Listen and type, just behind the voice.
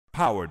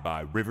powered by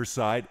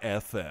Riverside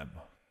FM.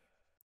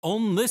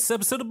 On this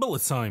episode of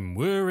Bullet Time,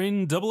 we're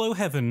in 00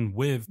 Heaven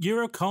with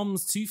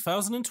Eurocom's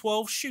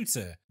 2012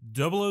 shooter,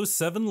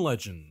 007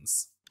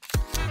 Legends.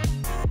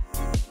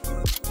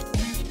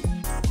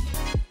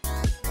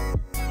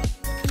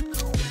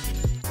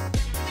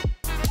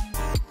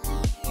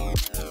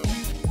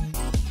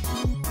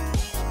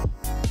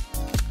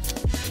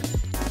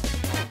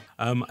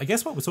 I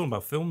guess what we're talking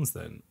about films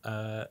then,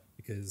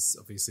 because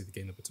obviously the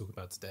game that we're talking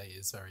about today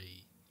is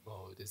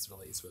it is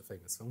related to a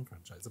famous film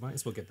franchise. I might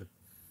as well get the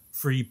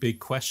three big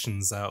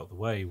questions out of the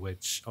way,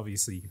 which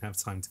obviously you can have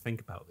time to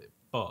think about it.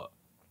 But,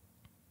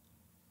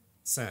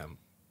 Sam,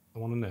 I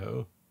want to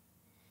know,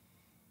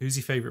 who's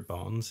your favourite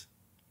Bond?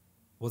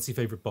 What's your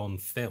favourite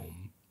Bond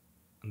film?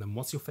 And then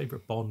what's your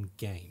favourite Bond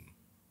game?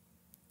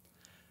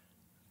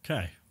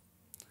 Okay.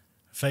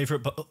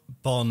 Favourite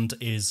Bond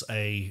is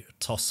a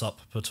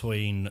toss-up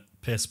between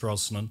Pierce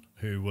Brosnan,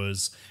 who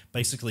was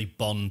basically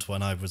Bond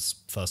when I was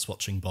first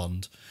watching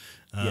Bond.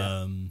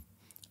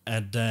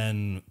 And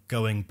then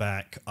going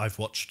back, I've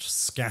watched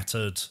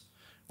scattered...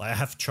 I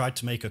have tried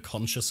to make a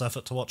conscious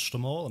effort to watch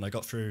them all, and I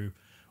got through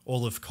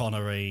all of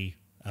Connery,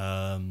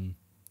 and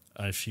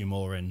a few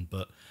more in,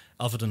 but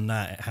other than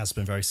that, it has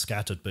been very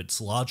scattered, but it's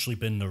largely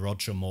been the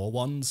Roger Moore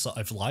ones that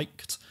I've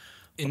liked.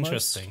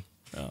 Interesting.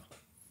 Yeah.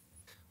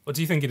 What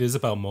do you think it is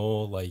about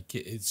Moore? Like,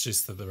 it's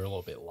just that they're a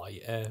little bit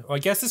lighter. Or I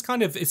guess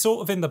it's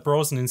sort of in the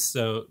Brosnan,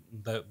 so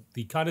the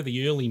kind of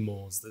the early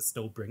Moores that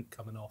still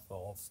coming off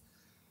of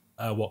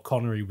what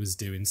Connery was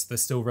doing, so they're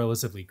still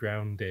relatively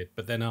grounded.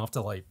 But then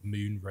after like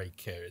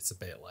Moonraker, it's a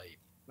bit like,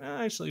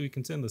 actually, we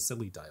can turn the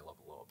silly dial up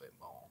a little bit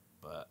more.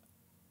 But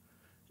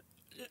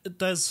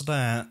there's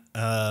that.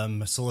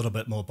 It's a little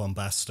bit more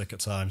bombastic at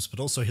times, but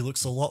also he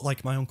looks a lot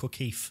like my Uncle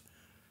Keith.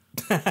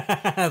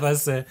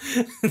 that's a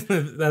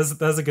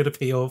good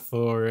appeal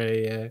for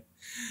a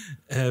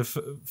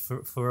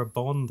for a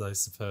Bond, I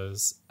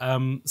suppose.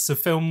 So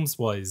films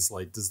wise,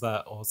 like, does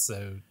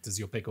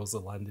your pick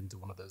also land into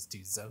one of those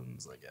two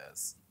zones, I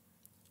guess?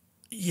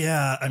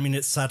 Yeah, I mean,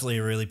 it's sadly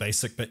a really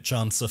basic bitch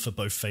answer for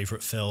both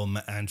favourite film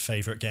and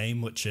favourite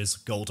game, which is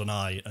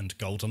GoldenEye and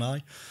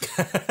GoldenEye.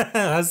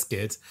 That's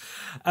good.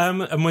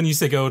 And when you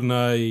say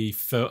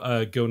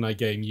GoldenEye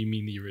game, you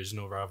mean the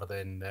original rather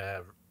than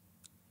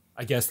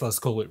I guess let's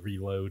call it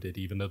Reloaded,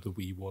 even though the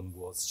Wii one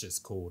was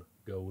just called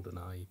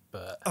GoldenEye.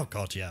 But oh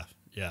god, yeah,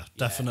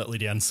 definitely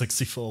the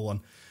N64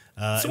 one.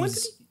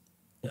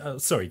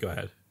 Sorry, go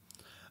ahead.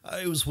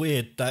 It was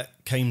weird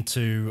that came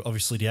to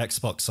obviously the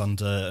Xbox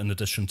under an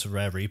addition to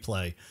Rare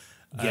Replay,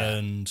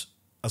 and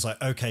I was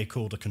like, okay,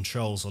 cool, the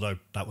controls. Although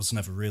that was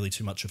never really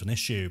too much of an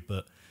issue,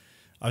 but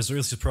I was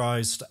really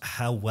surprised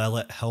how well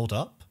it held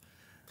up.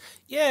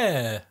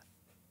 Yeah,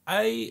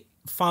 I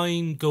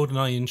find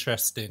GoldenEye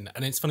interesting,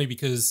 and it's funny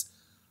because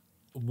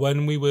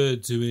when we were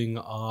doing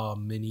our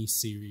mini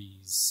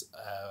series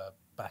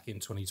back in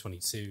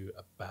 2022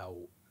 about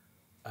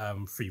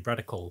Free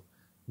Radical,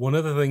 one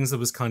of the things that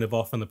was kind of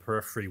off in the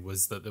periphery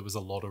was that there was a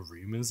lot of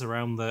rumors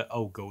around that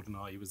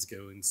GoldenEye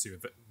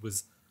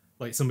was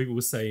like, some people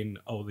were saying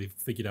they've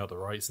figured out the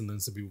rights, and then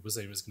some people were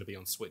saying it was going to be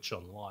on Switch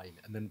Online,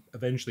 and then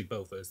eventually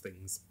both those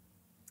things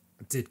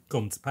did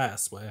come to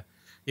pass where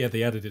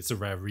they added it to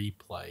Rare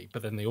Replay,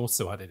 but then they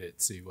also added it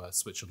to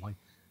Switch Online.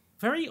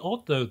 Very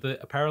odd, though, that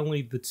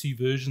apparently the two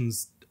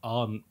versions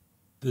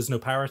there's no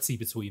parity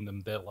between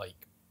them. They're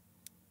like,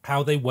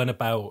 how they went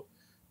about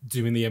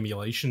doing the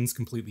emulation's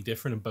completely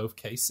different in both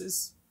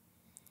cases.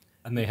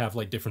 And they have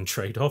like different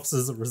trade-offs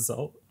as a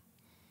result.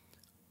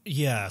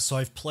 Yeah, so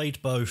I've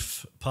played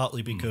both,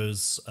 partly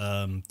because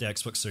the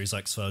Xbox Series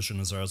X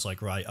version is where I was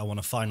like, right, I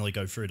want to finally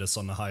go through this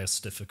on the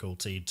highest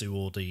difficulty, do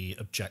all the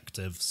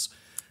objectives,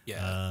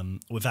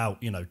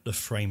 without, the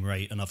frame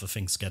rate and other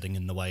things getting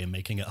in the way and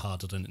making it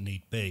harder than it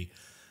need be.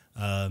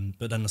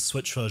 But then the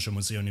Switch version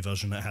was the only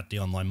version that had the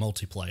online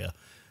multiplayer,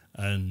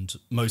 and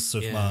most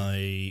of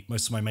my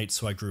mates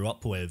who I grew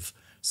up with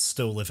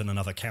still live in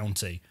another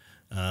county,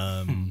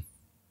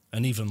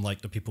 and even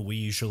like the people we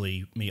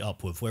usually meet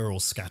up with, we're all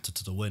scattered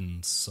to the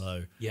winds.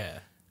 So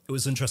it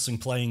was interesting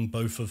playing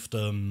both of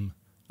them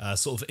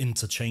sort of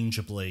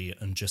interchangeably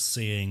and just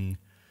seeing.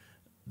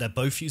 They're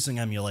both using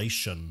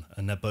emulation,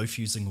 and they're both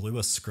using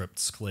Lua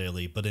scripts,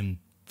 clearly, but in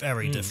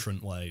very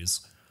different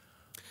ways.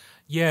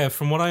 Yeah,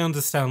 from what I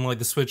understand, like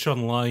the Switch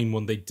Online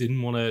one, they didn't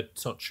want to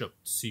touch up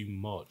too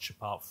much,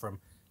 apart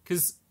from...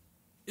 Because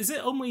is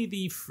it only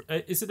the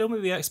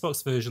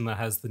Xbox version that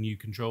has the new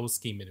control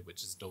scheme in it,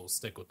 which is dual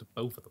stick, or do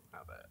both of them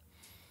have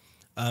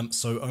it?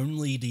 So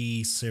only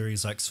the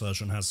Series X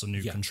version has the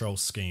new control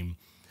scheme.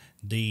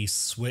 The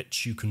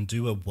Switch, you can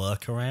do a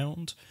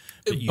workaround.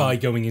 By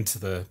going into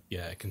the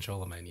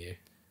controller menu.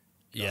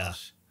 Gosh. Yeah.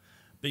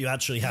 But you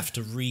actually have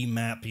to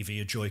remap either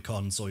your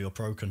Joy-Cons or your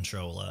Pro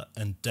Controller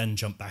and then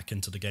jump back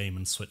into the game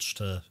and switch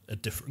to a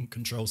different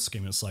control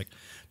scheme. It's like,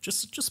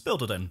 just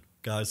build it in,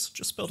 guys.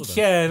 Just build it in.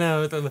 Yeah,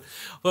 no.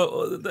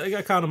 Well,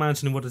 I can't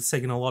imagine it would have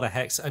taken a lot of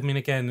hex. I mean,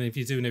 again, if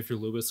you're doing it through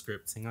Lua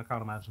scripting, I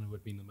can't imagine it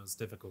would be the most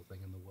difficult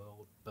thing in the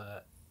world.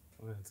 But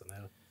I don't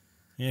know.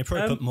 Yeah, you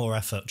probably put more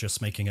effort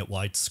just making it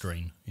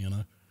widescreen, you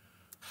know?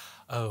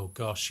 Oh,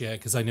 gosh, yeah,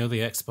 because I know the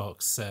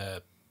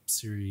Xbox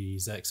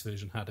Series X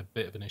version had a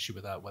bit of an issue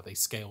with that, where they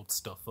scaled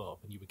stuff up,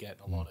 and you were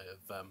getting a lot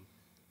of,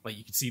 like,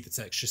 you could see the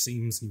texture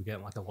seams, and you were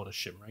getting, like, a lot of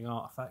shimmering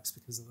artifacts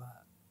because of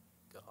that.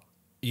 God.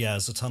 Yeah,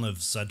 there's a ton of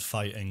Zed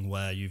fighting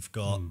where you've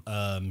got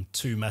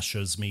two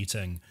meshes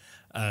meeting,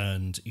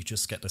 and you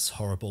just get this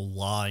horrible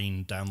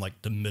line down,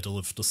 like, the middle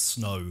of the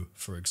snow,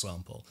 for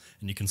example,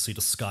 and you can see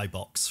the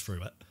skybox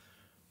through it.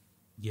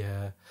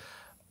 Yeah.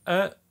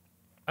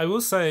 I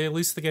will say, at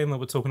least the game that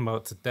we're talking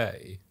about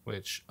today,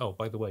 which, oh,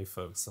 by the way,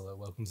 folks, hello,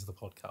 welcome to the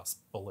podcast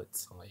Bullet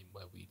Time,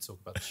 where we talk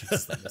about the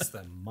shooters that miss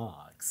their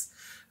marks.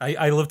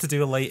 I love to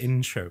do a late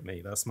intro,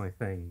 mate, that's my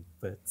thing.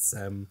 But,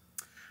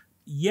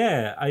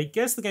 yeah, I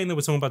guess the game that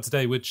we're talking about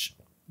today, which,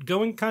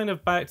 going kind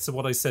of back to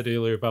what I said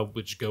earlier about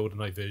which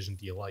GoldenEye version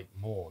do you like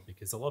more,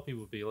 because a lot of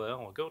people would be like,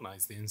 oh,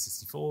 GoldenEye's the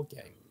N64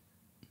 game.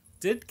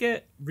 Did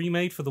get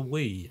remade for the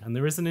Wii, and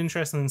there is an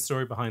interesting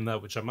story behind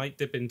that, which I might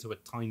dip into a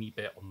tiny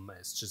bit on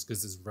this, just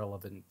because it's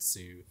relevant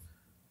to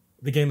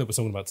the game that we're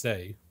talking about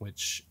today,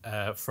 which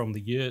from the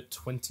year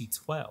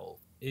 2012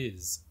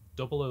 is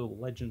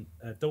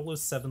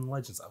 007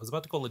 Legends. I was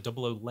about to call it 00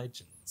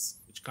 Legends,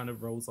 which kind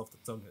of rolls off the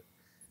tongue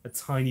a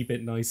tiny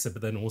bit nicer,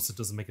 but then also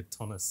doesn't make a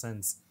ton of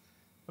sense.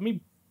 I mean,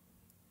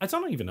 I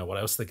don't even know what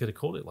else they could have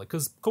called it, like,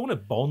 because calling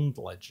it Bond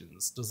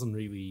Legends doesn't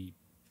really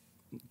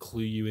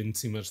clue you in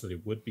too much that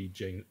it would be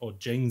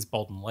James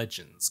Bond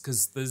Legends,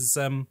 because there's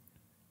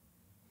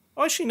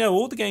actually no,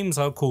 all the games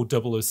are called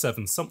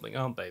 007 something,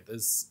 aren't they?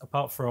 There's,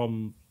 apart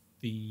from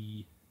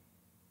the,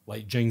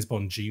 like, James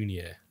Bond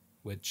Jr.,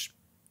 which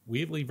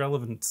weirdly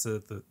relevant to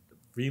this,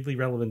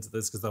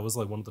 because that was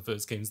like one of the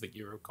first games that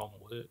Eurocom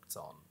worked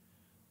on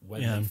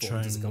when they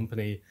formed as a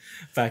company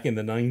back in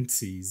the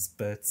 90s.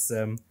 But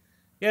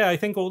yeah, I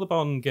think all the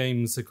Bond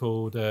games are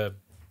called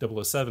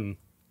 007,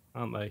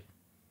 aren't they?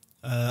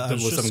 I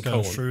was just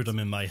going through them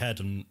in my head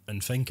and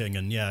thinking,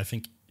 and yeah, I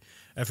think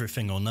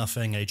Everything or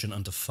Nothing, Agent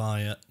Under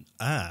Fire.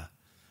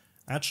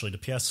 Actually, the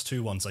PS2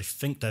 ones, I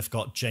think they've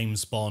got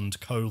James Bond :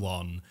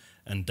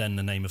 and then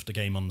the name of the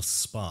game on the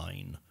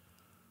spine.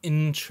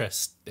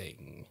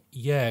 Interesting.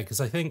 Yeah, because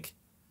I think...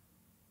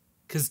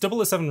 Because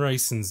 007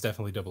 Racing's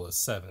definitely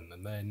 007,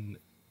 and then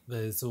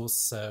there's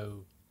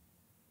also...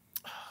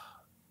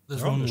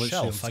 They're on the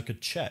shelf, I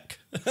could check.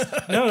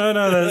 No,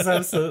 that's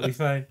absolutely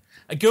fine.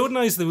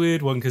 GoldenEye's the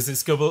weird one, because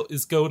it's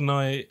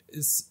GoldenEye...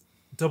 It's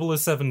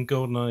 007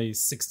 GoldenEye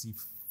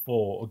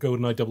 64, or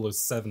GoldenEye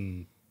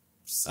 007...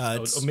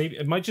 or maybe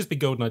it might just be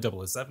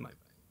GoldenEye 007, I think.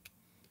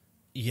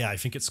 Yeah, I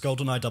think it's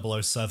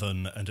GoldenEye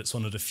 007, and it's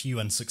one of the few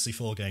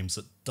N64 games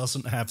that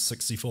doesn't have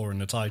 64 in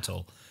the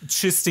title.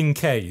 Just in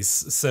case.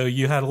 So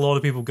you had a lot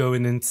of people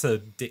going into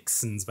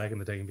Dixon's back in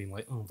the day and being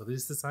like, oh, but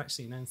is this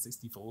actually an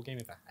N64 game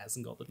if it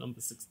hasn't got the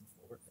number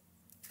 64?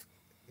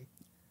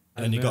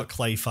 And you got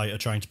Clay Fighter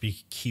trying to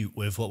be cute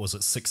with, what was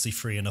it,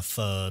 63 and a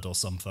third or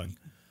something.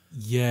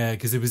 Yeah,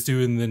 because it was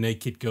doing the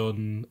Naked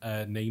Gun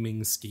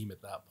naming scheme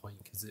at that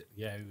point, because it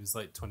was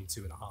like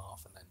 22 and a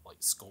half, and then like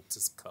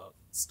Sculptor's Cut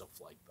and stuff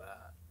like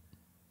that.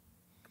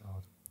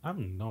 God,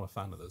 I'm not a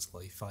fan of those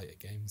Clay Fighter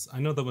games. I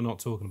know that we're not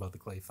talking about the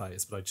Clay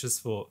Fighters, but I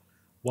just thought,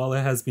 while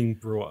it has been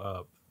brought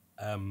up,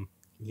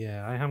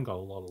 yeah, I haven't got a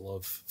lot of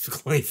love for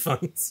Clay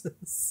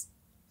Fighters.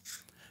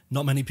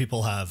 Not many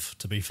people have,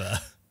 to be fair.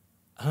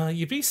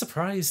 You'd be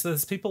surprised.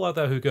 There's people out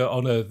there who go,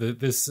 "Oh no,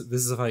 this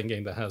is a fighting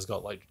game that has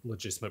got like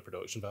legitimate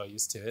production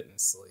values to it," and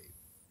it's like,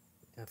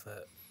 yeah,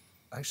 but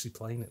actually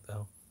playing it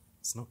though,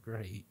 it's not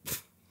great.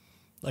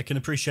 I can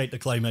appreciate the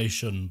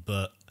claymation,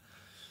 but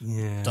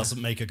yeah,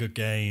 doesn't make a good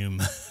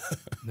game.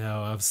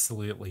 No,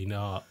 absolutely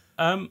not.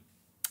 I'm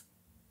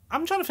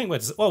trying to think where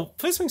to... Well,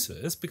 first things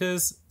first,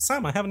 because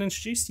Sam, I haven't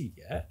introduced you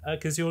yet,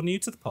 because you're new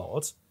to the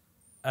pod,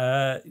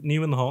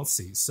 new in the hot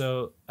seat.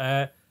 So,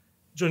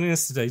 joining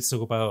us today to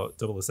talk about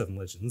 007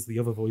 Legends, the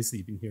other voice that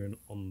you've been hearing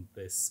on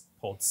this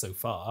pod so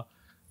far.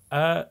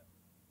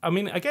 I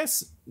mean, I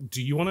guess,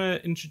 do you want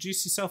to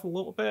introduce yourself a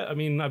little bit? I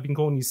mean, I've been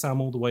calling you Sam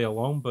all the way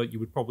along, but you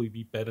would probably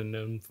be better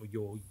known for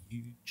your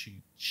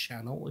YouTube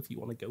channel if you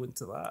want to go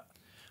into that.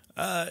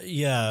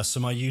 Yeah, so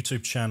my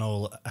YouTube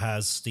channel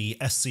has the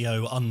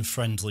SEO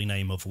unfriendly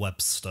name of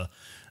Webster,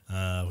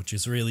 which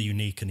is really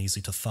unique and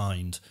easy to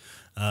find.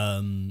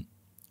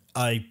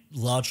 I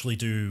largely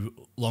do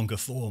longer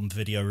form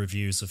video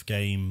reviews of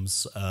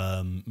games.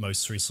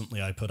 Most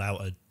recently, I put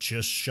out a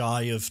just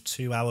shy of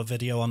 2-hour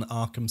video on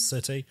Arkham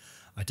City.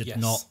 I did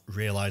not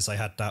realize I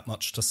had that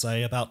much to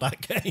say about that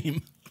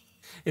game.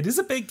 It is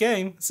a big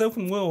game. It's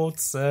open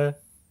world, so...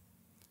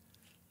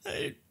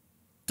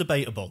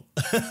 Debatable.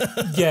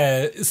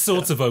 Yeah, it's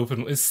sort of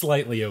open. It's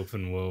slightly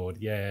open world,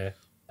 yeah.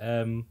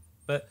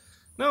 But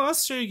no,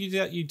 that's true.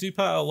 You do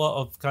put out a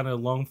lot of kind of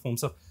long form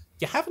stuff.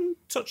 You haven't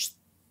touched...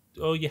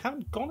 Oh, you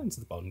haven't gone into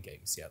the Bond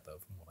games yet, though,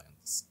 from what I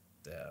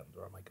understand,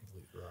 or am I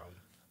completely wrong?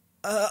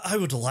 I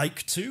would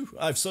like to.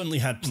 I've certainly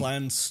had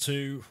plans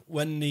to.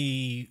 When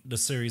the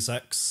Series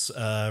X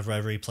Rare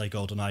Replay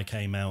GoldenEye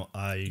came out,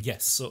 I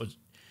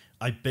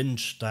I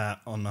binged that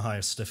on the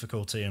highest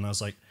difficulty, and I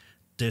was like,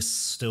 this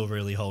still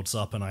really holds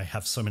up, and I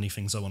have so many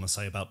things I want to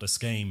say about this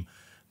game.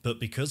 But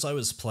because I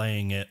was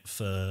playing it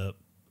for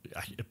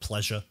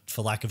pleasure,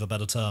 for lack of a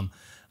better term,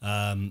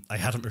 I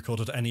hadn't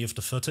recorded any of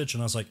the footage,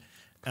 and I was like,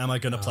 am I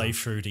going to play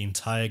through the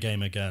entire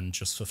game again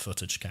just for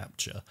footage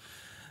capture?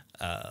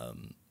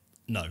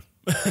 No.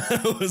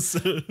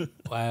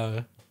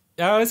 Wow.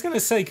 Yeah, I was going to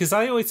say, because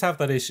I always have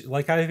that issue.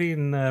 Like, I've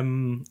been,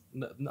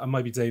 I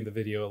might be dating the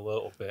video a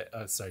little bit.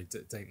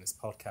 Dating this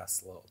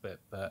podcast a little bit.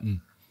 But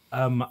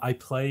I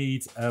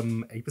played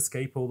Ape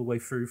Escape all the way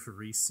through for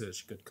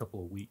research a good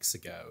couple of weeks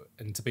ago.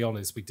 And to be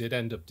honest, we did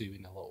end up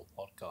doing a little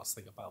podcast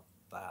thing about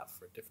that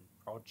for a different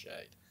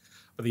project.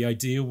 But the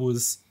idea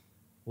was,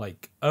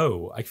 like,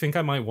 oh, I think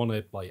I might want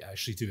to, like,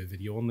 actually do a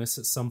video on this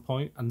at some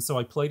point. And so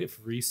I played it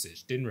for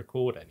research, didn't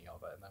record any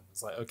of it, and then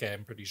was like, okay,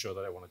 I'm pretty sure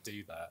that I want to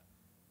do that.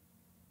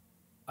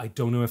 I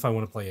don't know if I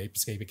want to play Ape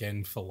Escape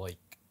again for,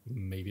 like,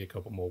 maybe a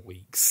couple more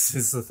weeks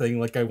is the thing.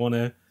 Like, I want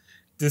to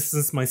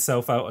distance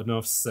myself out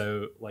enough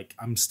so, like,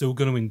 I'm still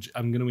going to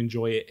I'm going to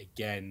enjoy it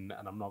again,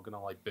 and I'm not going to,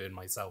 like, burn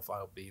myself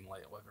out being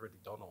like, oh, I've already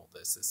done all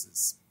this. This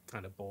is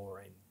kind of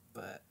boring.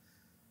 But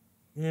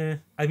yeah,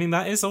 I mean,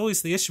 that is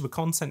always the issue with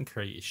content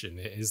creation.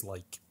 It is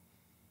like,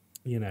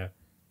 you know,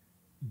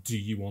 do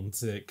you want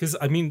to? Because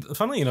I mean,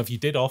 funnily enough, you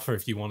did offer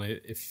if you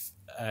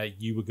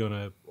you were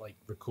gonna, like,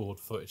 record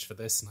footage for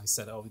this, and I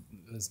said, oh,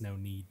 there's no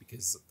need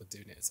because we're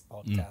doing it as a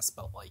podcast.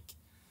 But, like,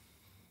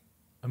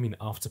 I mean,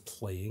 after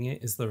playing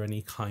it, is there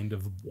any kind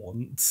of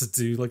want to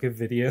do, like, a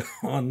video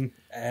on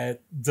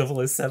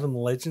 007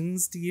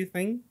 Legends? Do you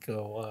think,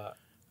 or what?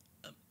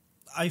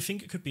 I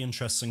think it could be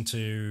interesting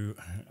to,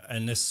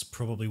 and this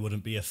probably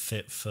wouldn't be a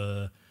fit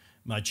for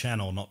my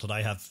channel, not that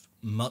I have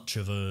much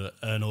of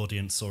an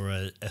audience or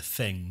a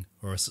thing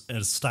or an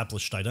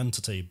established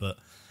identity, but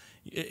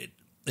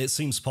it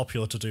seems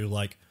popular to do,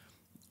 like,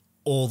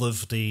 all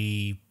of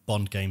the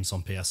Bond games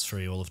on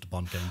PS3, all of the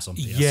Bond games on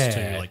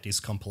PS2, like these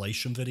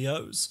compilation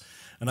videos.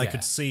 And I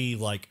could see,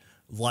 like,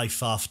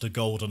 Life After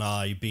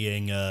GoldenEye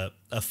being a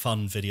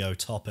fun video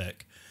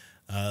topic.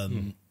 I've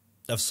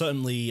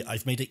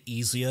made it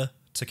easier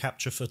to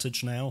capture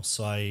footage now,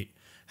 so I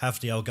have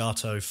the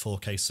Elgato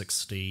 4K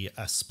 60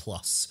 S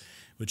Plus,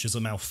 which is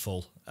a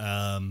mouthful,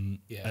 and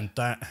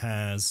that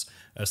has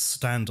a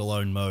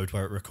standalone mode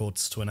where it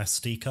records to an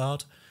SD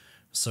card.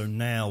 So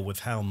now,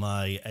 with how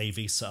my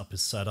AV setup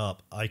is set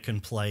up, I can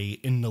play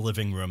in the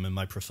living room in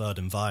my preferred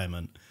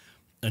environment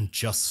and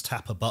just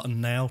tap a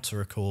button now to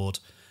record,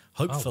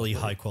 hopefully,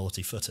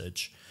 high-quality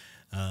footage.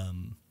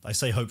 I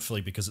say hopefully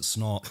because it's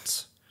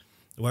not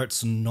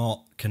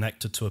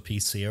connected to a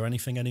PC or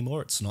anything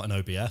anymore. It's not an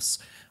OBS.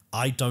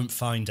 I don't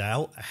find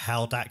out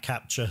how that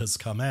capture has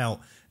come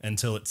out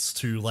until it's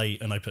too late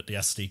and I put the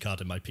SD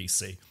card in my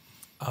PC.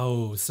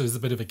 Oh, so it's a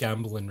bit of a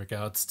gamble in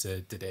regards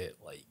to, did it,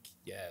 like,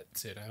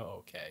 turn out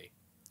okay?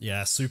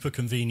 Yeah, super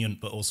convenient,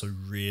 but also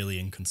really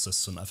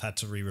inconsistent. I've had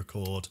to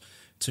re-record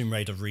Tomb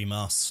Raider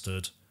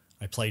Remastered.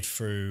 I played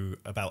through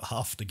about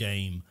half the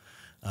game,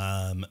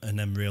 and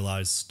then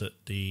realised that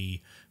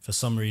for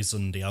some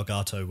reason, the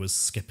Elgato was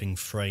skipping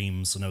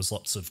frames, and there was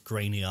lots of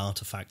grainy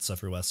artifacts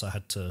everywhere, so I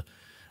had to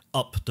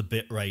up the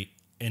bitrate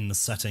in the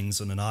settings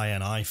in an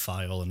INI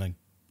file, and then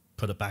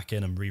put it back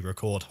in and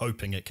re-record,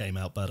 hoping it came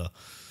out better.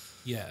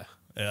 Yeah.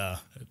 Yeah,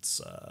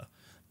 it's...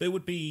 it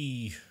would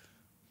be...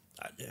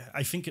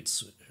 I think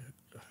it's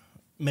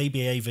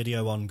maybe a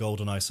video on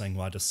GoldenEye saying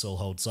why this still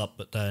holds up,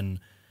 but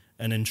then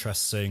an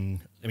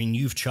interesting... I mean,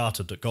 you've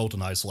charted that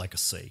GoldenEye's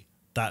legacy.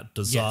 That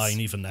design,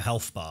 even the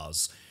health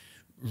bars,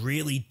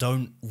 really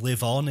don't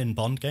live on in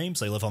Bond games.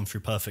 They live on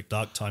through Perfect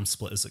Dark, Time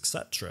Splitters,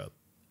 etc.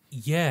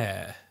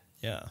 Yeah.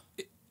 Yeah.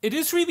 It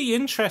is really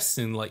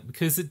interesting, like,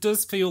 because it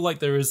does feel like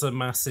there is a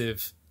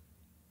massive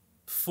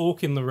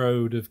fork in the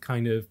road of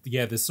kind of,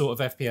 this sort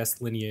of FPS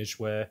lineage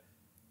where,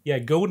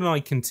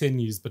 GoldenEye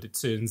continues, but it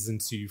turns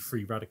into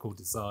Free Radical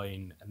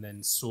Design, and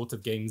then sort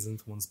of games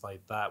influenced by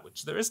that,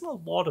 which there isn't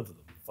a lot of them,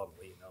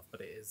 funnily enough, but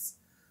it is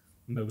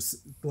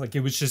most, like,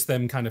 it was just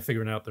them kind of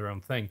figuring out their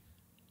own thing.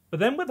 But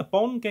then when the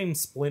Bond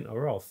games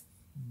splinter off,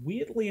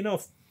 weirdly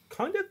enough,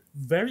 kind of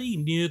very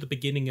near the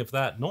beginning of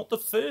that, not the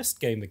first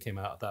game that came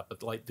out of that,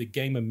 but, like, the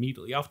game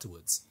immediately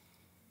afterwards,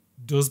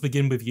 does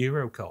begin with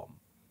Eurocom.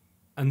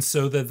 And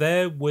so they're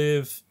there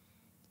with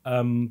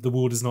The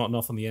World Is Not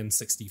Enough on the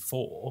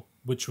N64,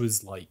 which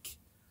was, like...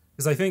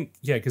 Because I think,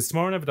 because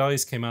Tomorrow Never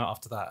Dies came out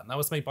after that, and that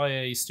was made by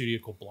a studio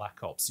called Black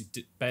Ops,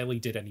 who barely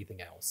did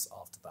anything else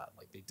after that.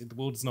 Like, they did The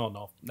World Is Not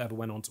Enough, never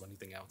went on to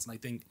anything else, and I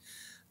think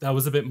that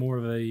was a bit more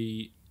of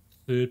a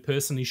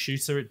third-person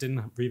shooter. It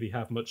didn't really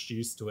have much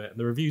use to it, and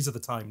the reviews at the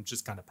time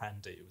just kind of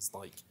panned it. It was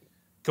like,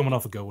 coming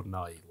off a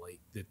GoldenEye, like,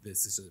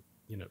 this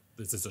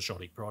is a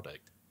shoddy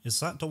product. Is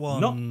that the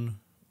one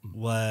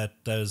where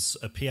there's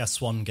a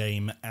PS1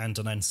 game and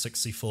an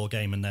N64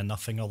 game and they're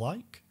nothing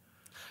alike?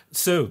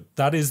 So,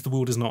 that is The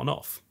World Is Not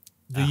Enough.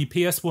 The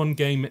PS1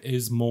 game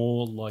is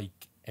more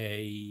like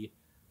a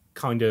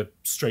kind of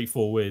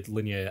straightforward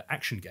linear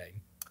action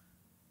game.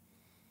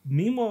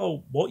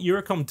 Meanwhile, what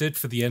Eurocom did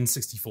for the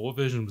N64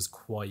 version was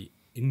quite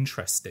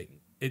interesting.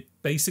 It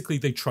basically,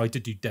 they tried to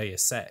do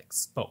Deus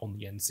Ex, but on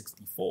the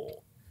N64.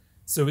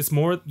 So it's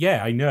more,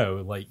 yeah, I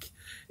know, like,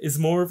 it's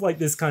more of like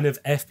this kind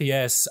of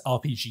FPS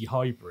RPG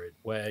hybrid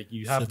where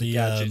you have the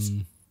gadgets.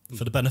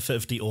 For the benefit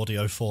of the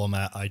audio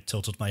format, I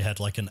tilted my head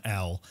like an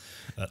owl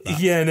at that.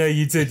 Yeah, no,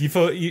 you did. You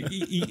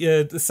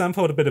thought Sam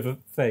thought a bit of a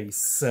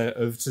face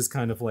of just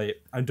kind of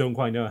like, I don't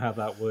quite know how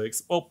that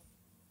works. Well,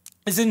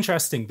 it's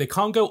interesting. They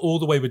can't go all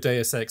the way with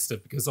Deus Ex stuff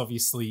because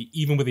obviously,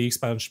 even with the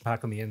expansion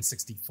pack on the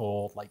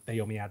N64, like they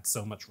only had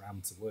so much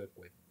RAM to work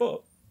with.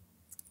 But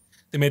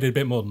they made it a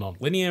bit more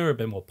non-linear, a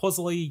bit more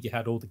puzzly. You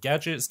had all the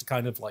gadgets to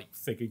kind of like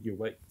figure your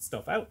way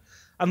stuff out.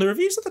 And the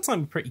reviews at the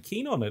time were pretty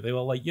keen on it. They were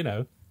like, you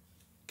know,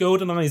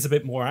 GoldenEye is a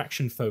bit more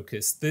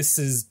action-focused. This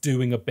is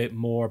doing a bit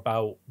more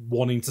about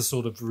wanting to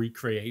sort of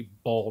recreate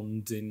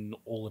Bond in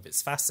all of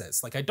its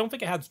facets. Like, I don't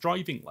think it has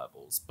driving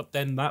levels, but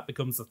then that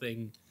becomes the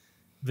thing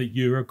that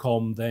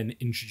Eurocom then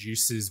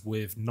introduces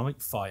with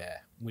Nightfire,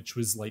 which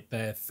was like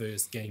their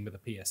first game of the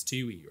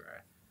PS2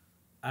 era.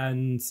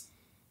 And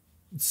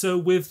so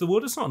with The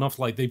World Is Not Enough,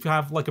 like, they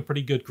have like a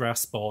pretty good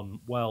grasp on,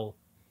 well,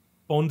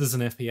 Bond as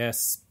an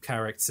FPS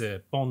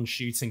character, Bond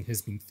shooting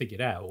has been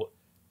figured out.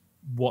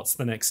 What's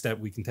the next step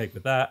we can take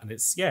with that? And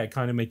it's, yeah,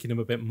 kind of making him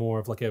a bit more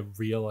of like a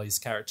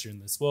realized character in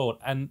this world.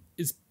 And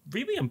it's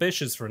really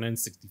ambitious for an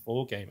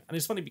N64 game. And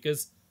it's funny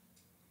because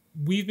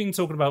we've been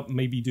talking about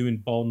maybe doing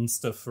Bond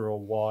stuff for a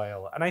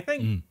while. And I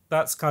think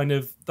that's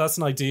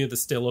an idea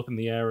that's still up in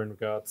the air in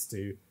regards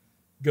to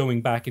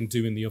going back and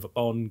doing the other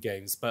Bond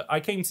games. But I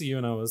came to you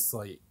and I was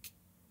like,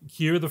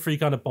 here are the three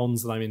kind of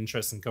Bonds that I'm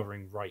interested in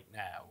covering right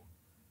now.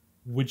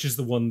 Which is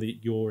the one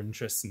that you're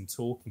interested in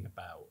talking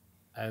about?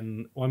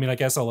 And, well, I mean, I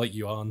guess I'll let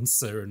you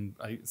answer, and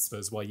I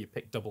suppose why you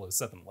picked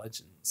 007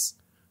 Legends.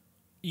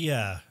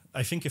 Yeah,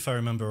 I think if I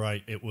remember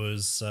right, it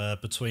was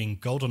between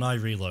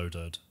GoldenEye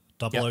Reloaded,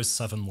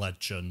 007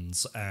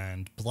 Legends,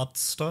 and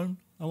Bloodstone,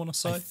 I want to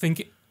say. I think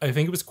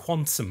it was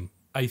Quantum.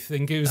 I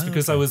think it was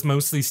because I was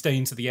mostly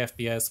staying to the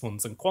FPS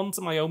ones, and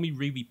Quantum I only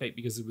really picked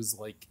because it was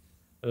like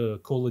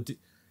Call of Duty.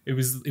 It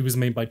was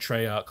made by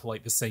Treyarch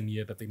like the same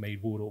year that they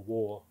made World at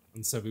War,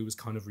 and so it was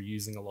kind of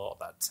reusing a lot of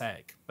that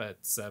tech. But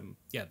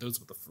yeah, those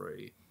were the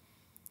three.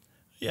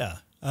 Yeah,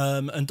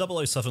 and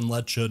 007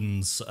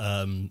 Legends,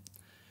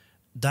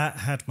 that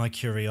had my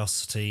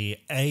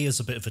curiosity. A, as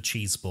a bit of a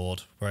cheese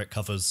board where it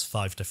covers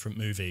 5 different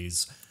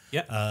movies.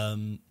 Yeah.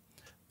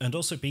 And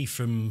also B,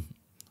 from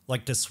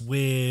like this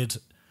weird,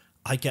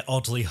 I get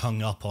oddly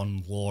hung up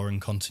on lore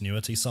and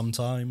continuity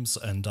sometimes,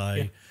 and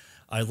I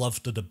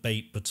love the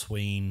debate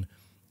between,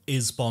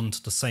 is Bond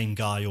the same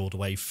guy all the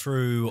way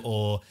through,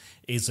 or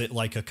is it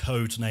like a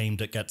code name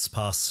that gets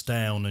passed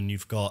down and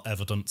you've got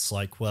evidence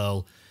like,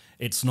 well,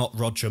 it's not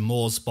Roger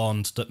Moore's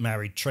Bond that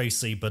married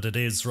Tracy, but it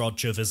is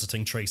Roger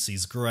visiting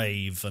Tracy's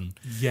grave, and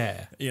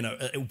yeah, you know,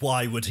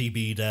 why would he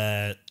be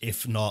there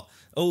if not,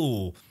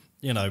 oh,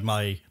 you know,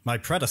 my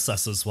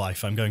predecessor's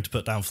wife, I'm going to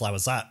put down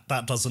flowers.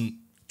 That doesn't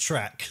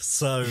track.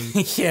 So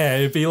yeah,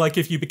 it'd be like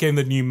if you became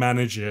the new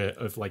manager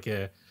of like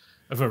a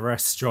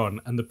restaurant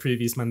and the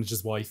previous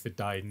manager's wife had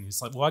died, and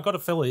he's like, well, I got to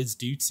fill his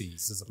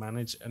duties as a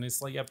manager. And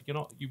it's like, yeah,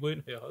 but you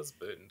weren't her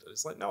husband. And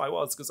it's like, no, I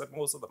was, because I'm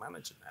also the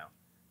manager now.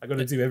 I got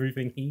to do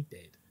everything he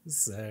did.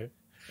 So,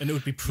 and it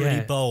would be pretty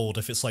bold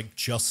if it's like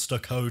just a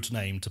code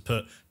name to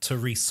put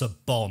Teresa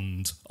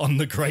Bond on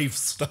the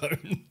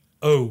gravestone.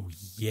 Oh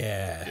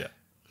yeah.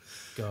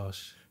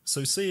 Gosh.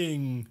 So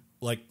seeing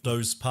like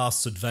those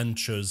past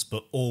adventures,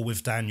 but all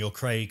with Daniel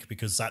Craig,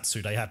 because that's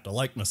who they had the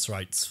likeness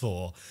rights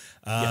for,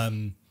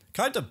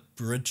 kind of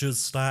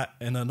bridges that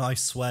in a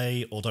nice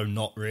way, although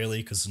not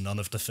really, because none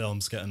of the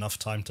films get enough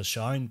time to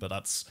shine, but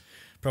that's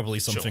probably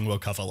something we'll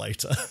cover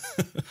later.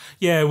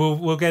 Yeah,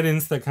 we'll get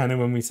into that kind of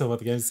when we talk about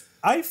the games.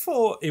 I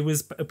thought it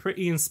was a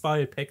pretty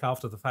inspired pick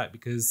after the fact,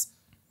 because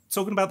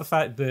talking about the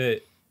fact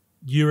that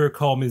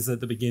Eurocom is at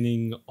the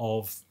beginning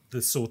of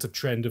the sort of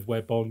trend of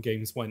where Bond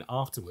games went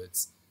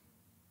afterwards.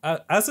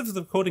 As of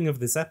the recording of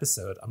this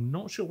episode, I'm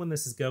not sure when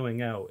this is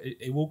going out.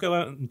 It will go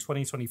out in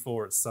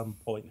 2024 at some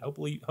point.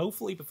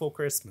 Hopefully before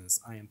Christmas,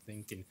 I am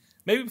thinking.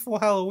 Maybe before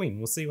Halloween.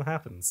 We'll see what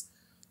happens.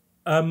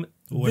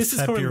 This is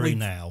February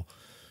now.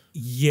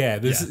 Yeah,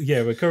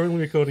 we're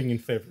currently recording in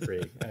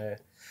February.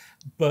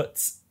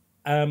 But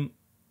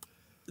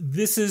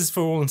this is,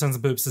 for all intents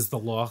and purposes, the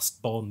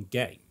last Bond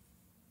game.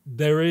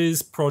 There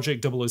is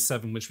Project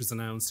 007, which was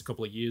announced a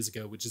couple of years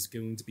ago, which is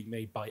going to be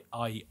made by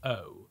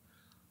I.O.,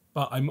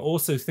 but I'm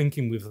also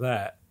thinking with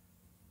that,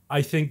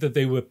 I think that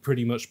they were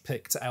pretty much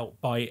picked out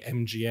by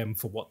MGM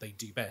for what they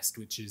do best,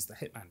 which is the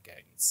Hitman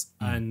games.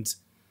 And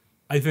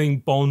I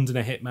think Bond in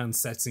a Hitman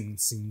setting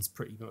seems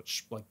pretty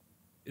much like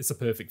it's a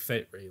perfect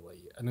fit,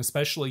 really. And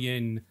especially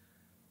in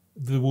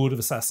the World of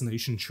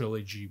Assassination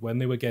trilogy, when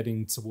they were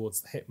getting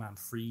towards the Hitman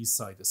 3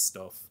 side of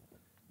stuff,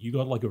 you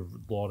got like a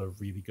lot of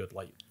really good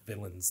like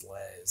villains'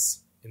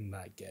 lairs in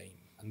that game.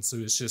 And so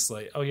it's just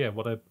like, oh yeah,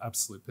 what an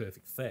absolute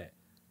perfect fit.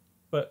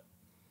 But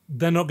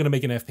they're not going to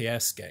make an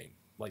FPS game.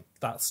 Like,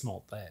 that's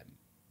not them.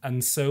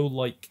 And so,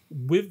 like,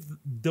 with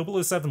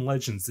 007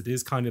 Legends, it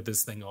is kind of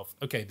this thing of,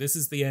 okay, this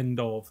is the end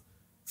of,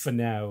 for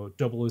now,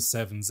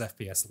 007's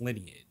FPS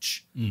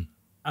lineage.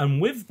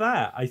 And with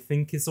that, I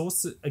think it's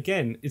also,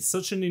 again, it's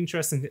such an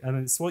interesting,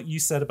 and it's what you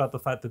said about the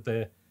fact that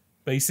they're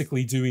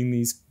basically doing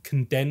these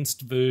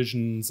condensed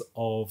versions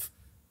of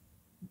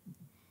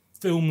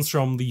films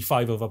from the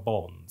 5 other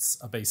Bonds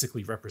are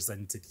basically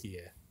represented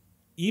here.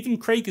 Even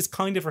Craig is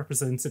kind of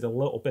represented a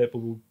little bit, but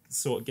we'll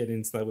sort of get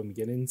into that when we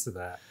get into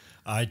that.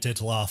 I did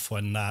laugh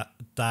when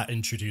that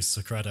introduced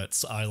the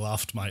credits. I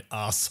laughed my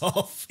ass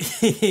off.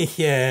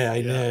 Yeah,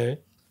 I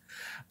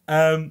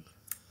know.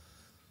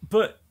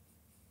 But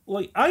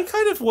like, I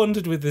kind of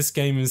wondered with this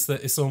game is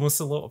that it's almost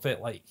a little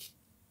bit like,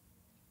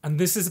 and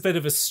this is a bit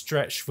of a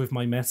stretch with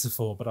my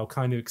metaphor, but I'll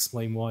kind of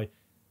explain why.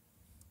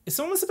 It's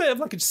almost a bit of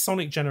like a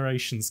Sonic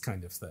Generations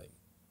kind of thing,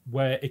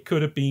 where it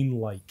could have been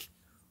like,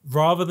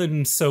 rather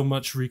than so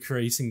much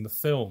recreating the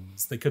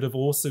films, they could have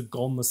also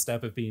gone the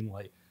step of being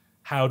like,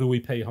 how do we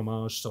pay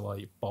homage to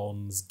like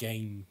Bond's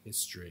game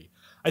history?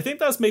 I think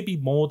that's maybe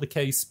more the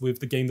case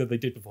with the game that they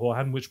did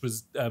beforehand, which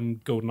was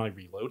GoldenEye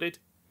Reloaded,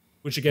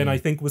 which again I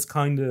think was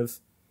kind of,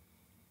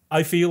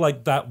 I feel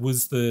like that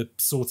was the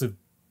sort of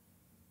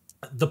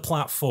the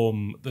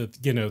platform, the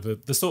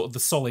sort of the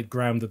solid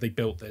ground that they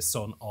built this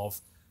on.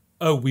 Of,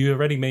 oh, we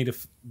already made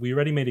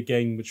a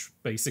game which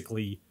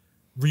basically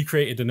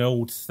recreated an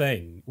old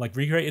thing, like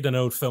recreated an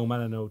old film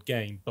and an old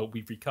game, but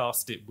we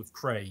recast it with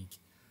Craig.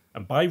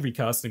 And by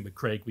recasting with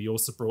Craig, we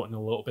also brought in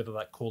a little bit of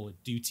that Call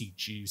of Duty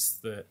juice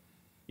that,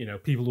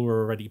 people who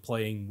were already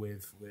playing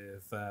with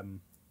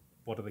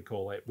what do they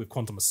call it, with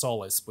Quantum of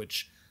Solace,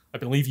 which I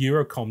believe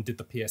Eurocom did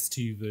the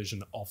PS2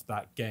 version of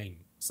that game.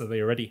 So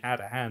they already had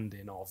a hand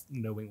in of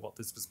knowing what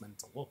this was meant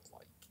to look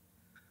like.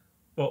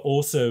 But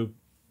also,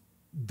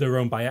 they're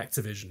owned by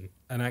Activision.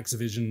 And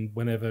Activision,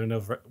 whenever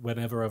other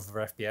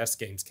FPS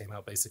games came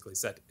out, basically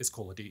said, it's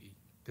Call of Duty,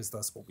 because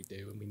that's what we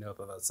do, and we know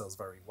that sells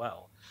very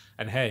well.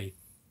 And hey,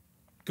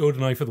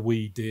 GoldenEye for the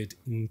Wii did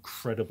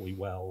incredibly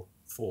well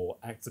for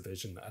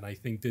Activision, and I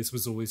think this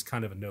was always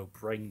kind of a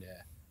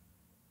no-brainer.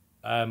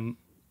 I'm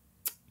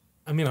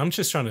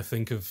just trying to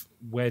think of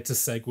where to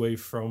segue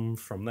from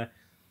there.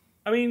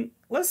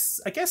 Let's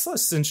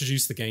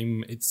introduce the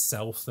game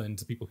itself then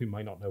to people who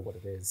might not know what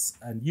it is.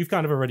 And you've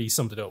kind of already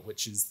summed it up,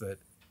 which is that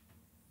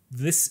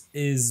this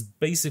is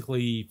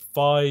basically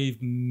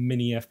 5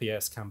 mini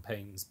FPS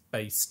campaigns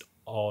based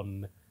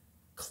on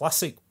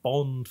classic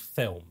Bond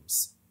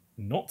films,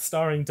 not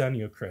starring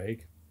Daniel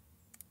Craig,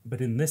 but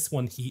in this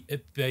one,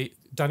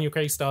 Daniel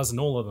Craig stars in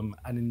all of them,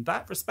 and in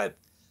that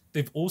respect,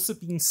 they've also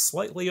been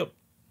slightly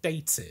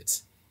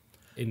updated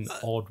in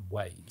odd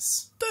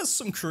ways. There's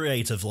some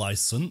creative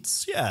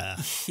license, yeah.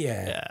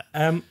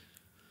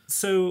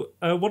 So,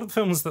 what are the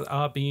films that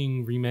are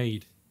being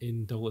remade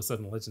in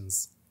 007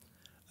 Legends?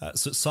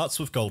 So it starts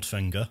with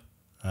Goldfinger.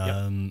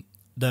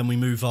 Then we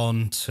move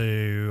on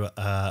to,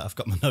 I've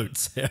got my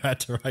notes here, I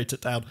had to write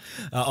it down,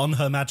 On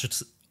Her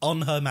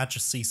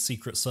Majesty's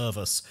Secret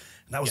Service.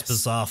 And that was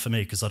bizarre for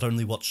me because I'd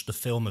only watched the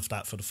film of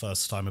that for the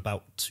first time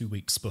about 2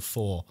 weeks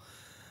before.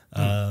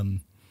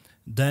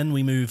 Then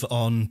we move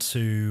on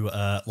to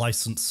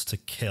License to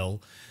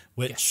Kill,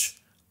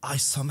 which I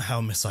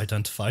somehow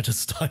misidentified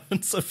as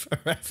Diamonds Are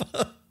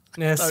Forever.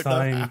 Yes,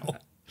 fine.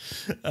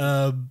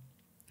 And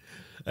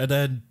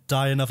then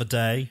Die Another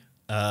Day.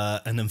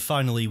 And then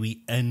finally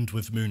we end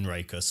with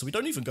Moonraker. So we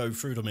don't even go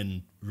through them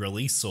in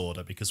release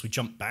order because we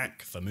jump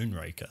back for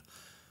Moonraker.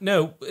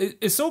 No,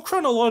 it's all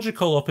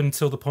chronological up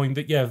until the point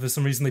that, for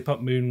some reason they put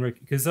Moonraker,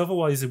 because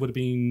otherwise it would have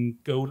been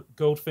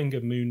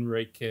Goldfinger,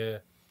 Moonraker,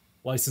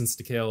 License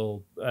to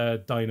Kill,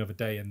 Die Another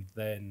Day, and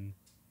then...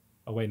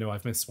 Oh, wait, no,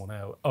 I've missed one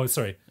out. Oh,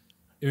 sorry.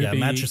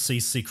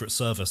 Majesty's Secret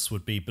Service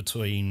would be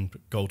between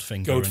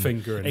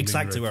Goldfinger and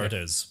exactly Moonraker. Where it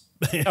is.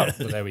 Well,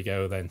 there we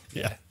go, then.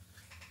 Yeah.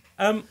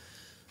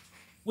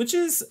 Which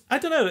is, I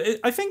don't know,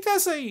 I think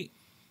as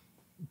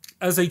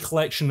a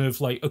collection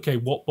of, like, okay,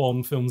 what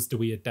Bond films do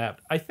we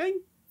adapt? I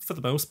think, for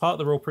the most part,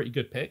 they're all pretty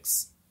good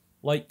picks.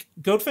 Like,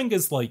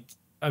 Goldfinger's, like,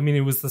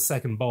 it was the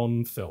second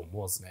Bond film,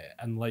 wasn't it?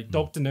 And, like,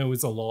 Dr. No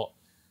is a lot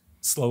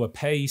slower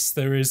pace.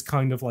 There is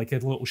kind of, like, a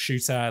little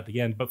shootout at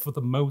the end, but for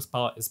the most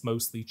part, it's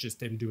mostly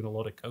just him doing a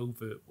lot of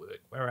covert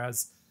work.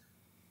 Whereas,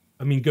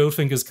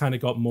 Goldfinger's kind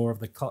of got more of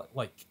the,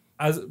 like,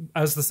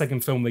 as the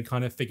second film, they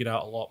kind of figured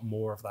out a lot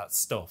more of that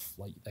stuff.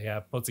 Like, they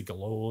have Buzzy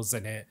Galores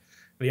in it.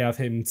 They have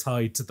him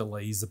tied to the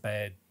laser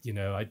bed.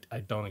 I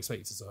don't expect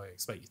you to, so I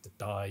expect you to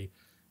die.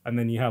 And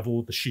then you have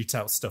all the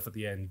shootout stuff at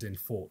the end in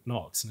Fort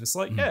Knox. And it's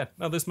like,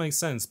 this makes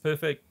sense.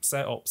 Perfect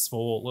setups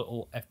for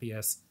little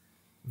FPS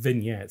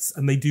vignettes.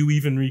 And they do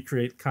even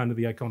recreate kind of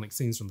the iconic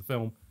scenes from the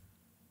film.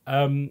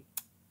 On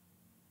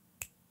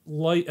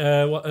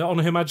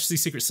Her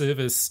Majesty's Secret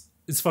Service,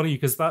 it's funny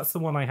because that's the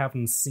one I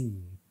haven't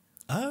seen.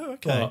 Oh,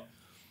 okay. But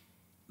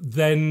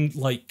then,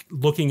 like,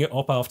 looking it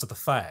up after the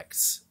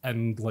fact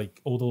and, like,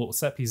 all the little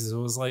set pieces, I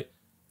was like,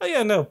 oh,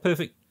 yeah, no,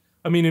 perfect.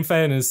 In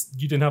fairness,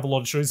 you didn't have a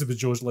lot of choices with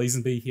George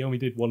Lazenby. He only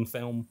did one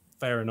film,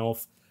 fair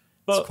enough.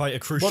 But it's quite a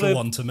crucial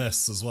one to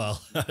miss as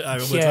well. I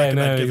would Yeah, recommend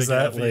no, giving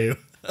exactly. it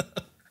a view.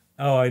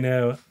 Oh, I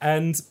know.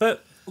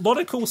 But a lot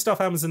of cool stuff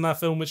happens in that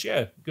film, which,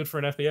 yeah, good for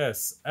an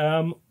FPS.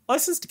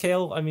 License to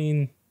Kill, I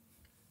mean,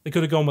 they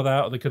could have gone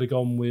without, or they could have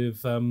gone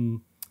with,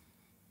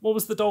 what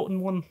was the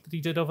Dalton one that he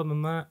did other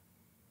than that?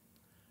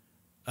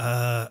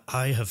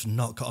 I have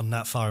not gotten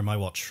that far in my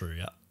watch through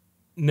yet.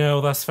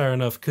 No, that's fair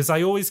enough, because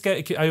I always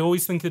think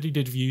that he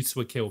did View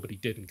to a Kill, but he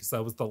didn't, because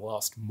that was the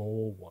last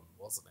Moore one,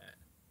 wasn't it?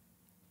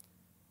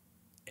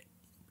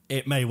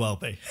 It may well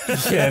be.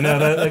 Yeah, no,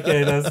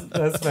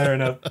 that's fair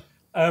enough.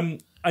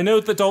 I know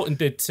that Dalton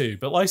did too,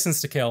 but License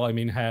to Kill, I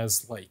mean,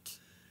 has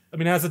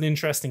an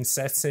interesting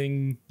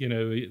setting, you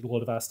know, a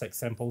lot of Aztec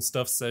temple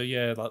stuff. So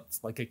yeah,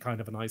 that's like a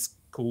kind of a nice,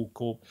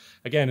 cool.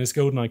 Again, it's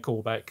GoldenEye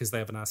callback because they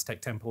have an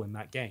Aztec temple in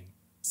that game,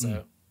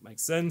 so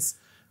makes sense.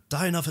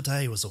 Die Another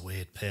Day was a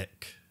weird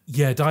pick.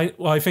 Yeah,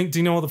 well, I think. Do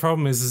you know what the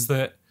problem is? Is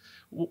that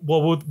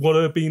what would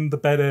have been the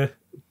better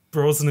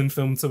Brosnan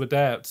film to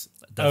adapt?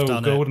 They've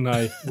done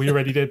GoldenEye. We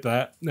already did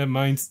that. Never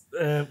mind.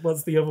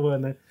 What's the other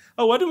one then?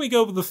 Oh, why don't we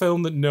go with the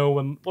film that no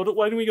one... Why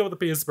don't we go with the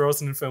Pierce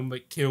Brosnan film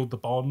that killed the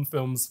Bond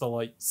films for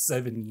like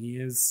 7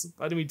 years?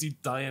 Why don't we do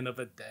Die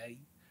Another Day?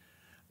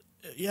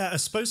 Yeah, I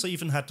suppose I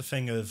even had the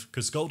thing of...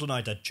 Because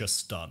GoldenEye had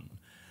just done.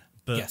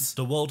 But Yes.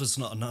 The World Is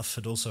Not Enough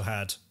had also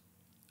had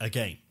a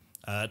game.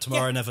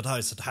 Tomorrow Never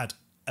Dies had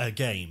a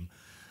game.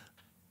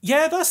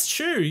 Yeah, that's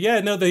true.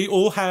 Yeah, no, they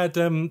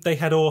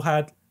had all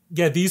had...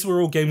 Yeah, these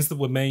were all games that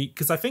were made...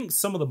 Because I think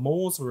some of the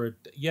Moors were...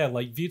 Yeah,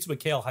 like View to a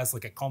Kill has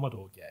like a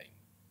Commodore game.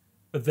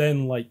 But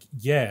then, like,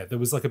 yeah, there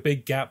was like a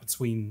big gap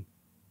between...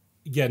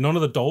 Yeah, none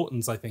of the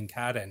Daltons, I think,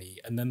 had any.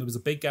 And then there was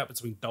a big gap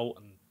between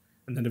Dalton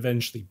and then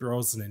eventually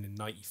Brosnan in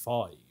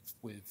 95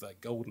 with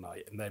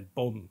GoldenEye. And then,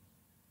 boom,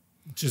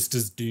 just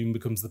as Doom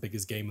becomes the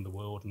biggest game in the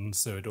world, and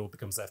so it all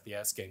becomes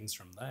FPS games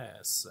from there.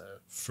 So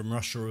From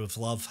Russia with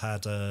Love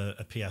had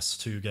a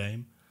PS2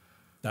 game.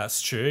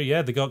 that's true.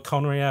 Yeah, they got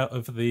Connery out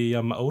of the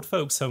old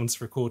folks' homes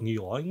to record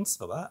new lines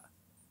for that.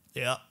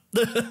 Yeah.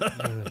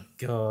 Oh,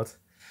 God.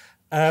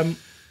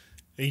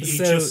 He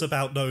So- just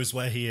about knows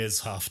where he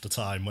is half the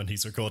time when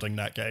he's recording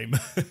that game.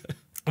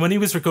 When he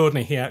was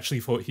recording it, he actually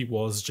thought he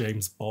was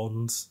James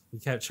Bond. He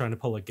kept trying to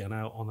pull a gun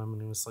out on him,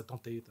 and he was like,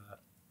 "Don't do that.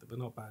 We're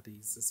not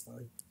baddies. It's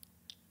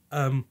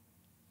fine."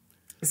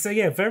 So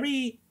yeah,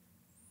 very.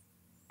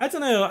 I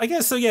don't know. I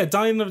guess so. Yeah,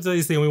 Die Another Day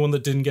is the only one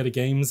that didn't get a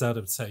games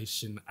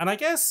adaptation, and I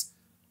guess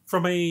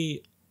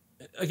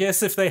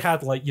if they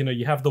had like, you know,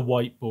 you have the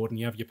whiteboard and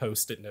you have your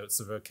post-it notes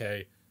of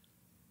okay.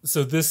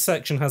 So this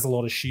section has a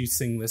lot of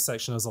shooting. This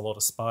section has a lot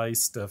of spy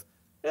stuff.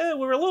 Yeah,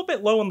 we're a little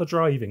bit low on the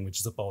driving, which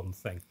is a Bond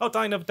thing. Oh,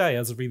 Die Another Day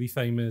has a really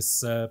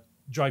famous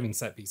driving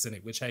set piece in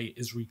it, which, hey,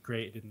 is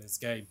recreated in this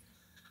game.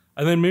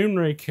 And then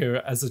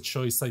Moonraker, as a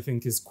choice, I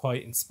think is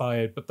quite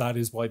inspired, but that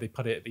is why they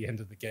put it at the end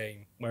of the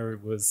game, where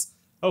it was,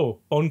 oh,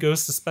 Bond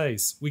goes to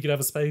space. We could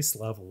have a space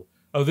level.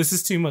 Oh, this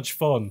is too much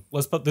fun.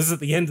 Let's put this at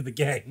the end of the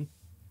game.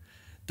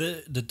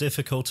 The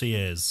difficulty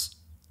is,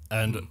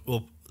 and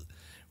we'll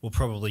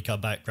probably come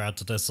back round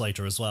to this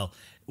later as well,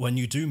 when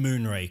you do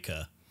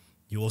Moonraker,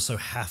 you also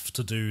have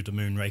to do the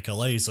Moonraker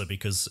laser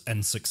because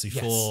N64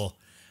 Yes.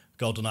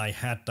 GoldenEye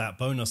had that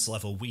bonus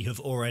level. We have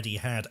already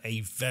had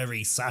a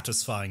very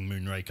satisfying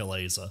Moonraker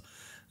laser.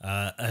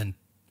 And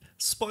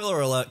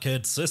spoiler alert,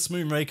 kids, this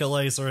Moonraker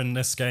laser in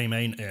this game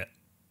ain't it.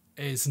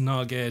 It's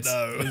not good.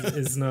 No.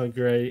 It's not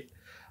great.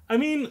 I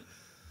mean,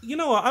 you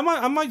know what?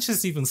 I might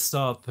just even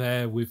start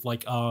there with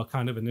like our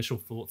kind of initial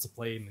thoughts of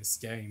playing this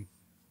game.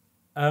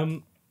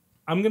 I'm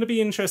going to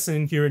be interested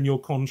in hearing your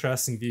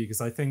contrasting view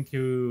because I think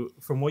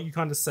from what you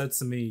kind of said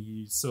to me,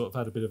 you sort of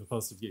had a bit of a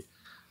positive view.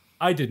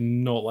 I did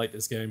not like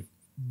this game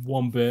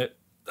one bit.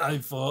 I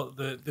thought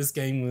that this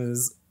game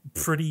was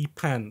pretty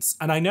pants,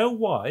 and I know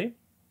why,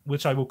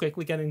 which I will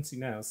quickly get into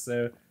now.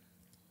 So,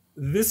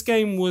 this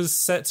game was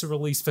set to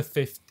release for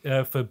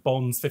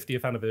Bond's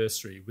 50th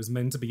anniversary. It was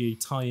meant to be a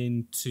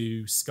tie-in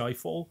to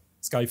Skyfall,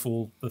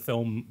 the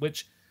film,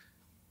 which.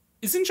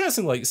 It's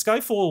interesting, like,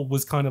 Skyfall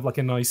was kind of like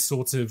a nice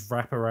sort of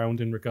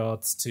wraparound in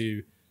regards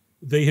to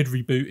they had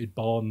rebooted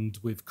Bond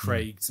with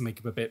Craig to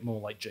make him a bit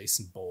more like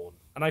Jason Bourne.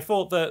 And I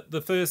thought that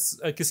the first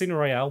Casino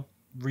Royale,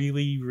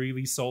 really,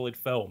 really solid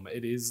film.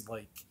 It is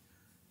like,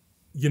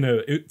 you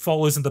know, it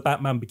follows in the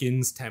Batman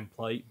Begins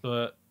template,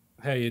 but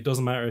hey, it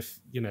doesn't matter if,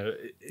 you know,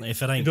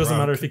 If it ain't doesn't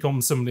matter broke. if it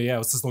becomes somebody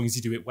else as long as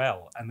you do it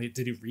well. And they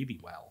did it really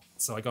well.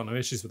 So I got no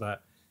issues with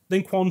that.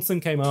 Then Quantum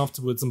came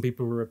afterwards and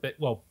people were a bit,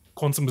 well,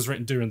 Quantum was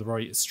written during the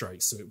writer's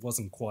strike, so it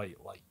wasn't quite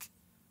like...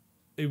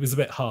 It was a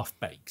bit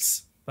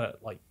half-baked, but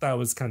like that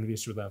was kind of the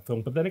issue with that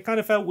film. But then it kind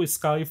of felt with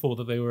Skyfall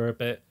that they were a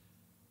bit...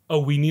 Oh,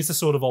 we need to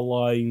sort of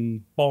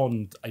align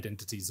Bond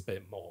identities a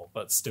bit more,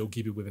 but still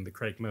keep it within the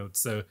Craig mode.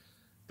 So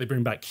they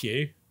bring back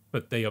Q,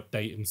 but they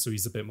update him so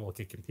he's a bit more like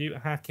a computer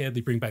hacker.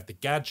 They bring back the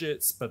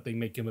gadgets, but they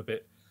make him a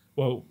bit...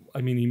 Well,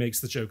 I mean, he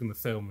makes the joke in the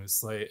film,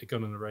 it's like a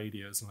gun on a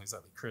radio is not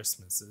exactly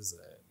Christmas, is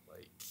it?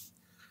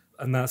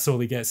 And that's all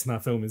he gets in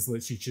that film is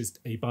literally just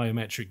a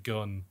biometric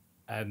gun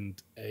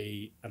and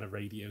a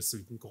radio so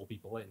he can call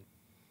people in.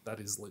 that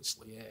is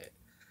literally it.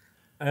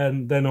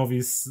 And then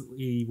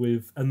obviously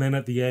and then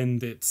at the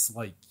end, it's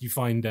like you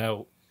find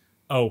out,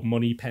 oh,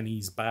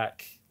 Moneypenny's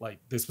back. Like,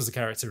 this was a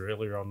character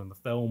earlier on in the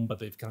film, but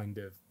they've kind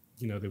of,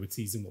 they were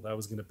teasing what that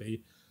was going to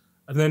be.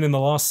 And then in the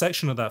last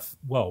section of that,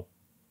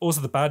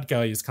 also the bad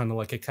guy is kind of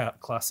like a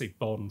classic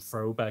Bond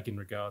throwback in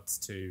regards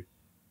to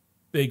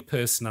big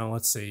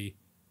personality.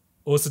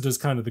 Also does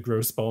kind of the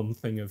gross Bond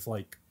thing of,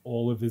 like,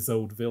 all of his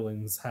old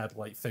villains had,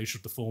 like, facial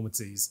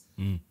deformities.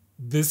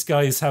 This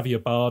guy is Javier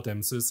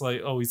Bardem, so it's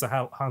like, oh, he's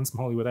a handsome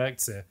Hollywood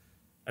actor.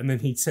 And then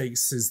he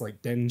takes his,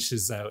 like,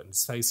 dentures out and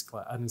his face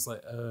and it's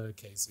like,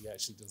 okay, so he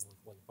actually does look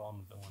like a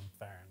Bond villain,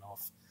 fair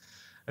enough.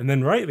 And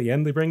then right at the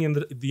end, they bring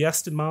in the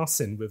Aston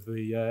Martin with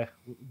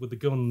the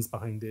guns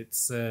behind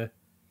its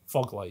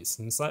fog lights.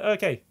 And it's like,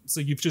 okay, so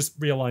you've just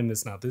realigned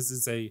this now. This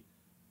is a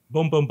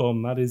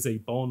that is a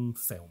Bond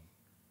film.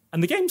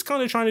 And the game's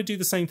kind of trying to do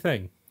the same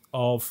thing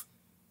of,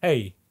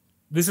 hey,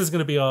 this is going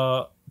to be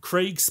our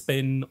Craig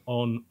spin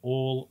on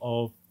all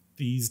of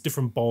these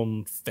different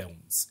Bond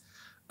films.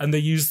 And they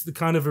use the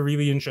kind of a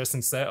really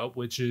interesting setup,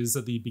 which is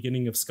at the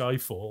beginning of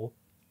Skyfall,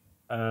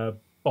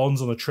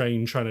 Bond's on a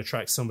train trying to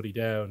track somebody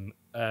down.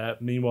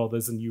 Meanwhile,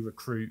 there's a new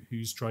recruit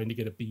who's trying to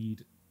get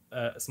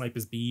a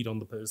sniper's bead on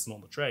the person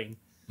on the train.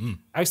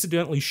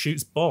 Accidentally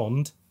shoots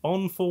Bond.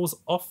 Bond falls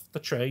off the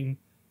train,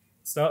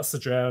 starts to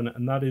drown,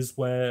 and that is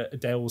where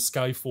Adele's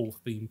Skyfall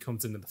theme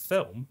comes into the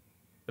film.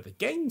 But the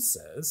game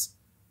says,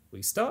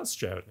 he starts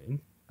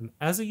drowning, and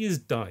as he is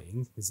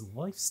dying, his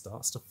life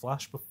starts to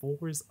flash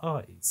before his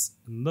eyes.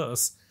 And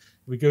thus,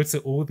 we go to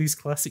all these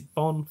classic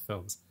Bond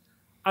films.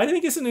 I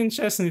think it's an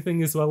interesting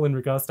thing as well in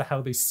regards to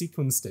how they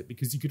sequenced it,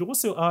 because you could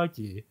also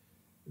argue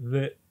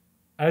that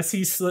as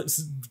he slips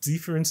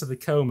deeper into the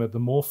coma, the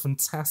more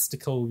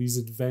fantastical these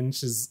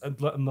adventures and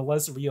the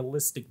less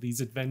realistic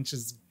these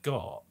adventures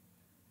got.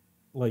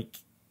 Like,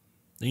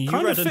 you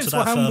read into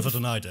that further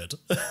than I did.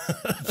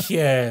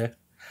 Yeah.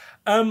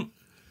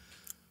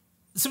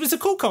 So it's a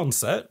cool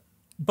concept,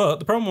 but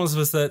the problem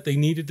was that they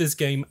needed this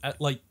game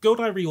at, like,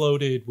 GoldenEye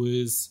Reloaded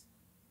was...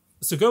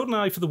 So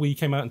GoldenEye for the Wii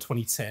came out in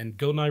 2010.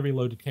 GoldenEye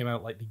Reloaded came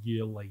out, like, the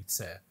year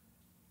later.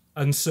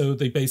 And so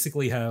they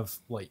basically have,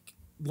 like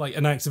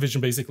an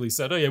Activision basically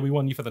said, oh yeah, we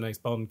want you for the next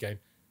Bond game.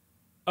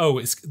 Oh,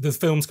 the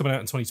film's coming out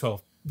in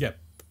 2012. Yeah,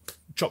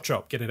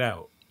 chop, get it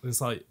out. And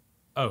it's like,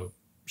 oh,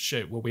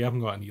 shit, well, we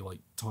haven't got any,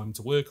 like, time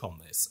to work on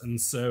this. And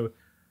so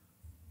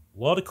a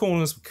lot of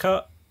corners were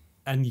cut,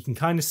 and you can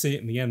kind of see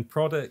it in the end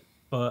product,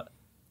 but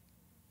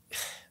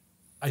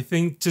I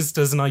think just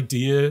as an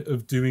idea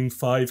of doing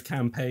 5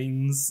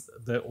 campaigns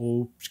that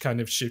all kind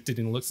of shifted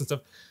in looks and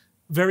stuff,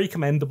 very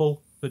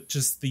commendable, but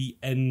just the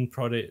end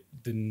product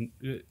didn't,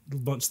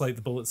 much like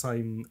the Bullet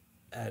Time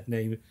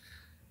name,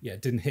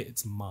 didn't hit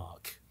its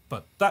mark.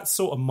 But that's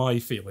sort of my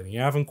feeling.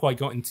 I haven't quite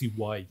got into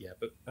why yet.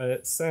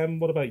 But Sam,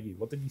 what about you?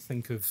 What did you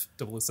think of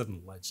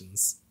 007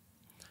 Legends?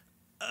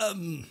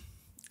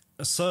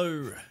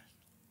 So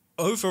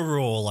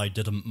overall, I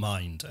didn't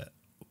mind it.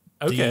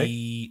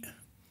 Okay.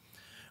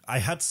 I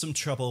had some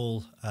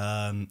trouble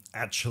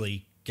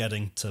actually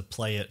getting to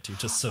play it due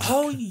to some...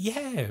 Oh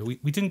yeah,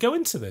 we didn't go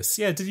into this.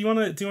 Yeah, do you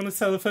want to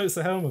tell the folks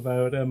at home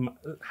about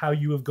how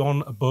you have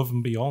gone above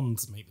and beyond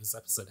to make this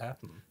episode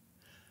happen?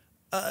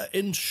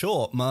 In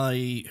short,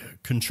 my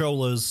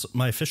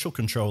official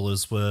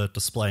controllers were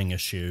displaying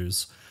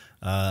issues.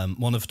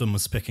 One of them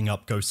was picking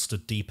up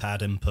ghosted D-pad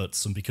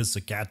inputs, and because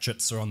the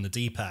gadgets are on the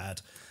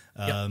D-pad,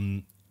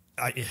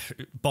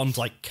 Bond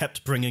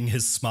kept bringing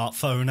his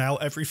smartphone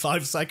out every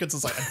 5 seconds. I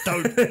was like,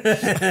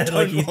 I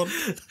don't want...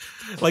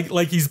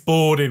 Like he's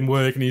bored in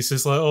work and he's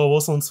just like, oh,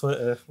 what's on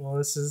Twitter? Well,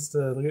 let's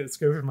go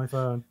through my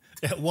phone.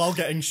 While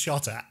getting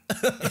shot at.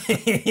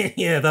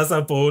 Yeah, that's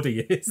how bored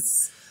he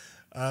is.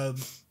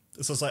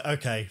 So I was like,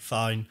 okay,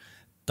 fine.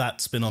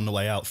 That's been on the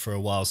way out for a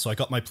while. So I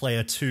got my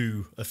Player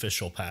 2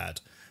 official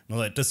pad. And I'm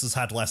like, this has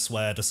had less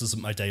wear. This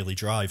isn't my daily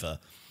driver.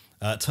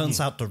 It turns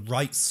out the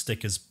right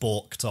stick is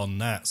balked on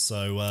that,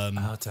 so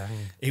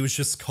he was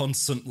just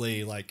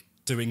constantly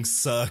doing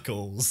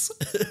circles,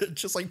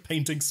 just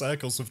painting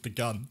circles with the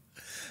gun.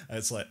 And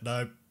it's like,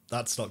 no,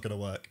 that's not going to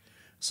work.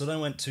 So then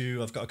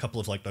I've got a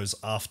couple of those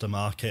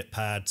aftermarket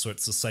pads, so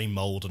it's the same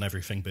mold and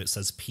everything, but it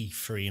says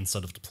P3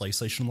 instead of the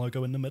PlayStation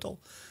logo in the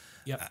middle.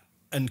 Yeah,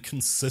 and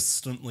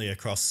consistently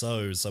across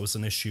those, there was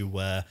an issue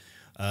where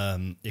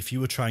if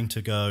you were trying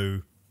to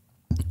go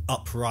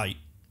upright,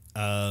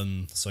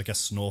 so I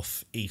guess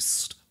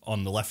northeast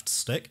on the left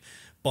stick,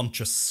 Bond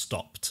just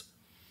stopped.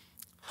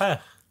 Huh.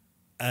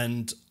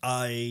 And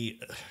I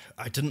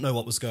didn't know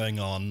what was going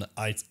on.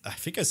 I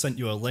think I sent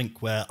you a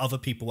link where other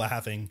people were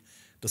having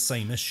the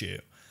same issue.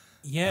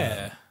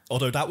 Yeah.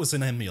 Although that was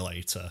an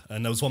emulator,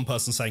 and there was one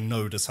person saying,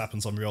 no, this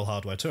happens on real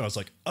hardware too. I was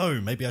like, oh,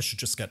 maybe I should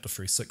just get the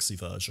 360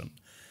 version.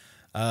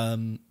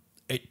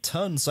 It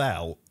turns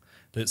out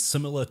that it's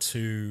similar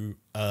to...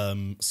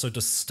 so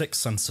the stick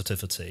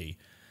sensitivity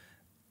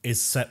is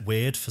set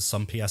weird for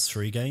some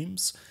PS3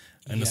 games.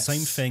 And the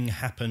same thing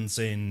happens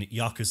in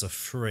Yakuza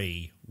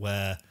 3,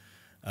 where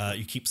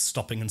you keep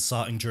stopping and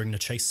starting during the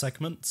chase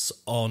segments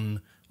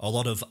on a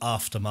lot of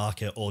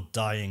aftermarket or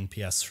dying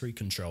PS3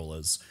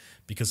 controllers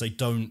because they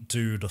don't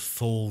do the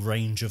full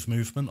range of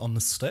movement on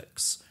the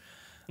sticks.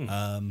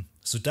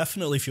 So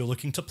definitely if you're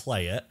looking to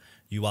play it,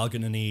 you are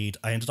going to need...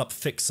 I ended up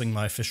fixing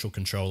my official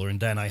controller, and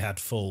then I had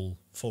full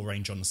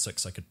range on the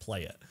sticks. I could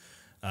play it.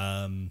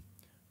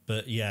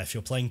 But yeah, if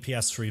you're playing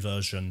PS3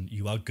 version,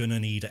 you are going to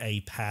need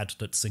a pad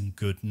that's in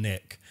good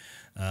nick.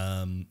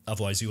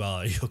 Otherwise you're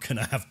going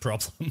to have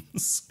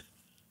problems.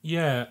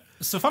 Yeah.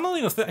 So funnily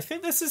enough, I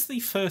think this is the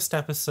first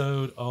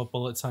episode of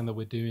Bullet Time that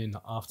we're doing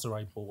after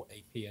I bought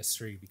a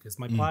PS3, because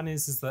my plan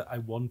is that I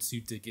want to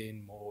dig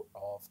in more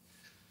of...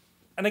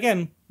 And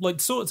again, like,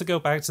 sort of to go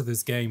back to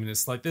this game, and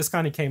it's like, this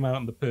kind of came out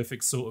in the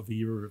perfect sort of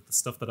era of the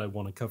stuff that I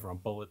want to cover on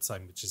Bullet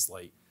Time, which is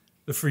like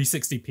the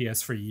 360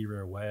 PS3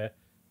 era, where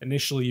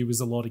initially it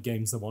was a lot of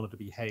games that wanted to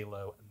be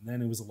Halo, and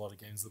then it was a lot of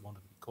games that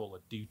wanted to be Call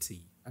of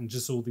Duty, and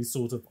just all these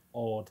sort of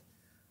odd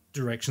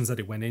directions that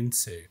it went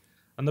into.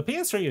 And the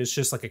PS3 is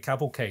just like a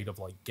cavalcade of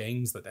like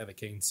games that never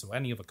came to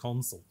any other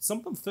console. Some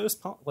of them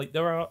first part, like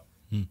there are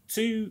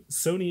two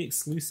Sony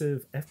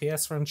exclusive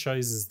FPS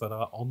franchises that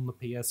are on the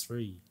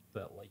PS3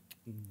 that like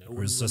no one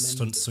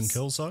Resistance and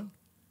remembers. Killzone?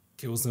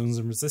 Killzones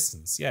and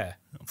Resistance, yeah.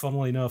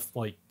 Funnily enough,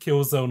 like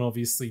Killzone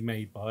obviously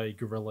made by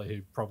Guerrilla,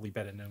 who probably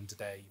better known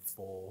today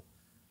for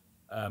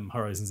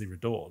Horizon Zero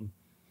Dawn.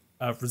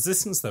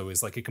 Resistance, though,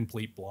 is like a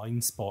complete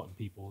blind spot in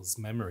people's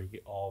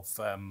memory of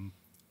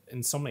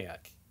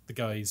Insomniac, the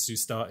guys who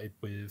started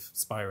with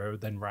Spyro,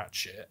 then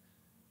Ratchet,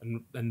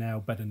 and now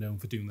better known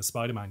for doing the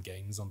Spider-Man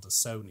games onto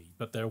Sony.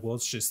 But there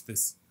was just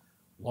this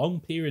long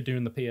period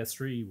during the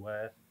PS3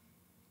 where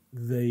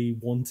they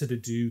wanted to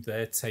do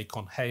their take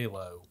on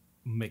Halo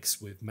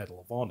mixed with Medal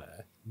of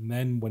Honor. And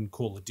then when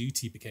Call of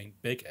Duty became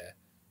bigger,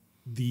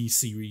 the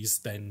series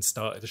then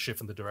started to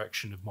shift in the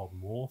direction of Modern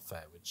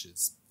Warfare, which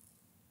is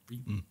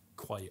really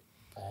quite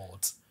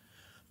odd.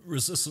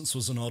 Resistance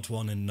was an odd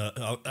one in...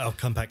 I'll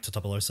come back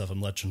to 007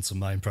 Legends and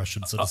my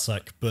impressions in a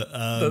sec, but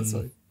That's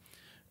right.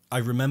 I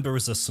remember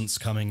Resistance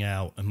coming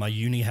out, and my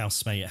uni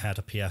housemate had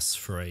a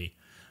PS3,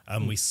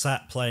 and we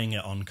sat playing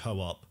it on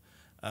co-op,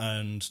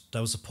 and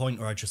there was a point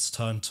where I just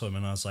turned to him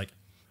and I was like,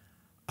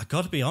 I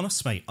gotta be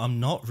honest, mate, I'm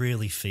not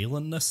really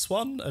feeling this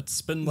one.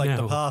 It's been like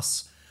the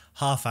past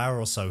half hour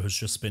or so has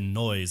just been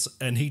noise.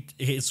 And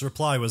his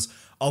reply was,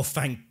 oh,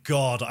 thank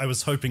God, I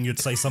was hoping you'd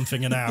say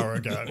something an hour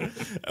ago.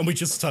 And we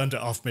just turned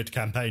it off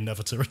mid-campaign,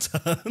 never to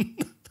return.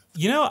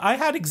 You know, I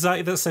had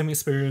exactly that same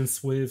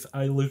experience with...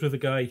 I lived with a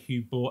guy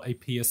who bought a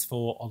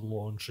PS4 on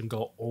launch and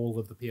got all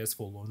of the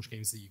PS4 launch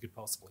games that you could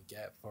possibly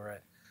get for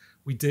it.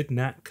 We did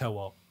NAT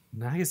co-op.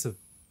 NAT is an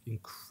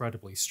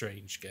incredibly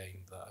strange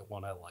game that I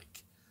want to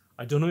like.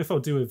 I don't know if I'll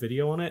do a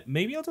video on it.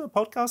 Maybe I'll do a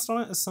podcast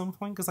on it at some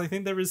point, because I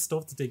think there is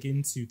stuff to dig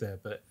into there.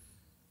 But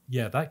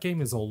yeah, that game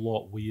is a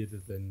lot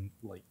weirder than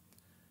like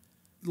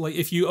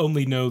if you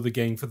only know the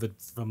game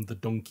from the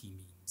donkey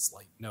memes.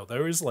 Like, no,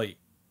 there is like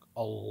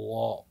a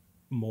lot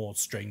more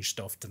strange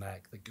stuff to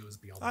Knack that goes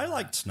beyond I that.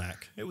 liked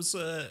Knack. It was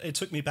it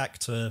took me back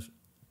to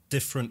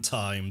different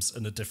times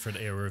and a different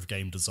era of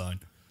game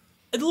design.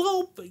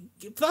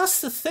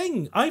 That's the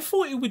thing. I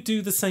thought it would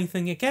do the same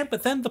thing again,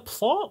 but then the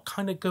plot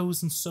kind of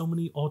goes in so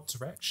many odd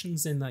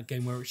directions in that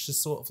game where it's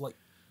just sort of like...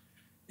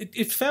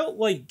 It felt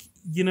like,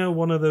 you know,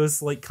 one of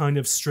those like kind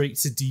of straight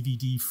to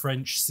DVD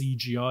French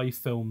CGI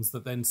films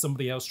that then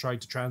somebody else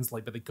tried to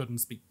translate, but they couldn't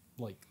speak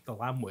like the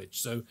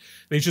language, so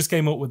they just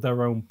came up with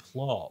their own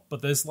plot.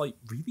 But there's like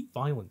really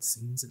violent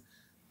scenes.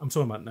 I'm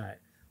talking about now.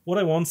 What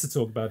I want to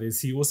talk about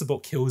is he also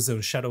bought Killzone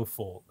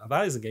Shadowfall. Now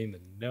that is a game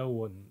that no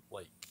one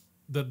like...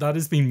 That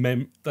has been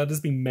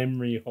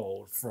memory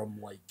hold from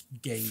like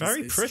games.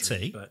 Very history,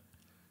 pretty. But,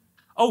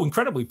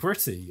 incredibly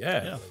pretty.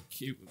 Yeah.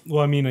 Like,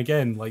 well, I mean,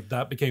 again, like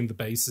that became the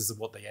basis of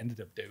what they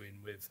ended up doing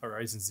with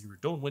Horizon Zero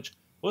Dawn, which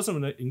was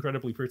an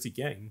incredibly pretty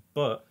game,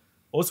 but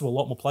also a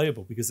lot more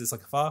playable because it's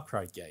like a Far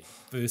Cry game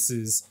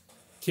versus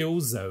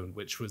Killzone,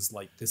 which was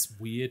like this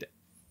weird,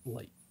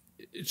 like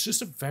it's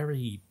just a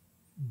very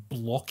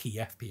blocky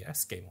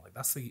FPS game. Like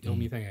that's the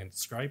only thing I can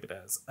describe it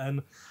as.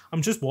 And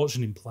I'm just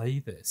watching him play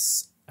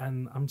this.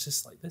 And I'm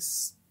just like,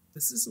 this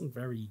isn't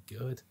very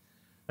good.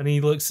 And he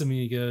looks at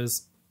me and he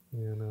goes,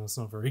 yeah, no, it's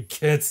not very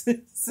good.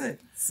 And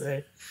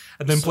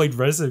then played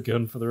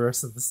Resogun for the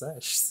rest of the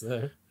sesh.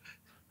 So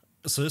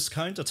this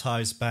kind of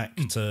ties back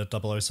to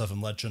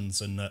 007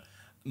 Legends in that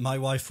my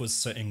wife was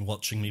sitting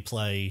watching me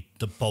play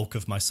the bulk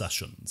of my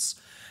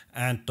sessions.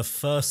 And the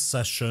first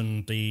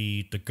session,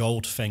 the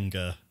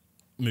Goldfinger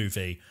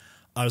movie,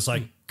 I was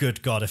like,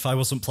 good God, if I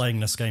wasn't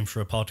playing this game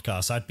for a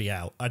podcast, I'd be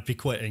out. I'd be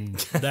quitting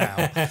now.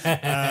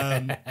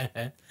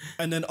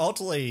 And then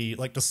oddly,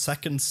 like the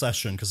second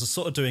session, because I was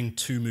sort of doing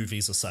 2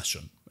 movies a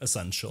session,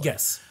 essentially.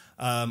 Yes.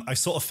 I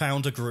sort of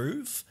found a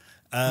groove,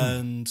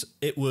 and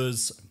it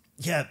was,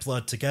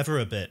 blurred together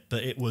a bit,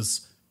 but it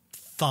was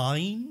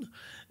fine,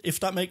 if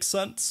that makes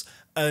sense.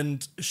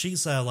 And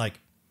she's there like,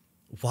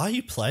 why are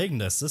you playing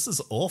this? This is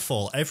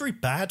awful. Every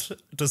bad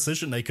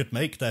decision they could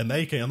make, they're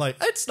making. I'm like,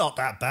 it's not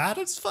that bad.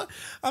 It's fun.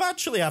 I'm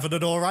actually having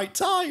an all right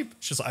time.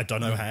 She's like, I don't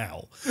know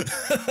how.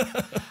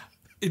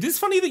 It is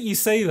funny that you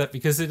say that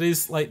because it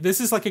is like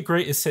this is like a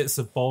greatest hits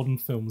of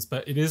Bond films,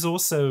 but it is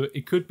also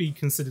it could be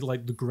considered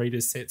like the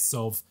greatest hits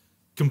of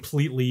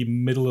completely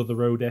middle of the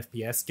road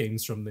FPS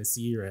games from this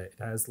era. It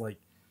has like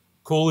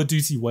Call of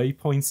Duty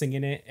waypointing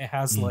in it. It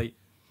has like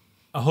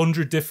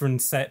 100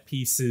 different set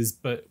pieces,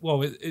 but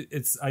well,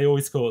 it's I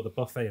always call it the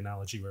buffet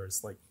analogy, where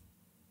it's like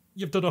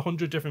you've done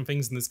 100 different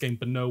things in this game,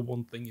 but no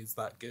one thing is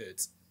that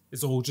good.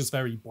 It's all just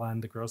very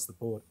bland across the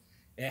board.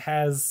 It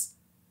has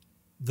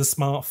the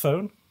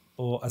smartphone,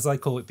 or as I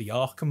call it, the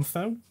Arkham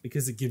phone,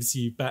 because it gives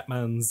you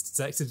Batman's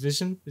detective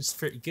vision, which is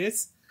pretty good.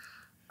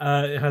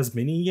 It has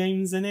mini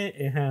games in it.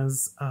 It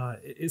has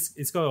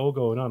it's got it all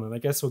going on, and I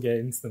guess we'll get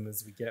into them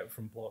as we get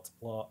from plot to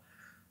plot.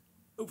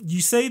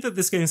 You say that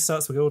this game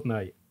starts with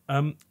GoldenEye.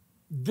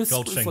 This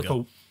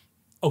Goldfinger.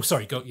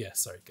 like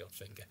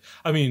Goldfinger.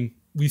 I mean,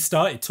 we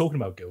started talking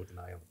about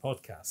GoldenEye on the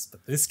podcast,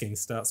 but this game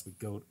starts with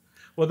Gold.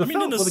 Well, the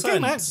in a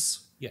game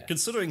sense,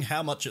 considering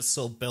how much it's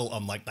still built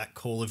on like that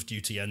Call of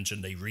Duty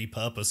engine they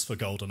repurposed for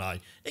GoldenEye,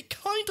 it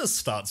kind of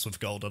starts with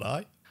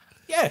GoldenEye.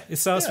 Yeah, it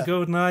starts with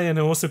GoldenEye, and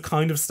it also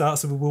kind of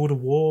starts with World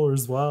of War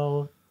as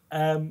well.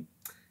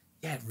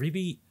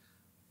 Really,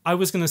 I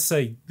was going to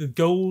say the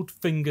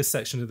Goldfinger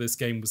section of this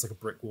game was like a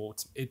brick wall.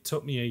 It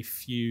took me a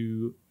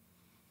few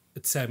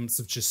attempts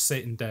of just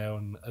sitting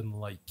down and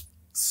like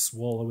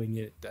swallowing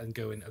it and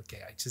going,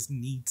 okay, I just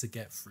need to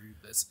get through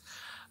this.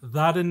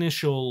 That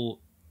initial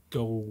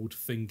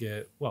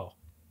Goldfinger, well,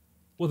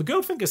 the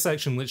Goldfinger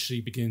section literally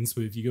begins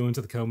with you go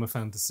into the coma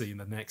fantasy, and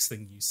the next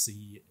thing you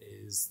see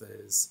is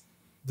there's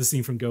the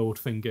scene from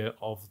Goldfinger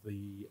of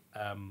the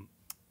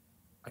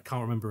I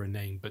can't remember her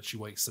name, but she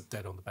wakes up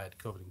dead on the bed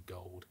covered in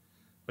gold.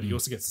 But he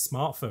also gets a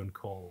smartphone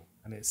call,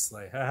 and it's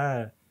like,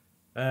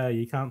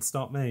 you can't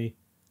stop me.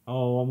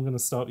 Oh, I'm going to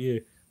stop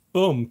you.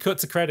 Boom, cut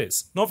to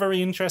credits. Not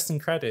very interesting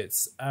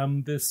credits.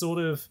 The sort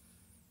of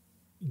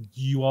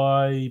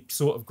UI,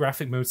 sort of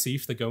graphic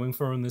motif they're going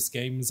for in this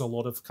game is a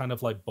lot of kind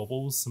of like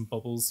bubbles and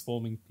bubbles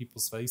forming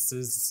people's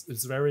faces.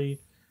 It's very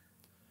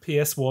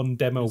PS1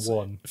 Demo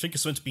 1. I think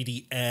it's meant to be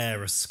the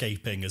air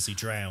escaping as he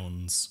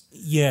drowns.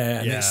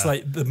 Yeah, and it's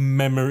like the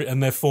memory,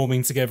 and they're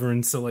forming together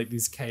into like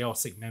these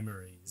chaotic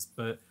memories.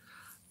 But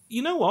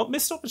you know what?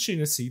 Missed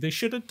opportunity. They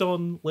should have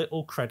done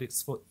little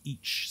credits for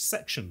each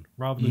section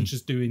rather than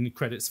just doing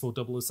credits for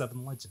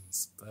 007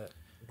 Legends. But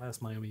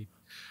that's my only...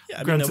 Yeah,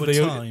 I mean, there were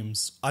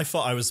times I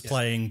thought I was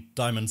playing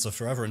Diamonds Are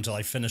Forever until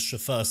I finished the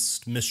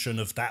first mission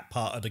of that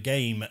part of the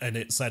game, and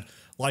it said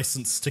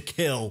License to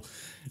Kill,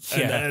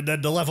 and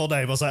then the level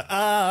name. I was like,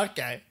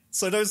 okay.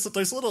 So those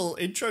little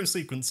intro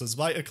sequences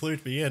might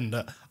include me in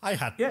that I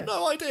had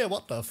no idea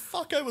what the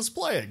fuck I was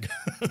playing.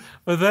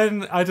 But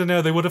then, I don't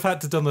know, they would have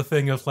had to done the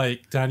thing of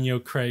like Daniel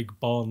Craig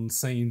Bond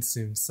saying to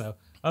himself,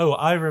 oh,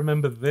 I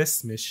remember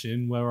this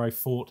mission where I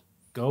fought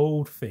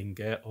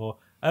Goldfinger, or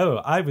oh,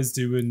 I was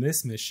doing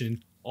this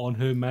mission on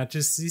Her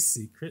Majesty's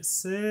Secret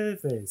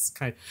Service.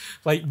 Kind of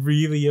like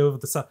really over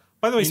the top.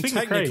 By the way, speaking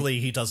of Craig, technically,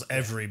 he does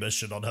every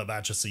mission on Her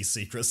Majesty's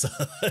Secret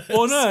Service.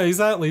 Well, no,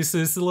 exactly. So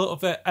it's a little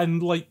bit,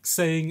 and like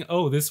saying,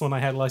 "Oh, this one I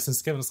had a license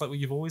to kill." And it's like, well,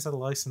 you've always had a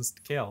license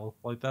to kill.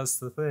 Like that's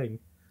the thing.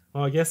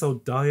 Oh, I guess I'll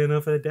die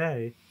another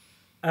day.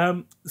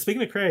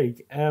 Speaking of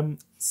Craig,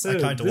 so I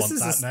kind of want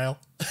that now.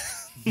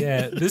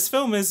 Yeah, this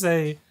film is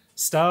a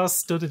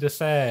star-studded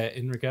affair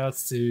in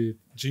regards to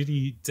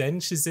Judi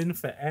Dench is in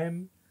for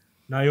M.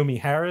 Naomi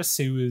Harris,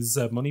 who was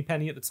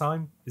Moneypenny at the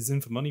time, is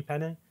in for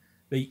Moneypenny.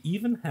 They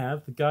even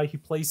have the guy who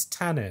plays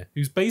Tanner,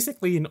 who's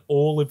basically in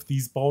all of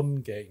these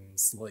Bond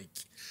games. Like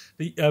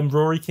the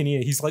Rory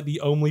Kinnear, he's like the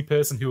only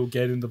person who will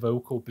get in the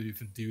vocal booth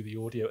and do the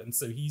audio, and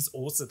so he's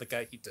also the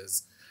guy who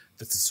does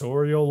the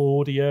tutorial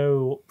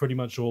audio, pretty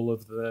much all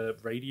of the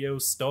radio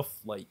stuff.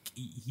 Like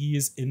he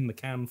is in the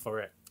can for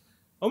it.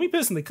 Only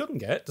person they couldn't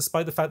get,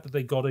 despite the fact that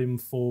they got him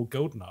for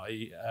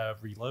GoldenEye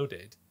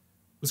Reloaded,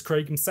 was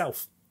Craig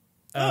himself.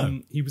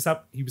 He was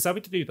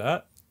happy to do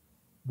that.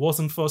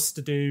 Wasn't fussed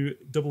to do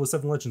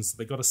 007 Legends, so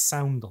they got a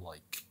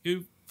sound-alike,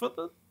 who, for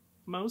the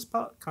most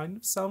part, kind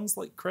of sounds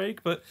like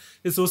Craig, but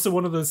it's also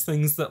one of those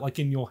things that, like,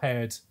 in your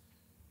head,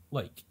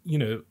 like, you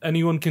know,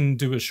 anyone can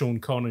do a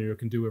Sean Connery or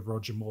can do a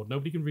Roger Moore.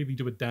 Nobody can really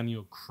do a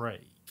Daniel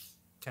Craig,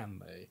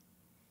 can they?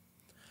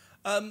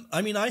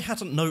 I mean, I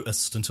hadn't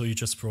noticed until you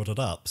just brought it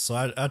up,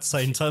 so I'd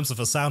say in terms of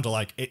a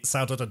sound-alike, it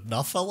sounded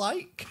enough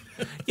alike.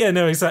 Yeah,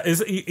 no,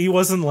 exactly. He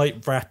wasn't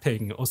like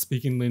rapping or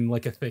speaking in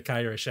like a thick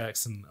Irish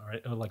accent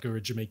or like a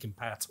Jamaican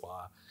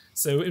patois.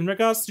 So in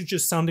regards to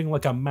just sounding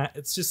like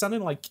it's just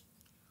sounding like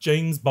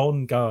James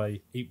Bond guy.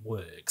 It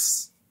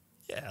works.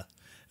 Yeah,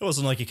 it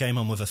wasn't like he came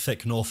on with a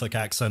thick Norfolk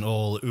accent,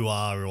 all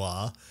ooh-ah,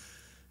 ooh-ah.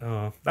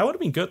 Oh, that would have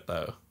been good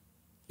though.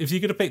 If you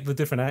could have picked the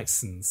different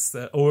accents,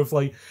 or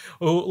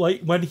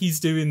when he's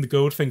doing the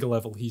Goldfinger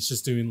level, he's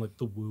just doing like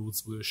the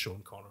world's worst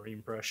Sean Connery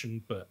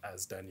impression, but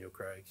as Daniel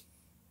Craig.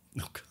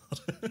 Oh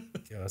God!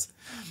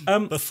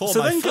 God. Before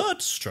my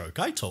third stroke,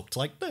 I talked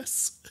like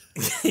this.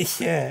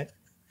 Yeah.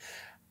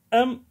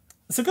 So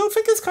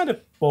Goldfinger's kind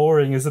of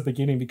boring as a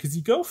beginning because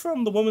you go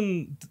from the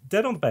woman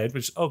dead on the bed,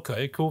 which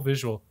okay, cool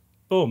visual.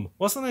 Boom.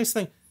 What's the next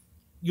thing?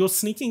 you're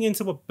sneaking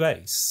into a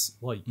base,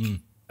 like,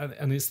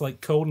 and it's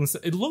like cold, and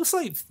it looks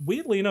like,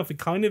 weirdly enough, it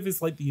kind of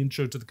is like the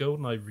intro to the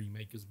GoldenEye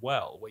remake as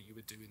well, where you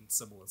were doing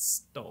similar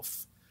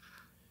stuff.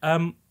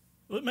 Well,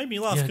 it made me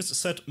laugh because it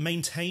said,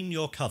 maintain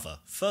your cover.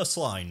 First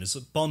line is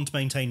Bond,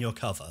 maintain your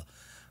cover.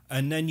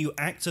 And then you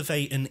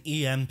activate an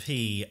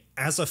EMP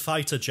as a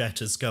fighter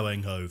jet is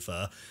going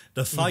over.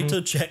 The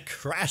fighter jet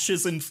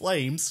crashes in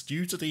flames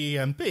due to the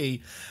EMP,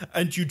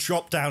 and you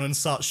drop down and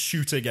start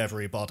shooting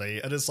everybody.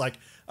 And it's like,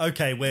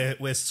 okay,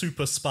 we're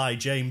super spy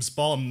James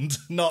Bond,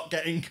 not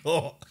getting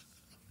caught.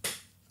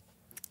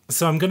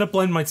 So I'm going to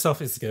blend my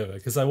topics together,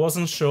 because I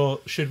wasn't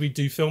sure, should we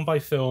do film by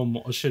film,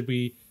 or should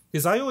we...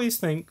 Because I always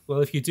think, well,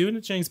 if you're doing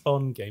a James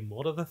Bond game,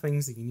 what are the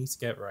things that you need to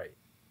get right?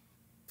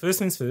 First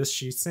things first,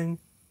 shooting.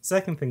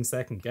 Second thing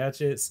second,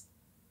 gadgets.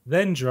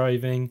 Then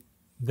driving.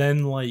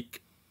 Then,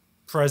 like,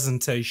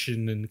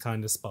 presentation and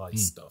kind of spy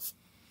stuff.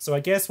 So I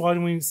guess why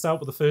don't we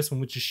start with the first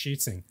one, which is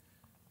shooting.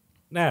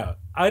 Now,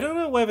 I don't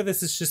know whether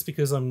this is just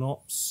because I'm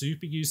not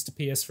super used to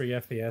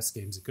PS3 FPS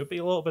games. It could be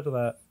a little bit of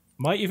that.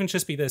 Might even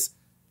just be this.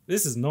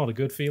 This is not a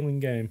good feeling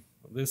game.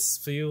 This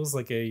feels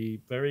like a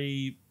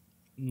very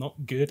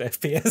not good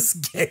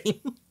FPS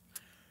game.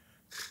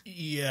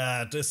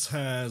 Yeah, this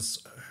has...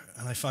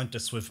 And I find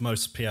this with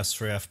most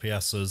PS3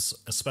 FPSs,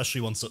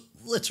 especially ones that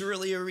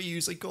literally are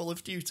reusing Call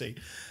of Duty.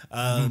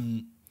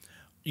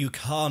 You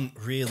can't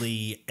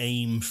really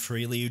aim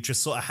freely. You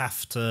just sort of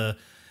have to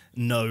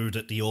know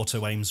that the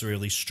auto-aim's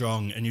really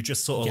strong, and you're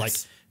just sort of like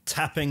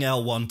tapping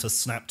L1 to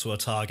snap to a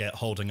target,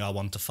 holding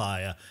R1 to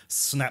fire,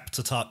 snap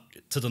to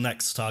the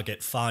next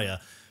target, fire.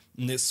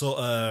 And it's sort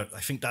of... I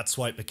think that's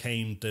why it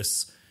became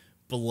this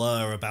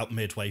blur about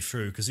midway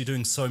through, because you're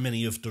doing so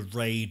many of the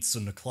raids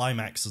and the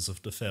climaxes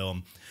of the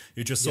film.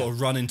 You just sort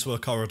of run into a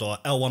corridor,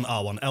 L1,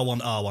 R1,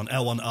 L1, R1,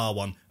 L1,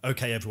 R1,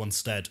 okay,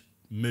 everyone's dead,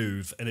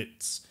 move, and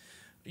it's...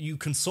 You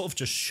can sort of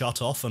just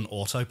shut off and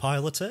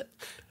autopilot it.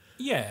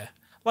 Yeah.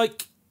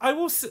 Like, I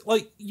will say,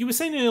 like, you were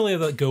saying earlier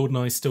that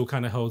GoldenEye still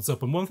kind of holds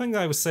up, and one thing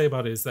I would say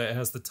about it is that it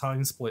has the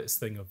time splits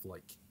thing of,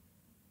 like...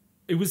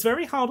 It was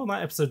very hard on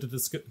that episode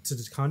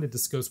to kind of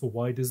discuss, well,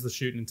 why does the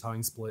shooting and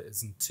time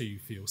splitters in 2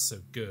 feel so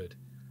good?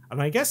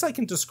 And I guess I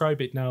can describe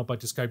it now by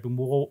describing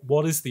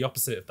what is the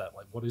opposite of that.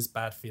 Like, what is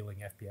bad feeling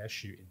FPS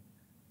shooting?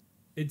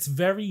 It's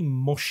very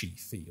mushy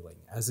feeling,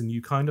 as in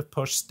you kind of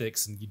push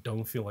sticks and you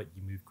don't feel like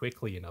you move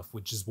quickly enough,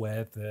 which is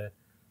where the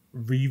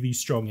really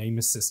strong aim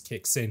assist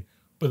kicks in.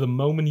 But the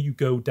moment you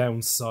go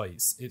down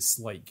sights, it's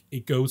like,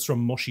 it goes from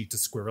mushy to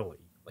squirrely.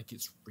 Like,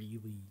 it's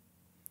really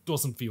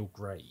doesn't feel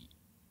great.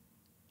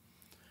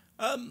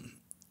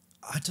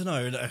 I don't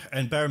know,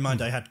 and bear in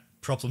mind I had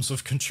problems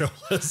with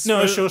controllers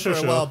no, for sure.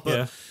 a while, but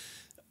yeah.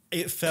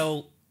 It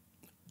felt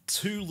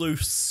too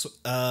loose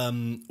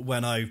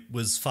when I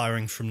was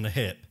firing from the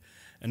hip,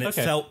 and it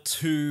felt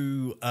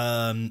too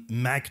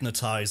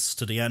magnetized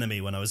to the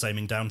enemy when I was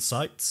aiming down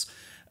sights,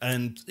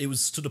 and it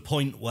was to the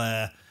point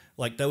where,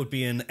 like, there would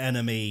be an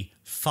enemy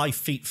 5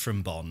 feet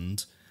from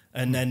Bond,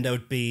 and then there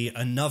would be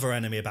another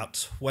enemy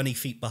about 20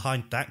 feet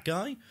behind that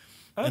guy.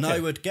 And I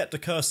would get the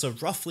cursor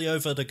roughly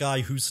over the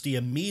guy who's the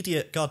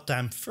immediate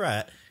goddamn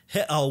threat,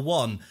 hit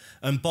L1,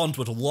 and Bond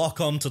would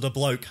lock onto the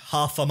bloke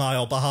half a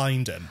mile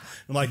behind him.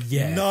 I'm like,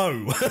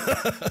 no.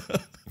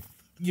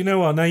 You know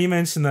what? Now you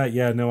mentioned that,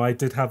 I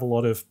did have a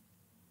lot of...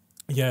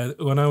 Yeah,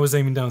 when I was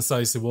aiming down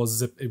sights, it was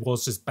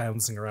just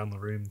bouncing around the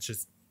room.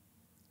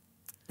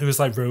 It was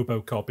like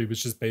RoboCop. It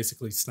was just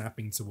basically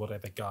snapping to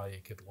whatever guy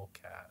it could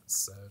look at.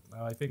 So,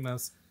 no, I think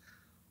that's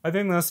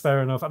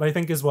fair enough. And I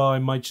think as well, I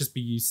might just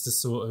be used to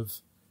sort of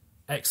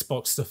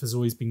Xbox stuff has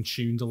always been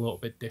tuned a little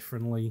bit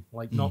differently.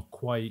 Like, not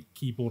quite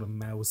keyboard and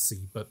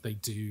mousey, but they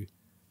do...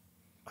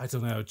 I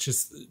don't know,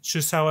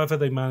 just however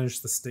they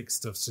manage the stick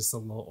stuff's just a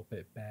little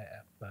bit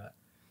better. But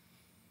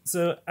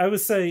so I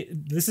would say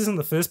this isn't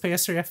the first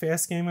PS3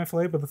 FPS game I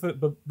played, but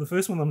the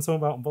first one I'm talking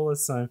about on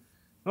Bullets, so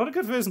not a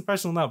good first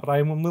impression on that, but I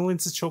am willing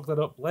to chalk that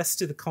up less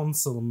to the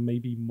console and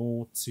maybe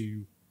more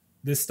to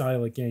this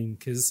style of game,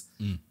 because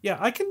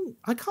I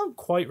can't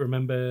quite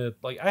remember,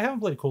 like, I haven't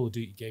played a Call of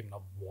Duty game in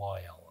a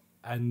while,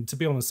 and to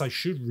be honest, I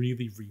should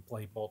really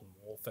replay Modern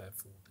Warfare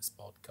for this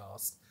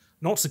podcast,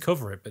 not to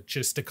cover it, but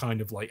just to kind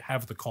of like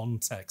have the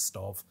context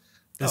of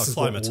this is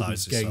what all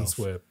these games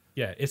were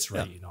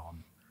iterating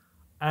on.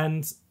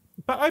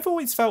 But I've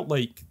always felt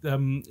like,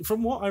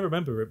 from what I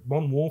remember,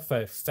 Modern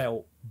Warfare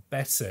felt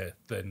better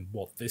than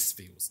what this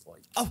feels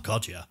like. Oh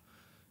god, yeah.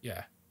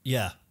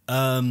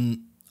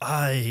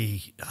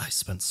 I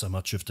spent so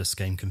much of this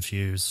game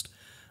confused.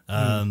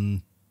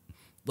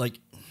 Like,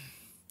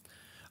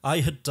 I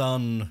had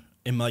done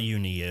in my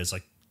uni years,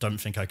 I don't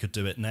think I could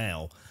do it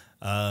now,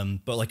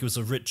 but like it was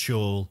a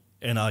ritual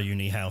in our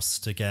uni house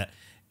to get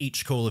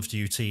each Call of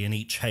Duty and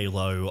each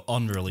Halo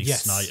on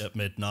release night at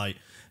midnight,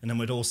 and then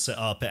we'd all sit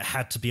up. It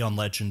had to be on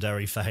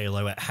Legendary for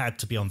Halo, it had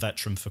to be on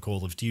Veteran for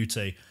Call of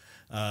Duty,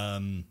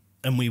 and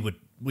we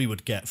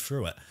would get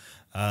through it.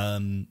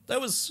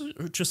 That was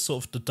just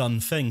sort of the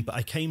done thing, but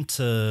I came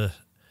to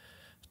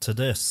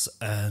this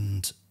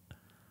and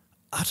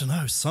I don't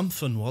know,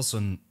 something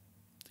wasn't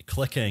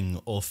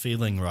clicking or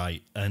feeling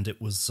right, and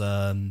it was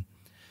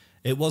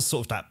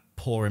sort of that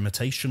poor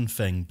imitation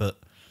thing, but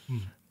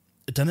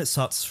then it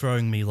starts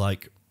throwing me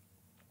like,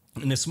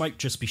 and this might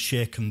just be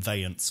sheer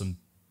conveyance and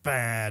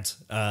bad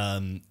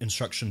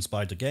instructions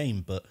by the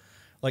game, but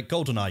like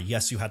GoldenEye,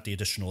 yes, you had the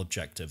additional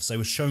objectives. They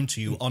were shown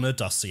to you on a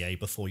dossier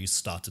before you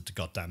started the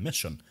goddamn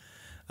mission.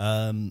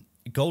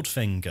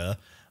 Goldfinger,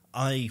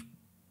 I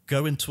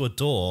go into a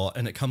door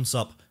and it comes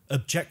up,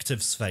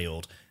 objectives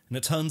failed. And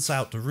it turns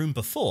out the room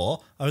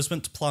before, I was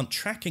meant to plant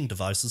tracking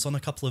devices on a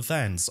couple of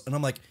vans. And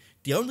I'm like,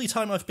 the only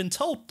time I've been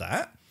told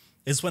that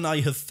is when I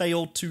have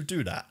failed to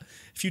do that.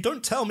 If you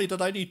don't tell me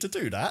that I need to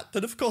do that,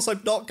 then of course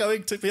I'm not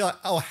going to be like,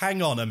 oh,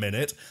 hang on a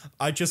minute.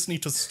 I just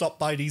need to stop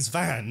by these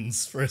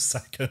vans for a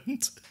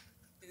second.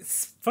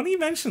 It's funny you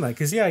mention that,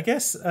 because, yeah, I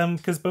guess,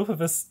 because both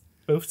of us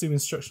both do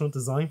instructional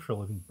design for a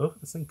living, both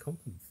at the same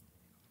company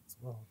as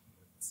well.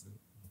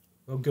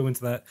 We won't go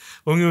into that.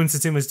 We won't go into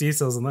too much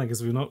details on that,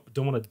 because we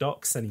don't want to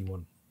dox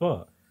anyone.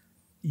 But,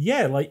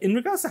 yeah, like, in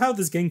regards to how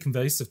this game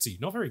conveys stuff to you,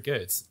 not very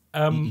good.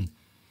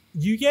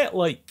 You get,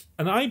 like,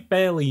 and I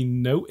barely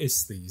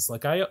noticed these.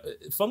 Like,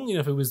 funnily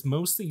enough, it was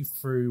mostly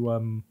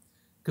through,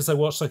 because I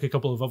watched, like, a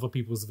couple of other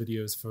people's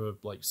videos for,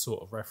 like,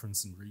 sort of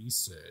reference and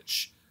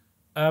research.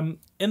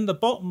 In the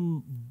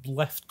bottom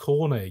left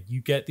corner,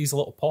 you get these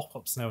little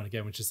pop-ups now and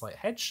again, which is like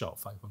headshot,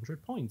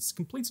 500 points,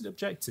 completed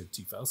objective,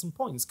 2,000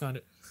 points, kind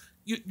of.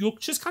 You're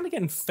just kind of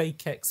getting fake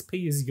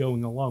XP as you're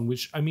going along,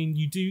 which, I mean,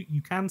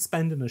 you can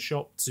spend in a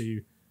shop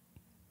to,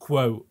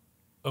 quote,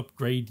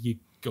 upgrade your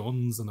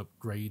guns and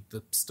upgrade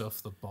the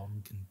stuff the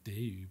bomb can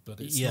do, but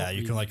it's yeah, not you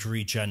really... can like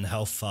regen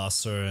health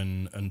faster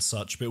and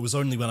such, but it was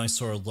only when I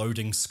saw a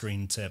loading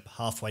screen tip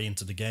halfway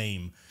into the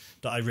game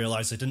that I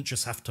realized I didn't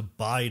just have to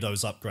buy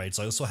those upgrades,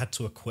 I also had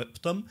to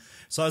equip them.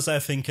 So I was there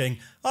thinking,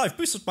 oh, I've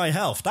boosted my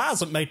health, that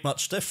hasn't made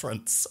much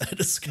difference.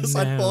 It's because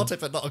I bought it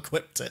but not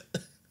equipped it.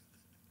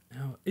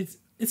 No,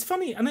 it's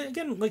funny, and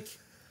again, like,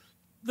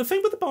 the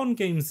thing with the Bond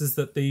games is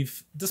that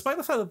they've, despite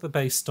the fact that they're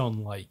based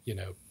on, like, you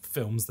know,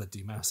 films that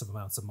do massive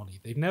amounts of money,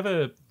 they've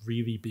never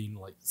really been,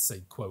 like,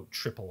 say, quote,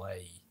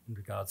 AAA in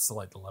regards to,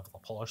 like, the level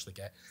of polish they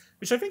get,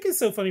 which I think is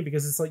so funny,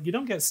 because it's like, you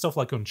don't get stuff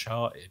like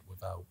Uncharted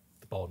without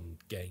the Bond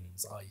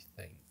games, I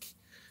think,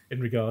 in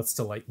regards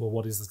to, like, well,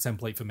 what is the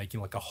template for making,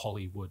 like, a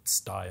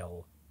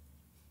Hollywood-style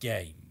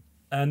game?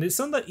 And it's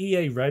something that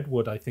EA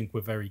Redwood, I think,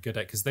 were very good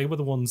at, because they were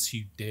the ones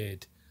who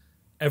did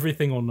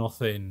Everything or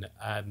Nothing,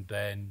 and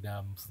then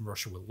From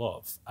Russia with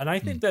Love. And I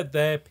think that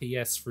their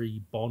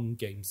PS3 Bond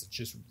games are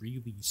just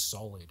really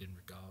solid in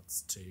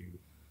regards to...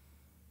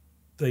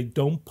 They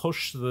don't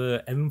push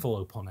the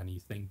envelope on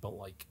anything, but,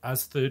 like,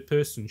 as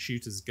third-person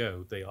shooters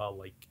go, they are,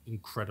 like,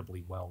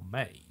 incredibly well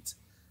made.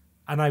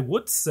 And I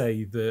would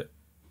say that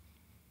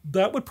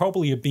that would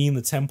probably have been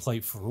the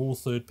template for all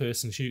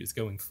third-person shooters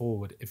going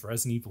forward if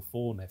Resident Evil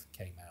 4 never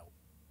came out.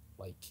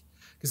 Like...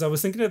 Because I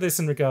was thinking of this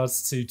in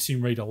regards to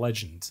Tomb Raider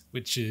Legend,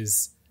 which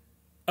is,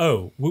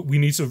 oh, we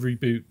need to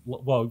reboot.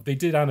 Well, they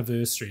did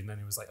Anniversary, and then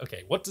it was like,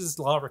 okay, what does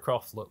Lara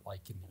Croft look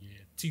like in the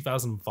year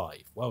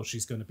 2005? Well,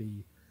 she's going to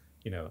be,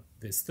 you know,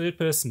 this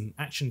third-person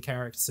action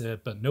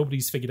character, but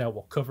nobody's figured out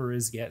what cover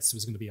is yet, so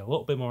it's going to be a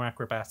little bit more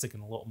acrobatic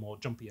and a lot more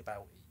jumpy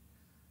about-y.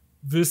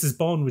 Versus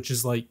Bond, which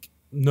is like,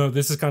 no,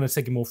 this is kind of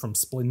taking more from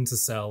Splinter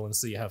Cell, and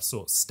so you have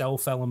sort of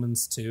stealth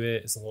elements to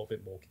it. It's a little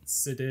bit more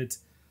considered.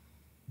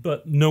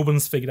 But no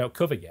one's figured out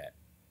cover yet.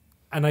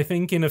 And I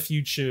think in a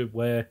future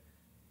where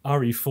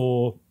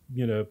RE4,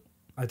 you know,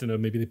 I don't know,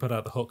 maybe they put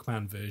out the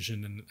Hookman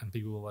version and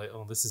people were like,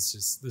 oh, this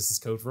is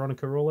Code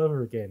Veronica all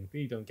over again.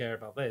 We don't care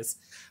about this.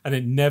 And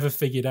it never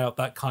figured out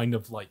that kind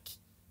of, like,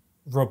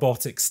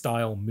 robotic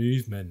style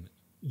movement,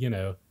 you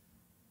know.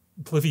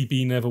 Cliffy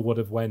B never would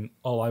have went,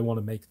 oh, I want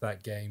to make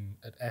that game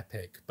at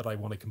Epic, but I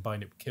want to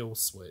combine it with Kill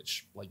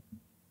Switch. Like,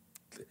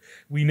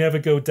 we never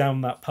go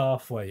down that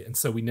pathway, and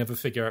so we never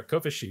figure out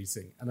cover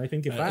shooting. And I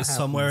think if that happens,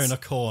 somewhere in a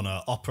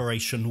corner,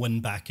 Operation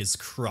Winback is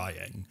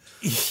crying.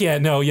 Yeah,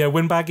 no, yeah,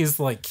 Winback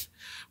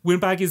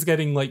is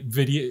getting, like,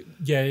 video.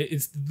 Yeah,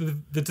 it's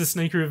the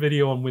Disnaker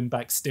video on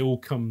Winback still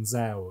comes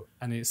out,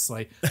 and it's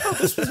like, oh,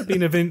 this would have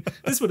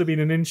been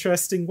an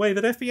interesting way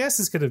that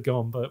FPSs could have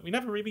gone, but we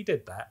never really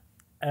did that.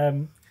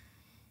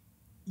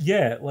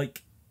 Yeah,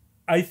 like,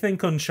 I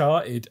think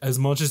Uncharted, as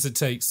much as it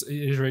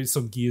iterates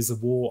some Gears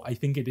of War, I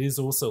think it is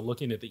also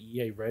looking at the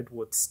EA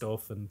Redwood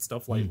stuff and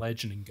stuff like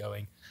Legend and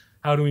going,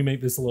 how do we make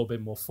this a little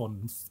bit more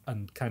fun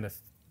and kind of,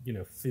 you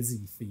know,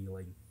 fizzy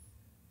feeling?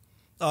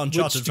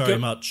 Uncharted very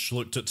much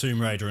looked at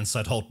Tomb Raider and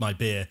said, hold my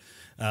beer.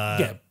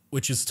 Yeah.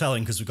 Which is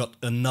telling, because we've got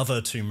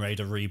another Tomb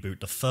Raider reboot,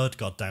 the third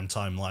goddamn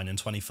timeline in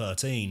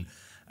 2013,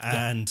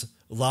 and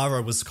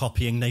Lara was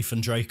copying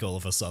Nathan Drake all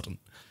of a sudden.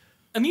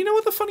 And you know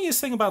what the funniest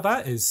thing about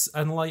that is?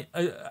 And, like,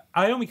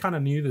 I only kind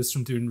of knew this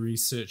from doing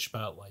research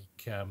about,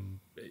 like,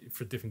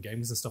 for different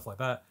games and stuff like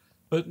that.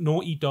 But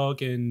Naughty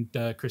Dog and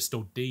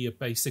Crystal D are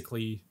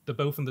basically, they're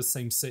both in the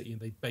same city,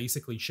 and they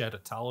basically shared a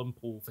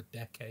talent pool for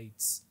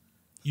decades.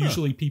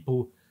 Usually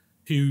people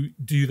who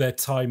do their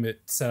time at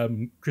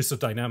Crystal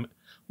Dynamics.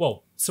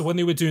 Well, so when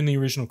they were doing the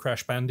original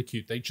Crash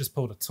Bandicoot, they just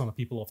pulled a ton of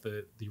people off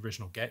the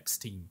original Gex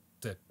team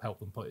to help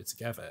them put it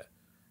together.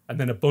 And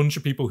then a bunch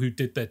of people who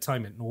did their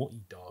time at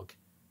Naughty Dog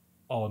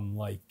on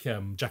like Jak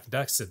and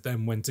Daxter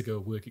then went to go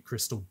work at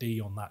Crystal D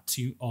on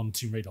on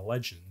Tomb Raider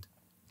Legend.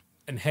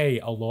 And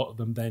hey, a lot of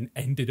them then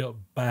ended up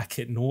back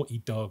at Naughty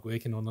Dog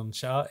working on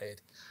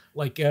Uncharted.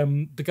 Like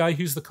the guy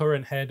who's the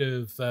current head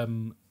of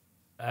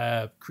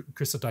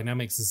Crystal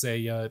Dynamics is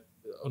a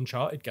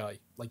Uncharted guy.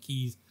 Like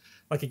he's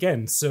like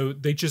again, so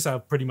they just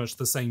have pretty much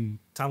the same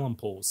talent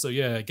pool. So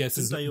yeah, I guess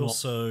I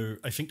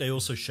think they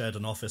also shared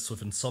an office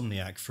with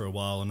Insomniac for a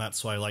while, and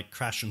that's why like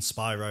Crash and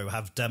Spyro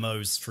have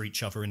demos for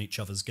each other in each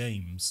other's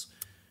games.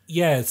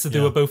 Yeah, so they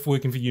were both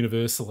working for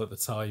Universal at the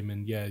time,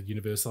 and yeah,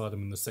 Universal had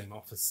them in the same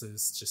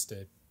offices just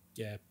to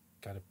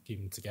kind of keep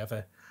them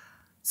together.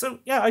 So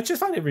yeah, I just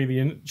find it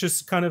really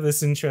just kind of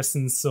this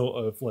interesting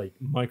sort of like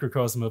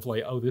microcosm of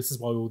like, oh, this is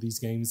why all these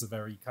games are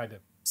very kind of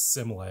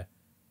similar.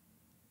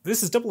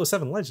 This is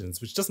 007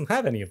 Legends, which doesn't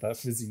have any of that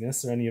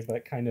fizziness or any of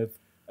that kind of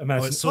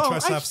imagine. Oh, it still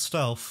tries to have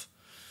stealth.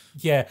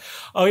 Yeah.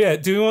 Oh, yeah.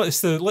 Do we want?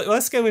 So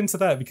let's go into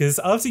that, because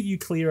after you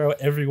clear out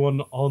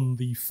everyone on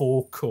the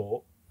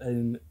forecourt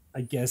and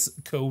I guess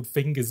Cold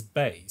Finger's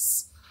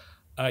base,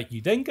 you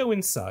then go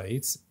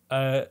inside.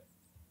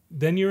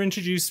 Then you're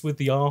introduced with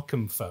the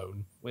Arkham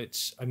phone,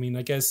 which I mean,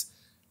 I guess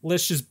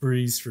let's just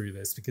breeze through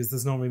this because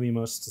there's not really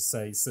much to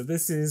say. So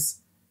this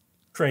is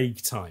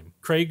Craig time.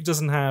 Craig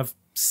doesn't have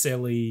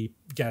silly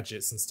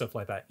gadgets and stuff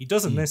like that. He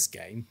does in this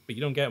game, but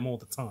you don't get them all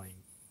the time.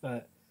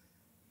 But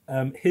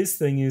his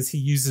thing is he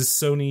uses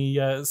Sony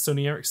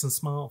Ericsson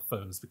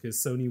smartphones because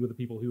Sony were the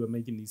people who were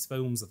making these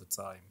phones at the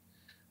time.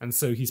 And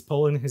so he's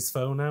pulling his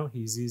phone out.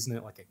 He's using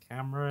it like a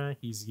camera.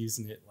 He's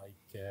using it like...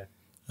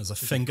 there's a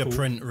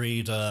fingerprint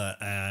reader,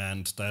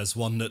 and there's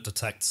one that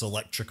detects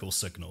electrical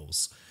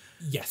signals.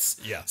 Yes.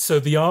 Yeah.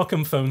 So the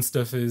Arkham phone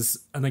stuff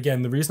is... And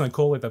again, the reason I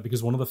call it that,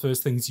 because one of the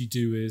first things you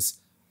do is,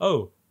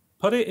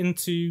 put it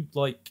into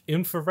like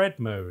infrared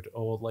mode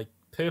or like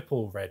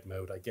purple red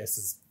mode, I guess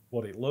is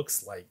what it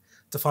looks like,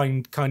 to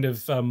find kind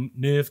of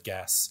nerve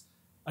gas.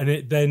 And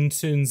it then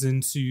turns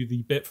into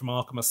the bit from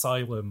Arkham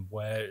Asylum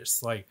where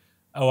it's like,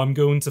 I'm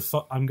going to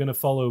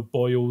follow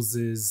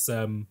Boyles's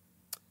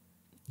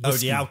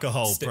the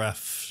alcohol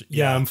breath.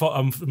 Yeah,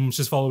 I'm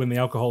just following the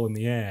alcohol in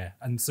the air.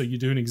 And so you're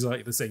doing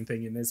exactly the same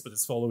thing in this, but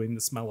it's following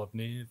the smell of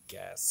nerve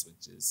gas,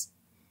 which is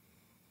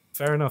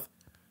fair enough.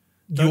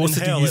 You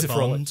also do use it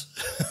for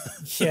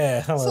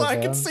Yeah, hello, so I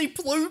can see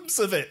plumes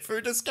of it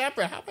through this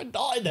camera. How am I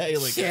not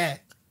inhaling it?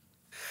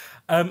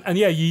 And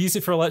yeah, you use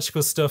it for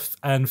electrical stuff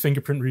and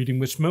fingerprint reading,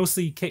 which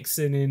mostly kicks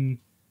in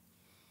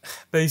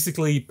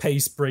basically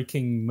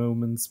pace-breaking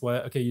moments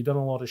where, okay, you've done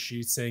a lot of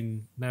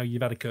shooting, now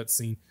you've had a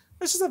cutscene.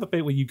 Let's just have a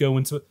bit where you go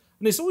into it.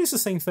 And it's always the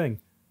same thing.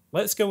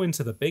 Let's go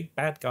into the big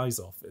bad guy's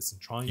office and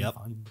try and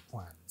find the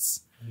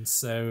plans. And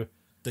so...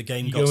 The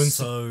game got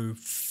so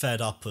fed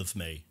up of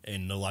me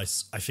in I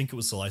think it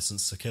was the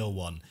License to Kill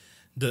one,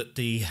 that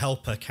the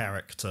helper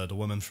character, the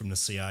woman from the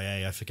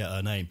CIA, I forget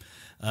her name,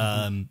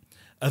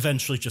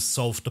 eventually just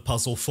solved the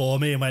puzzle for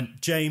me and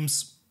went,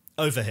 James,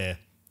 over here,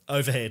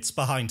 it's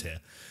behind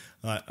here.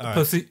 Right, all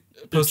right.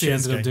 Plus he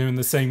ended up doing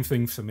the same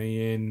thing for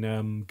me in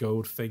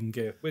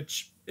Goldfinger,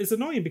 which is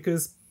annoying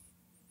because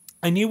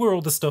I knew where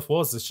all the stuff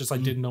was, it's just I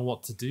didn't know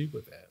what to do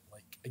with it.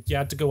 Like, you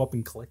had to go up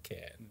and click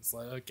it, and it's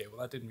like, okay,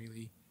 well, that didn't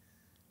really...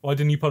 Why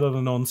didn't you put on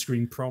an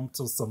on-screen prompt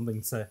or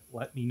something to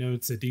let me know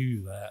to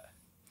do that?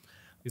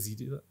 Because you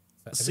do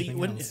that. See,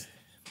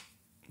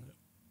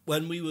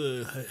 when we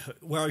were...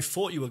 Where I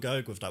thought you were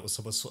going with that was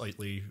somewhat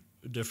slightly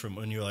different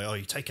when you were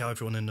like, you take out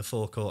everyone in the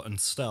forecourt and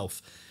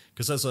stealth.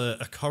 Because there's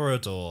a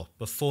corridor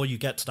before you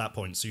get to that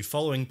point. So you're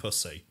following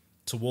Pussy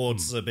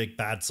towards the big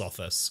bad's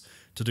office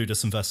to do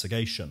this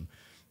investigation.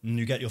 And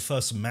you get your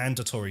first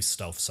mandatory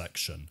stealth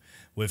section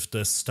with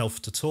the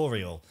stealth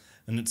tutorial.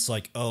 And it's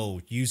like,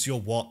 use your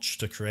watch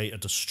to create a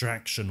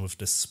distraction with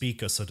this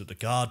speaker so that the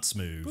guards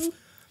move.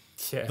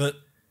 Yeah. But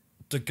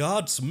the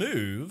guards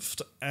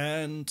moved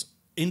and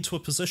into a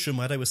position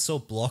where they were still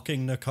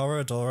blocking the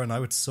corridor and I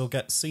would still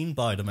get seen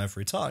by them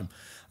every time.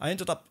 I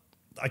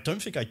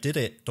don't think I did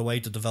it the way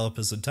the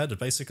developers intended.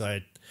 Basically,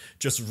 I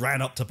just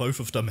ran up to both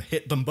of them,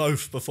 hit them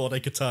both before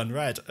they could turn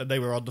red, and they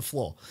were on the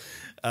floor.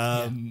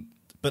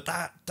 But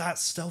that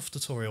stealth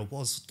tutorial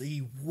was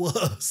the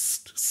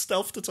worst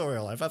stealth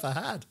tutorial I've ever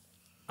had.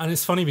 And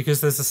it's funny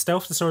because there's a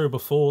stealth tutorial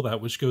before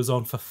that which goes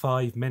on for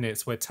 5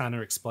 minutes where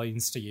Tanner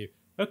explains to you,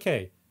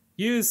 okay,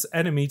 use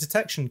enemy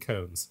detection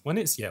cones. When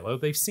it's yellow,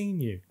 they've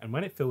seen you. And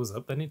when it fills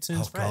up, then it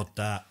turns red. Oh, God,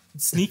 that.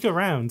 Sneak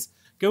around.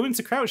 Go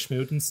into crouch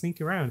mode and sneak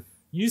around.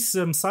 Use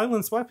some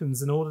silenced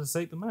weapons in order to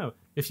take them out.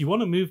 If you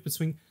want to move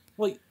between...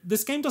 Like,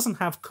 this game doesn't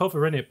have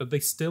cover in it, but they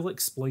still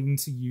explain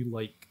to you,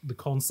 like, the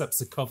concepts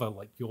of cover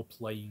like you're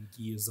playing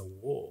Gears of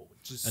War.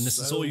 And this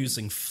is all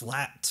using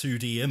flat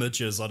 2D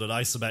images on an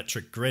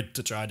isometric grid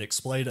to try and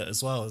explain it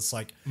as well. It's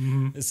like,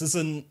 this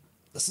isn't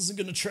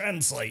going to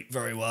translate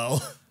very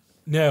well.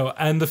 No,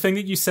 and the thing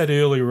that you said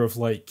earlier of,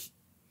 like,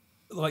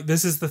 like,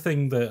 this is the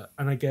thing that,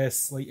 and I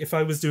guess, like, if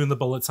I was doing the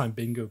bullet time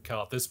bingo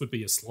card, this would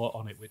be a slot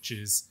on it, which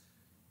is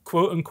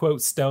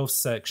quote-unquote stealth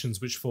sections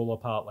which fall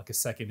apart like a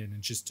second in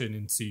and just turn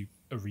into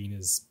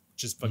arenas,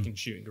 just fucking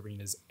shooting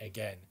arenas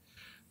again.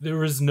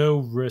 There is no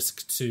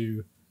risk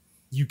to...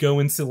 You go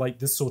into, like,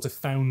 this sort of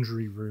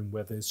foundry room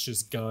where there's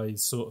just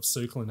guys sort of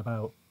circling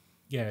about.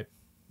 Yeah,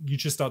 you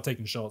just start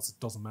taking shots. It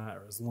doesn't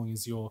matter as long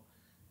as you're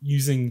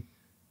using...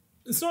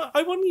 It's not...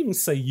 I wouldn't even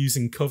say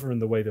using cover in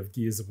the way of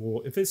Gears of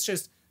War. If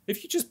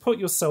you just put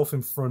yourself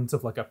in front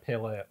of, like, a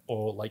pillar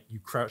or, like, you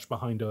crouch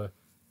behind a,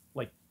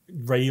 like,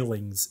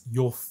 railings,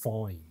 you're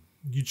fine.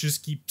 You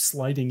just keep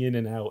sliding in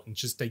and out and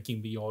just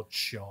taking the odd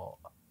shot.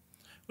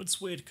 It's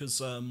weird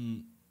because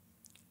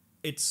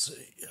it's...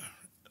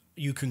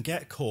 You can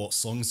get caught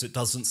as long as it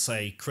doesn't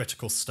say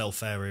critical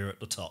stealth area at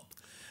the top.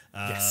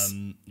 Yes.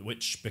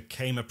 Which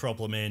became a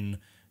problem in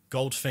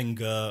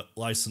Goldfinger,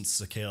 License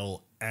to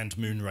Kill, and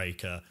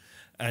Moonraker.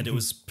 And it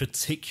was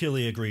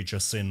particularly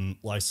egregious in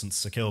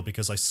License to Kill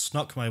because I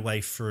snuck my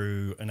way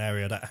through an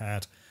area that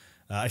had,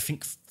 I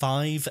think,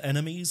 5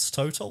 enemies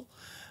total.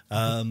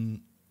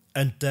 And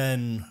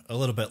then a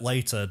little bit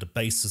later, the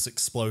base is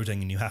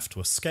exploding and you have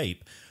to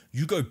escape.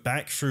 You go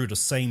back through the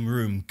same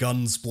room,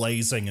 guns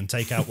blazing, and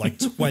take out like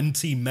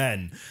 20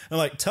 men. I'm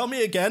like, tell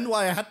me again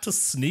why I had to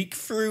sneak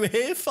through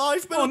here 5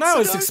 minutes Well, now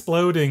ago? it's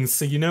exploding,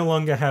 so you no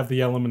longer have the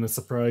element of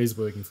surprise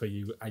working for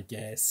you, I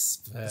guess.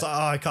 It's like,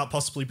 I can't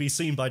possibly be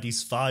seen by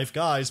these 5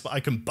 guys, but I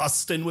can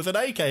bust in with an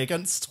AK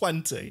against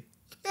 20.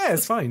 Yeah,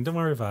 it's fine. Don't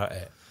worry about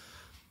it.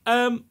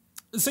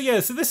 So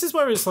this is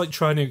where it's like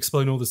trying to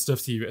explain all this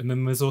stuff to you, and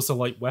then there's also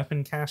like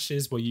weapon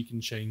caches where you can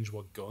change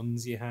what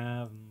guns you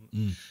have.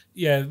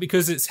 Yeah,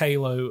 because it's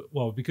Halo.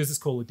 Well, because it's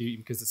Call of Duty,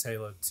 because it's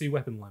Halo, 2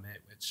 weapon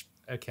limit. Which,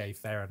 okay,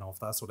 fair enough.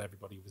 That's what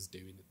everybody was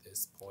doing at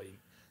this point.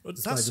 Well,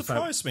 that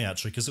surprised me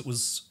actually because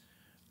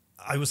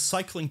I was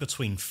cycling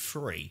between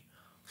 3.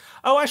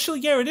 Oh, actually,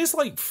 yeah, it is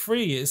like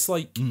 3. It's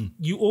like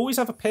you always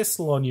have a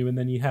pistol on you, and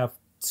then you have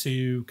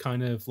 2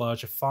 kind of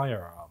larger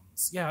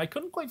firearms. Yeah, I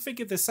couldn't quite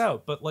figure this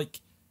out, but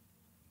like.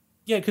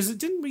 Yeah, because it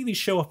didn't really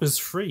show up as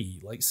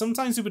 3. Like,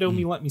 sometimes it would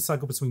only let me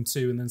cycle between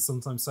 2, and then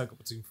sometimes cycle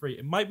between 3.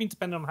 It might be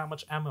depending on how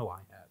much ammo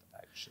I had,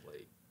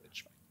 actually.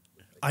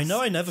 I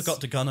know I never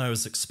got the gun I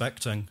was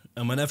expecting,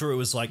 and whenever it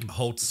was like,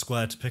 hold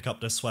square to pick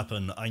up this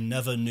weapon, I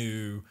never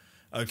knew,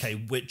 okay,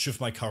 which of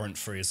my current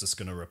 3 is this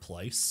going to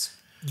replace?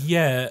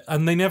 Yeah,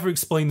 and they never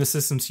explain the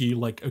system to you,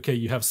 like, okay,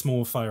 you have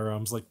small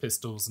firearms like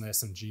pistols and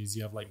SMGs,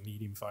 you have, like,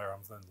 medium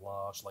firearms, and then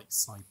large, like,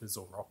 snipers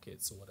or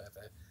rockets or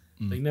whatever.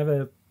 They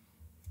never...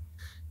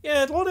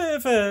 Yeah, a lot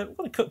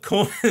of cut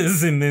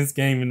corners in this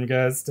game in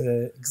regards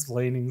to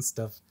explaining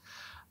stuff.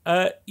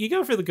 You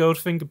go through the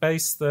Goldfinger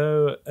base,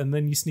 though, and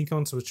then you sneak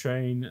onto a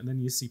train, and then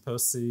you see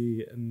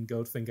Pussy and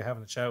Goldfinger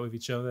having a chat with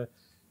each other.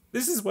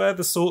 This is where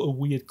the sort of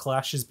weird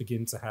clashes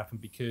begin to happen,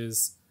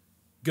 because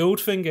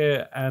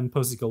Goldfinger and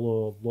Pussy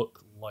Galore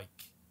look like...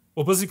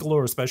 Well, Pussy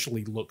Galore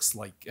especially looks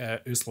like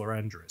Ursula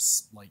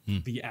Andress, like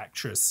the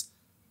actress,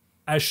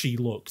 as she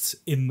looked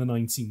in the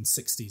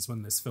 1960s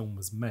when this film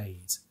was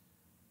made.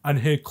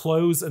 And her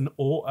clothes and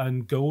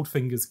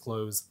Goldfinger's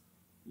clothes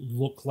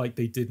look like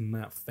they did in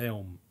that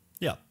film.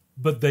 Yeah.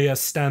 But they are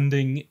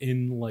standing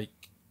in,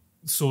 like,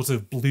 sort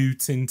of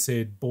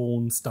blue-tinted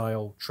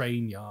Bourne-style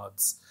train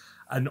yards.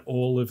 And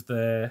all of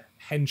their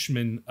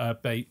henchmen are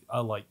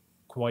like,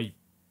 quite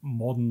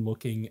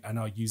modern-looking and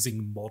are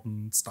using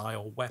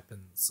modern-style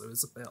weapons. So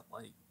it's a bit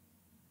like...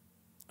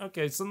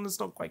 Okay, something's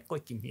not quite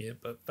clicking here,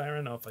 but fair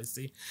enough, I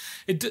see.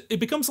 It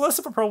becomes less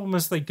of a problem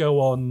as they go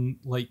on,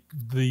 like,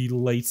 the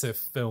later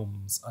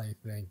films, I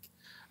think.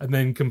 And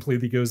then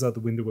completely goes out the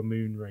window with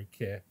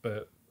Moonraker,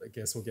 but I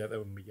guess we'll get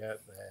there when we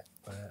get there.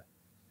 But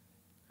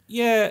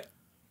yeah,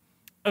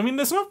 I mean,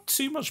 there's not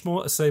too much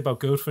more to say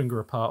about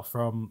Goldfinger apart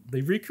from they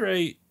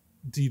recreate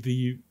the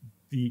Do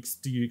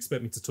You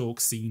Expect Me to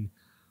Talk scene,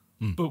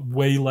 but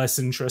way less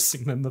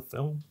interesting than the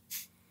film.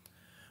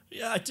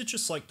 Yeah, I did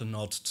just like the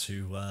nod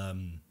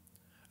to...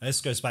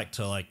 this goes back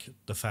to like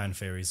the fan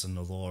theories and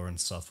the lore and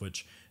stuff,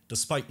 which,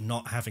 despite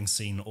not having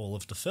seen all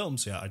of the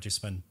films yet, I do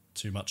spend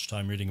too much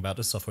time reading about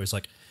this stuff where he's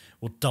like,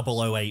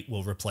 well, 008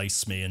 will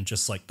replace me, and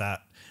just like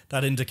that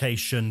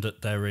indication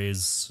that there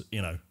is,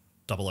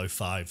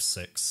 005,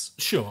 6,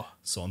 sure,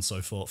 so on and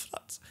so forth.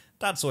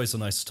 That's always a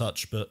nice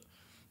touch, but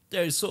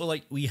yeah, it's sort of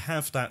like we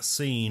have that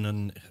scene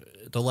and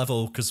the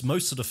level, because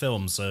most of the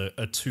films are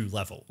 2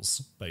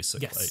 levels,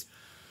 basically. Yes.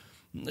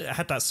 It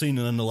had that scene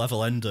and then the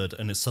level ended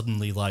and it's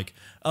suddenly like,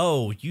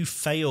 oh, you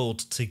failed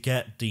to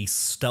get the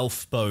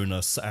stealth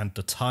bonus and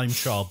the time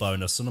trial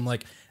bonus. And I'm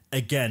like,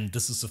 again,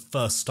 this is the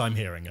first time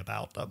hearing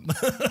about them.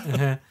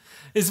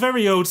 It's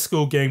very old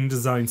school game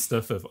design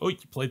stuff of, oh, you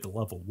played the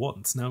level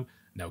once, now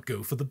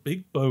go for the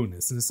big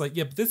bonus. And it's like,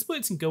 yeah, but this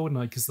works in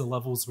GoldenEye because the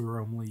levels were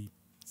only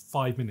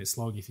 5 minutes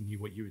long if you knew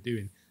what you were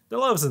doing. The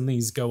levels in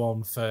these go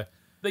on for,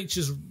 they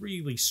just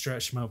really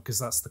stretch them out because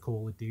that's the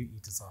Call of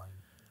Duty design.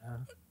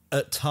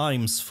 At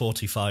times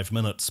 45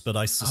 minutes, but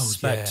I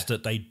suspect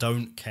that they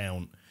don't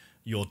count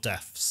your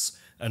deaths.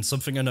 And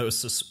something I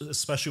noticed,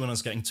 especially when I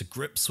was getting to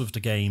grips with the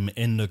game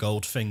in the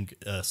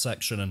Goldfinger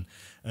section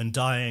and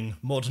dying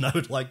more than I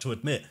would like to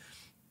admit,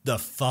 the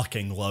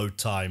fucking load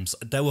times.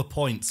 There were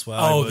points where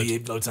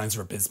the load times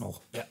are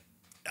abysmal. Yeah.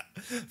 I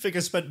think I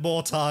spent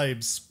more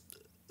times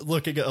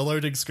looking at a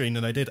loading screen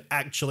than I did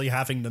actually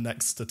having the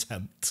next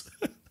attempt.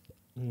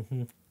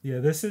 Yeah,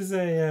 this is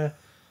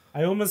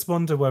I almost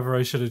wonder whether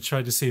I should have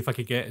tried to see if I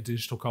could get a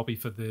digital copy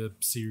for the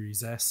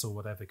Series S or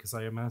whatever, because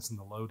I imagine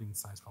the loading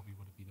size probably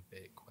would have been a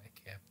bit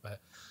quick. Yeah, but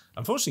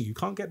unfortunately, you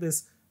can't get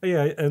this. Oh,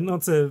 yeah, and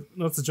not to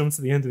jump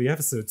to the end of the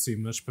episode too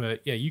much,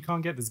 but yeah, you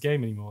can't get this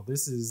game anymore.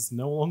 This is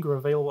no longer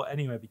available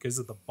anywhere because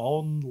of the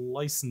Bond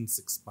license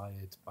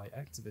expired by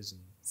Activision.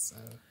 So.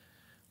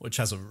 Which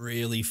has a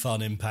really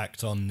fun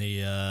impact on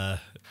the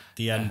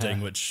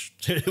ending, which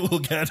we'll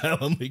get at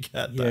when we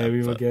get there. Yeah,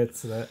 we will get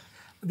to that.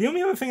 The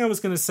only other thing I was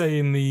going to say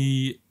in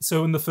the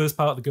first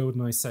part of the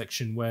GoldenEye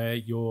section where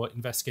you're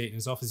investigating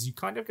his office, you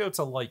kind of go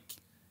to like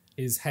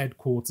his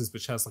headquarters,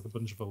 which has like a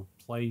bunch of old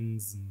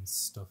planes and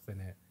stuff in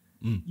it.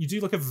 You do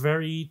like a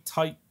very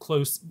tight,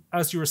 close,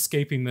 as you're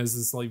escaping, there's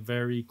this like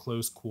very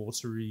close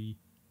quartery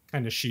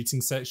kind of shooting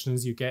section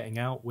as you're getting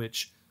out,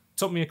 which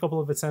took me a couple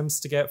of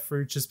attempts to get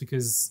through just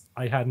because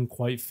I hadn't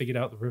quite figured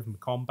out the rhythm of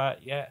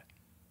combat yet.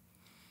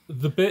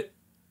 The bit,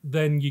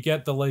 then you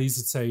get the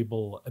laser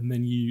table, and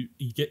then he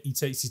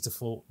takes you to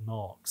Fort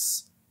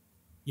Knox.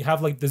 You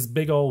have like this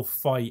big old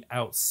fight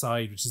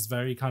outside, which is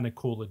very kind of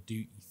Call of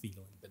Duty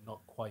feeling, but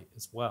not quite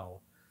as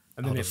well.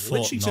 And then it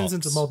literally turns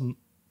into modern.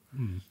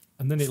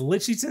 And then it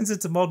literally turns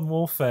into Modern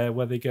Warfare,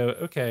 where they go,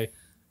 okay,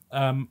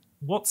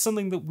 what's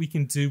something that we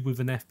can do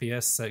with an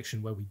FPS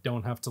section where we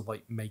don't have to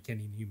like make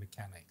any new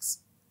mechanics?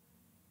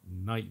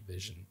 Night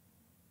vision.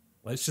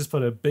 Let's just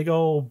put a big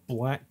old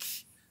black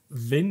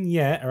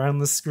vignette around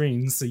the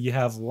screen so you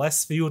have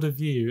less field of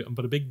view and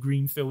put a big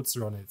green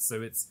filter on it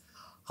so it's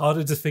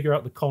harder to figure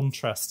out the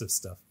contrast of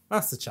stuff.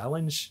 That's the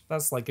challenge.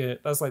 That's like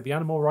the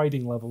animal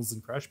riding levels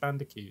in Crash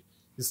Bandicoot.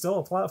 You're still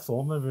a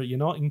platformer, but you're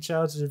not in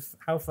charge of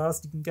how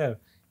fast you can go.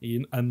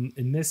 And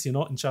in this, you're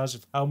not in charge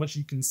of how much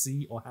you can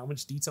see or how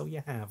much detail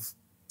you have.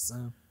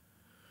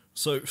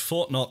 So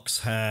Fort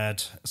Knox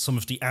had some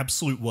of the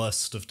absolute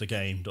worst of the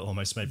game that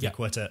almost made me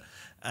quit it.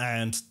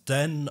 And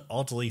then,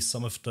 oddly,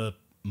 some of the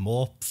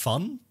more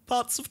fun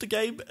parts of the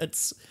game.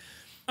 It's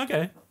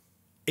okay.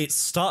 It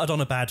started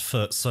on a bad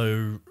foot,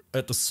 so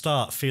at the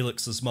start,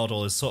 Felix's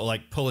model is sort of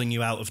like pulling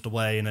you out of the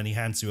way and then he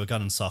hands you a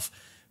gun and stuff.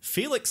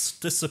 Felix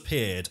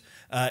disappeared.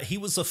 He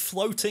was a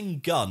floating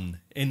gun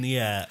in the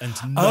air and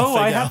nothing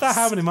I else. had that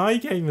happen in my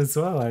game as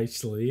well,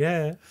 actually,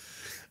 yeah.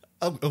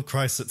 Oh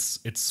Christ,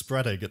 it's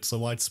spreading. It's a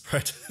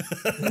widespread.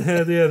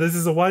 Yeah, this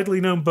is a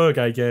widely known bug,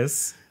 I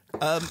guess.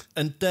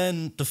 And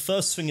then the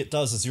first thing it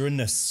does is you're in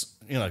this,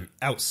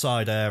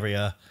 outside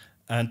area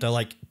and they're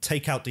like,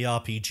 take out the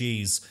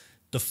RPGs.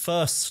 The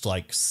first,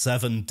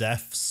 7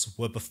 deaths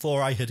were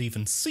before I had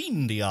even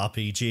seen the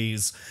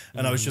RPGs,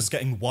 and I was just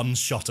getting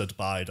one-shotted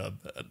by them.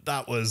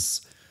 That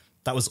was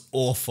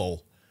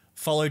awful.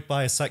 Followed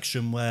by a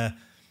section where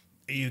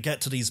you get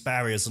to these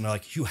barriers, and they're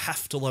like, you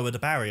have to lower the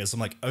barriers. I'm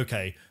like,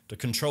 okay, the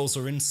controls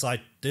are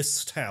inside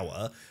this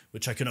tower,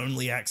 which I can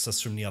only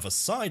access from the other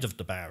side of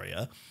the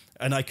barrier,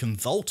 and I can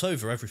vault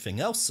over everything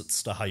else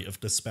that's the height of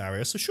this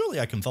barrier, so surely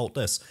I can vault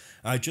this.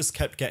 And I just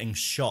kept getting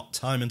shot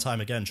time and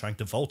time again trying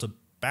to vault a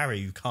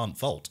barrier you can't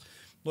vault.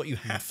 What you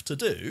have to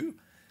do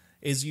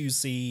is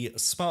use the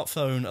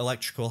smartphone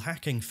electrical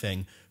hacking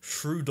thing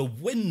through the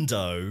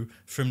window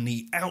from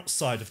the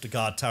outside of the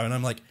guard tower, and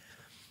I'm like,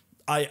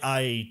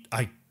 I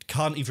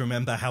can't even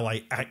remember how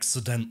I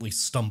accidentally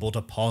stumbled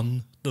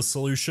upon the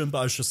solution,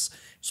 but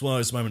it's one of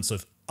those moments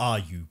of, are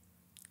you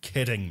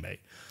kidding me?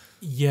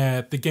 Yeah,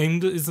 the game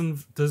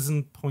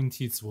doesn't point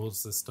you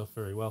towards this stuff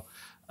very well.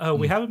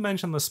 We haven't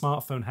mentioned the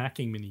smartphone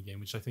hacking minigame,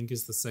 which I think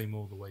is the same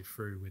all the way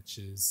through, which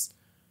is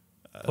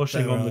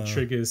pushing on the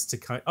triggers to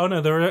kind. Oh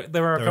no, there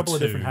are a couple of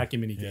different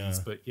hacking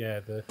minigames, but yeah,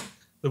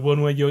 the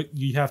one where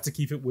you have to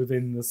keep it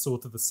within the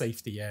sort of the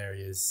safety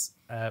areas,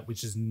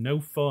 which is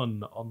no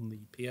fun on the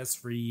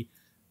PS3.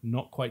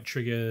 Not quite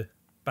trigger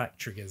back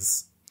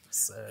triggers.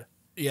 So.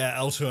 Yeah,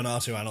 L2 and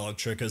R2 analog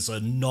triggers are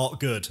not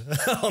good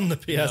on the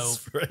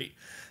PS3.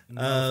 No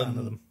fan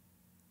of them.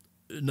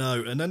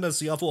 No, and then there's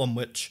the other one,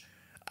 which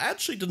I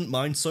actually didn't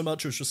mind so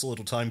much. It was just a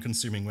little time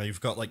consuming, where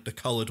you've got the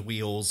coloured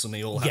wheels and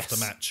they all have to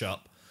match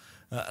up.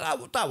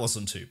 That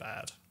wasn't too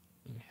bad.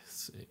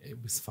 Yes,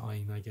 it was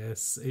fine, I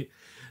guess.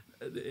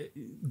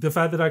 The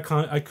fact that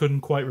I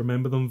couldn't quite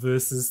remember them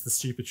versus the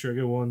stupid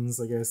trigger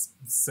ones, I guess,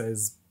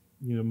 says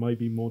might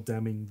be more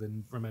damning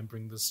than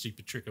remembering the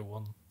stupid trigger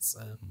one.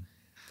 So,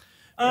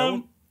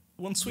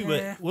 once we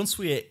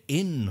were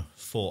in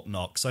Fort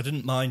Knox, I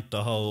didn't mind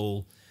the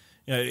whole.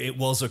 It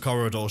was a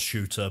corridor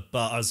shooter,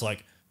 but I was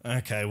like,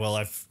 okay, well,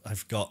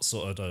 I've got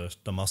sort of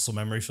the muscle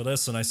memory for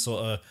this, and I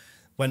sort of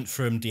went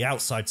from the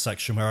outside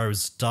section where I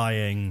was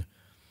dying,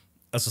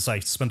 as I say,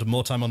 spending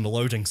more time on the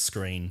loading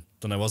screen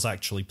than I was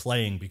actually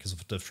playing because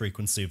of the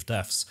frequency of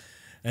deaths.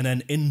 And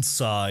then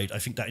inside, I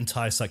think that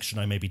entire section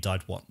I maybe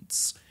died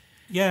once.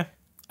 Yeah.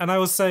 And I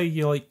will say,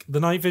 like,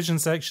 the night vision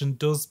section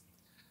does.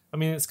 I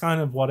mean, it's kind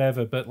of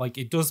whatever, but like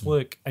it does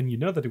work, and you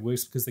know that it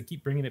works because they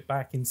keep bringing it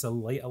back into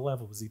later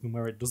levels, even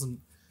where it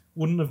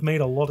wouldn't have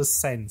made a lot of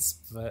sense.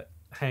 But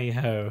hey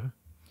ho.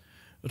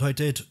 But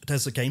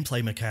there's a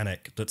gameplay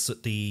mechanic that's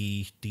at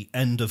the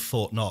end of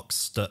Fort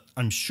Knox that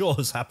I'm sure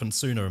has happened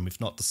sooner and we've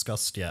not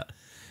discussed yet.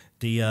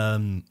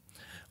 Well,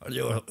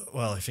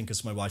 I think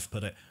as my wife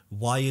put it,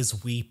 why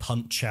is we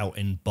punch out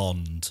in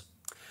Bond?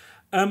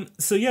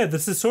 So yeah, the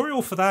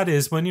tutorial for that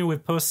is when you're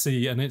with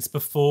Pussy, and it's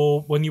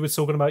before when you were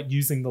talking about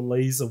using the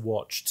laser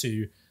watch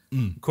to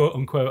quote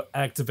unquote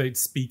activate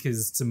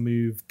speakers to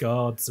move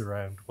guards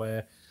around,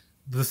 where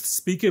the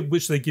speaker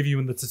which they give you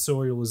in the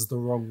tutorial is the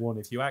wrong one.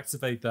 If you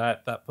activate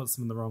that puts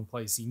them in the wrong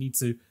place. You need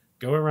to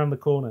go around the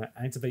corner,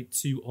 activate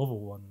 2 other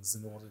ones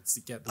in order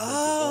to get the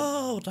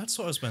Oh, that's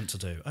what I was meant to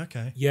do.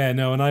 Okay. Yeah,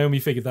 no, and I only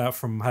figured that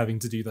from having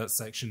to do that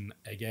section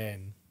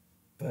again.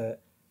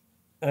 But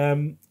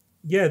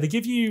yeah, they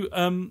give you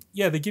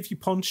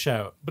Punch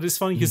Out, but it's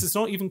funny because it's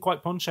not even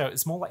quite Punch Out.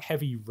 It's more like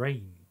Heavy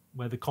Rain,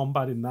 where the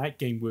combat in that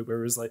game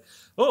where it's like,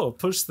 oh,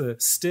 push the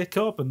stick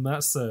up and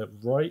that's a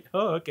right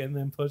hook, and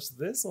then push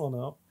this one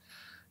up.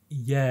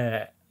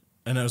 Yeah.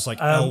 And it was like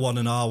L1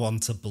 and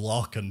R1 to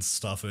block and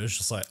stuff. It was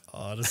just like,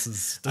 oh, this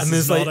is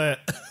not it.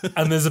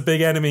 And there's a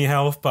big enemy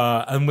health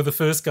bar, and with the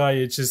first guy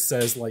it just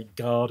says like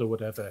guard or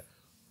whatever.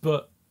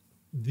 But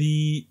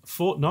the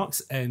Fort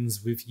Knox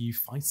ends with you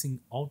fighting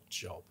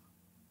Oddjob,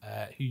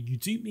 who you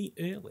do meet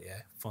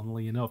earlier,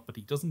 funnily enough, but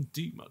he doesn't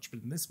do much.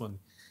 But in this one,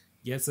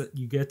 yes,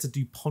 you get to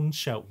do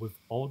Punch Out with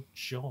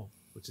Oddjob,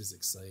 which is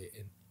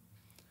exciting.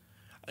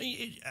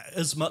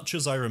 As much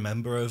as I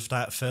remember of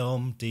that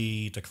film,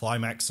 the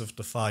climax of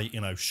the fight,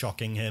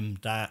 shocking him,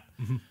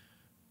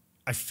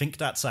 I think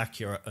that's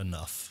accurate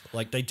enough.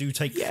 Like, they do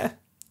take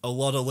a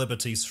lot of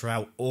liberties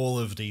throughout all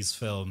of these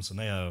films, and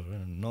they are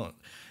not,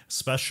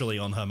 especially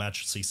on Her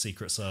Majesty's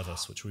Secret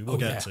Service, which we will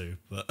get to.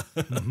 But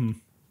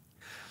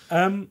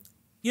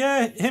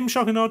yeah, him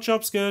shocking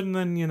Oddjob's good, and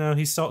then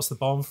he stops the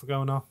bomb from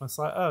going off. And it's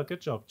like, oh,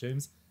 good job,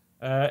 James.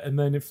 And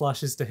then it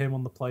flashes to him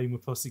on the plane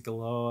with Pussy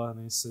galore,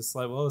 and it's just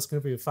like, well, it's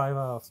going to be a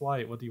 5-hour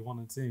flight. What do you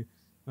want to do?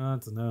 I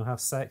don't know, have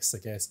sex, I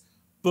guess.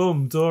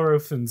 Boom, door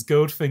opens.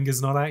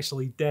 Goldfinger's not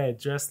actually dead,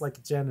 dressed like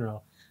a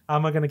general. How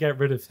am I going to get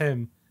rid of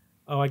him?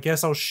 Oh, I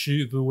guess I'll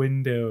shoot the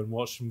window and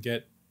watch him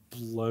get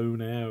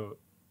blown out.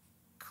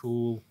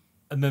 Cool.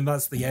 And then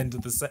that's the end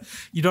of the set.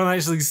 You don't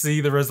actually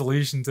see the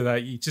resolution to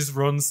that. He just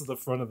runs to the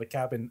front of the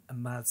cabin,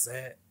 and that's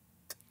it.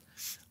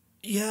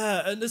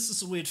 Yeah, and this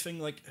is a weird thing,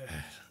 like,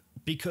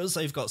 because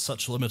they've got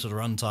such limited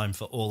runtime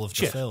for all of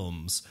the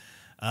films,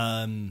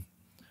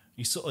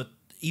 you sort of,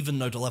 even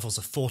though the levels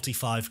are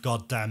 45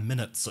 goddamn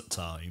minutes at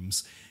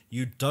times,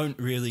 you don't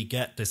really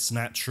get this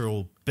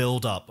natural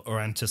build-up or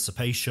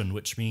anticipation,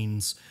 which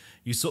means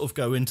you sort of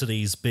go into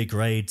these big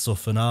raids or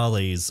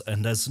finales,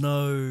 and there's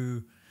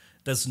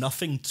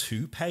nothing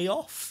to pay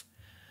off.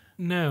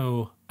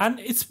 No. And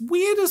it's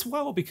weird as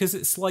well, because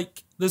it's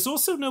like, there's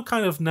also no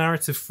kind of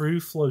narrative through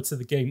flow to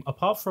the game,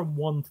 apart from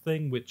one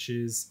thing, which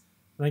is,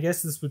 and I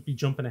guess this would be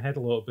jumping ahead a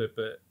little bit,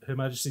 but Her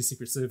Majesty's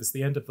Secret Service,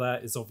 the end of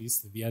that is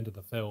obviously the end of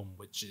the film,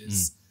 which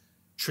is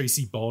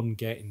Tracy Bond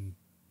getting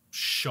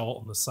shot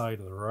on the side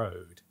of the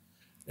road.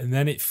 And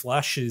then it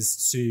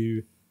flashes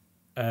to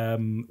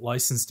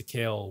License to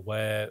Kill,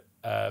 where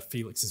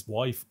Felix's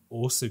wife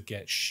also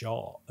gets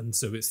shot, and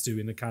so it's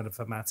doing a kind of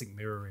thematic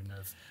mirroring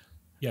of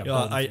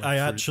I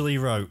actually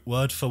wrote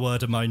word for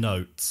word in my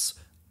notes,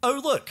 oh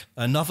look,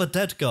 another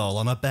dead girl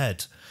on a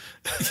bed.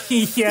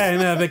 Yeah,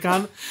 no, they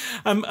can't.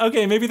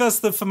 Okay, maybe that's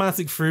the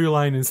thematic through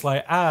line. It's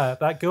like,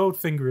 that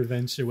Goldfinger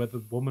adventure where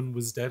the woman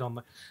was dead on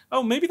the...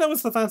 Oh, maybe that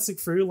was the thematic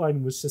through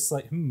line, was just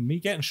like, me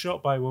getting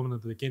shot by a woman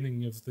at the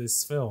beginning of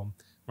this film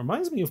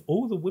reminds me of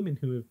all the women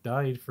who have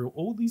died through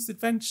all these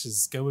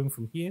adventures going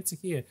from here to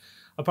here.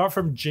 Apart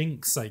from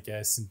Jinx, I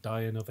guess, and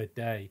Die Another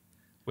Day.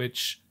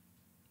 Which,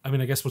 I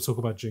mean, I guess we'll talk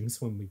about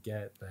Jinx when we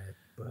get there.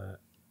 But,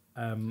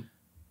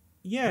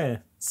 yeah.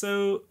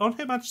 So, on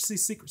Her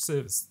Majesty's Secret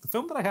Service, the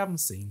film that I haven't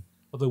seen,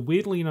 although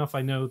weirdly enough,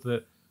 I know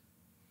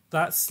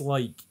that's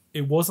like,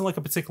 it wasn't like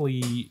a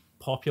particularly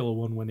popular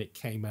one when it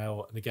came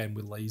out. And again,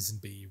 with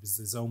Lazenby, it was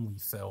his only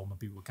film, and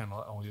people were kind of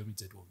like, oh, he only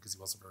did one because he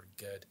wasn't very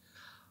good.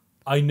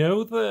 I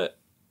know that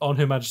On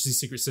Her Majesty's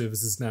Secret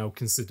Service is now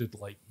considered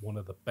like one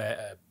of the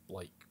better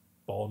like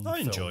Bond films. I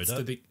enjoyed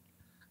it.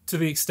 To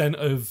the extent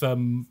of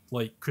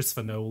like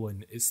Christopher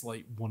Nolan, it's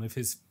like one of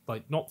his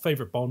like not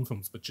favorite Bond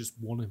films, but just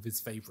one of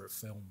his favorite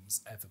films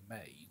ever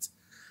made.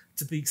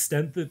 To the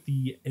extent that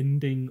the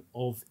ending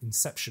of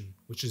Inception,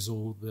 which is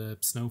all the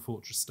Snow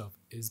Fortress stuff,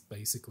 is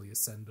basically a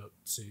send up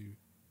to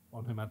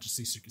On Her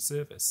Majesty's Secret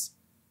Service,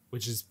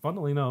 which is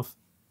funnily enough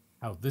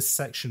how this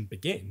section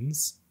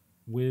begins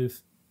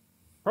with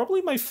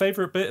probably my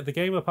favorite bit of the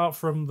game, apart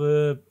from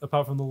the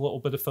little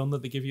bit of fun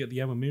that they give you at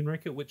the end of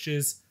Moonraker, which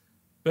is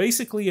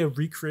basically a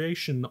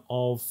recreation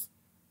of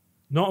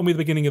not only the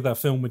beginning of that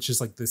film, which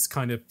is like this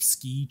kind of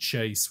ski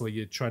chase where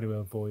you're trying to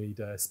avoid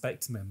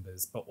Spectre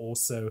members, but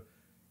also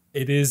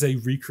it is a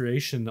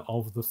recreation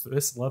of the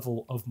first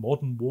level of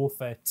Modern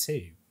Warfare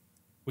 2,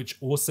 which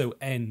also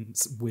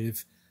ends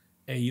with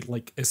a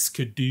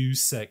skidoo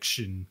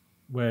section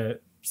where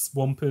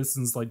one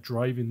person's like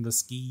driving the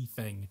ski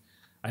thing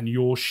and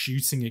you're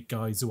shooting at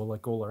guys who are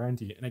like all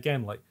around you. And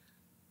again, like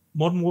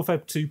Modern Warfare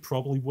 2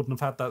 probably wouldn't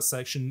have had that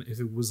section if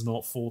it was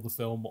not for the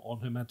film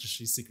On Her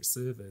Majesty's Secret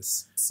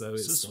Service. So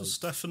this was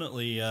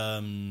definitely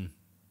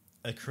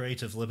a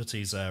creative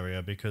liberties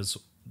area, because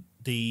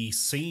the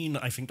scene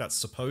I think that's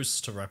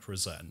supposed to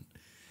represent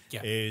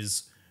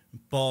is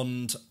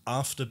Bond,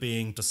 after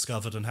being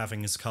discovered and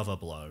having his cover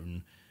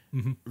blown,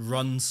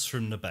 runs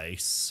from the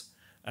base,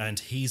 and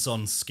he's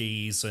on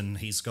skis and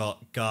he's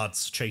got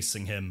guards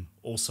chasing him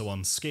also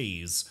on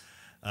skis.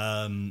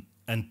 And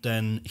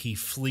then he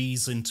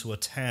flees into a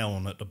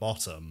town at the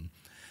bottom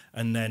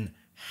and then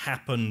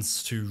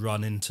happens to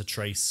run into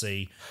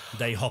Tracy.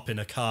 They hop in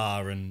a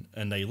car and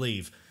they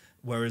leave.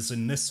 Whereas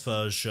in this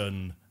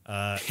version...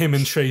 him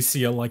and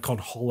Tracy are like on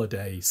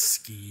holiday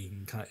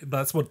skiing.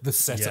 That's what the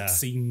setup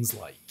seems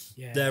like.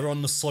 Yeah. They're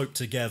on the slope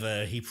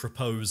together, he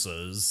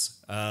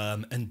proposes,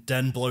 and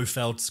then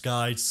Blofeld's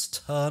guys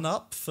turn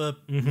up for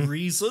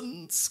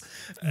reasons.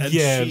 And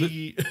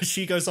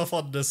she goes off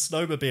on the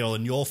snowmobile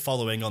and you're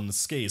following on the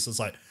skis. So it's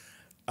like,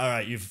 all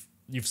right,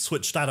 you've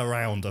switched that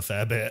around a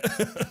fair bit.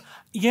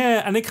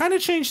 Yeah, and it kind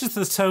of changes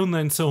the tone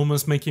then to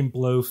almost making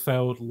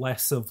Blofeld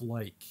less of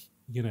like,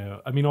 you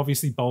know, I mean,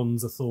 obviously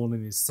Bond's a thorn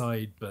in his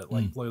side, but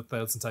like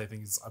Blofeld's entire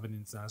thing is, I'm an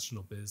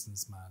international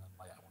businessman and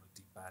like I want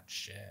to do bad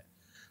shit.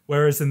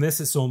 Whereas in this,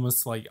 it's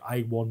almost like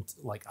I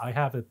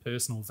have a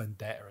personal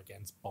vendetta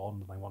against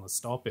Bond and I want to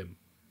stop him,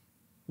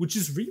 which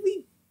is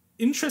really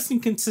interesting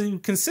to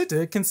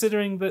consider,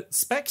 considering that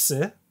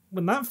Spectre,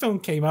 when that film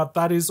came out,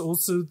 that is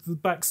also the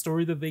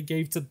backstory that they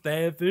gave to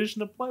their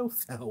version of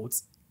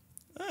Blofeld.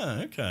 Oh,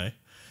 okay.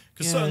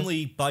 Because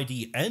certainly by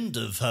the end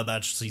of Her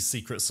Majesty's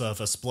Secret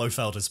Service,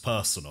 Blofeld is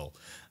personal.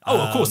 Oh,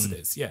 of course it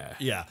is, yeah.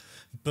 Yeah,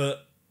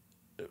 but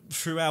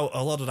throughout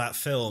a lot of that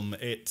film,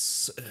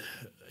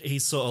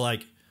 he's sort of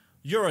like,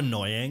 you're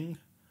annoying,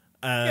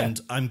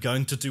 and I'm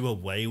going to do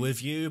away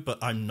with you, but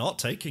I'm not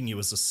taking you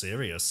as a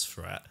serious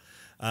threat.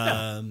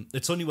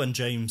 It's only when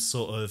James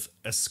sort of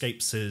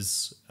escapes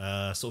his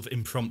sort of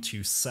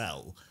impromptu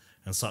cell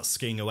and starts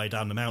skiing away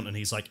down the mountain,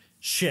 he's like,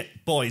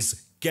 shit,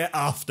 boys, get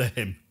after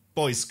him.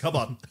 Boys, come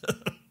on.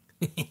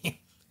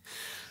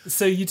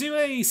 So you do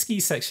a ski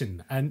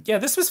section, and yeah,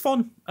 this was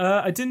fun.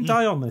 I didn't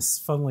die on this,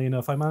 funnily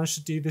enough. I managed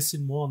to do this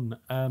in one,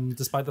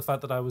 despite the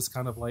fact that I was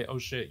kind of like, oh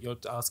shit, you're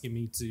asking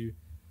me to...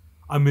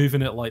 I'm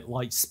moving at like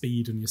light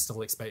speed and you're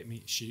still expecting me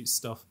to shoot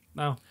stuff.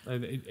 No,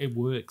 it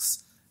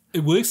works.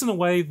 It works in a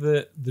way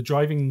that the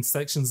driving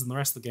sections in the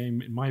rest of the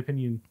game, in my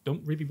opinion,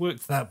 don't really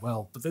work that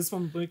well. But this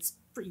one works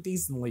pretty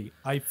decently,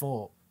 I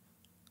thought.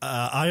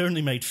 I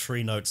only made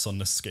 3 notes on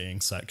the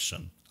skiing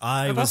section.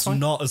 I was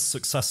not as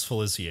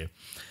successful as you.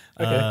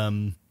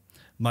 Okay.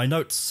 My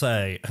notes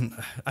say, and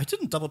I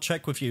didn't double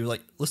check with you,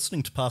 like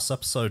listening to past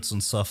episodes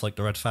and stuff like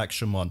the Red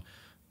Faction one,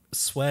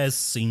 swears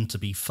seem to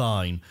be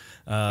fine.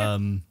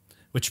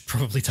 Which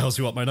probably tells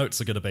you what my notes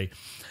are going to be.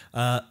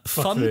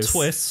 Fun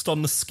twist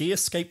on the ski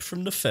escape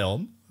from the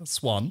film.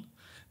 That's one.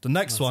 The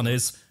next one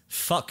is,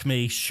 fuck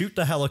me, shoot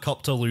the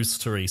helicopter, lose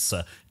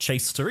Teresa.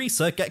 Chase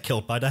Teresa, get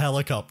killed by the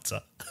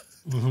helicopter.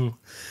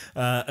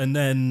 And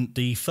then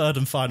the third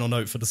and final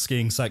note for the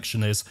skiing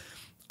section is,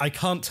 I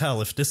can't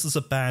tell if this is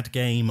a bad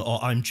game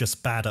or I'm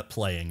just bad at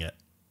playing it.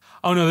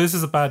 Oh no, this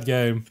is a bad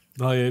game.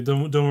 Like,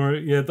 don't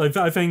worry. Yeah,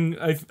 I think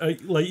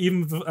like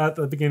even at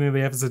the beginning of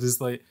the episode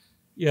is like,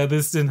 yeah,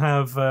 this didn't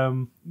have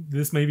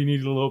this maybe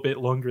needed a little bit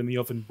longer in the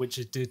oven, which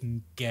it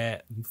didn't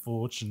get,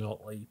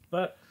 unfortunately.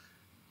 But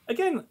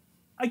again,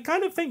 I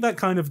kind of think that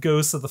kind of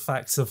goes to the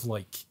fact of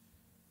like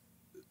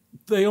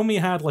they only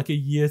had like a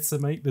year to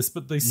make this,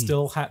 but they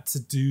still had to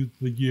do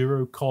the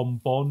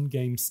Eurocom Bond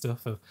game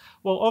stuff of,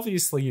 well,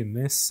 obviously in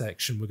this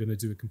section we're going to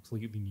do a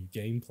completely new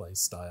gameplay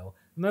style,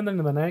 and then in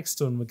the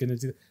next one we're going to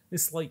do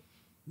this. Like,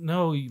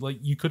 no, like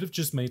you could have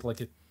just made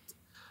like a,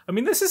 I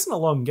mean, this isn't a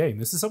long game.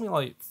 This is something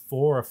like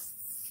 4 or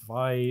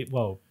 5.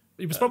 Well,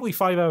 it was probably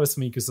 5 hours for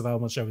me because of how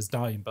much I was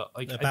dying, but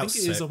like I think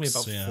it is only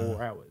about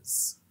 4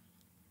 hours.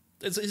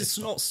 It's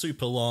not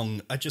super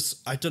long. I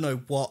don't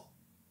know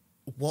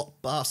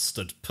what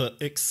bastard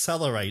put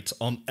accelerate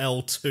on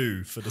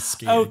L2 for the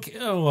skiing. Okay.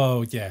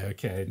 Oh, yeah.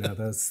 Okay. No,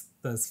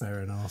 that's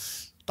fair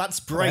enough. That's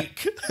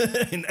brake.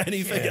 In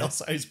anything else,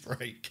 that is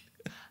brake.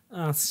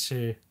 That's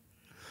true.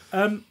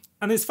 And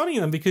it's funny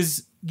then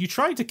because you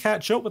try to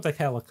catch up with the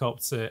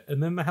helicopter,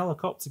 and then the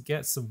helicopter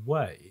gets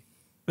away.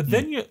 But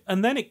then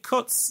then it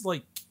cuts,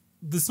 like,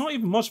 there's not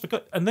even much of a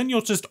cut, and then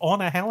you're just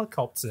on a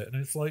helicopter, and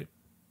it's like,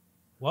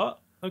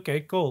 what? Okay,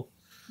 cool.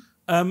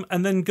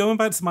 And then going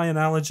back to my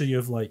analogy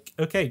of like,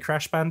 okay,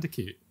 Crash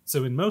Bandicoot.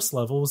 So in most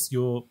levels,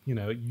 you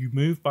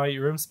move by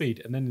your own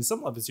speed, and then in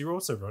some levels you're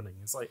also running.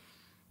 It's like,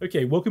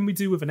 okay, what can we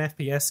do with an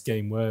FPS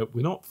game where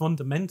we're not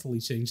fundamentally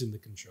changing the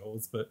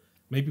controls, but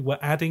maybe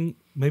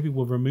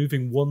we're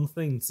removing one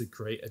thing to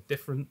create a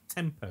different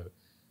tempo.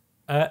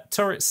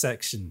 Turret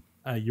section.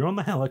 You're on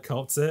the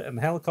helicopter, and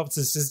the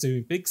helicopter's just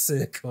doing big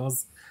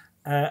circles,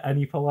 and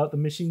you pull out the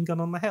machine gun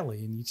on the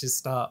heli, and you just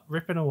start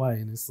ripping away,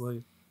 and it's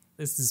like,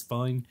 this is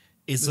fine.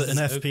 Is it an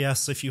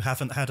FPS if you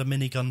haven't had a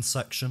minigun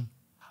section?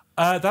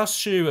 That's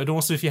true, and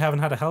also if you haven't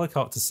had a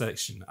helicopter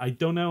section. I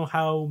don't know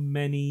how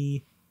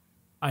many...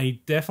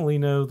 I definitely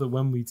know that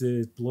when we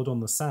did Blood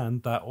on the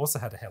Sand, that also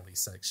had a heli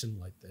section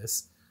like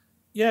this.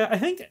 Yeah,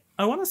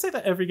 I want to say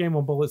that every game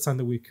on Bullet Time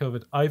that we've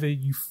covered, either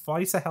you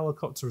fight a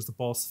helicopter as the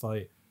boss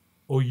fight,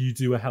 or you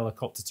do a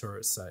helicopter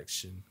turret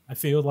section. I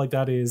feel like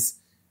that is...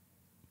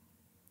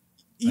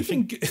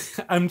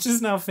 I'm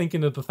just now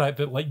thinking of the fact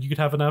that like you could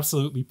have an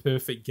absolutely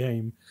perfect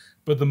game,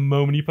 but the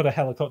moment you put a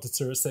helicopter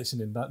turret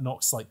section in, that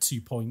knocks like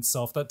 2 points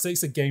off. That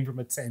takes a game from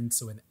a 10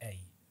 to an 8,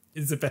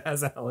 is if it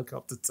has a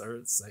helicopter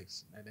turret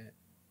section in it.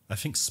 I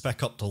think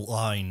Spec Up the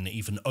Line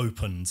even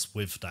opens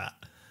with that.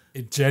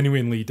 It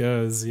genuinely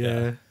does,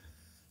 yeah.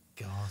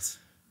 God.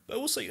 But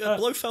also,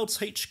 Blofeld's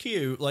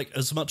HQ, like,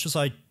 as much as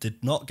I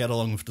did not get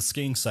along with the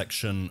skiing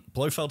section,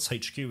 Blofeld's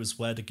HQ is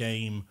where the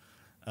game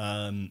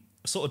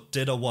sort of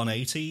did a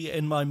 180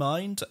 in my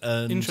mind.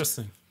 And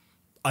interesting.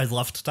 I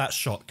loved that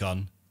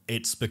shotgun.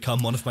 It's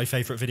become one of my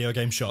favourite video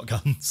game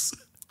shotguns.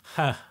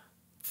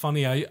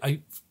 Funny,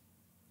 I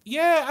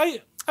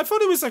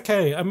thought it was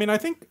okay. I mean, I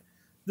think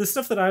the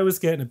stuff that I was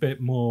getting a bit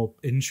more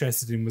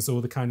interested in was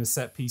all the kind of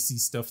set-piecey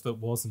stuff that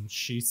wasn't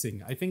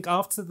shooting. I think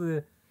after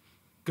the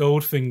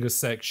Goldfinger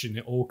section,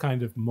 it all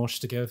kind of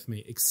mushed together for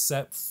me,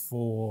 except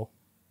for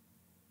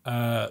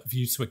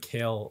View to a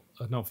Kill.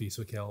 Not View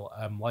to a Kill,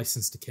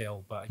 License to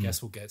Kill, but I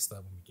guess we'll get to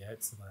that when we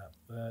get to that.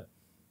 But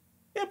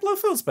yeah,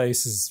 Blofeld's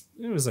base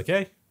it was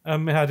okay.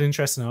 It had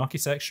interesting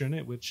architecture in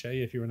it, which,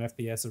 hey, if you're an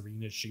FPS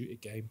arena shooter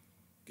game,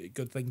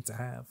 good thing to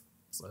have.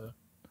 So...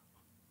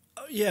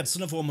 yeah, it's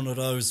another one of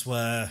those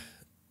where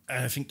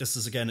I think this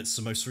is, again, it's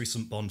the most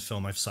recent Bond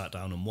film I've sat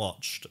down and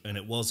watched, and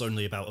it was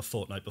only about a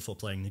fortnight before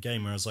playing the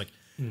game, where I was like,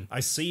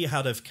 I see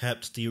how they've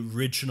kept the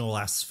original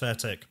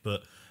aesthetic,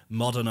 but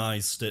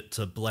modernized it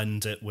to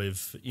blend it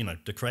with, you know,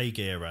 the Craig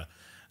era.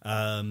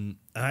 And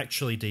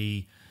actually,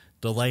 the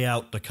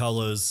layout, the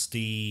colors,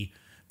 the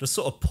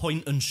sort of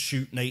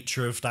point-and-shoot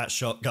nature of that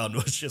shotgun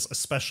was just,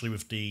 especially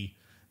with the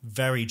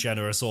very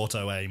generous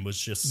auto-aim, was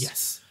just...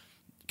 Yes.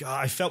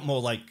 God, I felt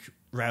more like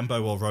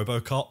Rambo or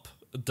RoboCop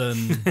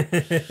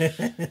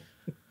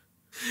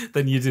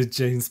than you did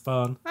James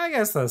Bond. I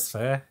guess that's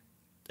fair.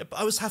 But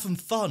I was having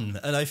fun,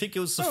 and I think it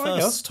was the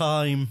first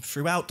time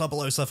throughout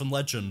 007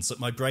 Legends that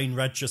my brain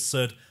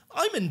registered,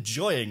 I'm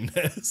enjoying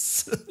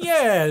this.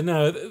 Yeah,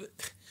 no,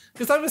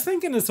 because I was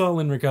thinking as well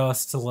in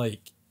regards to,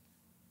 like,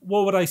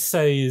 what would I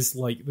say is,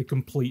 like, the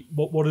complete...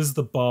 What is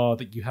the bar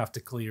that you have to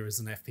clear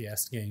as an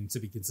FPS game to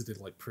be considered,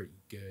 like,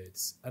 pretty good?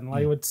 And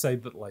I would say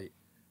that, like,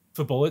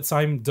 for Bullet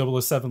Time,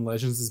 007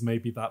 Legends is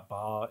maybe that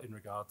bar in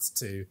regards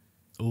to...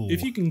 Ooh.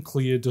 If you can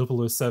clear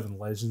 007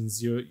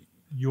 Legends,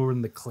 you're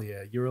in the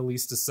clear. You're at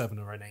least a 7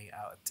 or an 8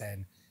 out of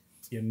 10.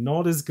 You're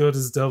not as good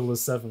as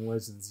 007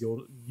 Legends.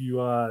 You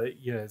are,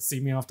 see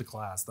me after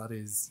class. That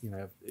is,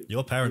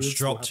 your parents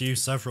dropped you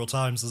several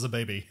times as a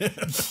baby.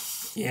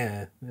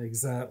 Yeah,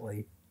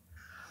 exactly.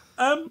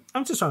 I'm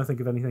just trying to think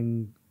of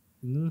anything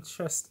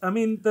interesting. I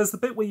mean, there's the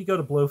bit where you go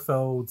to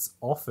Blofeld's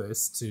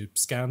office to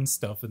scan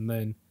stuff, and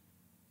then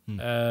in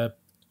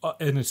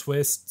a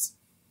twist,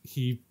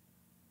 he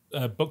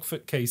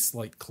bookfoot case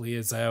like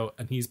clears out,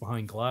 and he's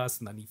behind glass,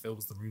 and then he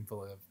fills the room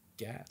full of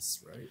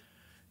gas, right?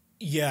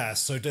 Yeah,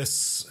 so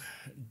this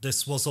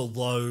was a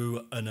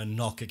low and a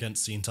knock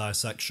against the entire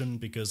section,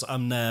 because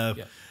I'm there,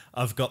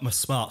 I've got my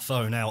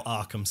smartphone out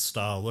Arkham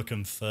style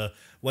looking for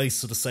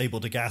ways to disable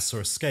the gas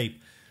or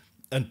escape,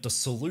 and the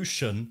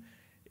solution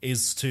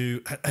is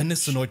to, and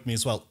this annoyed me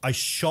as well, I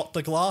shot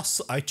the glass,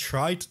 I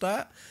tried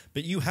that,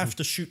 but you have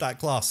to shoot that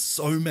glass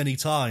so many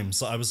times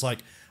that I was like,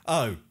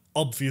 oh,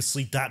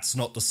 obviously that's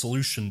not the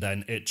solution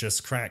then, it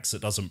just cracks,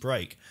 it doesn't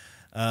break.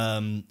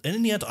 And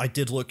in the end, I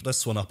did look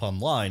this one up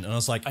online, and I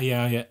was like...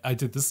 Yeah, I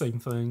did the same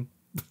thing.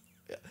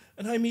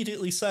 And I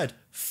immediately said,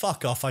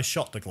 fuck off, I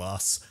shot the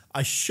glass.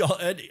 I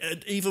shot it,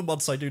 and even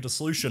once I knew the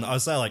solution, I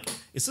was there like,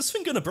 is this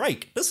thing gonna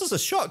break? This is a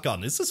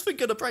shotgun, is this thing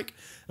gonna break?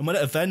 And when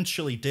it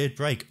eventually did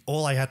break,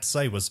 all I had to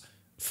say was,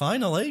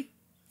 finally,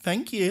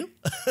 thank you.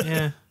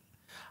 Yeah.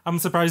 I'm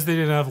surprised they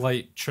didn't have,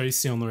 like,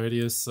 Tracy on the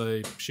radio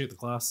say, shoot the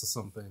glass or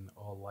something,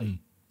 or, like...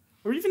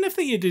 Or even if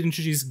they did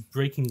introduce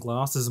breaking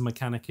glass as a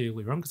mechanic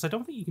earlier on, because I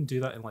don't think you can do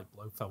that in, like,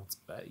 Blofeld's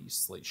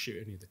base, like,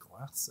 shoot any of the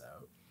glass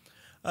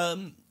out.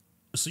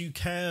 So you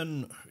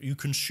can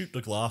shoot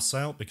the glass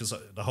out, because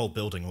the whole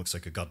building looks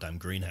like a goddamn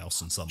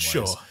greenhouse in some ways.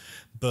 Sure.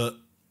 But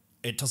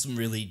it doesn't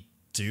really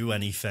do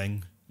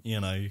anything,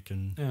 you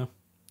can... Yeah.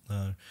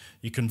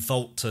 You can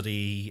vault to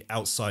the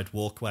outside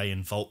walkway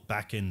and vault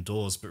back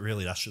indoors, but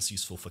really that's just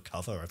useful for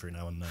cover every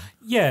now and then.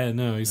 Yeah,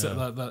 no,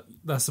 exactly. Yeah.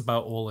 That's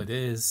about all it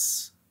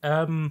is.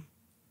 I'm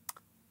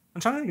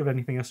trying to think of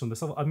anything else on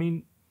this level. I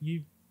mean,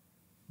 you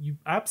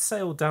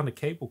abseil down a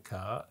cable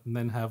car and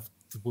then have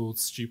the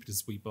world's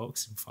stupidest Wii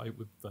boxing fight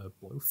with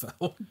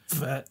Blofeld.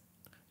 But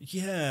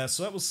yeah,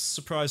 so that was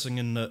surprising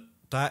in that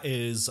that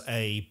is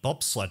a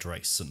bobsled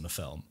race in the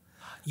film.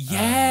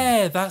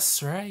 Yeah,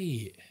 that's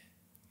right.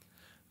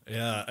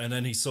 Yeah, and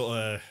then he sort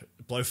of...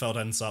 Blofeld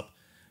ends up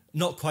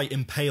not quite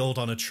impaled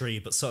on a tree,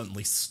 but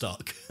certainly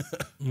stuck.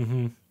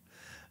 Mm-hmm.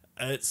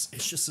 It's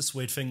just this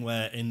weird thing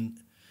where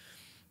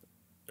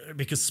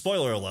because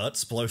spoiler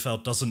alerts,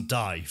 Blofeld doesn't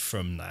die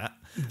from that.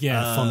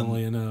 Yeah,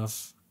 funnily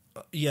enough.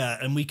 Yeah,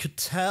 and we could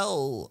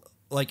tell,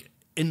 like,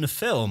 in the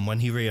film when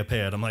he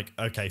reappeared, I'm like,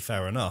 okay,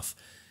 fair enough.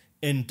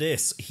 In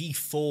this, he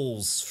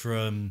falls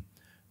from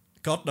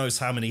God knows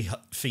how many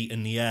feet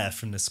in the air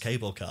from this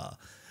cable car,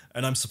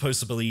 and I'm supposed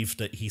to believe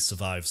that he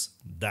survives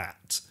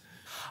that.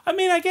 I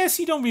mean, I guess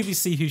you don't really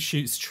see who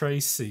shoots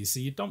Tracy, so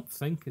you don't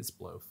think it's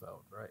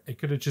Blofeld, right? It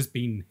could have just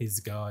been his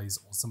guys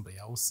or somebody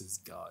else's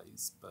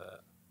guys,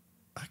 but...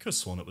 I could have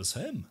sworn it was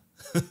him.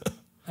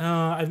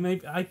 I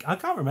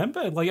can't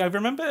remember. Like, I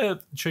remember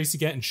Tracy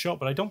getting shot,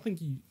 but I don't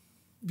think you...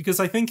 Because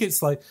I think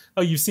it's like,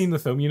 oh, you've seen the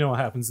film, you know what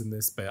happens in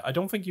this bit. I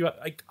don't think you...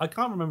 I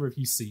can't remember if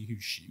you see who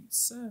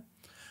shoots her.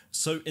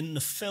 So in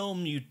the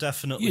film, you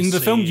definitely in the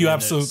see, film, you and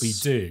absolutely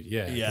do,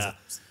 yeah. Yeah.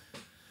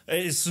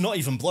 It's not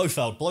even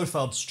Blofeld.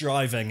 Blofeld's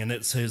driving, and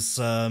it's his,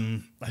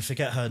 I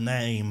forget her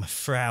name,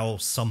 Frau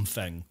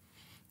something.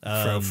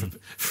 Frau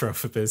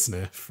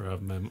Verbissner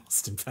from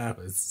Austin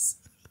Powers.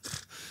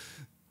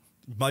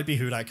 Might be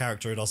who that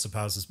character in Austin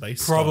Powers is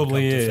based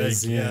Probably on.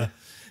 is, yeah.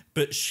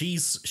 But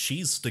she's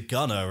the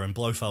gunner, and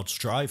Blofeld's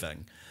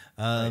driving.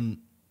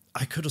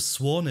 I could have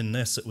sworn in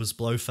this it was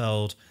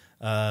Blofeld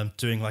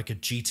doing like a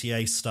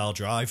GTA-style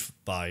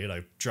drive-by, you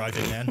know,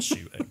 driving and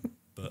shooting.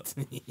 But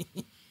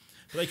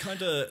they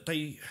kind of...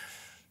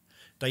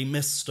 They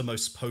missed the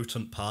most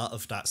potent part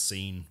of that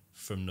scene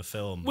from the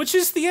film, which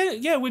is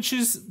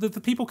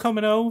the people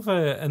coming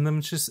over and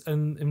them just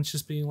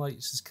being like,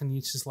 can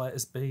you just let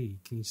us be?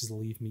 Can you just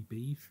leave me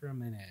be for a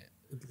minute?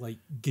 Like,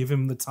 give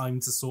him the time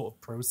to sort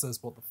of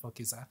process what the fuck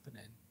is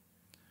happening.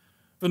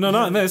 But no,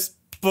 not in this.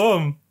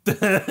 Boom.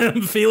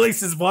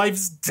 Felix's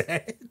wife's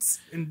dead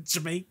in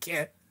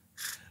Jamaica.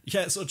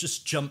 Yeah, it sort of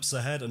just jumps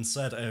ahead and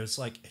said it was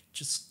like it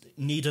just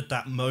needed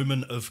that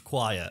moment of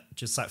quiet,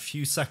 just that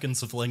few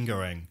seconds of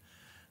lingering.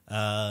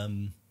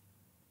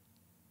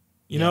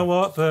 You know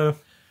what?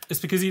 It's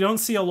because you don't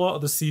see a lot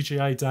of the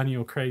CGI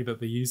Daniel Craig that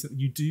they use.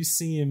 You do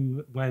see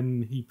him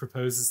when he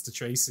proposes to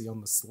Tracy on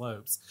the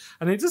slopes.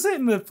 And it does it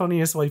in the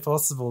funniest way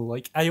possible.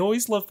 Like, I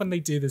always love when they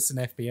do this in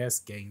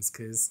FPS games,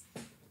 because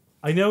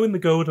I know in the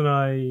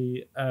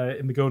GoldenEye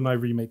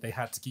remake, they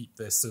had to keep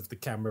this of the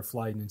camera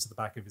flying into the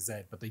back of his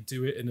head, but they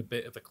do it in a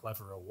bit of a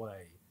cleverer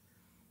way.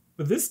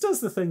 But this does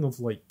the thing of,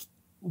 like,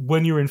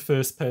 when you're in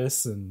first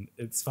person,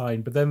 it's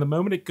fine. But then the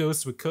moment it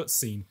goes to a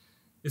cutscene,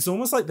 it's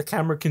almost like the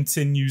camera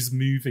continues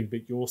moving,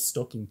 but you're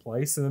stuck in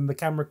place. And then the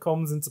camera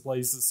comes into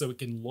place so it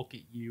can look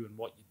at you and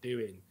what you're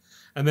doing.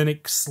 And then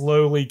it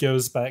slowly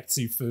goes back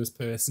to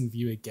first-person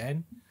view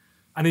again.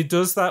 And it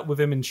does that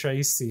with him and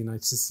Tracy. And I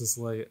just was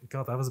like,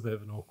 God, that was a bit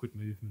of an awkward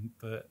movement,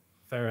 but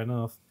fair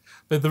enough.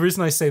 But the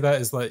reason I say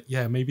that is like,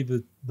 yeah, maybe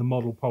the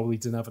model probably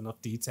didn't have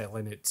enough detail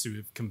in it to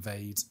have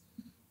conveyed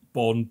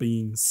Bond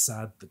being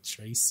sad that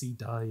Tracy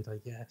died, I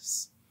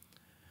guess.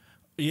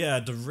 Yeah,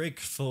 the rig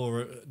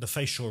for the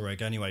facial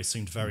rig anyway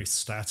seemed very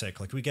static.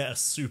 Like, we get a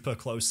super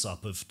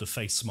close-up of the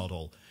face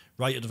model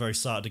right at the very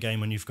start of the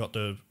game when you've got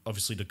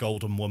obviously the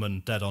golden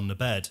woman dead on the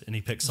bed, and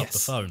he picks up the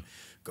phone,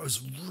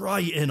 goes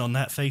right in on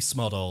that face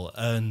model,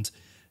 and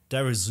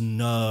there is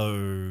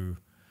no...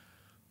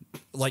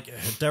 Like,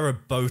 there are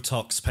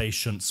Botox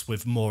patients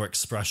with more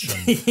expression.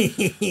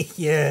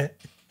 Yeah.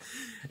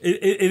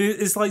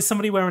 It's like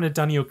somebody wearing a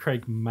Daniel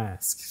Craig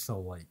mask, so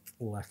like,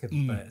 lack of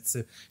better.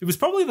 So it was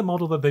probably the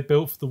model that they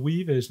built for the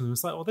Wii version. It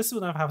was like, well, this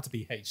would have to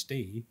be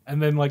HD.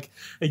 And then like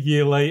a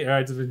year later,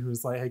 Activision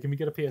was like, hey, can we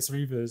get a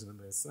PS3 version of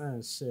this?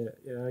 Oh shit,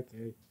 yeah,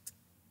 okay.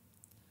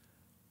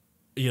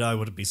 You know, I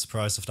wouldn't be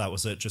surprised if that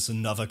was it. Just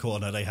another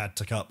corner they had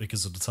to cut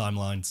because of the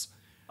timelines.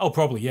 Oh,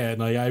 probably, yeah.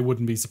 And I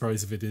wouldn't be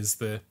surprised if it is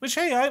Which,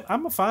 hey,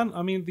 I'm a fan.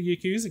 I mean, the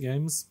Yakuza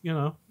games, you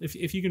know,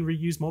 if you can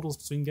reuse models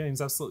between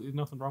games, absolutely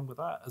nothing wrong with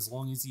that, as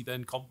long as you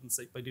then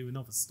compensate by doing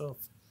other stuff.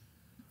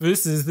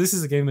 This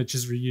is a game that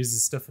just reuses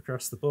stuff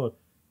across the board.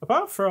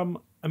 Apart from,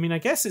 I mean, I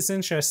guess it's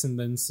interesting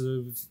then,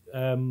 sort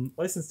of,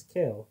 License to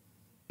Kill.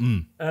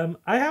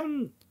 I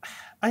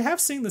have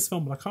seen this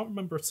film, but I can't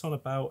remember a ton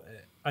about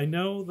it. I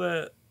know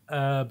that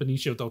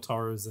Benicio del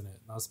Toro is in it,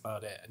 and that's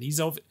about it. And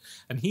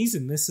he's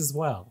in this as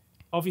well.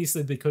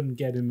 Obviously, they couldn't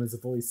get him as a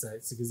voice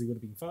actor because he would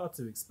have been far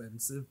too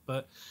expensive,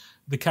 but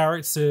the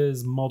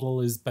character's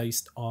model is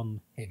based on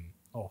him,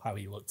 or how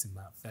he looked in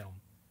that film.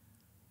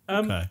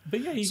 Okay.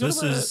 But yeah,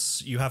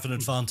 you have an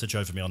advantage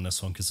over me on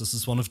this one, because this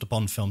is one of the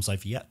Bond films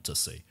I've yet to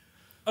see.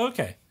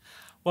 Okay.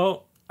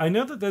 Well, I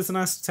know that there's an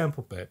Astor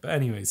Temple bit, but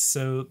anyways,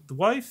 so the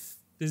wife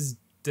is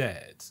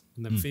dead,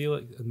 and then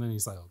Felix, and then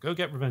he's like, "Oh, go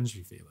get revenge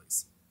for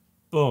Felix."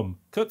 Boom.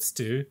 Cuts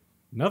to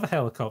another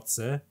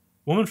helicopter.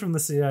 Woman from the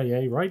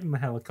CIA riding the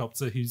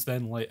helicopter, who's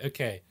then like,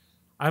 okay,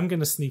 I'm going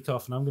to sneak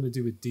off and I'm going to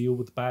do a deal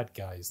with the bad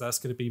guys. That's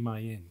going to be my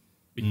in.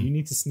 But you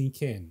need to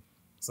sneak in.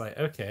 It's like,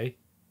 okay,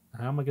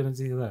 how am I going to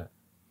do that?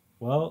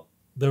 Well,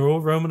 they're all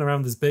roaming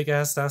around this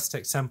big-ass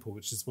Aztec temple,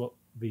 which is what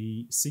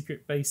the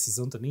secret base is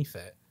underneath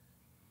it.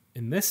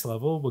 In this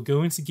level, we're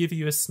going to give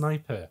you a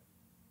sniper.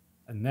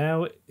 And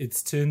now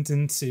it's turned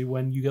into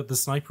when you got the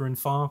sniper in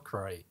Far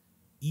Cry.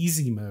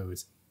 Easy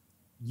mode.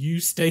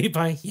 You stay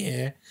by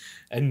here,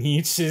 and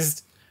you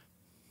just...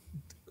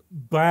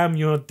 Bam,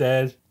 you're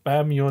dead.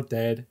 Bam, you're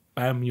dead.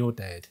 Bam, you're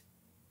dead.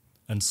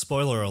 And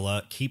spoiler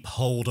alert, keep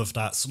hold of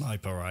that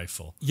sniper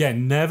rifle. Yeah,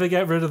 never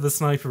get rid of the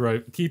sniper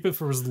rifle. Keep it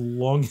for as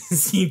long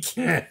as you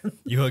can.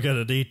 You are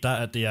going to need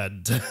that at the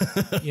end.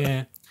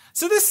 Yeah.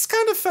 So this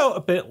kind of felt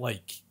a bit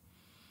like...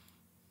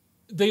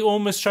 They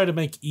almost try to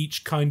make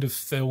each kind of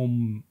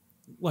film...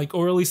 Like,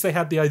 or at least they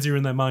had the idea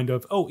in their mind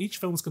of, oh, each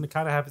film's going to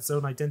kind of have its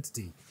own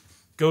identity.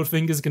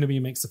 Goldfinger's going to be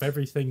a mix of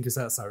everything, because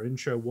that's our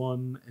intro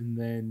one. And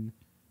then...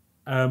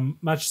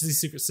 Majesty's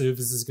Secret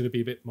Service is going to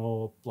be a bit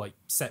more like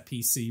set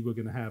PC. We're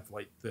going to have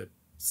like the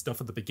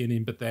stuff at the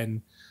beginning, but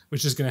then we're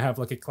just going to have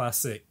like a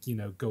classic,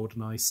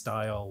 GoldenEye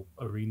style,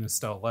 arena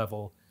style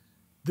level.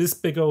 This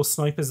big old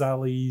snipers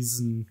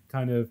alleys and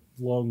kind of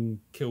long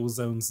kill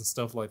zones and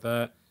stuff like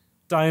that.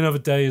 Die Another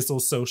Day is all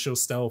social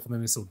stealth, and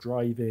then it's all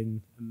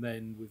driving. And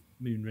then with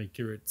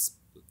Moonraker, it's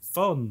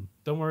fun.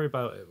 Don't worry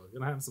about it. We're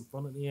going to have some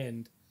fun at the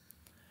end.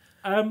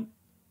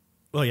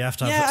 Well, you have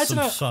to have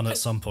some fun at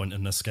some point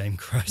in this game,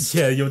 Chris.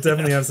 Yeah, you'll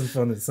definitely have some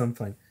fun at some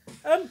point.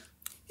 Yeah,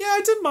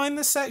 I didn't mind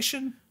this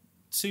section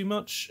too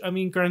much. I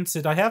mean,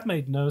 granted, I have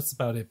made notes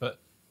about it,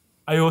 but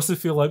I also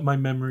feel like my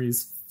memory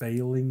is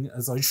failing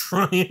as I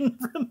try and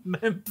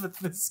remember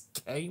this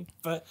game.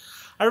 But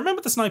I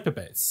remember the sniper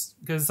bits,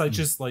 because I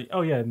just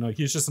oh yeah, no,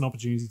 here's just an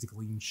opportunity to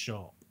clean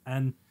shop.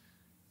 And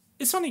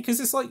it's funny, because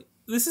it's like,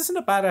 this isn't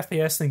a bad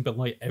FPS thing, but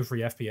like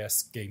every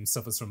FPS game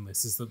suffers from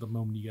this, is that the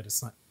moment you get a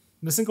sniper...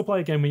 In a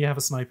single-player game where you have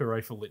a sniper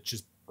rifle, it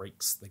just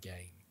breaks the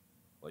game.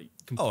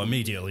 Completely.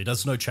 Immediately.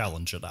 There's no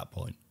challenge at that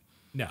point.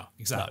 No,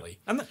 exactly.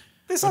 No. And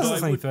this has the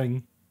same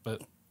thing,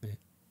 but... Yeah.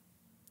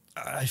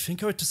 I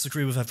think I would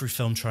disagree with every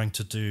film trying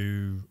to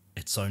do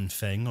its own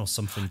thing or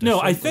something different.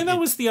 No, I think that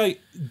was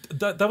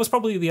that was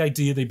probably the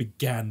idea they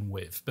began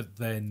with, but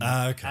then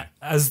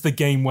as the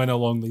game went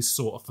along, they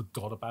sort of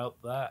forgot about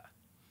that.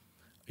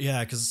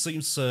 Yeah, because it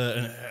seems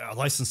a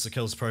License to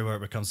Kill is probably where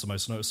it becomes the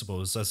most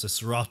noticeable, is there's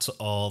this rut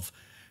of...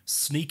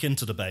 sneak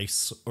into the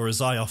base, or as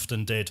I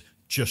often did,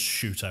 just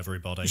shoot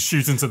everybody.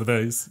 Shoot into the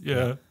base,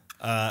 yeah.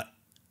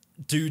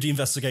 Do the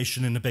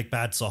investigation in the big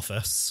bad's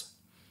office.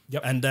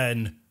 Yep. And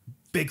then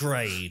big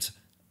raid,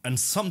 and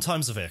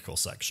sometimes a vehicle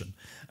section.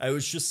 It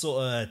was just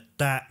sort of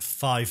that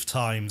 5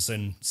 times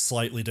in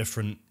slightly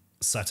different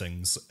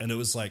settings, and it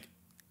was like,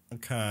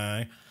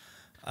 okay.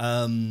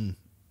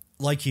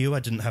 Like you, I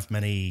didn't have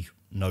many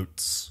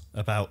notes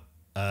about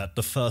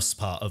the first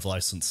part of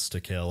License to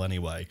Kill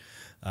anyway.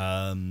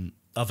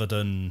 Other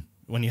than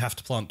when you have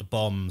to plant the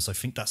bombs, I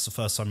think that's the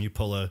first time you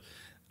pull a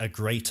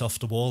grate off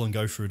the wall and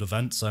go through the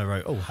vents. I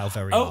wrote, how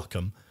very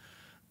Arkham.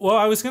 Well,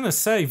 I was going to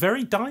say,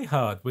 very Die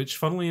Hard, which,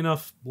 funnily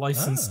enough,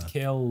 License to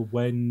Kill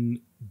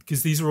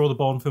because these are all the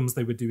Bond films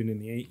they were doing in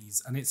the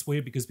 80s, and it's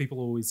weird because people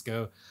always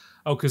go,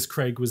 because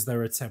Craig was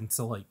their attempt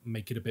to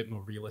make it a bit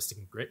more realistic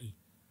and gritty.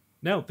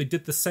 No, they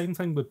did the same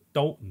thing with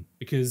Dalton,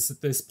 because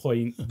at this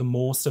point, the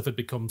Moore stuff had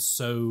become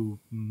so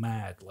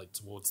mad,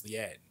 towards the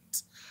end.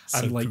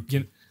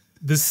 And,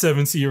 this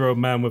 70-year-old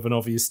man with an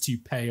obvious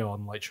toupee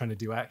on, trying to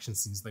do action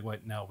scenes, they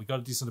went, no, we got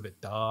to do something a bit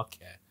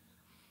darker.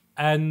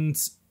 And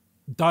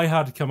Die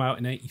Hard had come out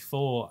in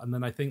 84, and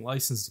then I think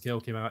License to Kill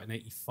came out in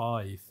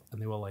 85,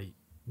 and they were like,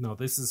 no,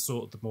 this is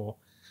sort of the more,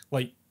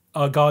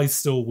 our guy's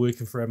still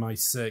working for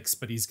MI6,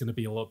 but he's going to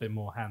be a little bit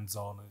more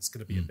hands-on, and it's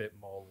going to be a bit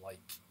more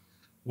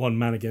one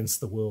man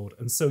against the world.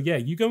 And so, yeah,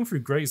 you going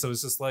through Grace, I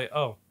was just like,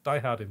 oh, Die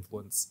Hard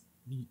influence.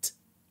 Neat.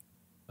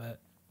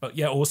 But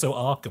yeah, also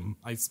Arkham.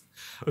 I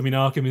mean,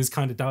 Arkham is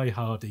kind of Die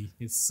Hardy.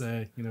 It's,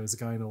 as a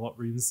guy in a lot of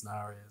room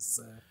scenarios.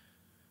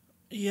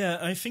 Yeah,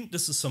 I think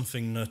this is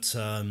something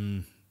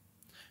that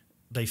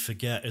they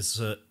forget is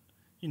that,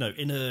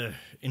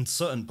 in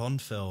certain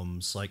Bond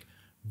films,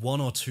 1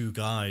 or 2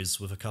 guys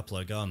with a couple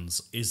of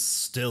guns is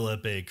still a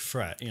big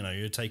threat.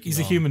 You're taking He's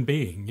a human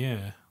being,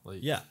 yeah.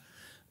 Yeah.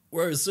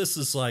 Whereas this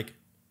is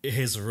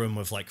here's a room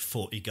with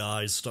 40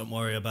 guys, don't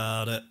worry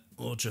about it.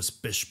 We'll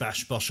just bish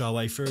bash bosh our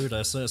way through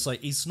this. So it's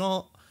he's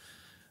not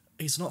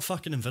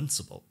fucking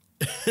invincible.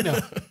 No,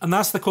 and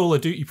that's the Call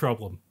of Duty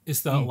problem.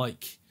 Is that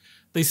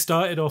they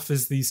started off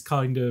as these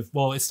kind of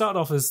it started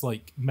off as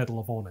Medal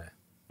of Honor,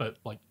 but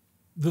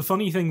the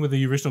funny thing with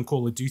the original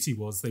Call of Duty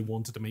was they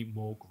wanted to make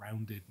more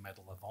grounded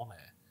Medal of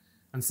Honor,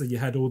 and so you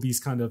had all these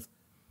kind of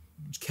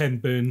Ken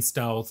Burns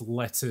style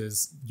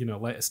letters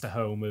to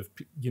home of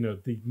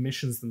the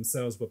missions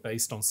themselves were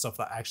based on stuff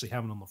that actually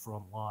happened on the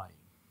front line.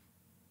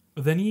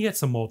 But then you get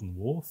to Modern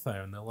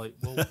Warfare, and they're like,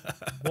 well,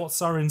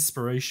 what's our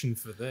inspiration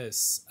for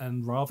this?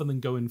 And rather than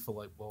going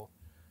for,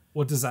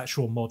 what does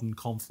actual modern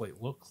conflict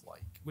look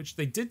like? Which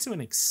they did to an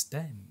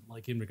extent,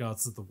 in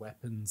regards to the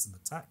weapons and the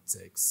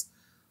tactics.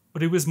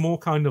 But it was more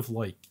kind of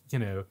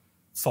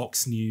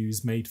Fox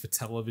News made for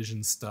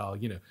television style,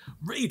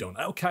 raid on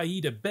Al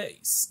Qaeda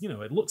base.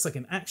 It looks like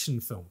an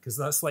action film because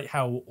that's like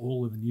how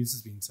all of the news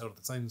is being told at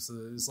the time. So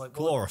it's like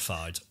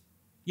glorified.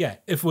 Yeah,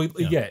 if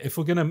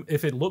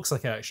it looks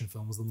like action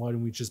films, then why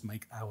don't we just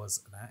make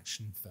ours an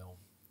action film?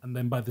 And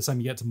then by the time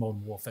you get to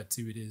Modern Warfare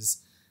 2, it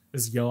is,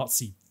 as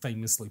Yahtzee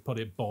famously put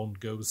it, Bond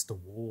goes to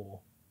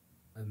war.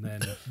 And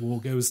then war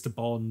goes to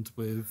Bond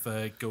with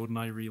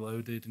GoldenEye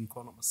Reloaded and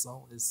Quantum of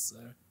Solace.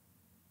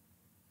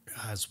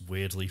 That's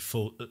weirdly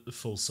full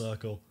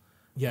circle.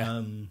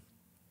 Yeah.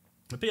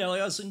 But yeah,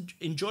 I was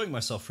enjoying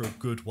myself for a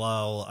good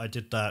while. I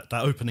did that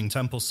opening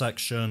temple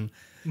section.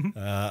 Mm-hmm.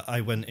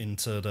 I went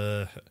into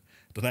the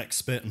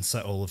next bit and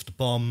set all of the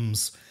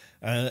bombs.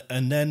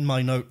 And then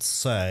my notes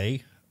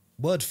say,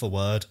 word for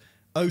word,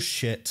 oh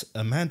shit,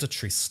 a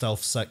mandatory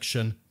stealth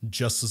section,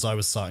 just as I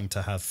was starting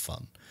to have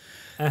fun.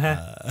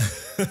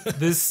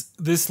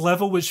 This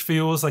level, which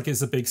feels like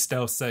it's a big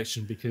stealth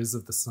section because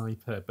of the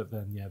sniper, but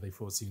then they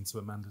force you into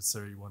a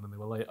mandatory one, and they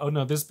were like, oh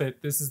no, this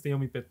is the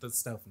only bit that's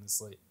stealth, and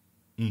it's like,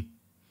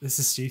 this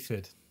is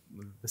stupid.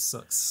 This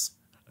sucks.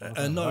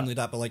 And not only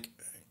that, but like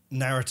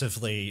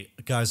narratively,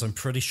 guys, I'm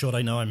pretty sure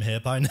I know I'm here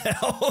by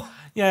now.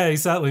 Yeah,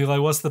 exactly.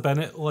 Like, what's the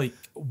benefit? Like,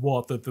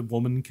 what, that the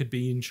woman could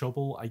be in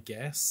trouble, I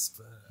guess.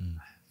 But...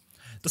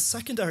 The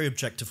secondary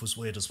objective was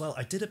weird as well.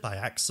 I did it by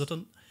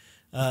accident.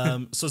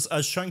 So I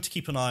was trying to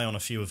keep an eye on a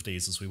few of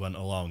these as we went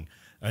along.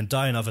 And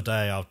Die Another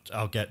Day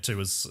I'll get to,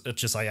 as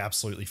just I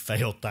absolutely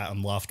failed that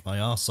and laughed my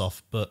arse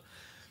off. But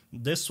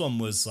this one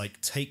was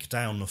like, take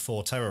down the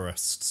 4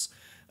 terrorists.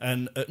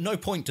 And at no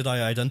point did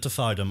I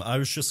identify them. I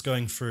was just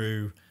going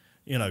through,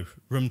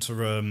 room to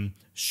room,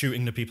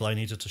 shooting the people I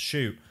needed to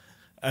shoot.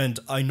 And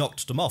I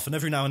knocked them off. And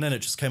every now and then it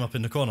just came up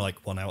in the corner,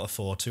 like 1 out of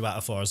 4, 2 out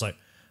of 4. I was like,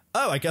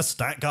 oh, I guess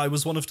that guy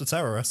was one of the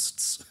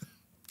terrorists.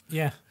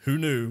 Yeah. Who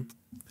knew?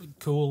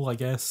 Cool, I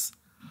guess.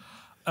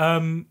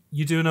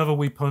 You do another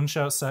We Punch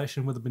Out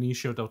section with the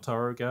Benicio del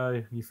Toro guy,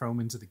 and you throw him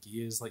into the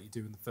gears like you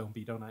do in the film, but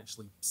you don't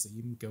actually see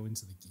him go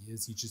into the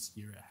gears. You just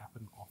hear it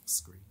happen off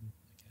screen,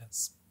 I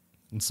guess.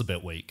 It's a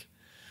bit weak.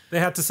 They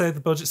had to save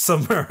the budget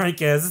somewhere, I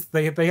guess.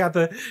 They had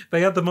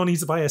the money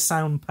to buy a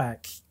sound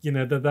pack.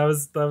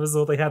 That was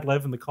all they had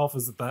left in the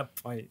coffers at that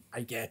point,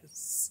 I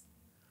guess.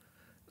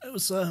 It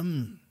was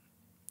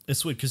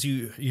it's weird because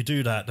you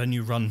do that, then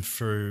you run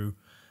through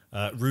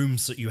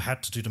rooms that you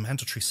had to do the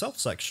mandatory self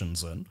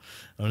sections in.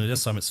 Only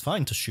this time it's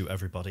fine to shoot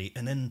everybody,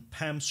 and then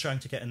Pam's trying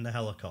to get in the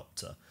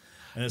helicopter.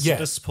 And it's at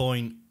this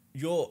point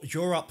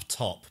you're up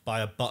top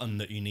by a button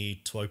that you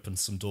need to open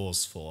some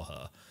doors for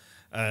her.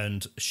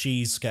 And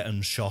she's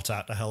getting shot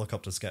at, the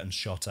helicopter's getting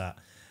shot at.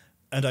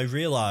 And I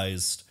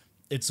realised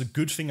it's a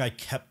good thing I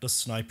kept the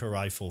sniper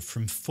rifle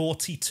from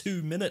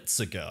 42 minutes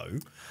ago.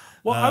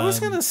 Well, I was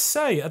going to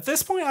say, at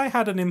this point I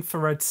had an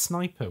infrared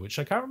sniper, which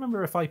I can't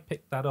remember if I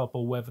picked that up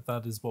or whether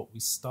that is what we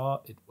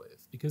started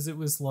with. Because it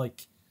was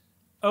like,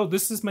 oh,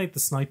 this has made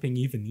the sniping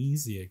even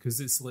easier, because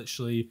it's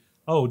literally,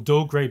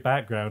 dull grey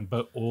background,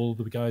 but all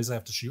the guys I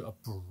have to shoot are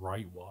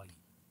bright white.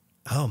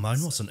 Oh,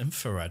 mine wasn't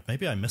infrared.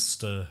 Maybe I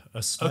missed a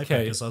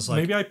sniper because I was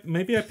like...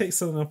 Maybe I picked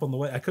something up on the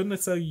way. I couldn't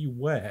tell you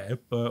where,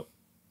 but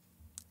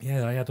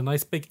yeah, I had a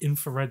nice big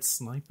infrared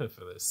sniper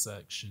for this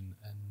section.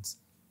 And,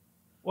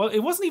 well, it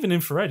wasn't even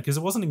infrared because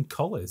it wasn't in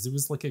colours. It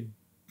was like an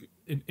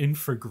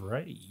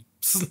infra-grey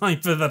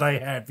sniper that I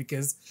had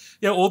because,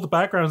 all the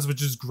backgrounds were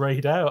just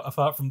greyed out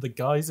apart from the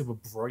guys who were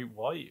bright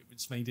white,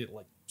 which made it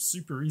like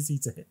super easy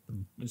to hit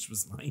them, which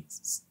was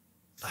nice.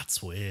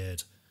 That's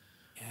weird.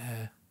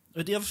 Yeah.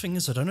 But the other thing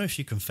is, I don't know if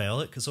you can fail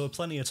it, because there were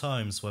plenty of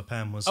times where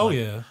Pam was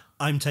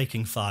I'm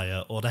taking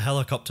fire, or the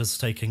helicopter's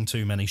taking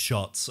too many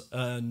shots,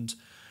 and,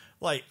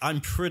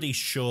 I'm pretty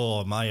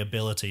sure my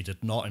ability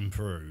did not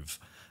improve.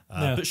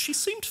 But she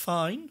seemed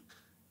fine.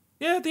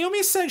 Yeah, the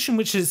only section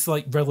which is,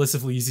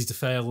 relatively easy to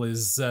fail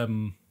is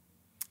trying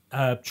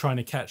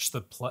to catch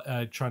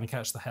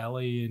the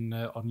heli in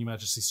on Your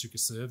Majesty's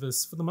Secret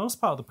Service. For the most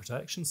part, the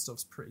protection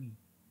stuff's pretty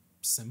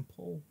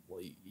simple.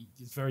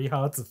 It's very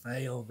hard to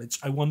fail, which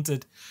I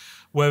wondered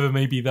whether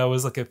maybe that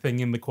was a thing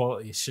in the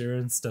quality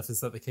assurance stuff,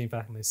 is that they came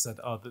back and they said,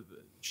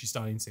 she's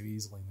dying too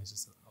easily, and they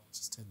just said,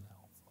 just turn the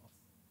health off.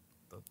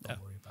 Don't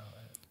worry about it.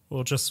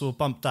 We'll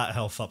bump that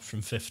health up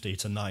from 50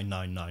 to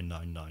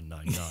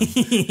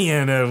 9999999.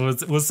 Yeah, no,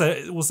 we'll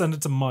send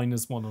it to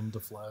 -1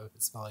 underflow.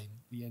 It's fine.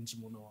 The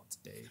engine will know what to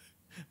do.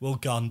 We'll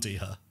Gandhi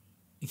her.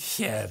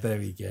 Yeah, there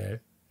we go.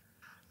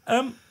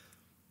 And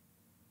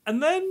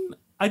then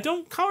I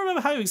can't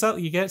remember how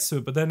exactly you get to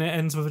it, but then it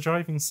ends with a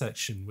driving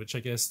section, which I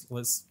guess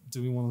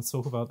do we want to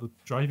talk about the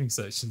driving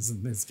sections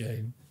in this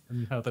game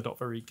and how they're not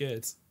very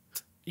good?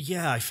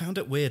 Yeah, I found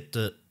it weird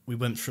that we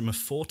went from a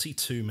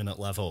 42-minute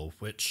level,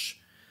 which,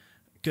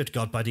 good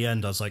God, by the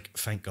end I was like,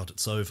 thank God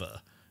it's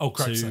over. Oh,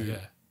 crap,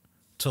 yeah.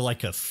 To a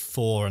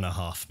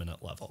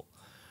 4.5-minute level.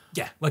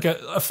 Yeah, a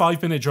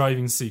 5-minute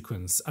driving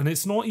sequence. And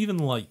it's not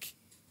even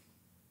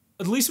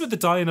at least with the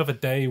Die Another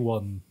Day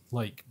one,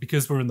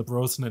 because we're in the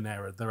Brosnan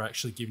era, they're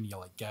actually giving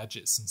you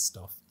gadgets and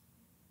stuff.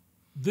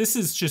 This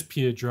is just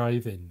pure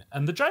driving,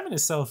 and the driving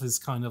itself is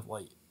kind of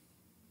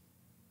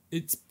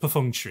it's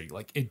perfunctory.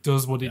 Like, it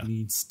does what it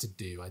needs to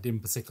do. I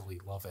didn't particularly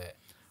love it.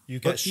 You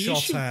get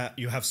shot at,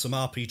 you have some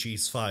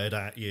RPGs fired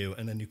at you,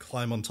 and then you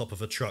climb on top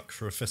of a truck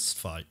for a fist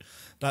fight.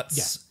 That's...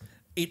 Yeah.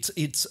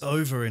 It's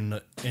over in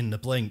the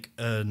blink,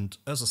 and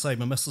as I say,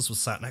 my missus was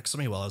sat next to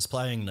me while I was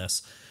playing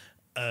this,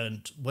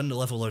 and when the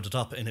level loaded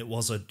up and it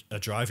was a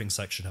driving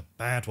section, a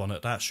bad one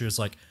at that, she was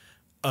like,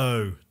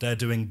 oh, they're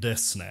doing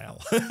this now.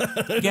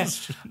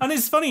 Yes. And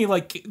it's funny,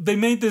 like, they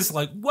made this,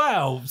 like,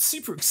 wow,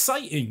 super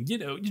exciting, you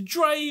know, you're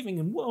driving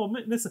and whoa,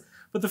 this.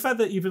 But the fact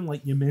that even,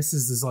 like, your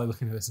missus is, like,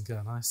 looking at this and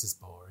going, oh, this is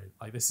boring.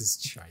 Like, this is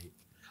trite.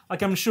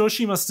 Like, I'm sure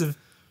she must have,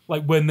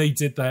 like, when they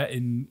did that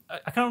in...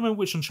 I can't remember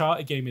which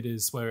Uncharted game it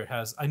is where it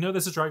has... I know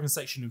there's a driving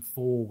section in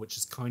 4, which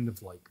is kind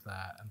of like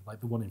that. And,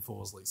 like, the one in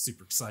 4 is, like,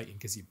 super exciting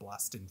because you're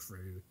blasting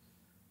through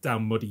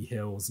down muddy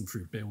hills and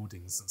through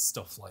buildings and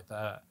stuff like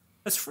that.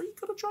 Has 3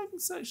 got a driving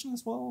section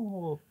as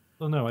well?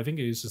 Or no, I think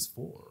it is just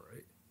 4,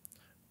 right?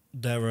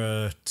 There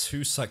are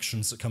 2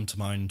 sections that come to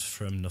mind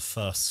from the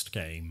first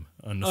game.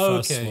 And the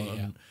first one...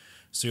 Yeah.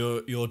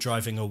 So you're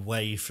driving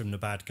away from the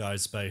bad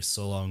guy's base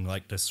along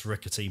like this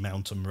rickety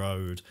mountain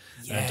road,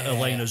 and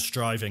Elena's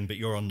driving, but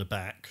you're on the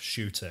back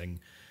shooting.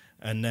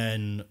 And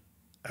then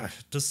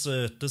does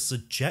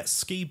the jet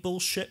ski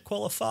bullshit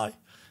qualify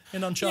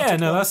in Uncharted? Yeah,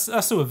 no,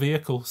 that's a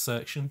vehicle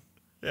section.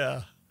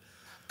 Yeah.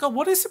 God,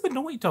 what is it with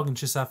Naughty Dog and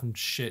just having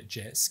shit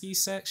jet ski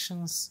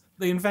sections?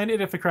 They invented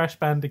it for Crash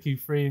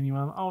Bandicoot 3 and you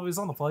went, oh, it was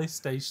on the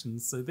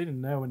PlayStation, so they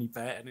didn't know any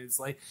better. And it's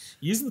like,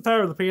 using the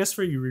power of the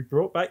PS3, you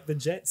brought back the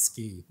jet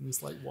ski. And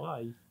it's like,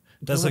 why?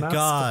 There's a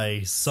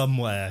guy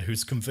somewhere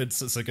who's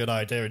convinced it's a good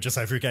idea, and just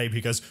every game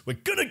he goes, we're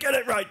gonna get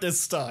it right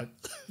this time.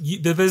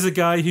 There's a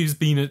guy who's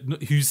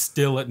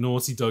still at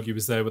Naughty Dog, who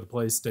was there with the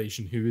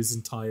PlayStation, who his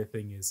entire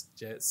thing is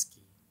jet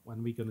ski. When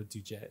are we gonna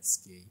do jet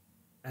ski?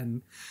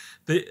 And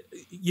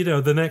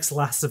the next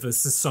Last of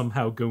Us is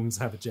somehow going to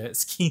have a jet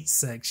ski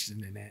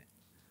section in it.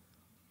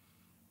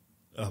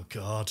 Oh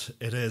God,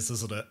 it is,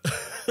 isn't it?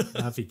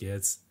 That'd be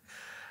good.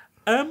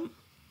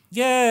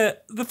 Yeah,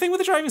 the thing with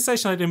the driving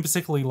section I didn't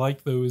particularly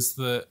like, though, is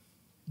that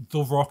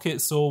the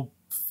rockets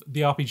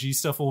the RPG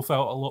stuff all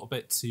felt a little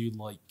bit too,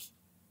 like,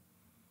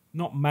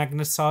 not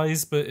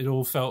magnetized, but it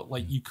all felt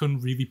like you couldn't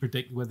really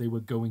predict where they were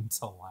going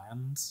to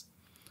land.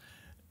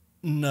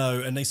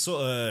 No, and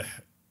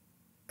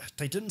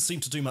they didn't seem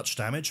to do much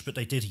damage, but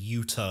they did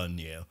U-turn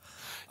you.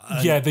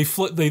 Yeah, they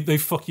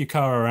fuck your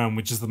car around,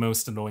 which is the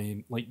most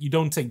annoying. Like, you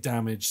don't take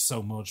damage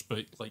so much,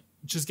 but like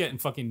just getting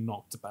fucking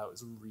knocked about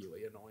is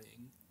really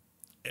annoying.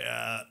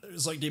 Yeah, it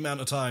was like the amount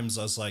of times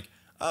I was like,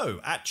 oh,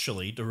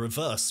 actually, the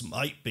reverse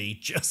might be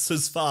just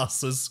as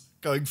fast as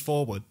going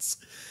forwards.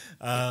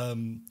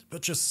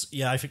 But just,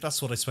 yeah, I think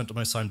that's what I spent the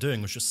most time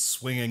doing, was just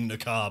swinging the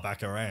car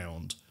back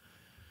around.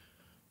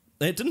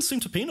 It didn't seem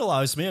to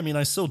penalise me. I mean,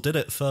 I still did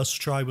it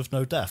first try with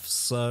no deaths,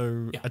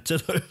 so yeah. I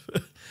did it.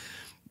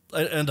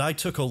 And I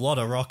took a lot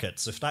of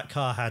rockets. If that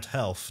car had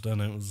health, then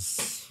it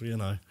was,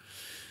 Yeah.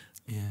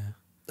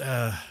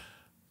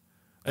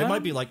 It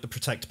might be like the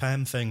Protect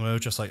Pam thing, where we're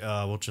just like,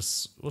 we'll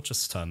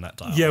just turn that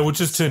dial. Yeah, we'll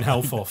just turn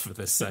health off for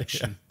this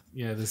section.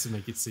 Yeah, this will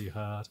make it too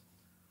hard.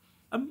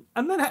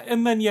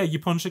 And then you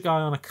punch a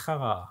guy on a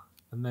car,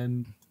 and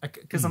then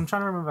because I'm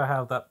trying to remember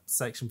how that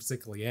section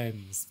particularly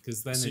ends.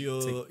 Because then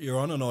you're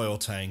on an oil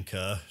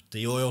tanker.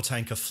 The oil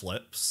tanker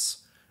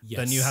flips. Yes.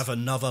 Then you have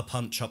another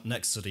punch up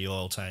next to the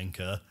oil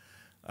tanker,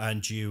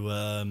 and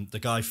the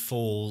guy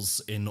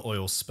falls in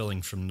oil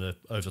spilling from the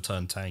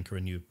overturned tanker,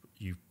 and you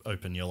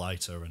open your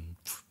lighter and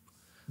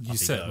you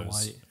set the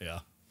light. Yeah.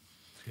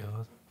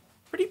 God.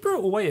 Pretty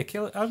brutal way to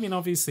kill it. I mean,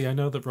 obviously, I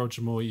know that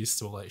Roger Moore used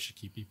to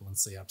electrocute people and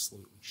say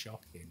absolutely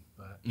shocking,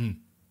 but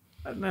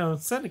I don't know.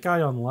 Setting a guy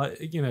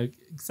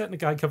setting a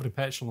guy covered in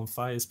petrol on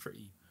fire is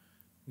pretty,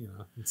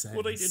 insane.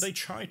 Well, they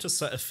tried to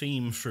set a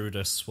theme through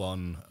this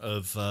one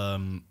of,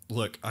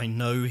 look, I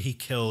know he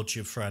killed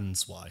your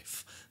friend's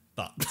wife,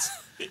 but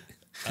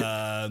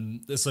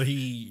so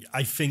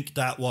I think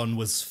that one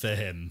was for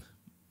him.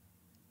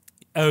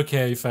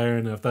 Okay, fair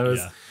enough. That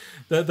was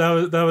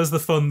that was the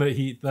fun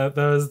that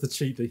was the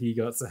treat that he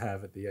got to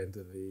have at the end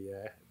of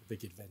the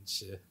big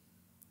adventure.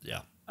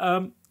 Yeah.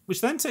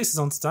 Which then takes us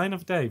on to Die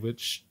Another Day,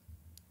 which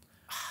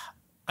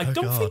I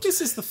don't think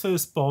this is the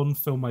first Bond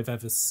film I've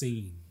ever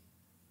seen.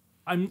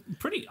 I'm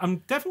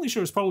definitely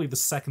sure it's probably the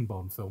second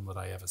Bond film that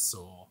I ever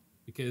saw,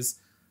 because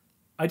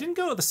I didn't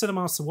go to the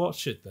cinemas to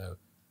watch it though.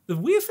 The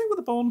weird thing with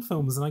the Bond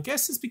films, and I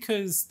guess it's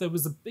because there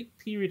was a big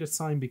period of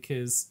time,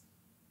 because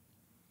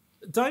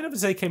Die Another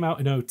Day came out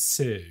in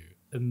 2002,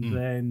 and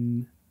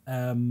then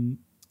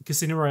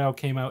Casino Royale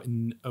came out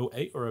in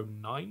 2008 or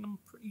 2009, I'm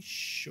pretty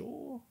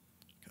sure.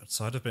 God,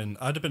 so I'd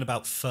have been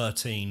about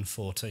 13,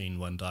 14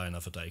 when Die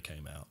Another Day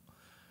came out.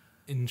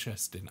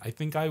 Interesting. I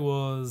think I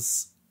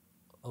was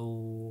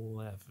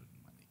 11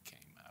 when it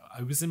came out.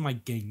 I was in my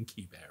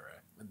GameCube era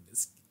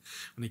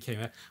when it came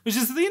out. Which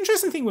is the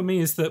interesting thing with me,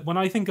 is that when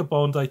I think of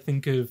Bond, I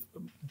think of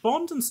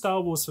Bond and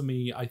Star Wars. For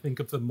me, I think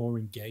of them more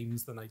in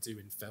games than I do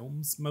in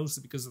films,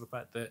 mostly because of the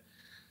fact that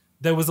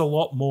there was a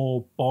lot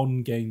more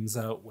Bond games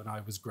out when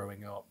I was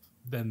growing up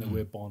than there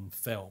were Bond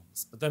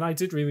films. But then I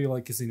did really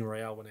like Casino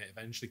Royale when it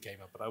eventually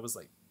came out, but I was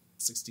like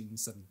 16,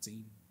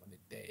 17 when it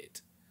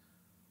did.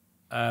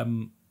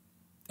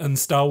 And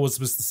Star Wars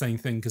was the same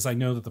thing, because I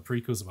know that the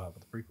prequels were out,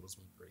 but the prequels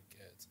weren't very good.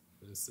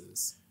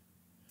 Versus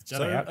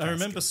So I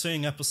remember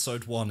seeing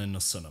episode 1 in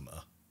the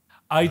cinema.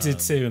 I did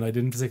too, and I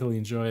didn't particularly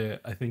enjoy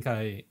it. I think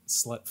I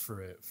slept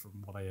through it, from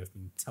what I have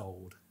been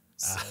told.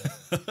 So,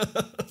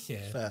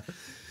 yeah, Fair.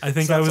 I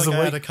think Sounds I was like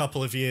awake. I had a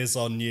couple of years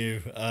on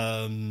you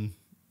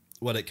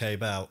when it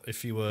came out.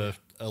 If you were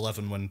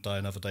 11 when Die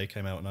Another Day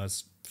came out, and I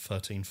was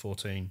 13,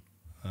 14.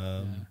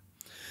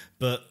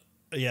 But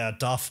yeah,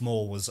 Darth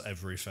Maul was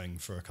everything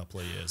for a couple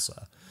of years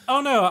there.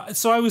 Oh no!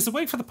 So I was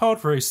awake for the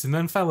pod race, and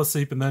then fell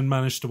asleep, and then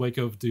managed to wake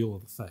up for Duel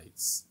of the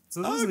Fates.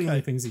 So those are the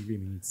only things you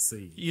really need to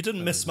see. You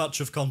didn't miss much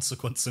of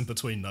consequence in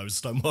between those,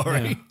 don't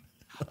worry.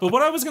 Yeah. But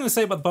what I was going to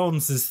say about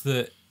Bonds is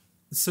that,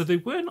 so there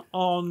weren't a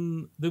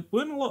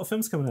lot of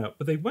films coming out,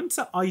 but they went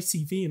to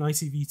ITV and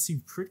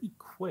ITV2 pretty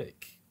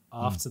quick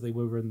after they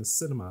were in the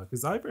cinema.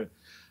 Because I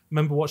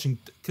remember watching,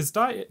 because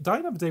Die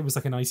Another Day was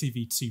like an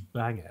ITV2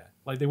 banger.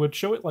 Like they would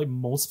show it like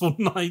multiple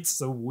nights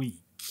a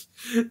week.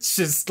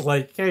 Just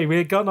like, hey,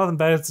 we got nothing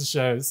better to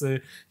show, so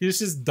here's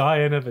just Die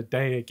Another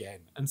Day again.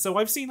 And so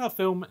I've seen that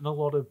film in a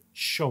lot of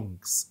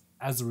chunks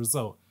as a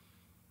result.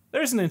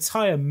 There's an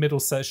entire middle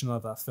section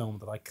of that film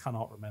that I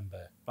cannot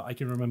remember, but I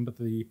can remember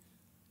the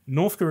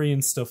North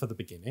Korean stuff at the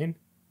beginning,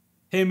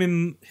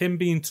 him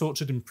being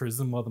tortured in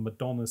prison while the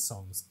Madonna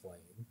song's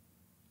playing,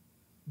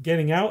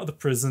 getting out of the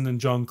prison and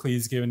John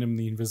Cleese giving him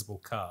the invisible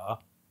car,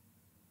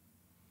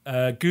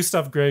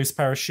 Gustav Graves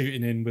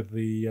parachuting in with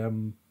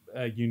the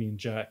Union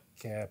Jack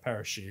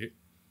parachute.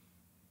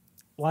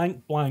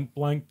 Blank, blank,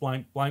 blank,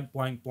 blank, blank,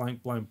 blank,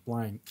 blank, blank,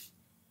 blank.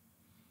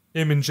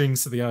 Him and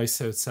Jinx at the Ice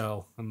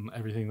Hotel and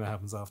everything that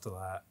happens after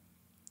that.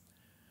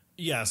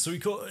 Yeah, so we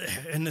got,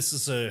 and this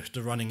is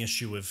the running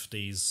issue with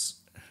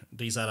these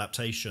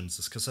adaptations,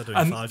 is because they're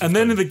doing 5 and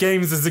then in the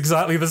games is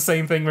exactly the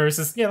same thing, where it's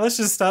just, yeah, let's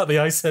just start the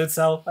Ice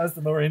Hotel. That's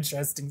the more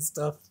interesting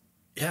stuff.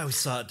 Yeah, we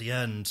start at the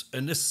end,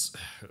 and this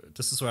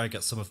is where I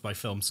get some of my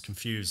films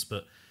confused,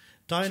 but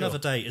Die Another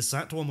Day, is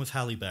that the one with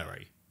Halle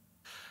Berry?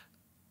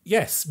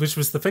 Yes, which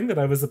was the thing that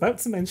I was about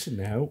to mention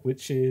now,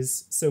 which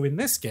is, so in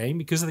this game,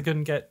 because they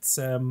couldn't get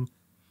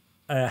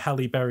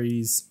Halle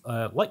Berry's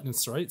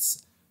likeness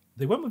rights,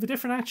 they went with a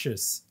different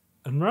actress.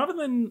 And rather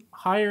than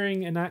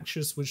hiring an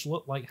actress which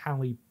looked like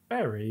Halle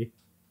Berry,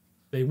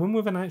 they went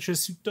with an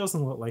actress who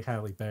doesn't look like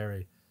Halle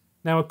Berry.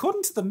 Now,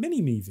 according to the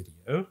Mini-Me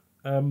video,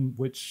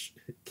 which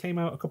came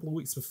out a couple of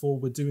weeks before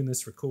we're doing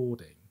this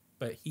recording,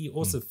 but he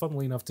also,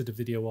 funnily enough, did a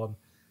video on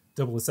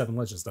 007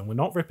 Legends. And we're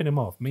not ripping him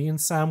off. Me and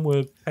Sam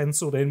were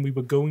penciled in. We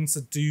were going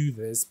to do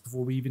this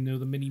before we even knew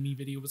the Mini-Me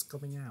video was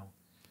coming out.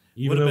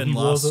 Would have been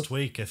last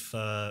week if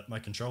my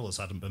controllers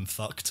hadn't been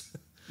fucked.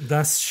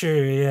 That's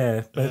true,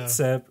 yeah. But,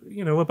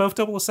 we're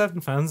both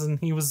 007 fans, and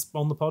he was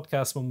on the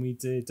podcast when we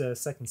did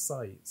Second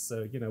Sight.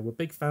 So, we're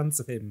big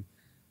fans of him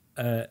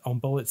on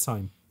Bullet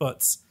Time.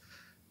 But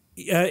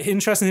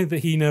interesting thing that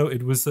he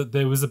noted was that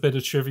there was a bit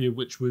of trivia,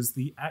 which was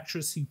the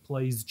actress who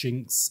plays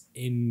Jinx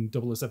in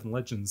 007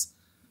 Legends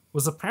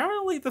was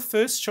apparently the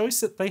first choice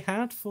that they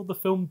had for the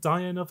film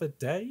Die Another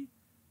Day.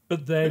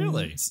 But then...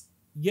 Really?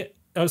 Yeah.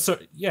 Oh,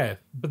 sorry. Yeah.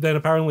 But then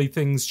apparently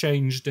things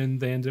changed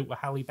and they ended up with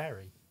Halle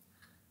Berry.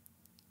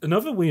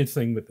 Another weird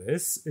thing with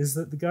this is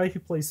that the guy who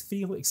plays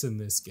Felix in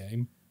this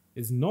game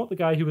is not the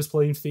guy who was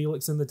playing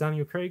Felix in the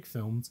Daniel Craig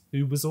films,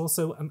 who was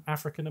also an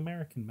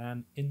African-American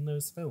man in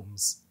those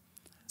films.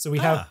 So we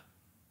have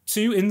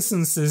 2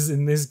 instances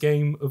in this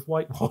game of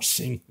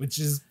whitewashing, which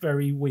is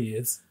very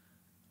weird.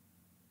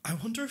 I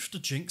wonder if the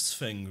Jinx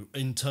thing,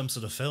 in terms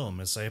of the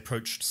film, is they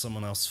approached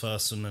someone else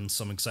first and then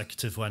some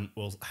executive went,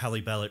 well,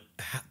 Halle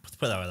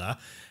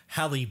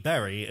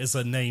Berry is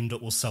a name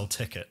that will sell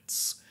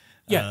tickets.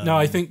 Yeah, no,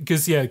 I think,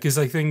 because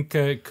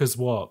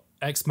what?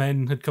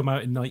 X-Men had come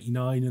out in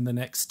 99 and the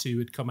next 2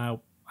 had come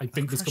out, I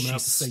think was coming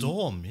out the same...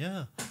 Storm,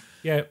 yeah.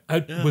 Yeah,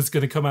 was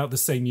going to come out the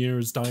same year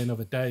as Die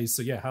Another Day,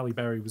 so yeah, Halle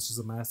Berry was just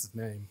a massive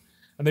name.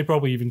 And they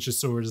probably even just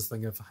saw it as a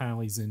thing of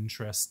Halle's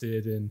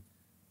interested in,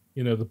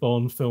 the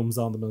Bond films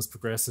aren't the most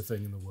progressive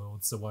thing in the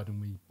world, so why don't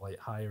we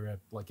hire a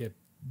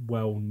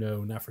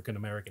well-known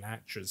African-American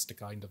actress to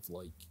kind of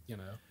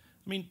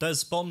I mean,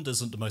 Bond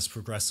isn't the most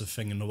progressive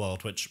thing in the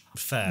world, which,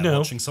 fair, no.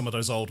 Watching some of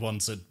those old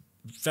ones are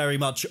very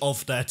much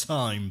of their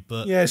time,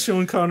 but... Yeah,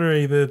 Sean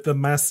Connery, the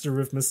master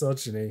of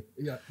misogyny.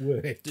 Yeah,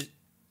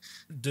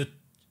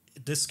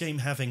 this game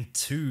having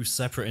 2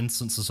 separate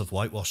instances of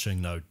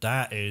whitewashing, though,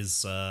 that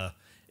is...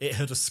 it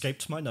had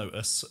escaped my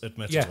notice,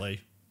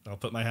 admittedly. Yeah. I'll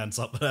put my hands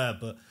up there,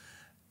 but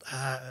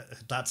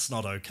that's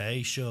not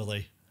okay,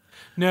 surely.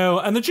 No,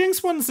 and the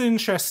Jinx one's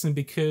interesting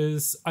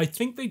because I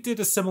think they did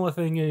a similar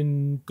thing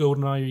in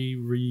GoldenEye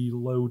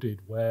Reloaded,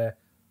 where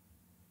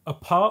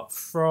apart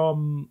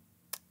from,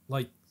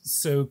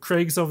 so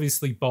Craig's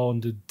obviously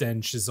Bond and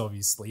Dench is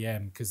obviously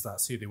M, because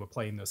that's who they were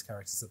playing those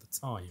characters at the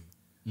time.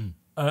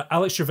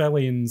 Alex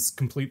Trevelyan's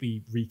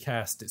completely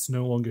recast. It's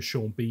no longer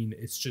Sean Bean,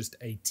 it's just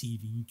a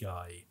TV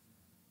guy.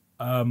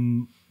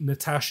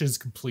 Natasha's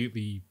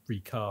completely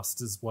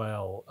recast as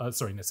well.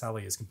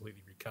 Natalia is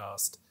completely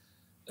recast.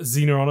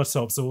 Xena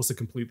Onatop's also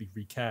completely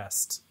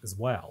recast as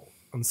well.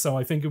 And so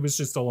I think it was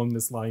just along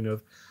this line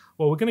of,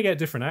 well, we're going to get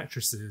different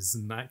actresses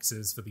and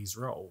actors for these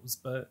roles,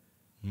 but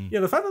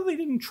yeah, the fact that they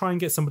didn't try and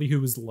get somebody who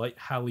was like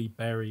Halle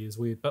Berry is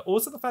weird. But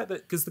also the fact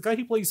that, because the guy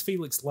who plays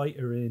Felix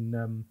Leiter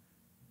in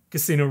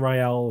Casino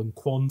Royale and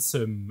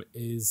Quantum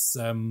is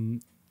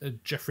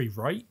Jeffrey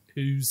Wright,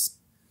 who's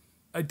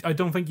I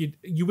don't think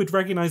you would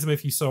recognize him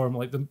if you saw him.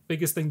 Like, the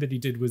biggest thing that he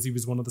did was he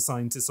was one of the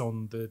scientists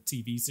on the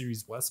TV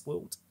series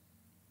Westworld.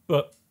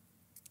 But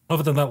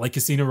other than that, like,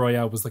 Casino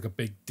Royale was like a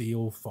big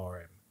deal for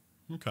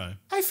him. Okay.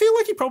 I feel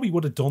like he probably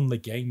would have done the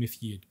game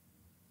if you'd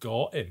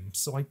got him,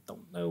 so I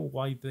don't know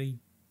why they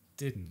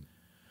didn't.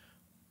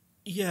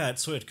 Yeah,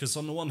 it's weird, because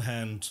on the one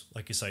hand,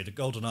 like you say, the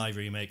GoldenEye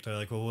remake, they're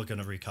like, well, we're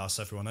going to recast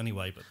everyone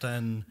anyway, but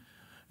then,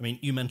 I mean,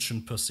 you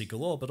mentioned Pussy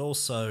Galore, but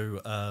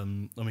also,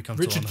 when we come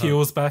Richard to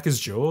Keel's back as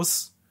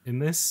Jaws in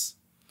this.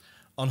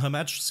 On Her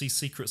Majesty's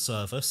Secret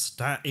Service,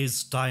 that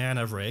is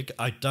Diana Rigg.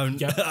 I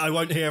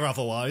won't hear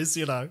otherwise,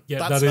 you know. Yeah,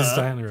 that's that is her.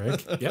 Diana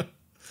Rigg. Yep.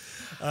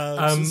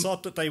 So it's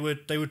odd that they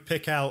would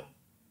pick out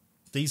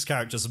these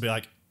characters and be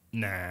like,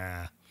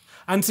 nah.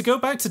 And to go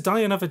back to Die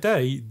Another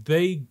Day,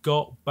 they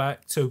got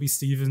back Toby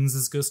Stephens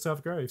as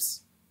Gustav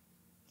Graves.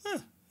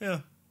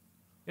 Yeah.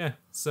 Yeah,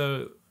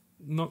 so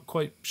not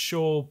quite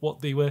sure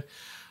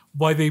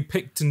why they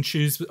picked and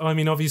choose. I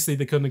mean, obviously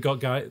they couldn't have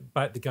got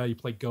back the guy who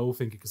played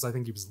Goldfinger, because I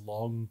think he was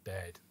long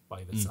dead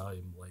by the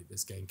time like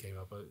this game came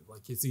out. But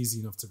like, it's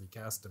easy enough to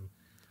recast him.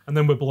 And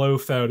then with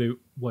Blofeld,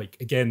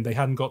 again, they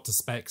hadn't got to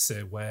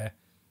Spexer, where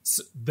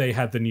they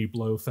had the new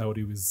Blofeld,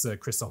 who was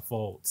Christoph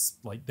Waltz.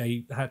 Like,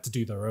 they had to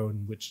do their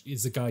own, which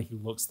is a guy who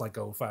looks like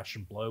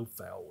old-fashioned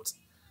Blofeld.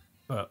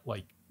 But,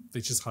 like,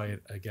 they just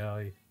hired a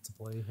guy to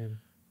play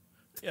him.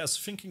 Yeah, so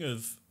thinking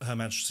of Her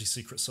Majesty's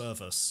Secret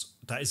Service,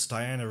 that is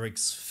Diana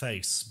Rigg's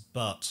face,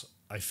 but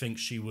I think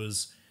she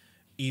was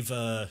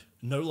either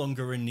no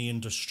longer in the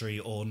industry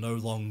or no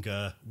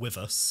longer with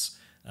us.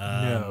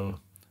 No.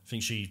 I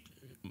think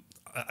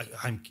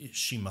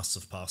she must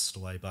have passed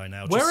away by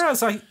now.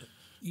 Whereas I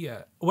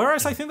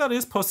think that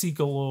is Pussy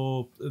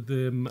Galore.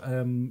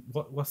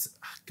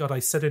 God, I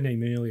said her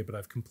name earlier, but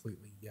I've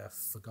completely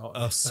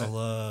forgotten.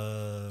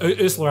 Ursula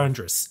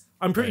Andress.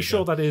 I'm pretty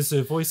sure that is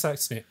a voice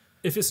acting.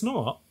 If it's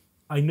not,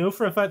 I know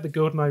for a fact that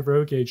GoldenEye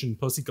Rogue Agent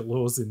Pussy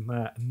Galore's in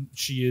that, and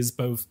she is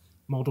both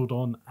modelled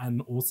on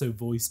and also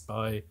voiced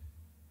by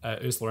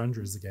Ursula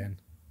Andress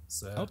again.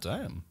 So, oh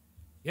damn.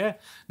 Yeah.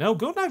 No,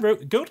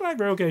 GoldenEye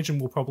Rogue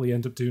Agent will probably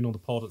end up doing on the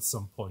pod at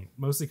some point,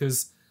 mostly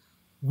because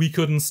we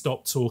couldn't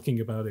stop talking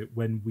about it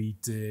when we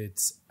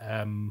did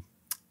the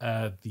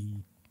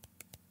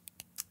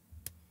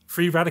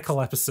Free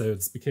Radical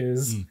episodes,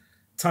 because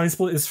Time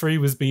Splitters 3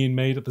 was being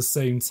made at the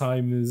same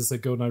time as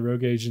GoldenEye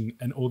Rogue Agent,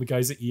 and all the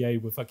guys at EA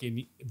were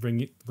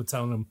were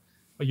telling them,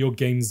 oh, your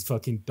game's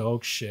fucking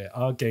dog shit.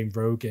 Our game,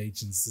 Rogue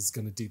Agents, is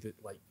going to do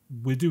that. Like,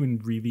 we're doing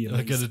really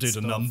amazing They're going to do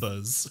stuff. the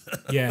numbers.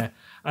 Yeah,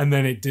 and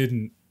then it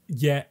didn't.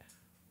 Yet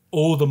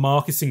all the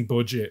marketing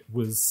budget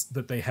was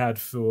that they had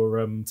for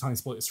Time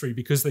Splitters 3,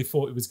 because they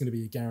thought it was going to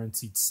be a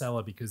guaranteed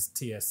seller, because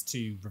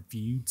TS2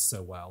 reviewed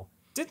so well.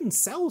 Didn't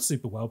sell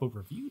super well, but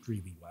reviewed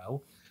really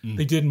well.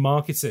 They didn't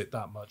market it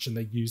that much, and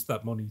they used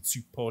that money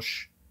to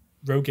push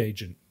Rogue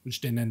Agent,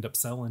 which didn't end up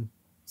selling.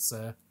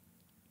 So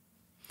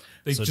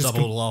they so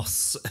double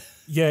loss.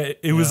 Yeah,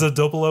 it was a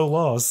 0-0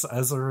 loss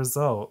as a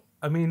result.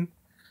 I mean,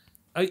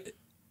 I'll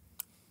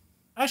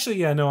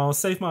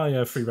save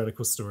my Free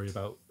Radical story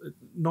about,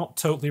 not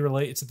totally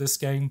related to this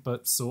game,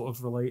 but sort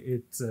of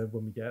related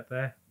when we get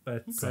there.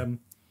 But it's a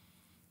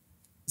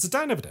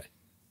Die Another Day.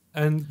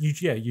 And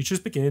you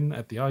just begin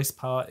at the ice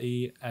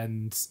party,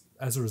 and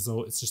as a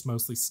result, it's just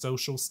mostly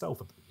social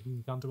stealth at the beginning.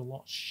 You can't do a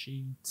lot of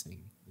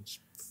shooting, which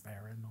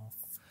fair enough.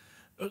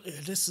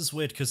 This is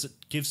weird, because it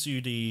gives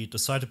you the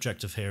side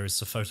objective here is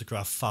to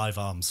photograph 5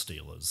 arms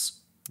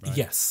dealers. Right?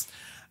 Yes.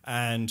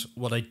 And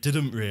what I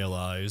didn't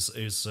realise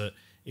is that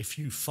if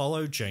you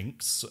follow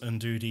Jinx and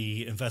do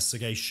the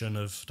investigation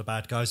of the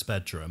bad guy's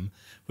bedroom,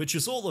 which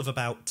is all of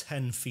about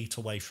 10 feet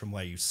away from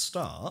where you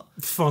start,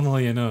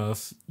 funnily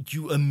enough,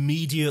 you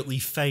immediately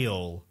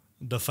fail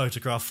the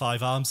photograph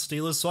 5 arms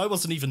dealers. So I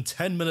wasn't even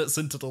 10 minutes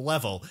into the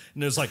level,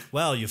 and it was like,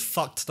 well, you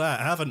fucked that,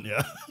 haven't you?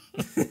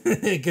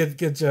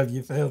 Good job,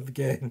 you failed the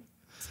game.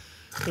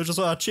 It was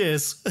just,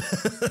 cheers.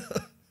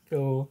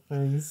 Cool,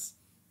 thanks.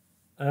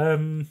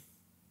 You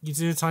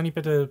do a tiny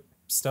bit of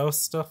stealth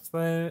stuff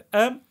there.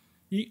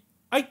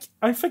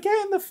 I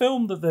forget in the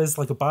film that there's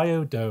like a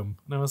biodome,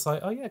 and I was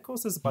like, oh yeah, of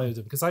course there's a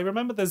biodome, because I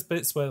remember there's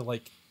bits where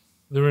like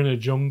they're in a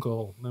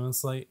jungle, and I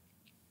was like,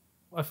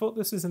 I thought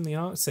this was in the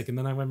Arctic, and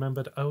then I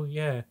remembered, oh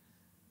yeah,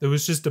 there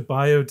was just a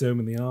biodome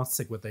in the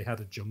Arctic where they had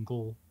a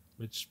jungle,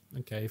 which,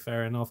 okay,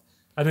 fair enough.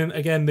 And then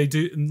again, they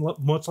do,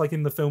 much like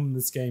in the film in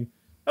this game,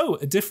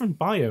 a different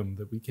biome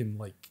that we can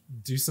like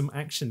do some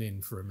action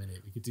in for a minute.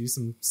 We could do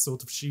some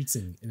sort of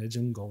shooting in a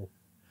jungle.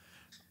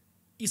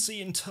 You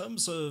see, in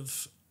terms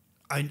of,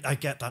 I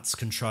get that's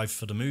contrived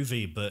for the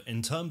movie, but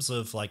in terms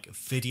of like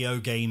video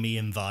gamey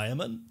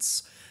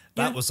environments,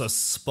 that was a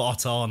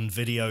spot on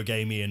video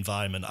gamey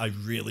environment. I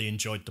really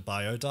enjoyed the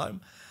biodome.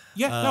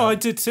 Yeah, no, I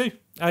did too.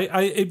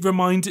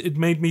 It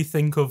made me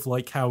think of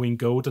like how in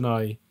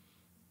GoldenEye,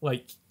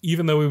 like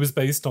even though it was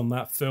based on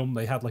that film,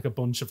 they had like a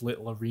bunch of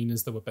little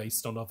arenas that were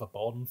based on other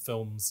Bond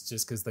films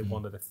just because they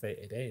wanted to fit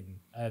it in.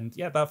 And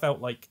yeah, that felt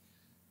like,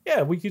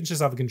 yeah, we could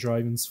just have a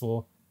contrivance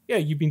for, yeah,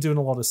 you've been doing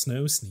a lot of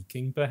snow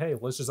sneaking, but hey,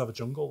 let's just have a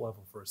jungle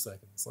level for a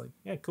second. It's like,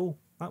 yeah, cool,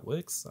 that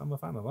works. I'm a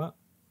fan of that.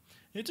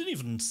 It didn't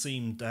even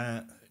seem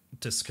that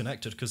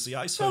disconnected because the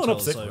ice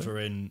hotel's over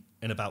in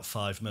about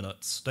 5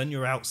 minutes. Then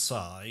you're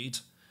outside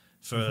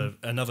for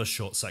another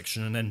short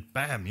section, and then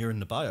bam, you're in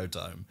the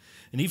biodome.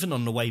 And even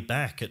on the way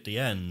back at the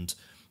end,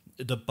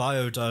 the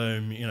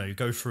biodome, you know, you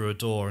go through a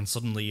door and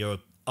suddenly you're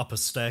up a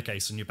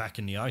staircase and you're back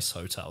in the ice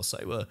hotel.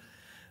 So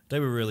they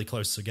were really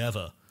close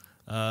together.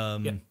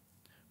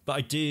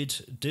 But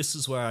this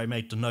is where I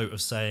made the note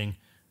of saying,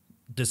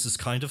 this is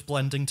kind of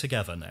blending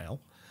together now.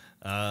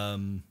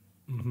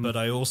 But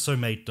I also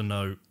made the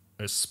note,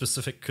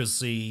 specific because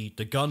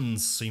the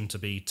guns seem to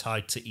be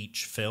tied to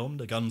each film.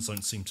 The guns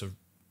don't seem to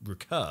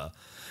recur.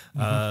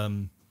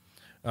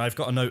 I've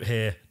got a note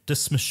here.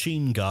 This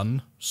machine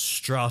gun,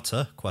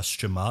 Strata, ?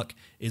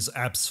 Is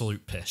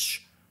absolute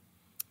pish.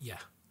 Yeah.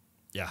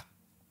 Yeah.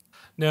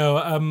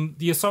 No,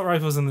 the assault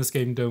rifles in this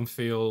game don't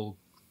feel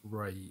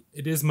right.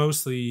 It is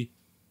mostly,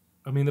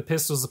 I mean, the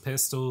pistols are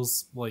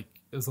pistols. Like,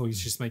 as long as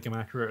you just make them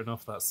accurate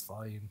enough, that's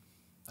fine.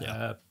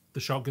 Yeah. The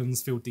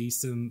shotguns feel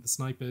decent. The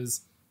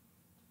snipers,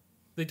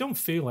 they don't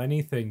feel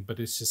anything, but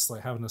it's just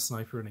like having a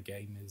sniper in a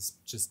game is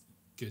just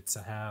good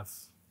to have.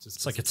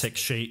 It's like a tick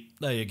sheet.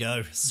 There you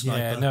go.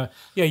 Sniper.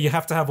 Yeah, you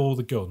have to have all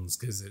the guns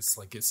because it's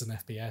an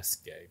FPS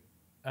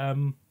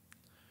game.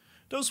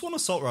 There was one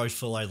assault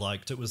rifle I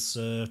liked. It was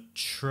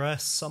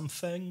Tress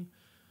something.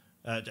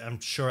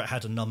 I'm sure it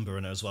had a number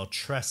in it as well.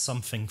 Tress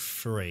something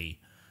 3.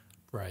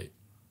 Right.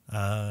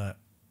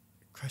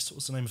 Christ, what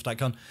was the name of that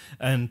gun?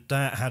 And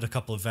that had a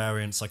couple of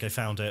variants. Like I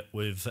found it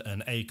with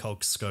an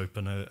ACOG scope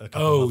and a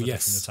couple of other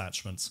different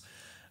attachments.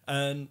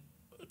 And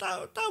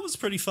that was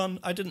pretty fun.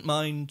 I didn't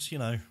mind,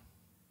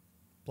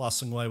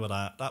 blasting away with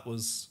that. That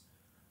was...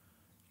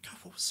 God,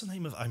 what was the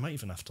name of... I might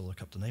even have to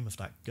look up the name of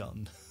that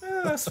gun.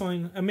 That's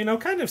fine. I mean, I'll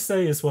kind of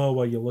say as well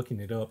while you're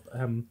looking it up.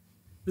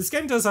 This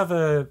game does have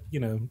a,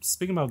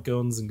 speaking about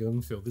guns and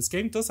gun feel, this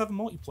game does have a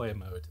multiplayer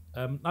mode.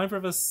 Neither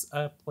of us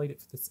played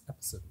it for this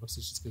episode,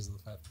 mostly just because of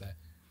the fact that,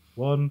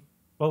 one,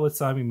 all the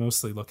time we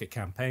mostly look at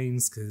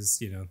campaigns,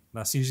 because,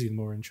 that's usually the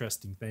more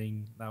interesting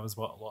thing. That was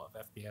what a lot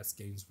of FPS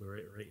games were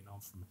iterating on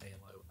from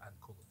Halo and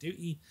Call of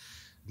Duty.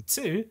 And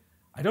two,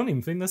 I don't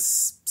even think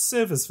there's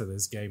servers for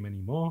this game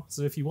anymore.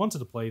 So if you wanted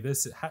to play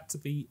this, it had to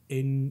be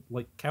in,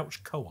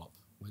 couch co-op,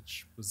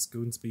 which was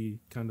going to be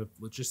kind of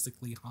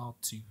logistically hard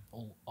to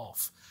pull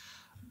off.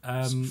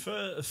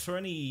 For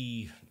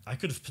any... I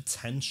could have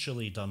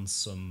potentially done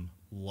some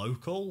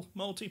local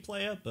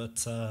multiplayer,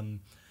 but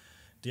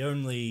the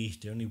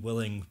only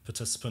willing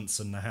participants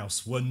in the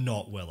house were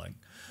not willing.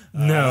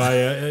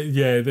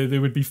 No, they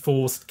would be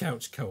forced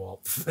couch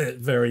co-op,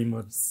 very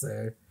much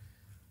so.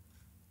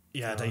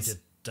 Yeah,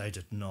 they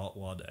did not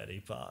want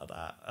any part of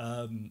that.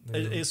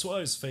 It's one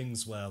of those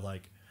things where,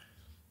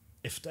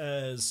 if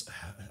there's...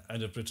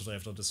 And admittedly,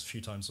 I've done this a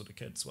few times with the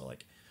kids, where,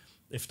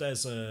 if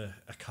there's a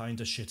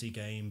kind of shitty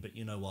game, but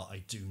you know what,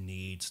 I do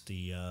need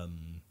the...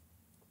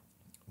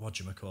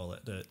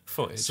 whatchamacallit? The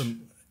footage.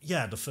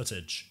 The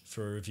footage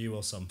for a review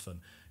or something.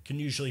 Can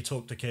usually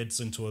talk the kids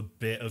into a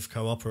bit of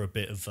co-op or a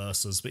bit of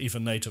versus, but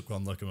even they took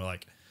one look and were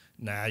like,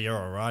 nah, you're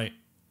all right.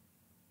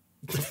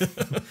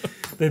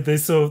 they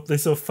saw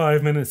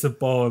 5 minutes of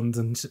Bond,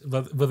 and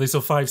they saw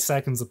 5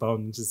 seconds of Bond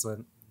and just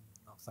went,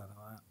 not a fan of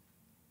that.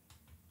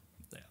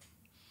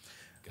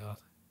 Yeah. God.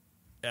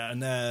 Yeah,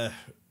 and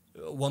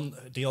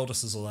the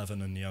oldest is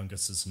 11 and the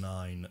youngest is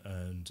 9,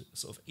 and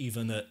sort of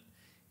even at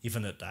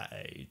that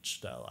age,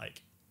 they're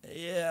like,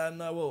 yeah,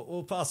 no,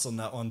 we'll pass on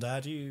that one,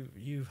 Dad.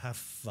 You have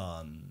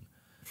fun.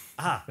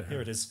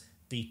 Here it is.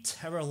 The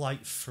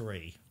Terrorlight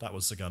 3. That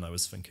was the gun I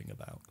was thinking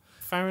about.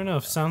 Fair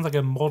enough. Sounds like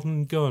a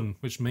modern gun,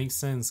 which makes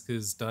sense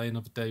because Die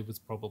Another Day was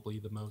probably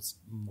the most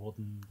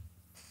modern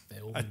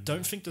film. I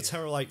don't think the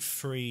Terrorlight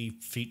 3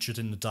 featured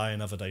in the Die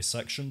Another Day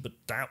section, but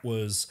that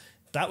was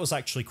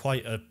actually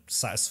quite a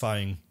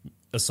satisfying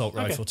assault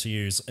rifle to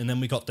use. And then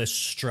we got this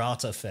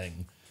Strata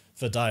thing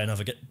for Die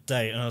Another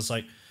Day, and I was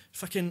like,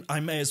 fucking,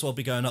 I may as well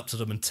be going up to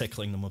them and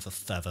tickling them with a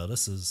feather.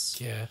 This is...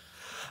 Yeah.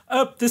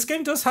 This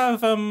game does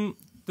have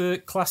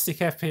the classic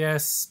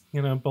FPS,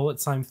 bullet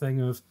time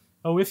thing of,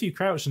 if you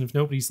crouch and if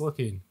nobody's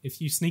looking,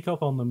 if you sneak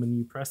up on them and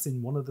you press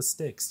in one of the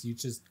sticks, you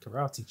just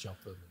karate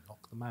chop them and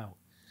knock them out.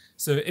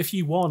 So if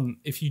you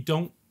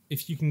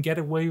can get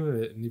away with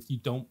it, and if you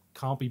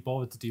can't be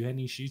bothered to do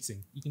any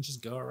shooting, you can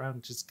just go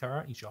around just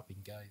karate chopping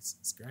guys.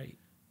 It's great.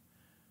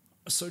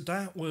 So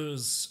that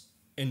was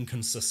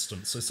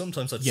inconsistent. So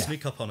sometimes I'd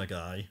sneak up on a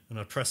guy and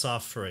I'd press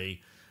R3,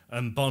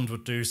 and Bond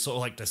would do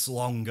sort of this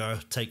longer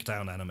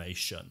takedown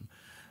animation.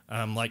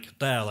 Like,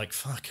 they're like,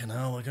 fucking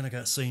hell, we're going to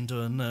get seen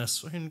doing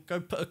this. We can go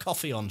put a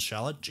coffee on,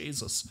 shall I?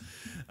 Jesus.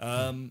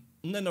 And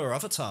then there were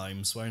other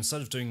times where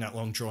instead of doing that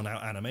long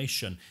drawn-out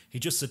animation, he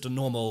just did the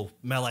normal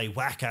melee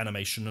whack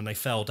animation and they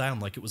fell down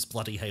like it was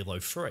bloody Halo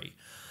 3.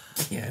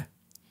 Yeah.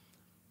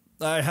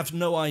 I have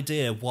no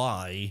idea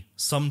why.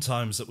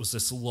 Sometimes it was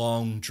this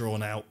long,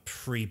 drawn-out,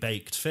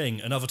 pre-baked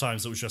thing, and other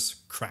times it was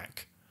just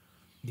crack.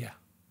 Yeah.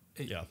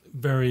 Yeah.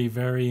 Very,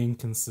 very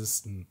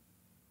inconsistent.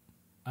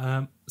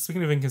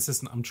 Speaking of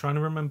inconsistent, I'm trying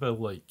to remember,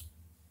 like,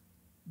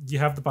 you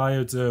have the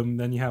biodome,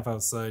 then you have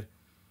outside.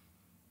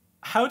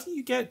 How do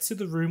you get to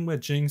the room where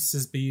Jinx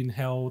is being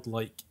held,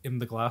 like, in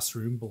the glass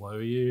room below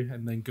you,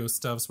 and then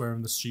Gustav's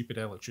wearing the stupid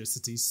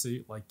electricity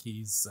suit like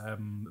he's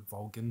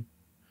Vulcan?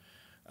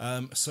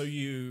 So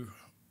you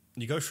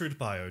go through the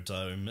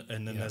biodome,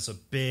 and then there's a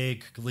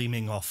big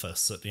gleaming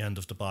office at the end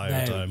of the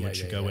biodome,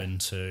 which you go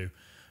into.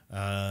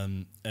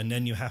 And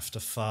then you have to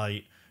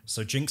fight.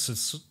 So Jinx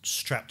is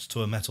strapped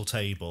to a metal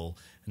table,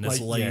 and there's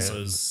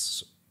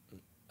lasers.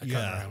 I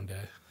got around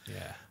it.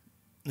 Yeah.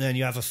 Then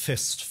you have a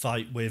fist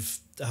fight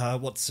with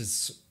what's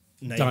his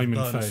name?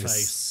 Diamond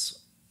Face.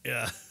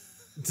 Yeah.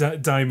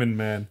 Diamond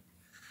Man.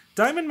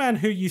 Diamond Man,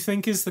 who you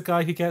think is the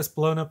guy who gets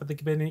blown up at the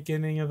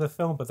beginning of the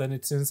film, but then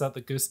it turns out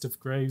that Gustav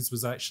Graves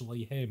was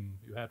actually him,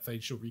 who had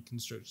facial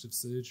reconstructive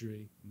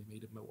surgery, and they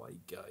made him a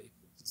white guy,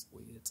 which is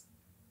weird.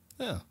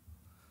 Yeah.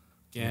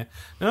 Yeah.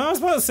 No, I was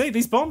about to say,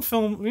 these Bond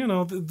film,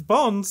 the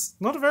Bond's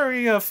not a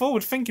very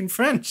forward-thinking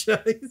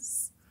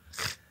franchise.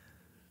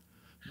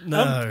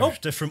 No,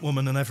 different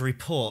woman in every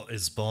port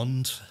is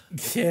Bond.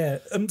 Yeah.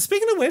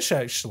 Speaking of which,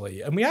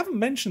 actually, and we haven't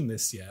mentioned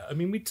this yet, I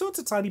mean, we talked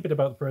a tiny bit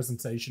about the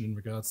presentation in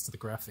regards to the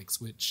graphics,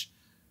 which...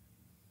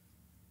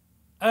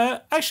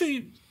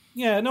 actually,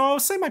 yeah, no, I'll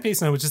say my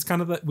piece now, which is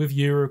kind of like with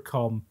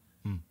Eurocom.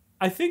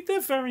 I think they're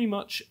very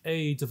much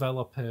a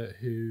developer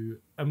who,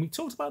 and we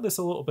talked about this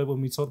a little bit when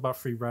we talked about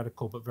Free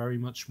Radical, but very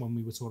much when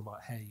we were talking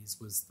about Haze,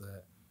 was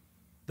that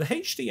the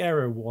HD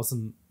era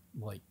wasn't,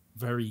 like,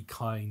 very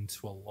kind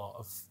to a lot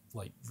of,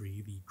 like,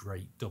 really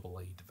great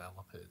AA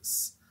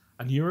developers.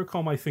 And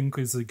Eurocom, I think,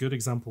 is a good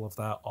example of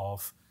that.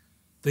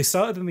 They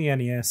started in the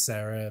NES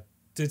era,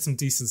 did some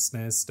decent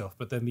SNES stuff,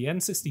 but then the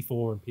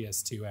N64 and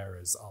PS2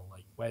 eras are,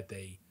 like, where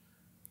they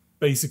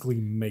basically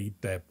made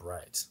their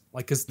bread.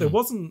 Like, because there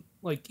wasn't,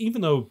 like,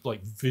 even though,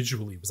 like,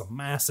 visually it was a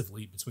massive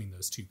leap between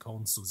those two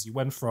consoles, you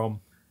went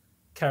from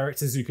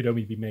characters who could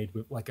only be made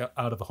with, like,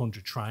 out of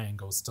 100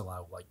 triangles to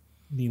out, like,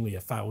 nearly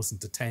 1,000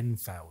 to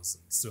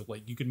 10,000. So,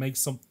 like, you could make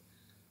some,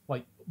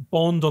 like,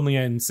 Bond on the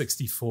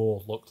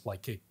N64 looked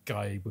like a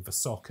guy with a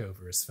sock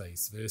over his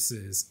face,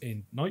 versus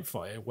in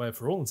Nightfire, where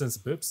for all intents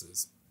and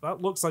purposes,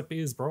 that looks like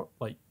Pierce Brosnan,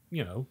 like,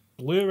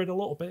 blur it a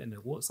little bit and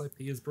it looks like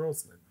Pierce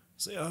Brosnan.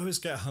 See, I always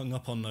get hung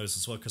up on those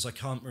as well, because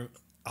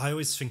I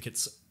always think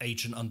it's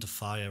Agent Under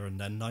Fire and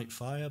then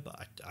Nightfire,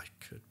 but I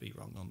could be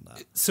wrong on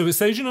that. So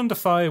it's Agent Under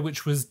Fire,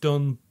 which was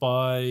done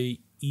by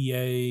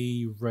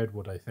EA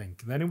Redwood, I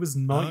think. Then it was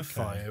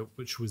Nightfire,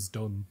 which was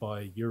done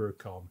by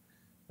Eurocom.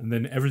 And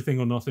then Everything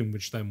or Nothing,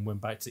 which then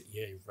went back to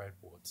EA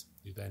Redwood,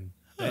 who then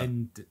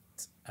did,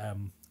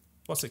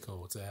 what's it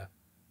called?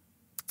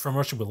 From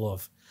Russia With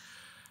Love.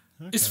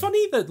 Okay. It's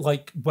funny that,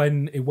 like,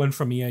 when it went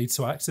from EA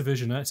to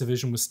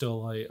Activision was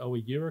still like, oh,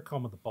 a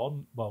Eurocom of the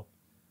Bond. Well,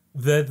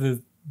 they're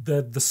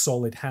the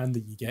solid hand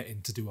that you get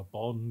in to do a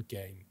Bond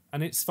game.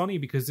 And it's funny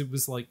because it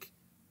was, like,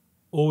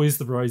 always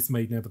the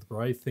bridesmaid, never the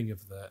bride thing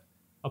of that.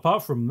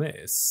 Apart from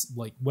this,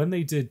 like, when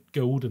they did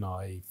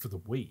GoldenEye for the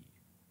Wii,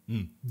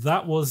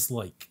 that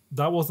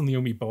wasn't the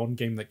only Bond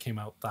game that came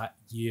out that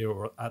year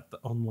or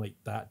on like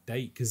that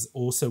date, because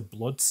also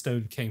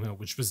Bloodstone came out,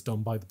 which was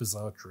done by the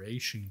Bizarre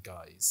Creation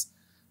guys.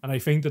 And I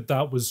think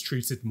that was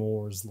treated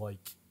more as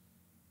like,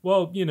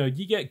 well, you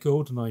get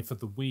GoldenEye for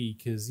the Wii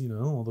because, the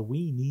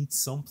Wii needs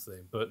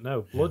something. But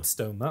no,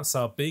 Bloodstone, that's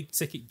our big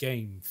ticket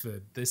game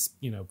for this,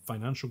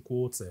 financial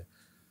quarter.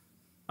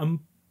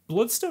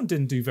 Bloodstone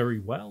didn't do very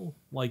well.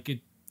 Like, it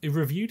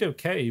reviewed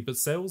okay, but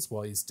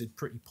sales-wise did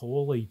pretty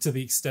poorly, to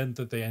the extent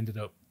that they ended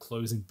up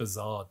closing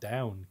Bizarre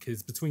down,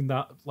 because between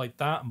that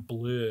and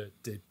Blur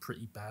did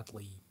pretty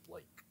badly,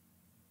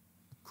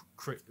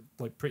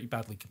 pretty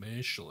badly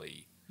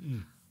commercially.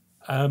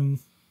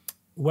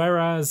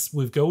 Whereas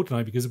with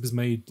GoldenEye, because it was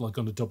made like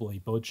on a AA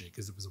budget,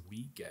 because it was a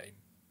Wii game,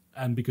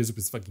 and because it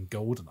was fucking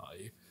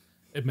GoldenEye,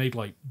 it made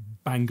like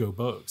bango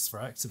bucks for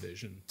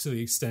Activision, to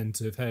the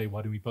extent of, hey,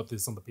 why don't we put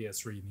this on the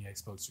PS3 and the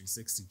Xbox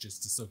 360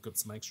 just to soak up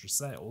some extra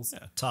sales?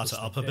 Yeah, tart it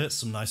up a bit,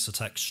 some nicer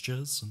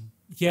textures.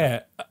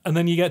 Yeah, and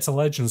then you get to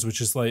Legends,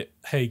 which is like,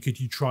 hey, could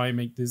you try and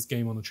make this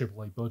game on a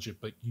AAA budget,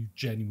 but you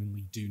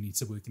genuinely do need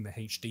to work in the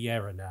HD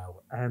era now.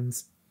 And,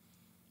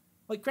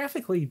 like,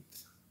 graphically,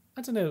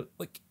 I don't know,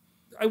 like,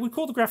 I would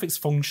call the graphics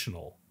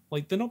functional.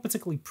 Like, they're not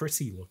particularly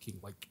pretty looking.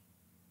 Like,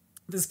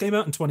 this came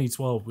out in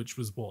 2012, which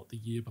was, the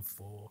year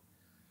before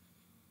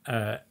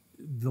The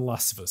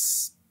Last of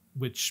Us,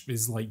 which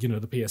is like, the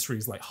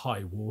PS3's like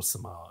high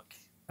watermark,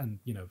 and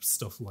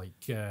stuff like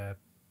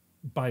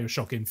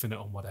Bioshock Infinite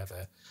and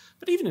whatever.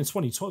 But even in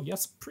 2012, you had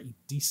some pretty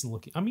decent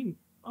looking. I mean,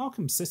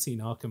 Arkham City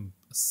and Arkham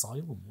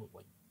Asylum look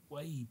like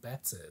way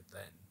better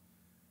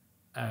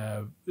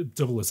than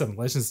 007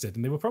 Legends did,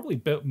 and they were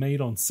probably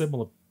made on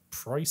similar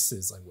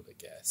prices, I would have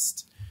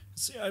guessed.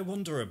 See, I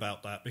wonder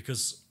about that,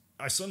 because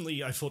I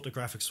thought the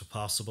graphics were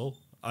passable.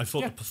 I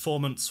thought the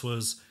performance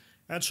was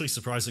actually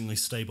surprisingly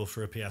stable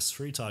for a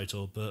PS3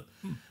 title, but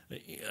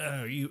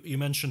you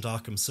mentioned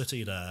Arkham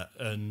City there,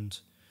 and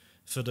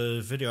for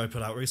the video I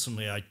put out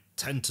recently, I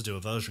tend to do a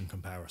version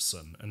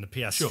comparison, and the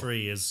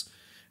PS3 is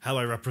how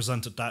I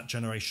represented that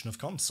generation of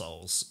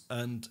consoles,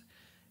 and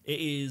it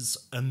is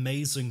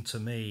amazing to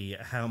me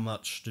how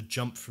much the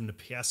jump from the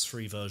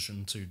PS3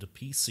 version to the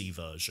PC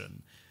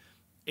version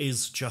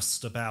is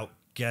just about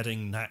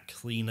getting that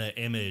cleaner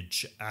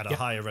image at a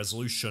higher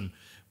resolution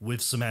with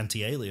some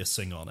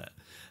anti-aliasing on it.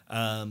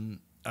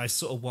 I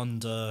sort of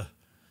wonder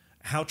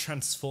how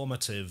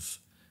transformative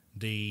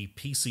the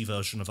PC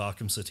version of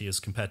Arkham City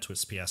is compared to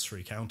its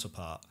PS3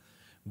 counterpart.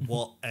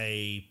 What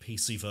a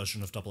PC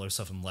version of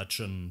 007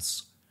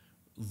 Legends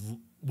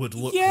would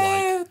look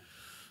like.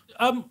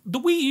 The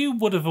Wii U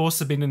would have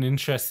also been an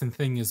interesting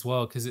thing as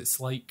well, because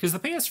the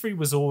PS3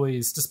 was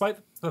always, despite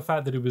the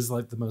fact that it was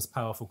like the most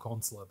powerful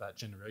console of that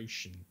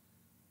generation,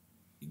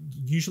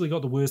 usually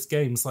got the worst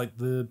games. Like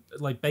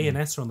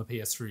Bayonetta on the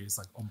PS3 is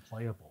like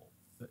unplayable.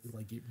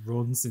 Like it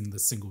runs in the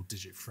single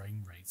digit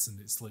frame rates, and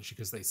it's literally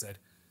because they said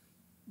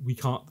we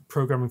can't.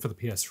 Programming for the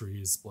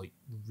PS3 is like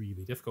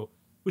really difficult,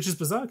 which is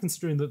bizarre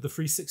considering that the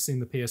 360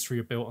 and the PS3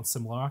 are built on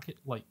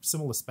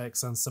similar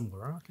specs and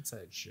similar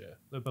architecture.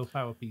 They're both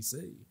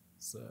PowerPC.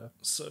 So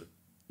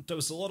there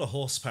was a lot of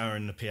horsepower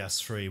in the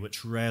PS3,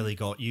 which rarely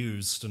got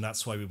used, and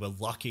that's why we were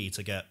lucky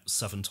to get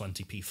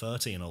 720p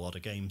 30 in a lot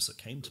of games that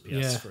came to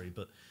PS3.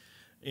 But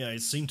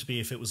it seemed to be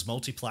if it was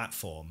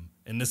multi-platform,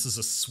 and this is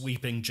a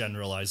sweeping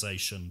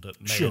generalization that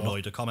may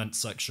annoy the comment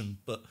section,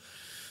 but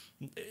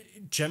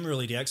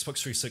generally the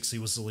Xbox 360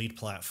 was the lead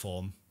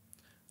platform,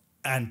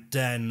 and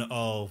then,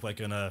 we're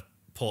going to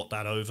port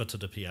that over to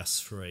the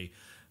PS3.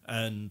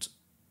 And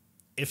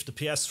if the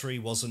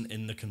PS3 wasn't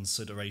in the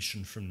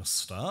consideration from the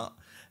start,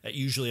 it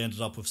usually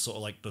ended up with sort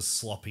of like the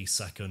sloppy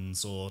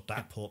seconds or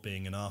that port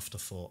being an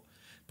afterthought.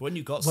 But when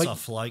you got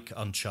stuff like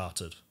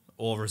Uncharted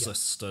or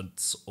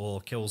Resistance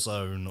or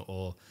Killzone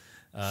or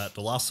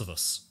The Last of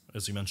Us,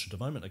 as you mentioned a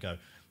moment ago,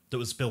 that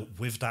was built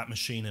with that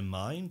machine in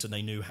mind and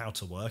they knew how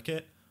to work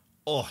it,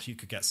 you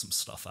could get some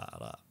stuff out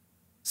of that.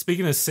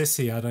 Speaking of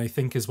City, and I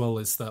think as well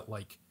is that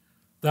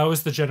that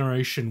was the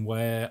generation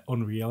where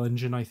Unreal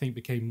Engine, I think,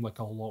 became like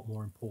a lot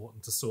more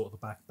important to sort of the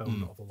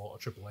backbone of a lot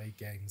of AAA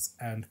games,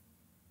 and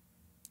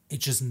it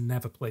just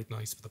never played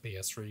nice for the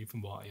PS3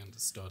 from what I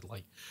understood.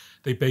 Like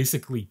they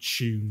basically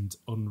tuned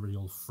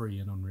Unreal 3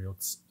 and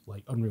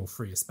Unreal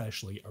 3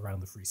 especially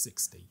around the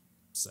 360.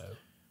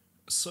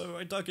 So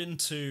I dug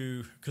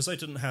into, because I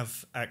didn't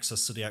have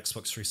access to the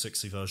Xbox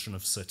 360 version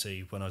of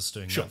City when I was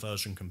doing that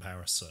version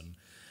comparison.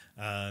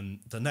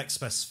 The next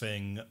best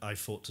thing I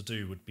thought to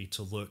do would be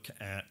to look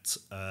at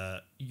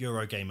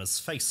Eurogamer's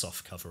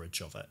face-off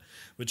coverage of it,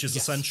 which is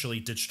essentially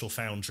Digital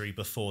Foundry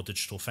before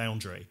Digital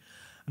Foundry.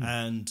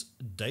 And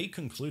they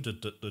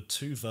concluded that the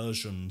two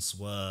versions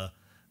were,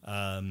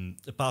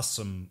 past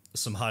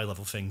some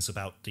high-level things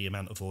about the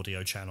amount of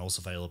audio channels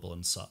available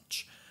and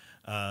such,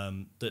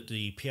 that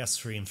the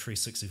PS3 and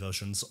 360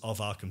 versions of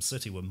Arkham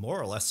City were more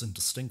or less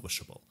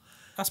indistinguishable.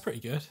 that's pretty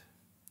good.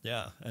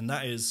 Yeah, and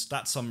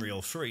that's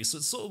Unreal 3. So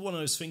it's sort of one of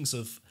those things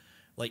of,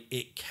 like,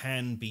 it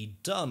can be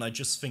done. I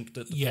just think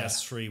that the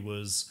PS3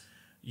 was,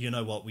 you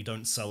know what, we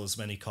don't sell as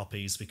many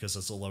copies because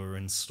there's a lower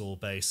install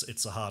base.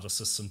 It's a harder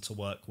system to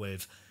work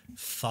with.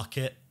 Fuck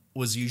it,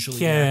 was usually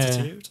the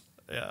attitude.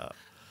 Yeah.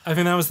 I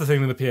think that was the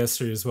thing with the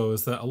PS3 as well,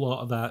 is that a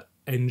lot of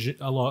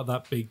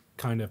that big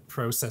kind of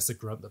processor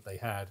grunt that they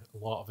had, a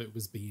lot of it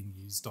was being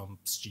used on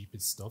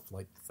stupid stuff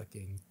like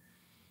fucking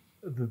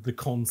the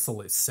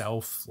console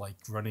itself, like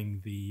running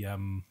the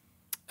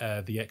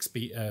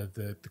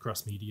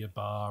cross media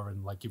bar,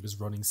 and like it was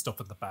running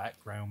stuff in the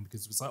background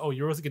because it was like,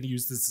 you're also going to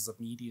use this as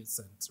a media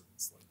center.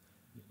 It's like,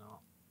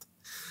 not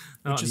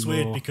which is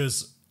anymore. weird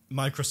because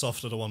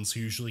Microsoft are the ones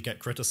who usually get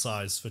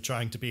criticized for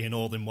trying to be an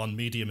all-in-one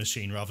media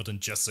machine rather than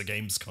just a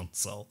games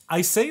console.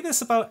 I say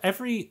this about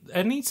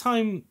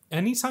anytime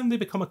they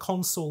become a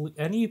console,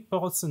 any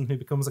person who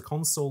becomes a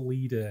console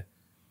leader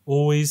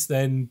always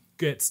then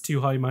gets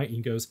too high mighty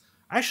and goes,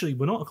 actually,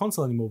 we're not a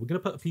console anymore. We're going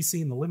to put a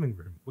PC in the living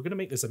room. We're going to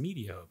make this a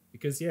media hub.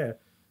 Because,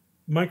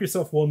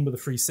 Microsoft won with the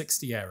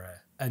 360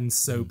 era and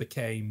so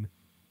became,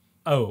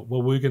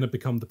 we're going to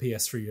become the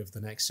PS3 of the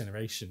next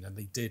generation. And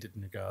they did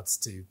in regards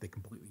to, they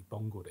completely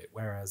bungled it.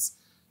 Whereas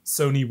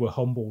Sony were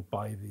humbled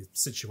by the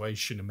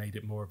situation and made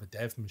it more of a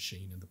dev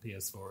machine, and the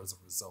PS4 as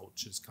a result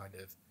just kind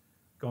of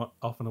got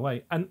off and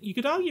away. And you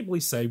could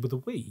arguably say with the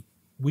Wii,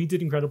 we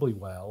did incredibly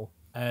well.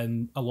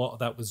 And a lot of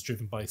that was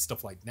driven by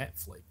stuff like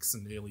Netflix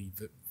and early,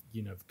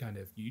 kind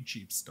of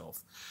YouTube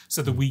stuff.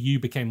 So the Wii U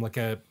became like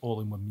a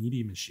all-in-one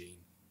media machine,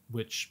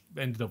 which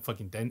ended up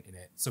fucking denting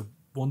it. So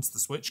once the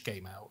Switch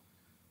came out,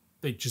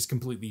 they just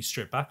completely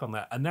stripped back on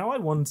that. And now I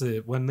wonder,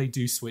 when they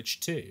do Switch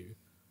 2,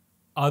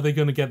 are they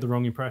going to get the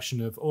wrong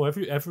impression of, oh,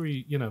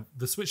 every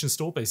the Switch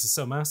install base is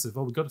so massive,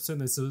 oh, we've got to turn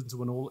this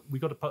into we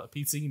got to put a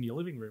PC in your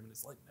living room, and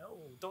it's like,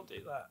 no, don't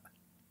do that.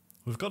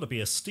 We've got to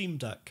be a Steam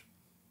Deck.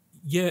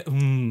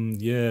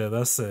 Yeah,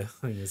 that's a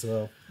thing as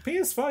well.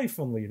 PS5,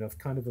 funnily enough,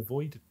 kind of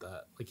avoided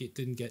that. Like, it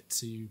didn't get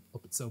to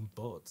up its own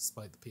butt,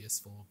 despite the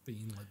PS4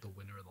 being like the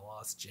winner of the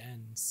last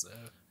gen. So,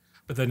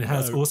 but then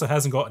it also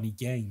hasn't got any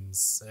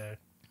games.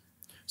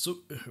 So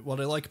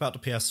what I like about the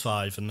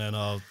PS5, and then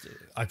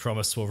I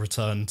promise we'll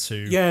return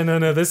to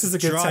this is a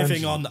good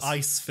driving tangent. on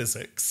ice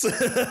physics,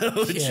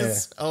 which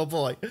is, oh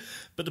boy.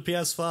 But the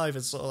PS5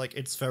 is sort of like,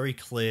 it's very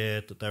clear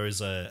that there is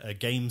a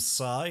game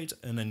side,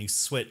 and then you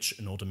switch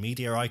and all the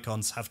media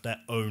icons have their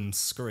own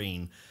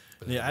screen.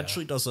 And it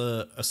actually does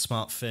a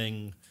smart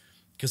thing,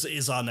 because it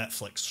is our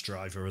Netflix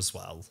driver as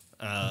well.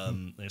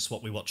 It's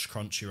what we watch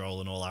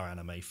Crunchyroll and all our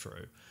anime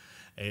through.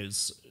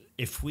 Is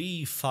if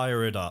we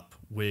fire it up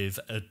with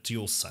a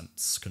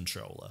DualSense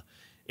controller,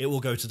 it will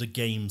go to the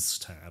Games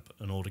tab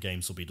and all the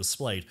games will be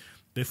displayed.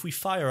 But if we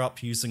fire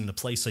up using the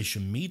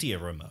PlayStation Media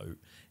remote,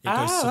 it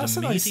goes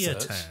to the Media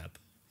tab.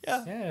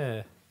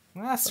 Yeah.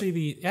 That's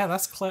really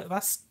that's clever.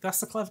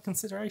 That's a clever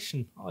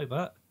consideration. I like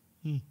that.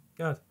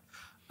 God.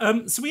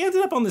 So we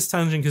ended up on this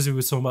tangent because we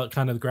were talking about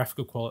kind of the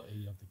graphical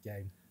quality of the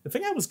game. The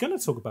thing I was going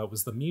to talk about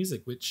was the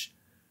music, which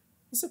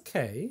is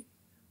okay.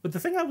 But the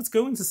thing I was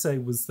going to say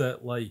was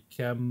that, like,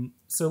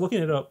 so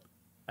looking it up,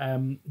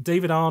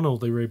 David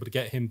Arnold, they were able to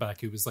get him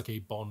back, who was like a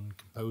Bond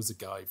composer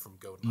guy from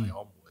GoldenEye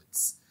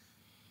onwards.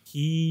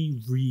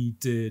 He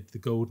redid the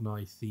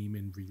GoldenEye theme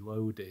in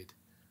Reloaded,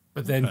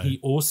 but then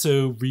he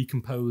also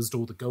recomposed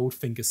all the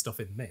Goldfinger stuff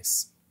in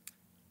this.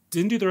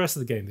 Didn't do the rest of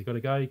the game. They got a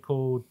guy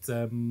called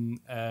Kevin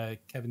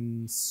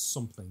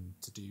something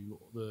to do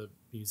the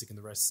music in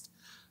the rest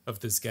of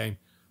this game.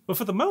 But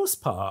for the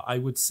most part, I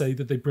would say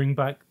that they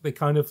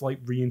kind of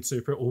like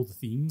reinterpret all the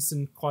themes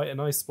in quite a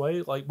nice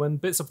way. Like when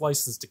bits of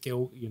License to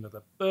Kill,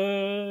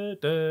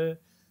 the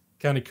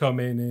kind of come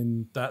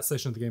in that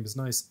section of the game is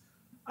nice.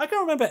 I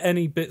can't remember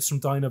any bits from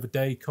Die Another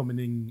Day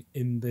coming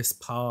in this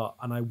part,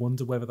 and I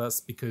wonder whether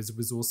that's because it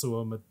was also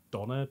a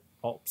Madonna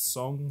pop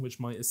song, which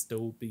might have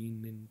still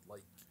been in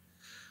like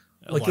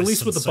at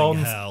least with the Bond.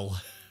 Hell.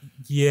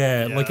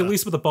 Yeah, like at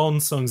least with the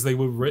Bond songs, they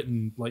were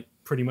written like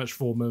pretty much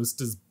foremost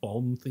as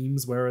Bond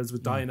themes, whereas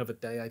with Die Another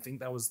Day, I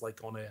think that was like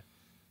on a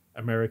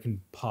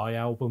American Pie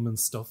album and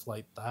stuff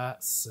like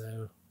that.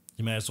 So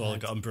you may as well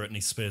have gotten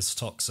Britney Spears'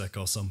 Toxic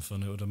or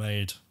something. It would have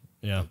made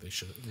they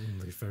should.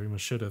 They very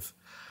much should have.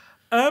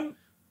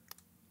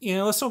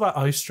 Let's talk about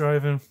ice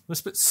driving.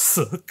 This bit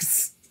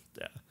sucks.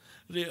 Yeah.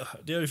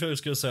 The only thing I was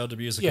going to say on the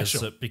music is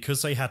that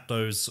because they had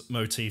those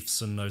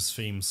motifs and those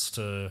themes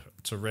to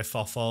riff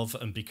off of,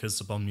 and because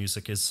the Bond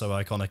music is so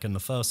iconic in the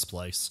first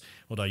place,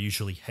 although I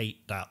usually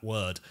hate that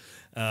word,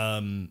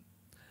 I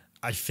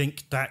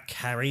think that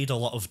carried a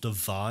lot of the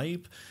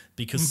vibe,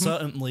 because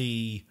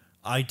certainly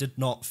I did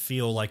not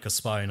feel like a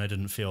spy and I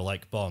didn't feel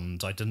like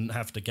Bond. I didn't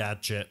have the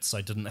gadgets.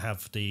 I didn't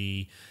have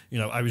the,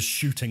 I was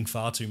shooting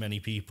far too many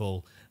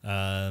people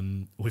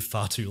with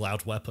far too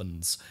loud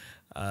weapons.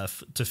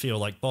 To feel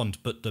like Bond,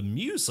 but the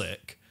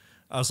music,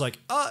 I was like,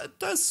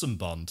 there's some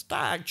Bond.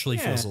 That actually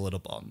feels a little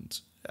Bond.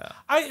 Yeah,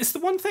 it's the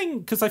one thing,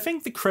 because I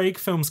think the Craig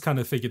films kind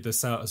of figured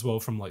this out as well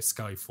from like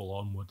Skyfall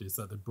onward, is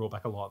that they brought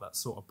back a lot of that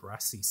sort of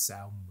brassy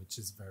sound, which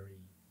is very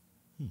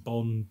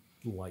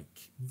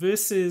Bond-like.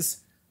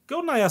 Versus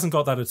GoldenEye hasn't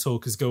got that at all,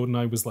 because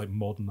GoldenEye was like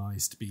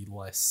modernized to be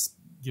less,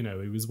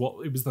 it was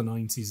the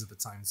 90s at the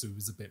time, so it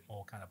was a bit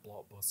more kind of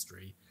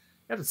blockbustery.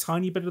 Had a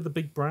tiny bit of the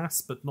big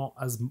brass, but not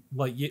as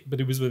but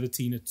it was with a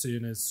Tina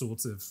Turner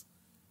sort of,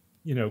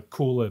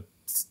 cooler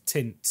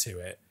tint to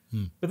it.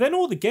 But then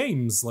all the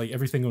games, like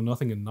Everything or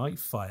Nothing and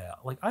Nightfire,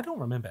 like I don't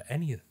remember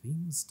any of the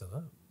themes to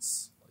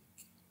those. Like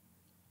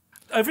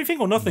Everything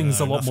or Nothing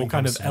is a lot more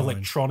kind of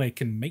electronic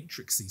and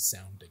matrixy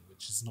sounding,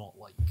 which is not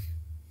like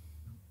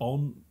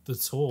Bond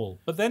at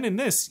all. But then in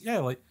this,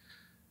 they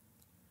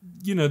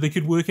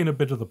could work in a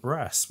bit of the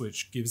brass,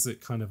 which gives it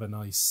kind of a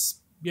nice.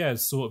 Yeah, it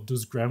sort of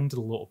does ground it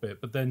a little bit,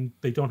 but then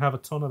they don't have a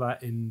ton of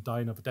that in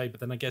Die Another Day.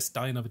 But then I guess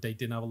Die Another Day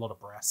didn't have a lot of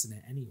brass in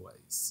it anyways.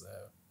 So.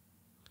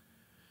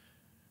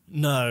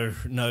 No,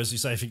 as you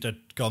say, I think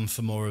they'd gone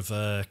for more of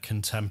a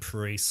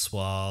contemporary,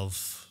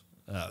 suave,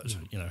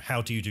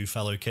 how do you do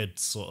fellow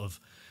kids sort of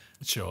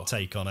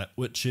take on it,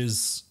 which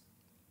is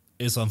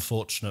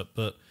unfortunate.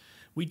 But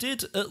we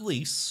did at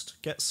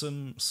least get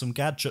some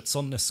gadgets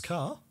on this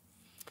car.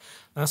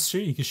 That's true.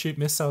 You could shoot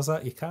missiles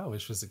at your car,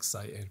 which was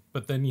exciting.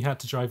 But then you had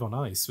to drive on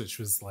ice, which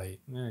was like,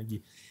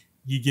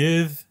 you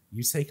give,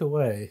 you take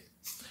away.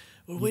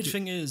 Well, the weird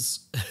thing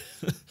is,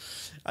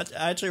 I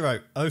actually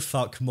wrote, oh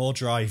fuck, more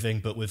driving,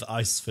 but with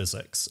ice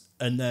physics.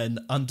 And then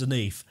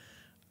underneath,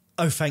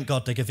 oh thank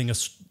God they're giving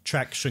us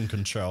traction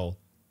control.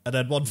 And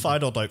then one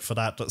final note for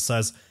that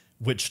says,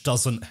 which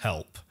doesn't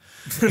help.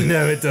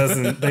 No, it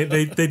doesn't.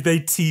 They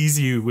tease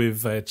you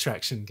with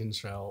traction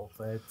control,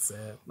 but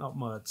not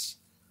much.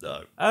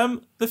 No.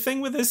 The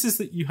thing with this is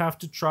that you have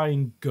to try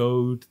and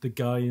goad the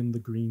guy in the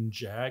green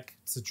Jag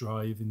to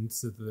drive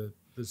into the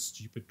the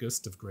stupid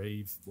gust of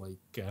grave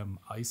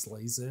ice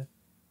laser,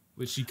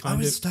 which you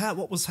kind of. Is that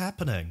what was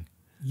happening?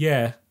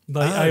 Yeah,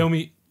 I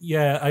only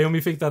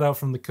figured that out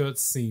from the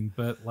cutscene,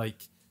 but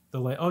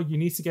they're like, oh, you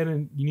need to get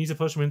in, you need to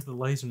push him into the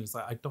laser, and it's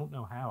like, I don't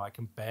know how, I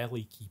can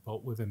barely keep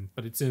up with him.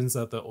 But it turns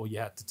out that all you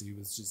had to do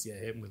was just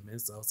hit him with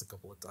missiles a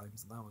couple of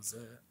times, and that was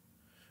it.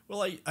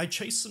 Well, I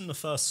chased him the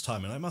first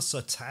time, and I must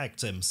have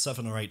tagged him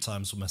 7 or 8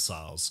 times with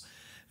missiles,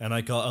 and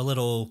I got a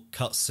little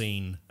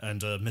cutscene,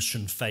 and a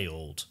mission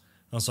failed.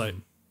 I was like,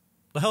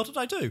 the hell did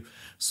I do?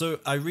 So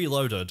I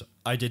reloaded,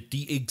 I did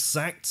the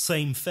exact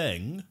same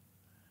thing,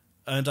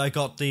 and I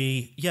got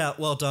the,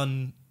 well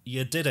done,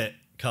 you did it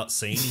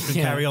cutscene. You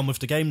can carry on with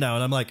the game now.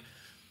 And I'm like,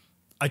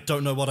 I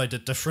don't know what I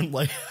did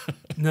differently.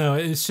 No,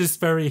 it's just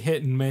very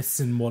hit and miss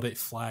in what it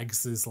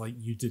flags as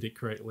you did it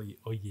correctly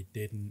or you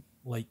didn't.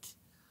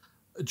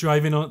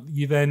 Driving on,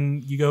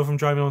 you go from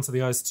driving onto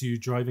the ice to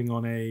driving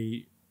on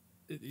a.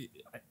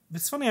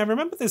 It's funny, I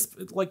remember this,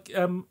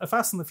 a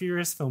Fast and the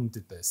Furious film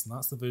did this, and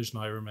that's the version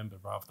I remember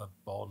rather than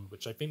Bond,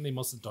 which I think they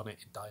must have done it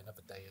in Die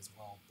Another Day as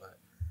well, but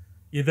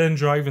you're then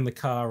driving the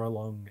car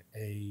along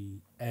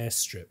a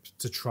airstrip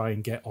to try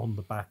and get on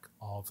the back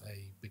of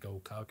a big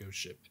old cargo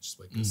ship, which is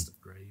where Gust of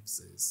Graves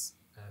is.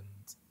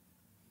 And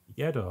you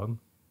get on,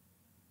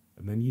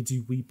 and then you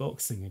do Wii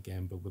boxing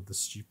again, but with the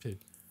stupid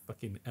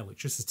fucking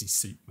electricity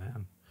suit,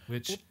 man.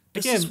 Which,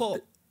 this is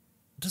what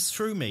just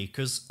threw me,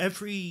 because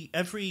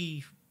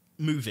every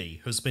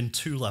movie has been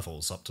 2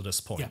 levels up to this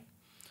point,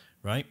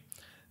 right?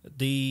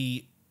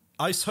 The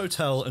Ice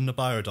Hotel and the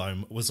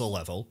Biodome was a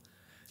level.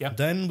 Yeah.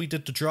 Then we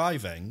did the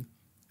driving,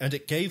 and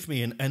it gave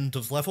me an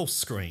end-of-level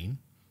screen,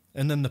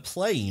 and then the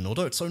plane,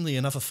 although it's only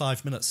another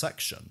 5-minute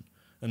section,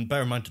 and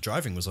bear in mind the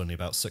driving was only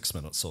about 6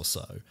 minutes or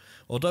so,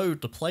 although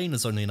the plane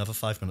is only another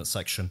 5-minute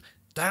section,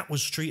 that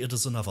was treated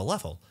as another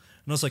level.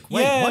 And I was like,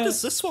 wait, why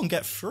does this one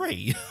get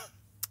free?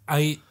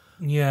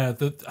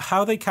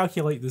 How they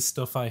calculate this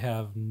stuff, I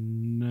have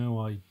no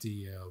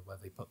idea where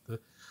they put the...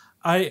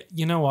 I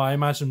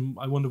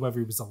wonder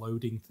whether it was a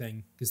loading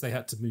thing, because they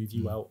had to move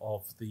you out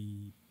of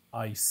the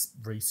ice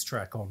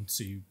racetrack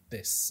onto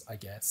this, I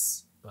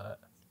guess. But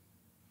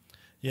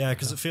yeah,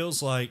 because it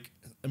feels like,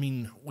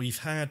 we've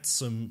had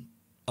some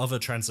other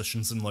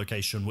transitions in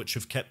location which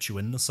have kept you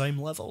in the same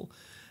level.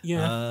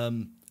 Yeah.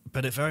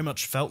 But it very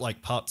much felt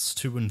like parts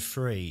 2 and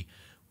 3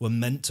 were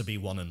meant to be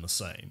one and the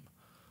same.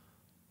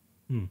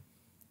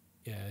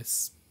 Yeah,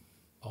 it's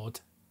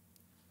odd.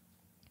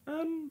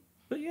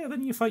 But yeah,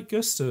 then you fight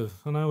Gustav,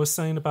 and I was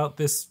saying about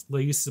this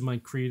lays to my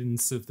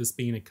credence of this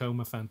being a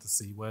coma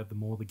fantasy, where the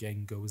more the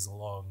game goes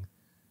along,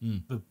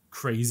 the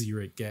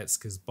crazier it gets,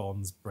 because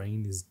Bond's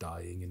brain is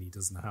dying and he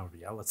doesn't know how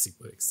reality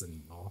works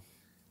anymore.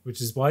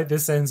 Which is why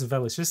this ends with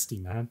electricity,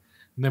 man.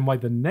 And then why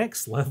the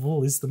next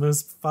level is the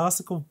most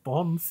farcical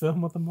Bond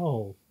film of them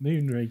all,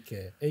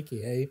 Moonraker,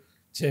 aka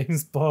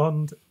James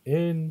Bond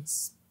in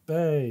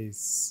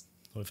space.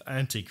 With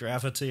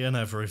anti-gravity and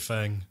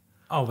everything.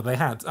 Oh, but they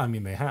had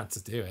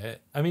to do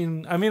it. I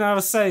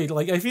would say,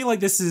 I feel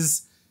like this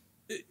is,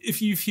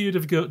 if you've heard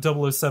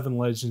of 007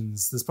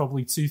 Legends, there's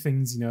probably 2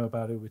 things you know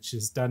about it, which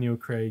is Daniel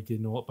Craig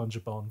in a bunch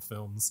of Bond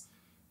films.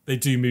 They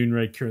do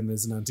Moonraker, and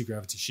there's an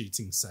anti-gravity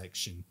shooting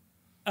section.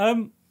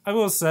 I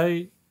will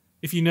say,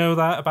 if you know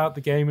that about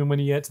the game, and when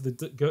you get to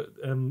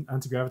the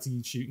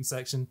anti-gravity shooting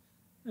section,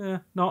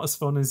 not as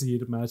fun as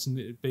you'd imagine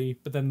it would be.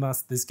 But then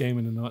that's this game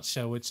in a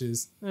nutshell, which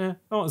is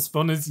not as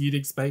fun as you'd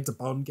expect a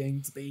Bond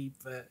game to be,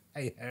 but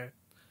hey ho.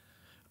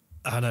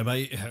 I know,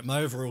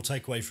 my overall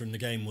takeaway from the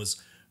game was,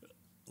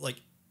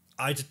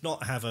 I did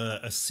not have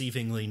a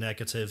seethingly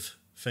negative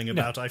thing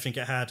about it. I think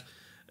it had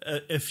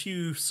a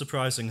few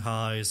surprising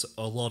highs,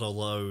 a lot of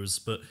lows,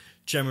 but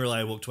generally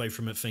I walked away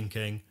from it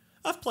thinking,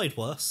 I've played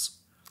worse.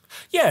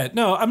 Yeah,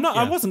 no, I'm not.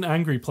 Yeah. I wasn't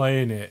angry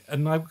playing it,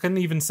 and I couldn't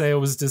even say I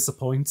was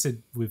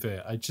disappointed with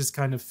it. I just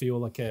kind of feel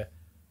like it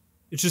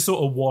just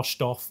sort of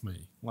washed off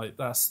me.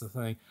 That's the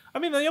thing.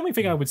 The only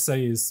thing I would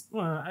say is,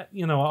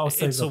 I'll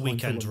say it's a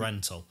weekend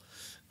rental.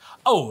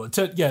 Oh,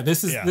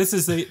 this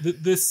is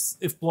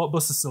if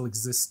Blockbuster still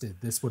existed,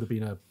 this would have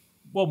been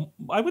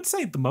I would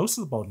say most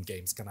of the Bond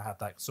games kind of had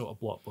that sort of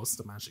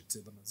Blockbuster magic to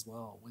them as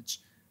well, which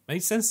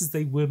made sense as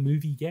they were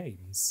movie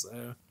games.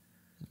 So.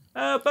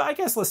 But I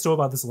guess let's talk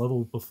about this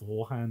level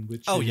beforehand,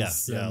 which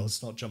let's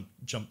not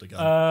jump the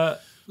gun.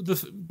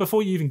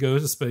 Before you even go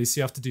to space,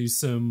 you have to do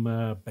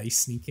some base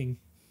sneaking.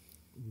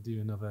 You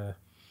do another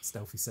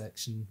stealthy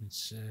section,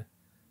 which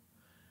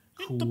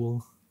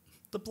cool.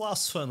 The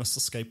blast furnace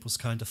escape was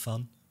kind of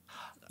fun.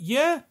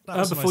 Yeah,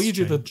 before you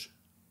do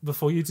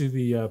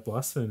the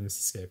blast furnace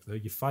escape, though,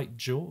 you fight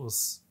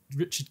Jaws.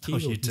 Richard Keel. Oh,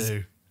 you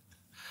do.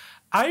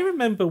 I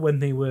remember when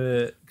they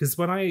were because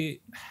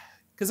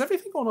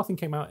Everything or Nothing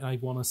came out in, I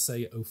want to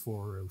say, 04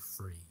 or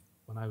 03,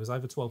 when I was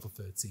either 12 or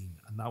 13,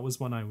 and that was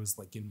when I was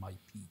in my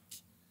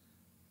peak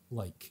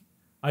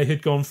I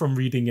had gone from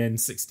reading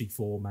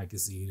N64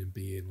 magazine and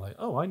being like,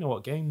 oh, I know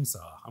what games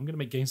are. I'm going to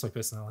make games by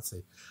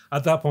personality.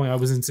 At that point, I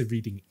was into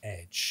reading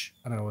Edge.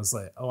 And I was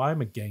like, oh, I'm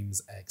a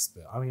games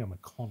expert. I think I'm a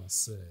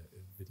connoisseur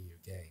of video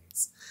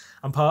games.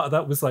 And part of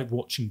that was like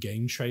watching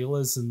game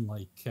trailers and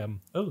like,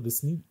 oh,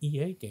 this new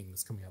EA game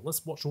that's coming out.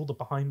 Let's watch all the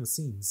behind the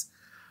scenes.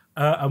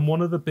 And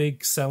one of the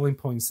big selling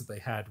points that they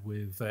had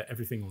with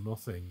Everything or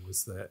Nothing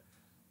was that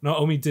not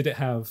only did it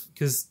have...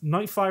 Because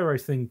Nightfire, I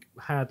think,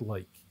 had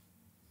like...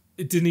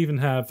 It didn't even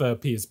have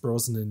Pierce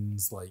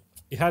Brosnan's, like...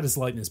 It had his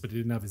likeness, but it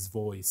didn't have his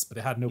voice, but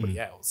it had nobody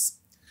else.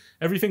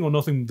 Everything or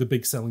Nothing, the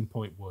big selling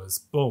point was,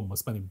 boom, we're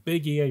spending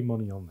big EA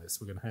money on this.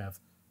 We're going to have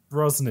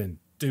Brosnan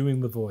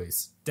doing the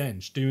voice,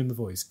 Dench doing the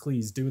voice,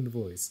 Cleese doing the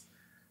voice.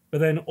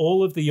 But then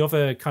all of the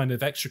other kind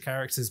of extra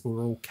characters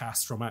were all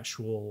cast from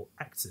actual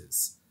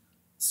actors.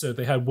 So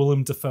they had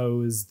Willem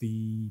Dafoe as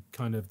the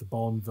kind of the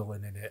Bond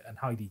villain in it, and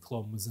Heidi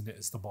Klum was in it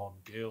as the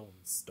Bond girl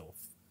and stuff.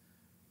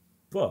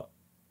 But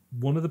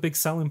one of the big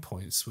selling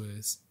points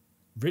was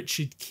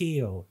Richard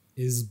Kiel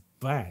is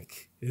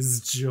back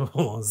as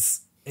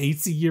Jaws.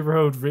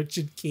 80-year-old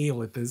Richard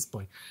Kiel at this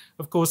point.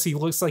 Of course, he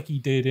looks like he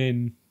did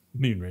in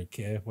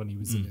Moonraker when he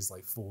was in his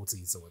like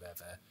 40s or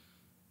whatever.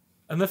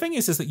 And the thing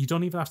is that you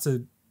don't even have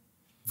to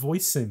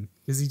voice him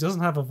because he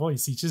doesn't have a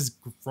voice. He just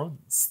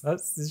grunts.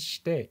 That's his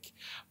shtick.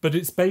 But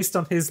it's based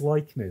on his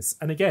likeness.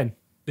 And again,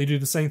 they do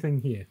the same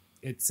thing here.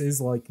 It's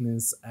his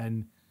likeness,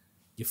 and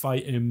you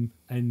fight him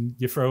and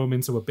you throw him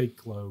into a big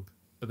globe,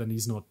 but then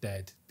he's not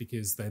dead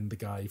because then the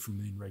guy from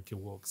Moonraker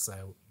walks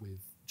out with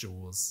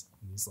Jaws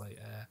and he's like,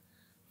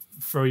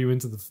 throw you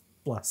into the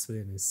blast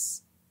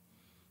furnace.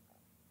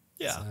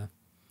 Yeah. So,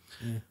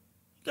 yeah.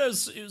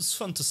 It was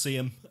fun to see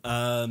him.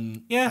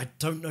 Yeah. I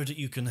don't know that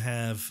you can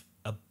have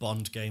a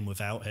Bond game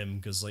without him,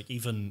 because like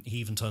he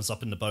even turns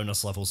up in the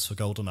bonus levels for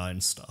GoldenEye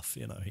and stuff.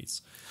 You know,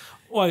 he's...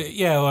 Well,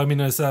 yeah, I mean,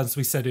 as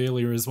we said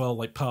earlier as well,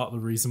 like part of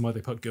the reason why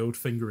they put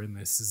Goldfinger in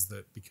this is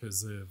that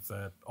because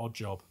of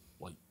Oddjob,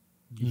 like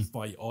you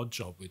fight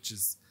Oddjob, which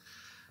is,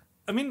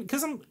 I mean,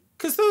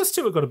 because those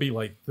two are got to be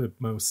like the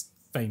most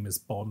famous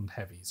Bond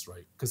heavies,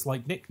 right? Because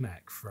like Nick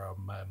Nack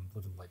from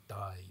Live and Let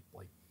Die,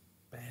 like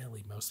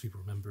barely most people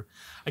remember.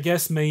 I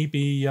guess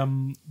maybe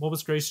what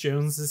was Grace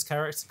Jones's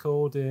character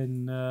called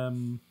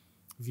in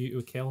View to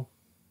a Kill?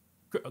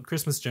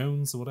 Christmas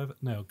Jones or whatever.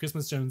 No,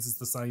 Christmas Jones is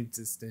the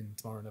scientist in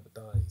Tomorrow Never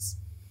Dies.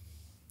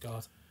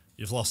 God.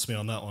 You've lost me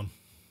on that one.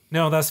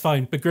 No, that's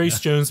fine. But Grace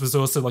Jones was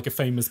also like a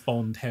famous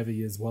Bond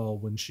heavy as well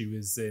when she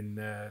was in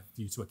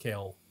View to a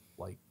Kill.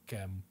 Like,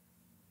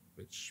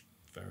 which,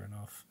 fair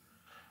enough.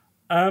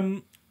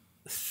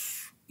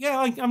 Yeah,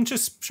 I'm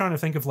just trying to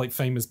think of like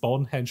famous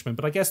Bond henchmen,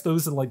 but I guess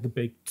those are like the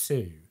big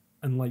two.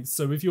 And like,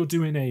 so if you're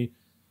doing a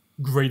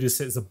greatest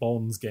hits of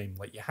Bonds game,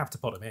 like you have to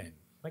put them in.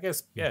 I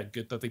guess, yeah,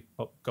 good that they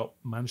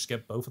managed to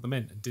get both of them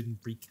in and didn't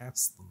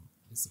recast them,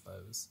 I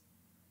suppose.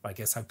 But I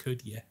guess how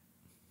could you?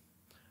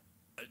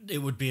 It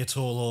would be a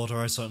tall order.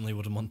 I certainly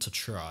wouldn't want to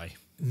try.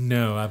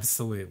 No,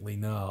 absolutely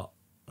not.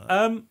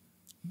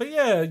 But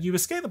yeah, you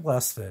escape the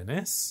blast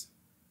furnace.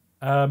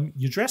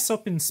 You dress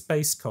up in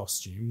space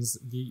costumes.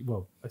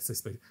 I say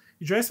space.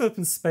 You dress up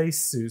in space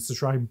suits to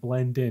try and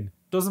blend in.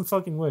 Doesn't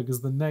fucking work,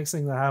 because the next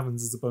thing that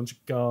happens is a bunch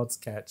of guards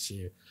catch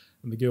you.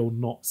 And the girl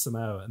knocks them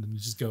out, and then you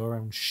just go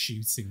around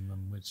shooting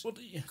them. Which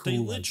they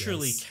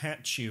literally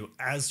catch you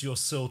as you're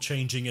still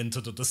changing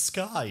into the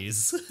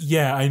disguise.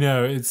 Yeah, I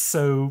know, it's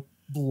so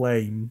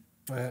lame.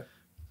 But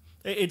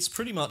it's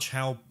pretty much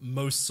how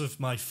most of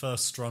my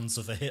first runs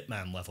of a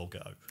Hitman level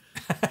go.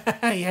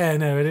 Yeah,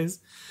 no, it is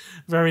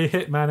very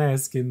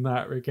Hitman-esque in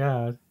that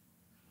regard.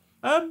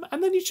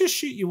 And then you just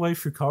shoot your way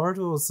through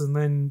corridors, and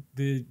then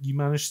you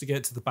manage to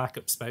get to the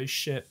backup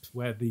spaceship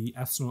where the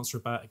astronauts are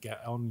about to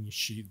get on, and you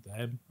shoot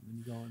them, and then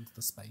you go into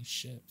the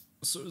spaceship.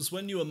 So it was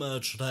when you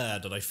emerged there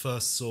that I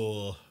first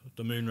saw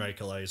the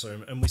Moonraker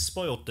laser, and we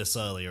spoiled this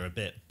earlier a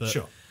bit, but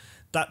sure.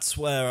 That's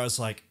where I was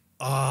like,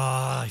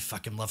 I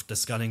fucking love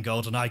this gun in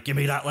GoldenEye. Give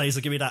me that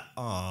laser, give me that.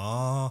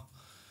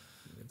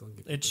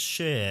 It's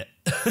shit.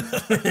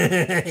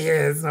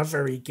 Yeah, it's not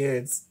very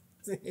good.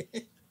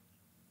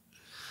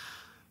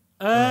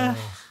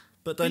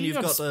 But then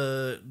you've got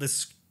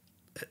this,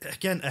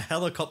 again, a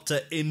helicopter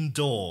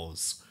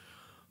indoors.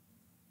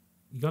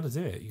 You got to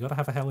do it. You got to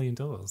have a heli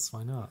indoors.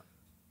 Why not?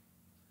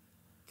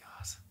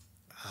 God.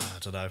 I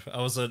don't know.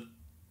 I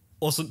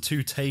wasn't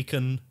too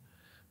taken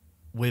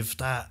with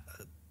that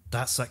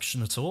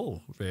section at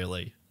all,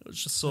 really. It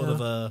was just sort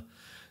of a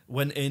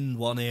went in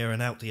one ear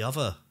and out the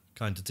other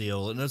kind of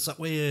deal. And it's that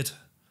weird...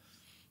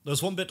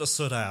 There's one bit that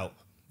stood out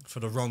for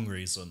the wrong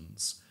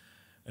reasons.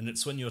 And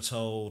it's when you're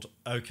told,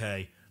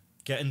 okay,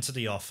 get into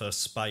the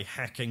office by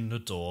hacking the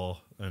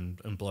door and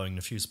blowing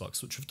the fuse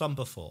box, which we've done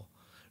before.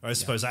 Or I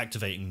suppose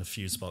activating the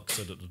fuse box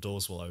so that the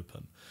doors will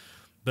open.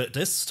 But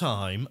this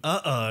time,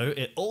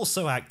 it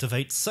also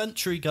activates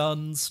sentry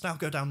guns. Now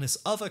go down this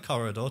other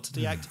corridor to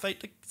deactivate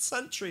the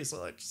sentries.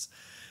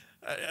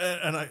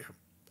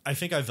 I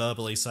think I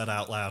verbally said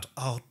out loud,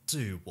 I'll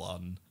do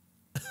one.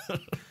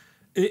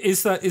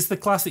 It's the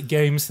classic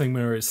games thing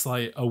where it's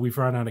like, oh, we've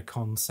run out of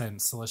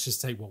content, so let's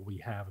just take what we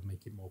have and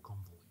make it more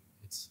convoluted.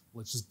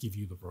 Let's just give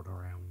you the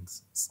runaround.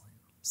 It's like,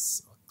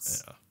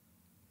 sucks. Yeah.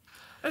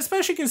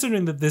 Especially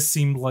considering that this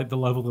seemed like the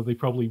level that they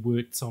probably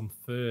worked on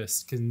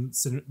first.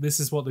 Consider this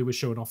is what they were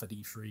showing off at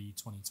E3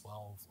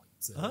 2012.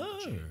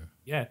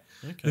 Yeah.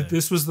 Okay.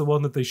 This was the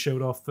one that they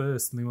showed off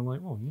first, and they were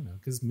like, well,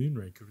 because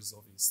Moonraker is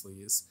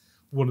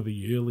one of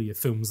the earlier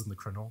films in the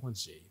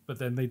chronology. But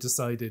then they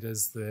decided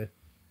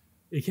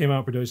it came out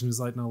of production, it was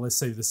like, no, let's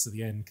save this to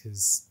the end,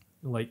 because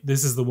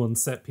this is the one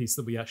set piece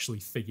that we actually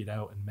figured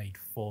out and made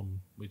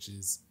fun, which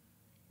is,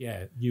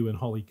 you and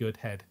Holly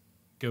Goodhead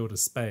go to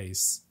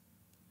space,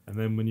 and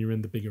then when you're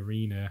in the big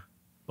arena,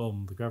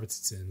 boom, the gravity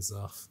turns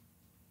off.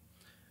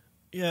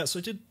 Yeah,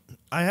 so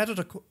I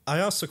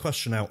asked a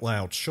question out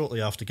loud shortly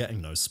after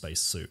getting those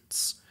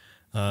spacesuits,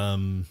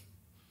 and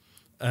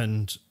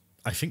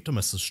I think the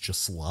missus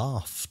just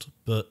laughed.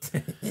 But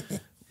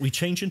we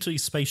change into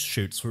these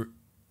spacesuits,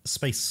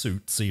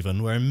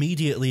 even. We're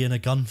immediately in a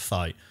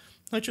gunfight.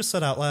 I just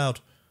said out loud,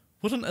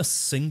 wouldn't a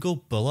single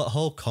bullet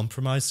hole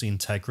compromise the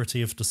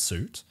integrity of the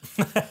suit?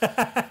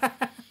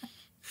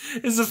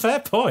 It's a fair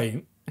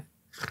point.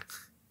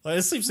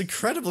 It seems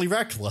incredibly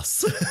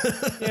reckless.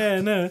 Yeah,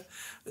 no.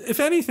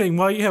 If anything,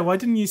 why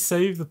didn't you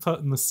save the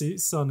putting the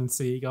suits on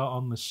until you got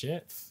on the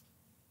ship?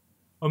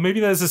 Or maybe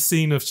there's a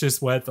scene of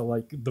just where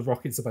the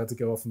rocket's about to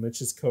go off and they're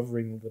just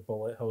covering the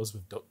bullet holes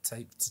with duct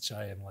tape to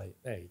try and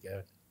there you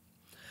go.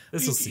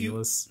 This will seal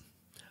us.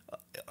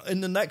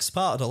 In the next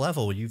part of the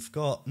level, you've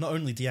got not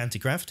only the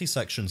anti-gravity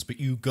sections, but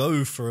you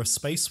go for a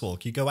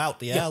spacewalk. You go out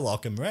the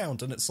airlock and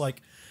round, and it's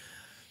like,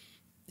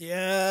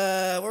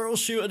 yeah, we're all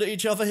shooting at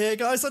each other here,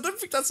 guys. I don't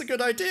think that's a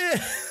good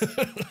idea.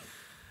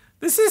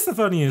 This is the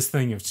funniest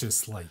thing of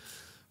just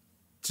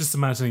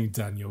imagining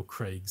Daniel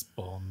Craig's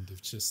Bond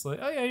of just oh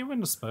yeah, you're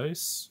in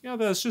space. Yeah,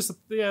 there's just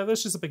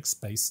a big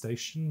space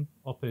station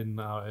up in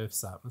our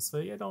Earth's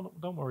atmosphere. Yeah,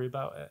 don't worry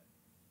about it.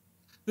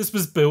 This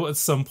was built at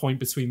some point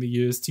between the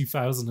years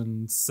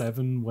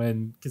 2007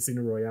 when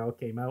Casino Royale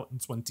came out in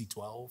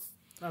 2012.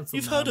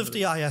 You've heard of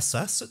the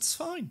ISS? It's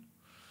fine.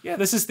 Yeah,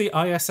 this is the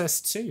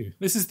ISS-2.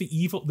 This is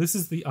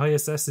the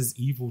ISS's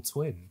evil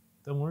twin.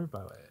 Don't worry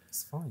about it.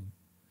 It's fine.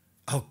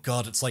 Oh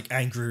god, it's like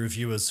angry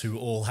reviewers who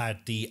all had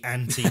the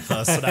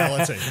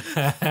anti-personality.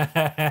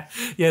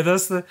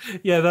 That's the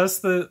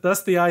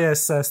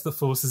ISS that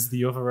forces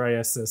the other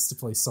ISS to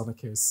play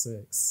Sonic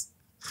 06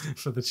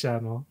 for the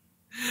channel.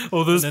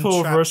 All those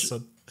poor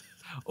Russian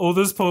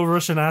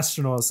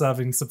astronauts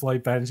having to play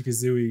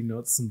Banjo-Kazooie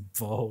nuts and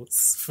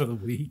bolts for the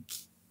week.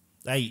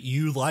 Hey,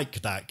 you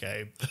like that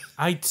game?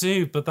 I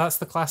do, but that's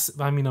the classic.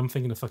 I mean, I'm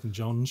thinking of fucking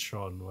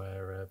JonTron,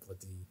 where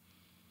bloody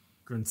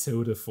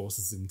Gruntilda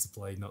forces him to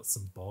play nuts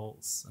and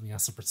bolts, and he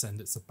has to pretend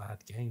it's a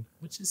bad game,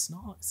 which it's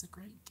not. It's a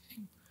great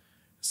game.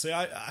 See,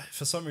 I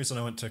for some reason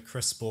I went to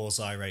Chris Bohr's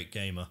Irate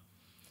Gamer.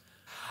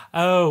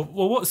 Oh,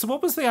 well,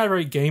 what was the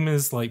Irate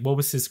Gamer's like? What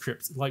was his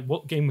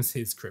what game was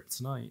his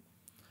kryptonite?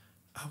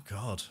 Oh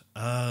god,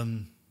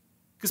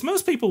 because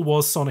most people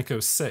was Sonic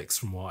 06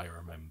 from what I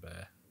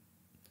remember.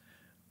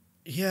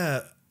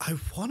 Yeah, I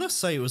want to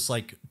say it was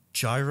like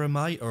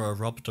Gyromite or a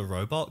Rob the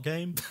Robot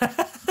game.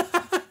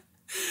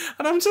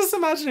 And I'm just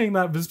imagining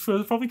that was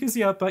probably because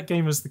he had that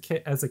game as a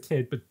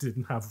kid, but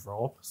didn't have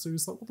Rob. So he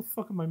was like, "What the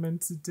fuck am I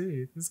meant to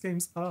do? This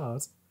game's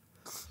hard."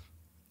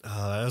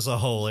 There's a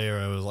whole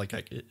era. It was like,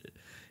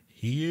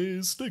 he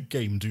is the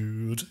game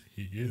dude.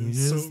 He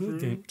is so the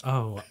game.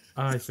 Oh,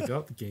 I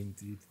forgot the game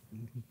dude.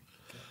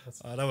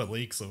 I know it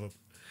leaks of him.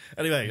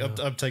 Anyway, no.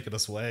 I'm taking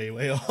us way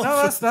off.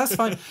 No, that's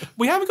fine.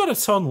 We haven't got a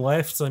ton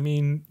left. I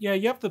mean, yeah,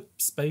 you have the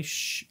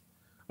space.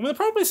 I mean, the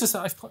problem is just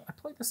that I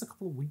played this a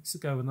couple of weeks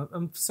ago,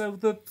 and so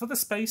for the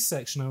space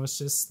section, I was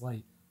just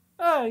like,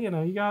 you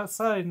go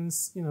outside and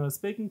it's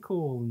big and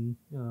cool, and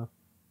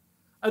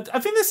I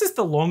think this is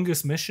the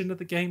longest mission of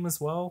the game as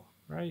well,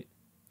 right?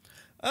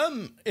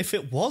 If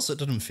it was, it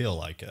didn't feel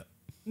like it.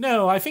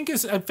 No, I think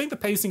the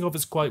pacing of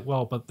it's quite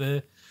well, but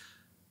the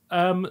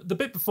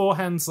bit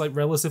beforehand's like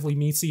relatively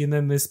meaty, and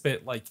then this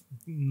bit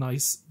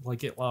nice,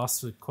 it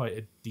lasts for quite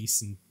a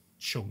decent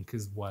chunk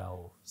as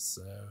well.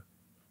 So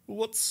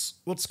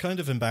what's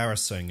kind of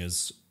embarrassing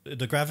is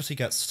the gravity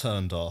gets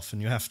turned off,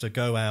 and you have to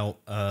go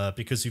out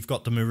because you've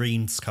got the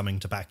Marines coming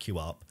to back you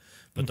up,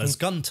 but there's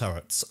gun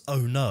turrets. Oh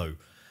no!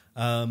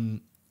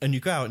 And you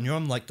go out, and you're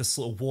on this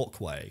little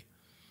walkway.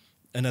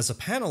 And there's a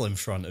panel in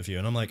front of you,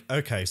 and I'm like,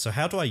 okay, so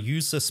how do I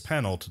use this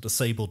panel to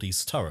disable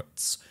these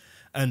turrets?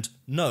 And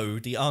no,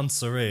 the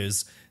answer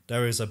is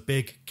there is a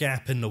big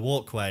gap in the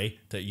walkway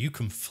that you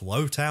can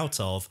float out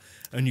of,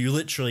 and you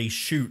literally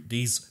shoot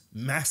these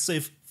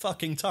massive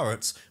fucking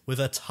turrets with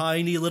a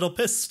tiny little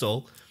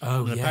pistol.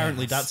 Oh, and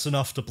apparently that's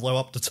enough to blow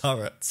up the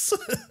turrets.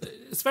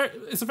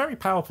 It's a very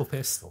powerful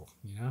pistol,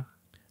 you know?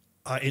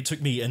 It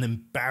took me an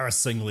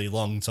embarrassingly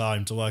long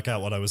time to work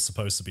out what I was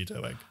supposed to be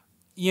doing.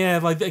 Yeah,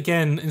 like,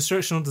 again,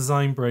 instructional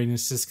design brain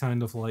is just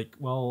kind of like,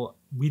 well,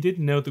 we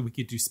didn't know that we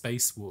could do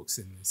spacewalks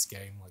in this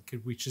game. Like,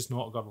 could we just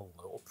not have got a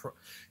little...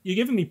 You're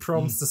giving me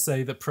prompts to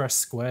say that press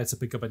square to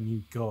pick up a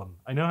new gun.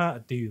 I know how to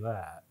do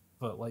that,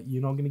 but, like,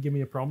 you're not going to give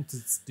me a prompt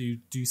to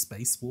do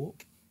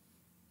spacewalk?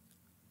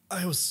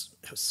 It was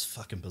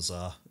fucking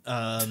bizarre.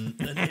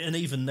 And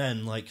even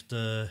then, like,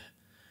 the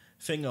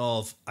thing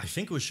of, I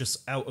think it was just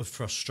out of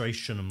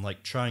frustration and,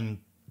 like,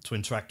 trying to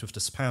interact with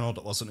this panel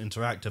that wasn't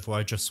interactive, where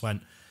I just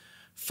went,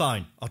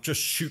 fine, I'll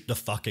just shoot the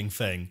fucking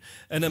thing.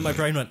 And then my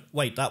brain went,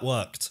 wait, that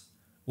worked.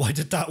 Why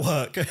did that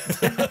work?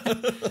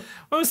 Well,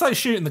 it was like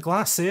shooting the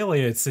glass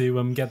earlier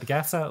to get the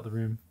gas out of the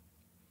room.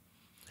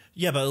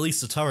 Yeah, but at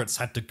least the turrets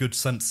had the good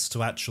sense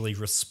to actually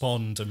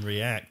respond and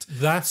react.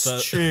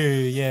 That's true,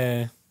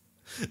 yeah.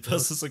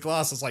 Versus the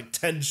glass is like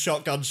 10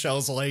 shotgun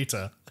shells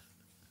later.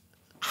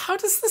 How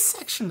does the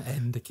section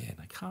end again?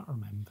 I can't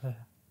remember.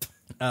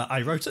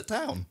 I wrote it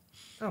down.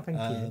 Oh, thank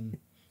you.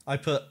 I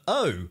put,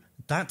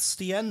 that's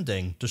the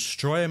ending.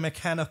 Destroy a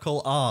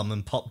mechanical arm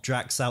and pop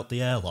Drax out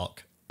the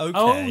airlock. Okay.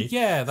 Oh,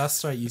 yeah,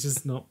 that's right. You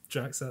just knocked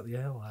Drax out the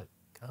airlock.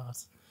 God.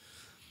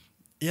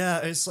 Yeah,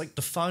 it's like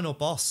the final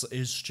boss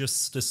is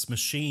just this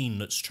machine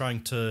that's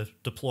trying to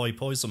deploy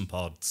poison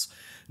pods.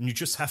 And you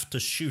just have to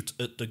shoot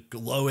at the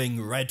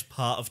glowing red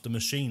part of the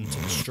machine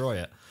to destroy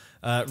it.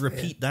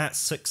 Repeat that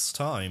 6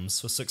 times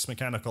for 6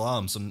 mechanical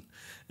arms.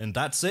 And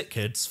that's it,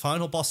 kids.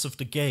 Final boss of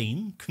the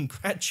game.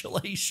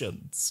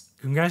 Congratulations.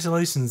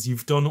 Congratulations,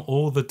 you've done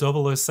all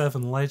the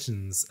 007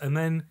 legends. And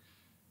then...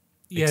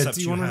 Yeah, Except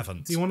do you you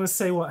haven't. Do you want to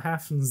say what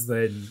happens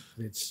then,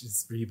 which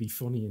is really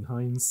funny in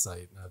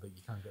hindsight now that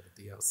you can't get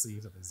a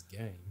DLC to this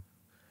game?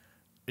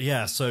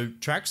 Yeah, so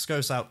Drax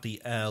goes out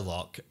the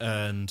airlock,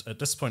 and at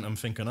this point I'm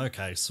thinking,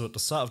 okay, so at the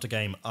start of the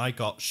game I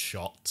got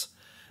shot,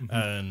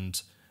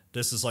 and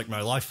this is like my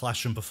life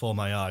flashing before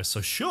my eyes,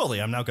 so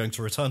surely I'm now going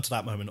to return to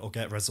that moment or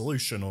get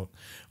resolution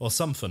or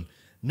something.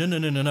 No.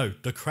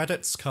 The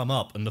credits come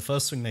up, and the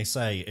first thing they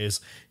say is,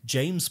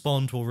 James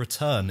Bond will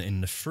return in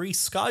the free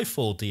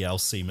Skyfall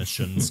DLC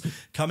missions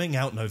coming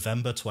out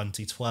November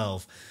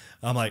 2012.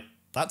 I'm like,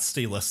 that's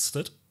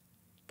delisted.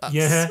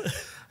 Yeah.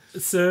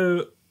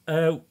 So,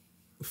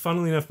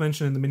 funnily enough,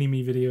 mentioned in the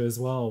Mini-Me video as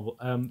well,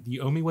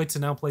 the only way to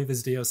now play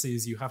this DLC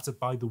is you have to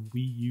buy the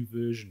Wii U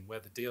version, where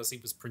the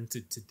DLC was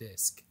printed to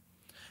disc.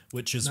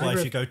 Which is why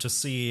if you go to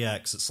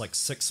CEX, it's like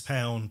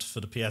 £6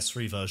 for the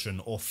PS3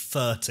 version or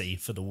 $30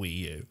 for the Wii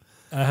U.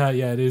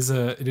 Yeah, it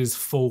is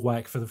full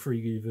whack for the free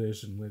U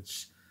version.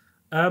 Which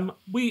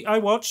I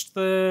watched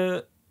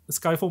the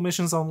Skyfall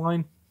missions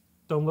online.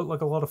 Don't look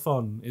like a lot of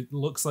fun. It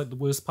looks like the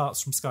worst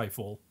parts from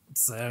Skyfall.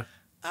 So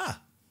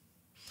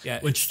yeah,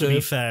 which to be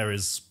fair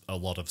is a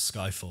lot of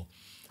Skyfall.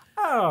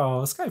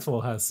 Oh,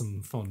 Skyfall has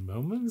some fun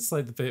moments,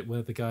 like the bit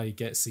where the guy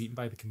gets eaten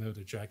by the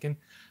Komodo dragon.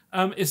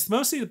 It's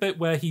mostly the bit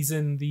where he's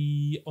in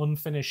the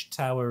unfinished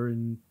tower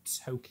in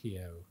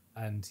Tokyo,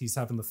 and he's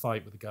having the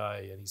fight with the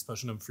guy, and he's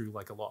pushing him through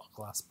like a lot of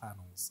glass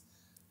panels.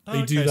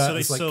 They do that. So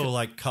they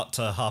still cut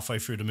to halfway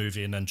through the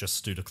movie and then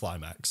just do the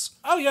climax.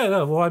 Oh yeah,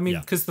 no. Well, I mean,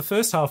 because the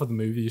first half of the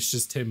movie is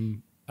just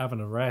him having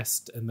a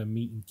rest and then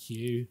meeting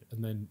Q,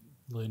 and then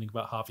learning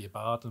about Javier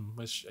Bardem,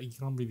 which you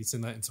can't really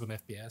turn that into an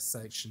FPS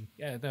section.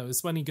 Yeah, no,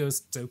 it's when he goes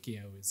to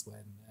Tokyo is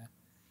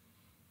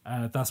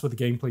when that's where the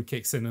gameplay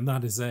kicks in, and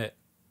that is it.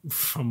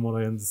 From what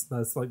I understand,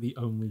 that's like the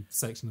only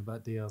section of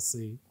that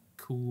DLC.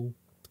 Cool.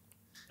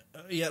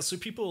 Yeah, so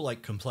people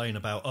like complain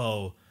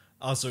about,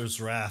 Azur's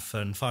Wrath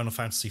and Final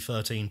Fantasy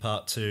XIII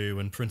Part 2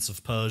 and Prince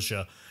of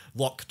Persia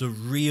lock the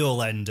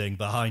real ending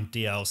behind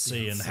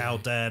DLC. And how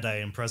dare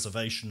they, and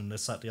preservation and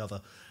this, that, the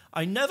other.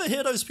 I never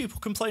hear those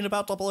people complain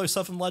about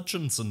 007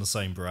 Legends in the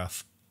same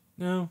breath.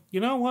 No.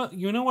 You know what?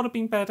 You know what would have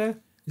been better?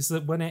 Is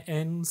that when it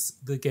ends,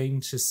 the game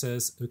just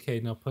says,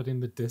 okay, now put in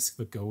the disc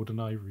for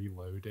GoldenEye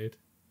Reloaded.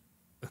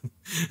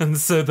 And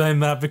so then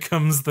that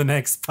becomes the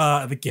next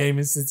part of the game,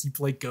 and since you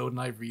play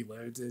GoldenEye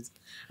Reloaded.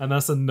 And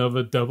that's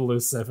another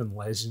 007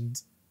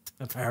 Legend,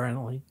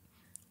 apparently.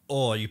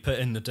 Or you put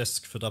in the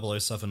disc for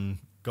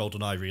 007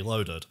 GoldenEye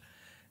Reloaded,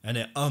 and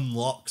it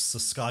unlocks the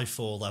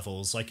Skyfall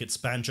levels like it's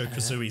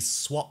Banjo-Kazooie's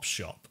swap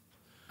shop.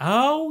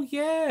 Oh,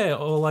 yeah.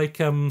 Or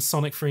like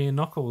Sonic 3 and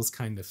Knuckles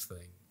kind of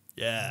thing.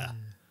 Yeah.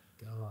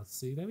 God,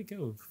 see, there we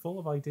go. Full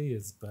of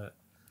ideas, but...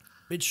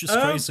 It's just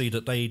crazy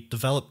that they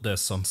developed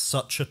this on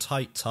such a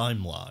tight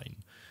timeline,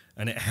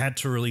 and it had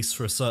to release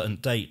for a certain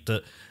date,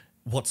 that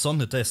what's on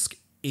the disc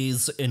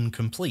is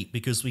incomplete,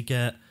 because we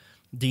get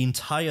the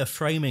entire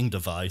framing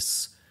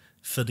device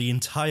for the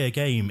entire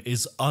game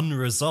is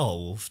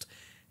unresolved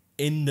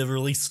in the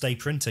release day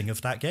printing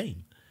of that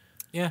game.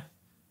 Yeah.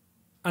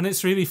 And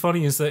it's really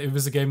funny is that it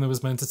was a game that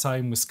was meant to tie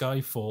in with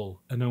Skyfall,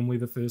 and only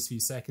the first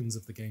few seconds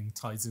of the game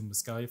ties in with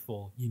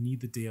Skyfall. You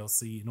need the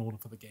DLC in order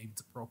for the game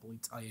to properly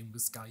tie in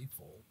with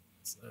Skyfall.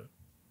 So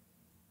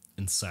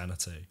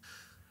insanity.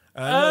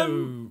 I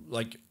know,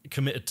 like,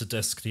 committed to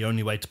disc, the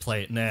only way to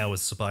play it now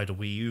is to buy the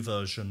Wii U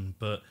version,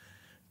 but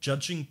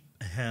judging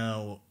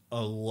how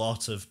a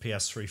lot of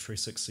PS3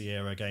 360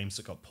 era games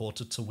that got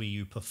ported to Wii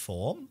U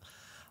perform,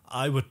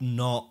 I would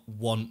not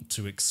want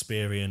to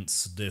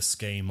experience this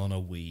game on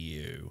a Wii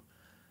U.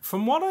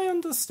 From what I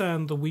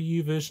understand, the Wii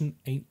U version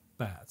ain't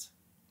bad.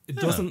 It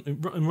doesn't. It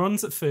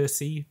runs at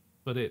 30,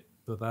 but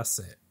that's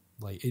it.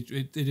 Like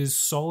it is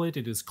solid.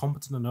 It is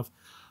competent enough.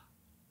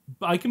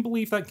 But I can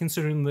believe that,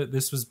 considering that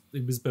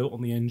it was built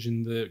on the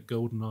engine that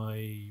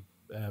GoldenEye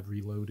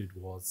Reloaded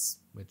was,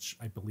 which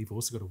I believe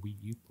also got a Wii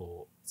U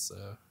port.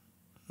 So,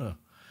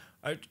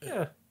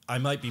 I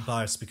might be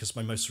biased because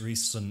my most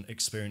recent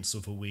experience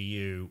of a Wii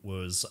U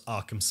was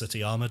Arkham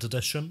City Armored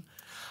Edition.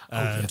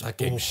 And that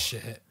game's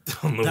shit.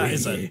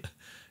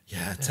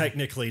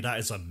 Technically that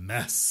is a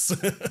mess.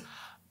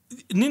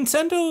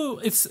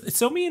 Nintendo,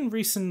 it's only in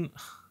recent.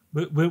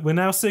 We're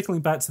now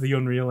circling back to the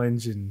Unreal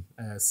Engine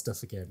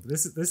stuff again. But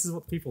this is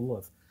what people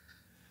love.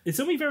 It's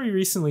only very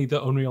recently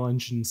that Unreal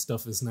Engine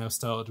stuff has now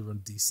started to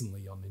run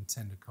decently on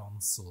Nintendo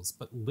consoles,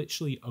 but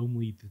literally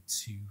only the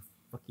two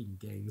fucking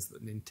games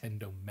that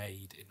Nintendo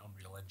made in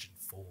Unreal Engine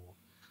 4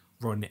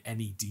 run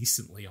any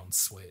decently on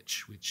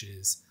Switch, which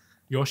is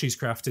Yoshi's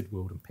Crafted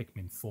World and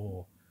Pikmin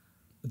 4.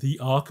 The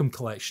Arkham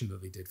collection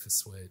that they did for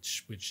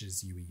Switch, which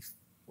is UE.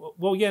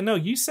 Well, yeah, no,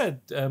 you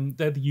said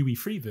they're the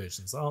UE3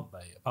 versions, aren't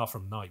they? Apart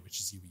from Night, which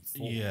is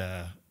UE4.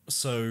 Yeah.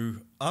 So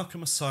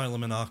Arkham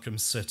Asylum and Arkham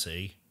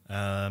City,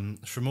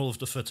 from all of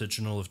the footage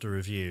and all of the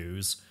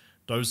reviews,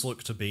 those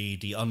look to be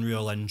the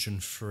Unreal Engine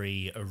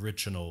 3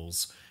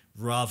 originals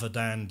rather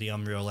than the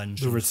Unreal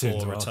Engine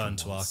 4 Return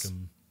to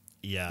Arkham.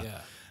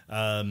 Yeah.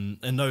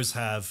 And those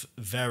have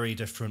very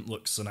different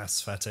looks and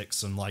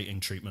aesthetics and lighting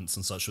treatments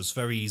and such. It's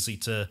very easy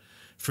to,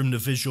 from the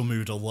visual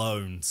mood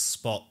alone,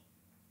 spot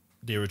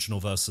the original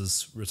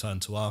versus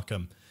Return to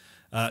Arkham.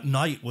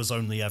 Night was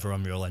only ever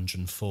Unreal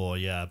Engine 4,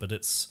 yeah, but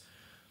it's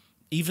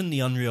even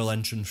the Unreal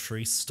Engine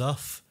 3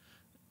 stuff,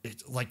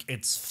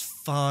 it's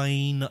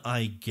fine,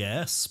 I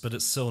guess, but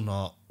it's still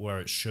not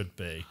where it should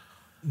be.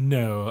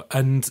 No,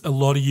 and a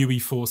lot of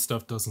UE4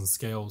 stuff doesn't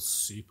scale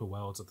super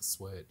well to the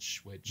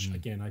Switch, which,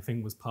 again, I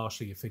think was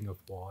partially a thing of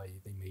why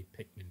they made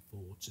Pikmin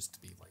 4, just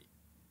to be like,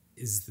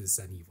 is this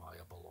any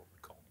viable on the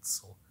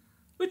console?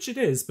 Which it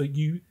is,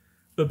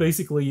 but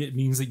basically it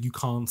means that you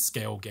can't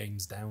scale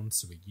games down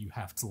to it. You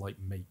have to, like,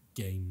 make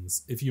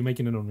games. If you're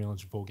making an Unreal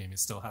Engine 4 game, it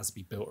still has to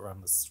be built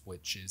around the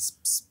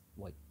Switch's,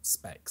 like,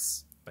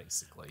 specs,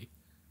 basically.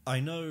 I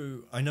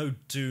know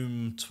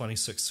Doom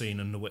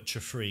 2016 and The Witcher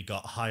 3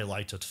 got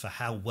highlighted for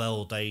how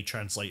well they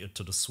translated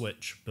to the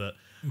Switch, but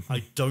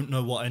I don't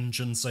know what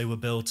engines they were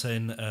built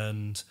in,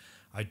 and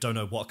I don't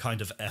know what kind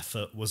of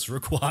effort was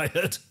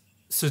required.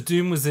 So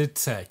Doom was id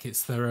Tech.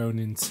 It's their own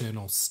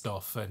internal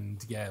stuff,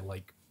 and yeah,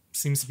 like,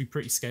 seems to be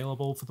pretty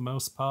scalable for the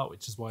most part,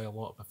 which is why a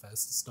lot of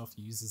Bethesda stuff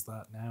uses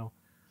that now.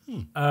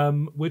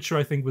 Witcher,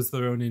 I think, was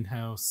their own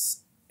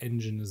in-house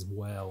engine as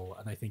well,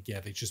 and I think, yeah,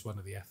 they just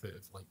wanted the effort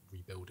of, like,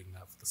 rebuilding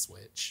that for the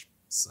Switch.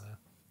 So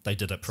they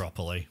did it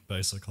properly,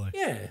 basically.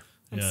 Yeah,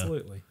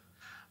 absolutely.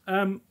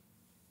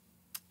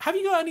 Have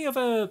you got any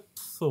other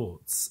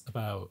thoughts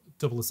about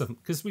 007?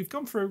 Because we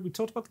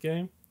talked about the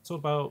game, talked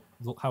about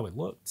how it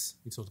looked,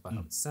 we talked about how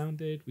it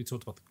sounded, we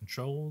talked about the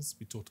controls,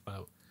 we talked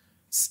about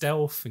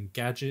stealth and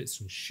gadgets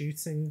and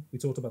shooting, we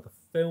talked about the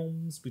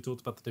films, we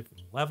talked about the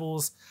different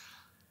levels,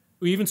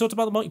 we even talked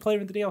about the multiplayer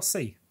and the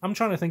DLC. I'm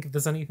trying to think if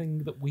there's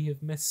anything that we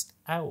have missed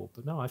out,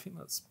 but no, I think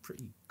that's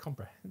pretty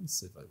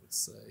comprehensive, I would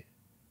say.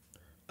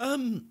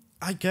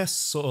 I guess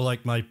sort of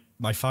like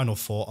my final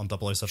thought on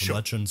 007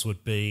 Legends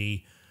would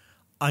be,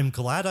 I'm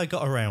glad I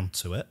got around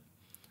to it.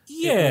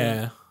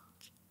 Yeah.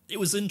 It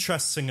was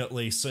interesting, at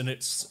least, and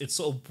it's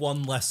sort of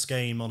one less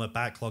game on a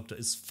backlog that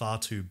is far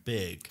too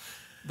big.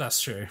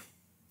 That's true.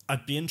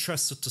 I'd be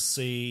interested to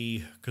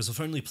see, because I've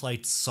only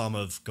played some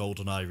of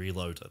GoldenEye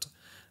Reloaded,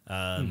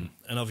 and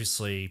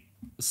obviously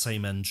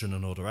same engine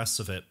and all the rest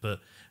of it, but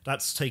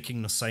that's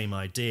taking the same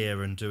idea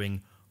and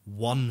doing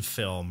one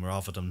film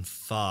rather than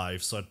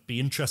 5, so I'd be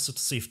interested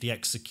to see if the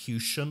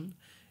execution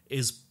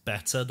is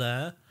better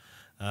there,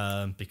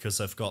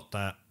 because I've got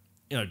that,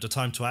 the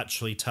time to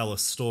actually tell a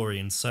story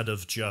instead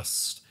of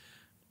just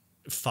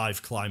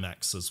 5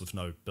 climaxes with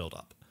no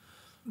build-up.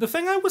 The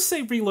thing I would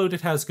say Reloaded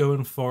has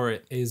going for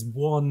it is,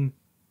 one,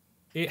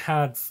 it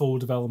had full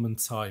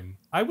development time.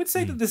 I would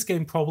say that this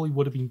game probably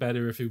would have been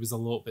better if it was a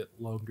little bit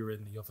longer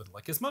in the oven.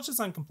 Like, as much as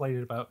I'm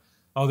complaining about,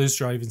 oh, this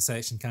driving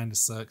section kind of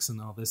sucks and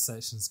oh, this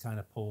section's kind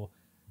of poor,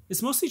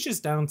 it's mostly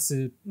just down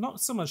to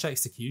not so much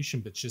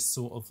execution, but just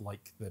sort of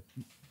like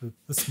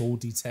the small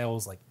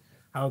details, like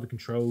how the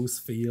controls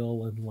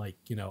feel and, like,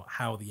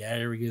 how the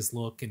areas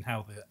look and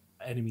how the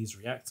enemies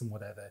react and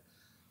whatever.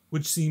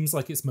 Which seems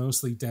like it's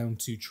mostly down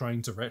to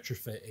trying to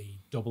retrofit a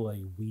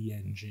AA Wii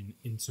engine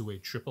into a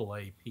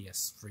AAA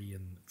PS3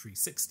 and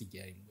 360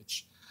 game,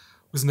 which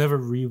was never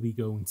really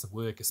going to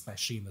work,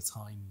 especially in the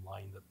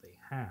timeline that they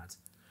had.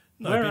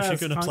 No, but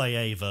if you're going to play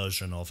a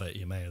version of it,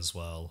 you may as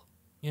well.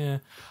 Yeah.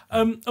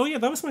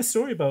 That was my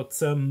story about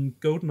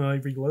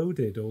GoldenEye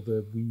Reloaded, or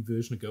the Wii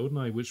version of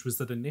GoldenEye, which was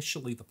that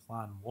initially the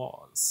plan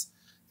was,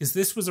 because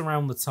this was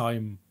around the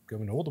time,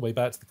 going all the way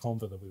back to the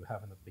convo that we were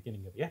having at the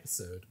beginning of the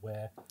episode,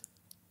 where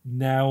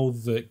now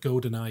that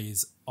GoldenEye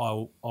is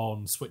out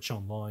on Switch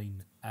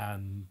Online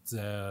and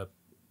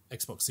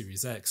Xbox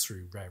Series X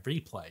through Rare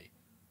Replay,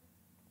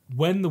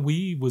 when the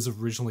Wii was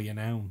originally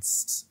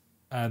announced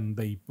and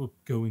they were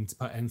going to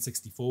put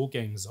N64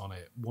 games on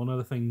it, one of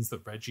the things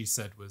that Reggie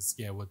said was,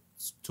 yeah, we're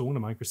talking to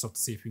Microsoft to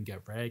see if we can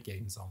get Rare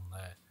games on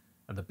there.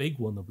 And the big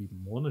one that we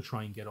want to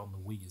try and get on the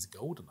Wii is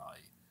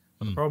GoldenEye.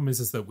 But the problem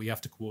is that we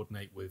have to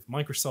coordinate with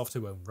Microsoft,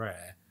 who own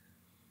Rare,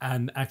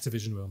 and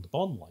Activision, who own the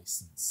Bond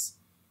license.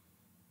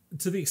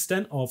 To the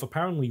extent of,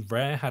 apparently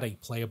Rare had a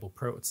playable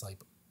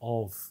prototype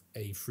of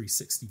a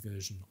 360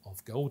 version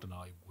of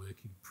GoldenEye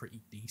working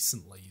pretty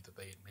decently that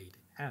they had made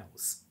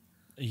in-house.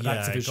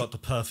 Yeah, it got the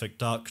perfect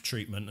dark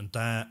treatment, and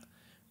that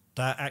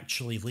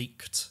actually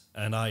leaked,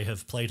 and I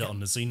have played it on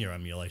the Xenia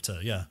emulator,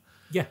 yeah.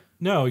 Yeah,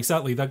 no,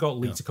 exactly. That got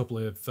leaked a couple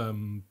of...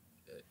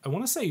 I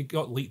want to say it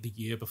got leaked the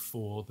year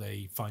before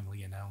they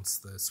finally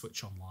announced the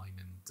Switch Online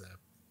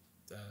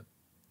and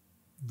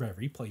Rare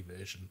Replay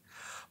version.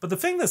 But the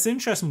thing that's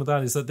interesting with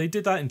that is that they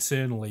did that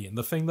internally, and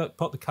the thing that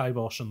put the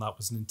kibosh on that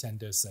was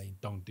Nintendo saying,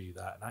 don't do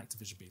that, and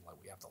Activision being like,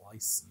 we have the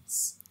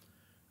license.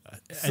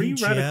 Free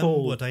MGM,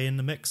 Radical... were they in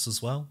the mix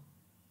as well?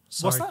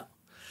 Sorry. What's that?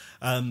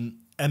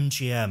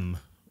 MGM.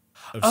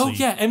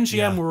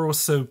 MGM were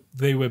also,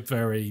 they were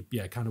very,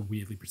 kind of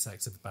weirdly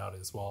protective about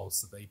it as well,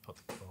 so they put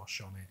the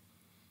kibosh on it.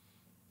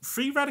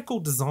 Free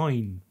Radical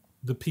Design,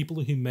 the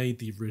people who made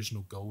the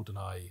original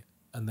GoldenEye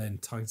and then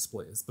Time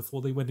Splitters,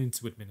 before they went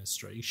into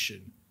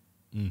administration,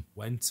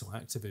 went to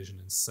Activision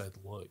and said,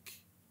 look,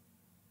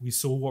 we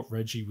saw what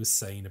Reggie was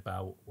saying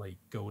about like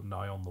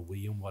GoldenEye on the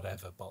Wii and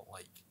whatever, but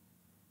like,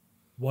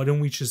 why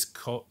don't we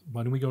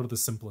go to the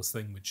simplest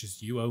thing, which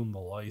is you own the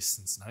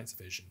license in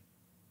Activision.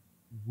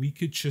 We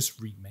could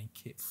just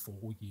remake it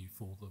for you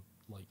for the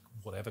like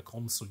whatever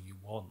console you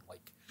want.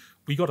 Like,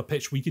 we got a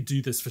pitch. We could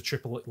do this for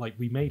triple. Like,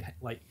 we made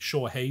like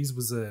sure Haze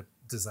was a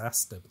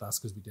disaster, but that's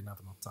because we didn't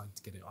have enough time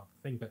to get it on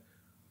the thing. But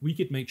we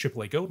could make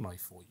AAA GoldenEye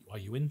for you. Are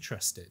you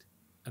interested?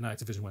 And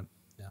Activision went,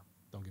 yeah,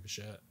 don't give a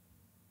shit.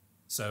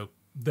 So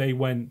they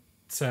went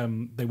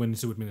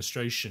into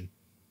administration.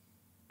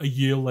 A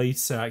year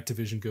later,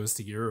 Activision goes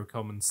to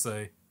Eurocom and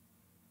say,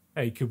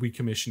 hey, could we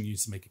commission you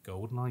to make a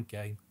GoldenEye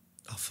game?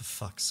 Oh, for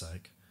fuck's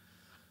sake.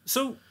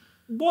 So,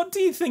 what do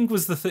you think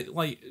was the thing?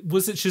 Like,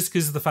 was it just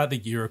because of the fact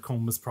that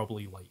Eurocom was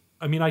probably like...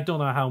 I mean, I don't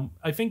know how...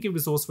 I think it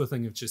was also a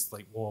thing of just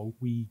like, well,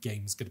 Wii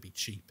games going to be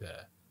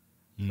cheaper.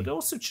 But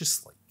also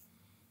just like...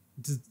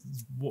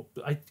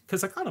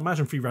 Because I can't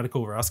imagine Free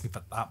Radical were asking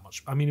for that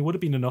much. I mean, it would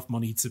have been enough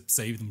money to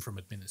save them from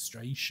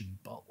administration,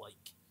 but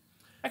like...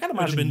 I can't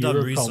imagine it would have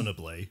been Eurocom, done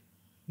reasonably.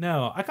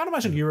 No, I can't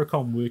imagine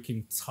Eurocom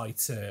working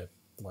tighter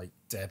like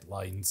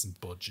deadlines and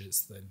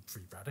budgets than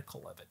Free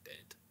Radical ever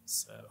did.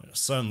 So it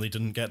certainly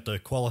didn't get the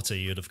quality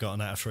you'd have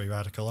gotten out of Free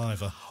Radical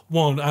either.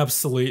 Well,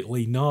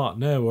 absolutely not,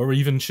 no. Or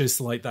even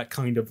just like that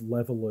kind of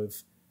level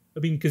of... I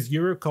mean, because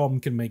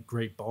Eurocom can make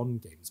great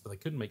Bond games, but they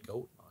couldn't make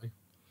GoldenEye.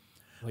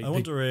 Like, I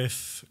wonder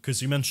if...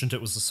 Because you mentioned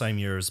it was the same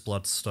year as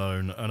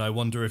Bloodstone, and I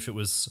wonder if it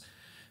was...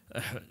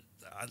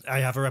 I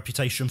have a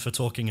reputation for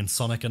talking in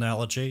Sonic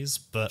analogies,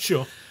 but...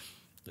 Sure.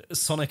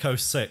 Sonic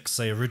 06,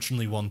 they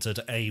originally wanted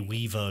a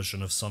Wii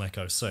version of Sonic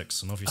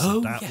 06, and obviously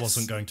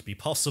wasn't going to be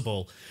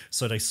possible,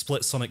 so they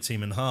split Sonic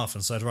Team in half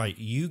and said, right,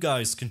 you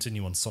guys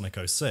continue on Sonic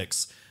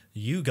 06,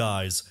 you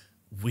guys,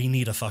 we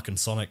need a fucking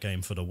Sonic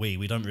game for the Wii,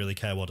 we don't really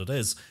care what it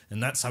is,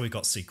 and that's how we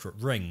got Secret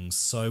Rings.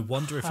 So I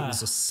wonder if it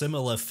was a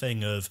similar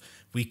thing of,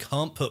 we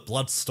can't put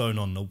Bloodstone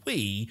on the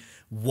Wii,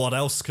 what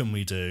else can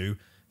we do?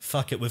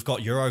 Fuck it, we've got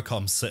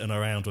Eurocom sitting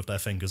around with their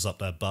fingers up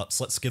their butts,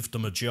 let's give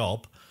them a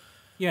job.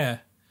 Yeah.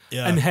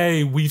 Yeah. And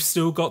hey, we've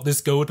still got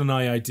this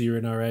GoldenEye idea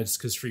in our heads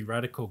because Free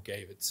Radical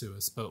gave it to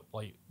us, but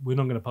like, we're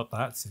not going to put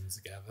that team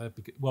together.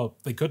 Because, well,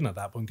 they couldn't at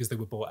that point because they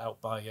were bought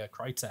out by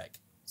Crytek.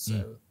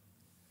 So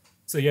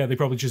yeah, they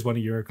probably just went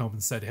to Eurocom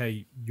and said,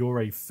 hey, you're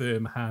a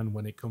firm hand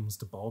when it comes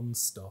to Bond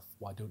stuff.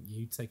 Why don't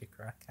you take a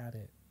crack at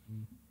it?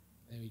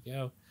 There we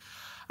go.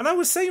 And I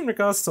was saying in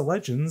regards to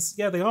Legends,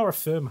 yeah, they are a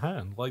firm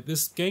hand. Like,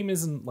 this game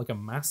isn't like a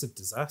massive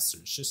disaster.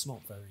 It's just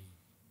not very,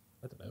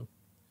 I don't know.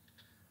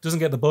 Doesn't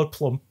get the blood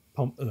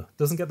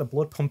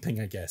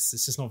pumping, I guess.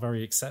 It's just not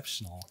very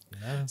exceptional, you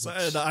know? So,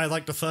 I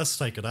like the first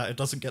take of that. It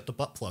doesn't get the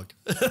butt plug.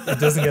 It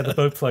doesn't get the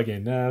butt plug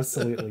in. No,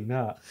 absolutely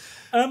not.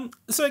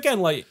 So again,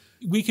 like,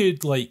 we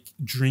could like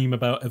dream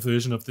about a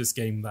version of this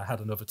game that had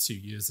another 2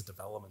 years of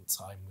development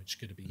time, which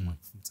could have been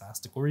like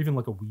fantastic, or even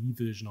like a Wii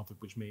version of it,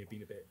 which may have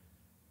been a bit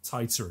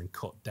tighter and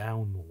cut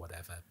down or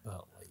whatever.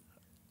 But like,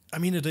 I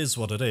mean, it is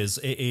what it is.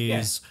 It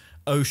is. Yeah.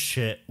 Oh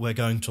shit, we're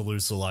going to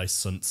lose the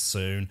license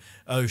soon.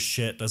 Oh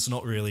shit, there's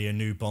not really a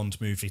new Bond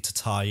movie to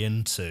tie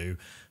into.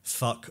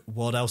 Fuck,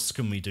 what else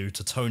can we do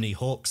to Tony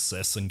Hawk's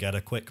this and get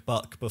a quick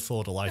buck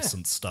before the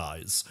license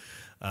dies?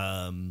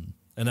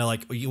 And they're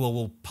like,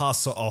 we'll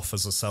pass it off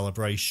as a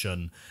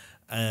celebration.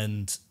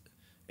 And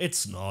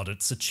it's not,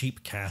 it's a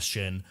cheap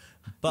cash-in.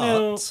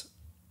 But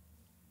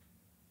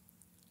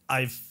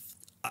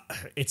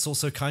it's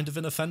also kind of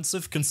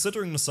inoffensive,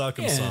 considering the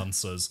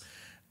circumstances.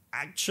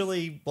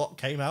 actually what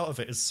came out of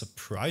it is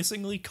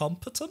surprisingly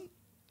competent.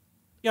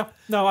 Yeah,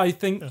 no, I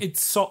think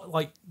it's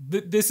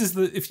this is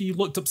the, if you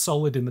looked up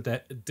Solid in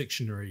the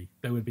dictionary,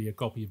 there would be a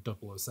copy of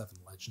 007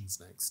 Legends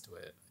next to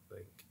it, I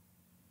think.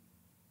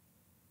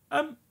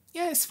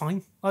 Yeah, it's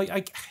fine.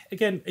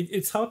 Again,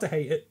 it's hard to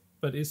hate it,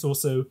 but it's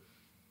also,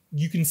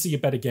 you can see a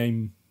better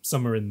game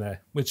somewhere in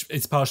there, which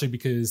it's partially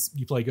because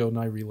you play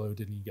GoldenEye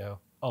Reloaded and you go,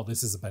 oh,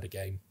 this is a better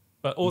game.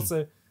 But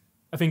also,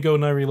 I think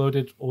GoldenEye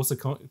Reloaded also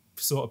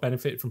sort of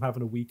benefited from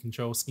having a Wii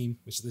control scheme,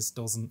 which this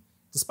doesn't.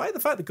 Despite the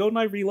fact that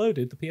GoldenEye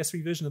Reloaded, the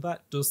PS3 version of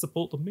that, does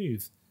support the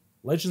Move.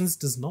 Legends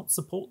does not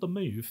support the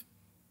Move.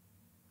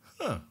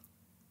 Huh.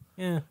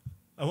 Yeah.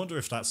 I wonder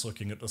if that's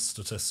looking at the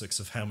statistics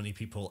of how many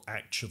people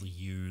actually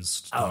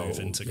used the Move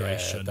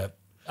integration. Yeah,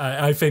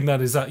 I think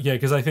that is that. Yeah,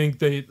 because I think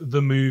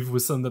the Move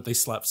was something that they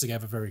slapped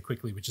together very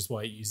quickly, which is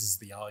why it uses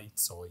the eye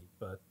toy.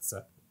 But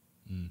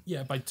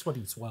yeah, by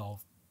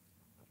 2012,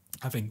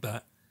 I think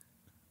that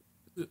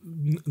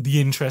the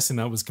interest in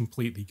that was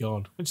completely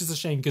gone, which is a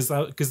shame because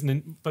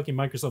fucking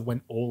Microsoft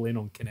went all in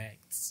on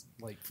Kinect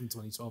like from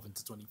 2012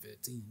 into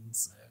 2013.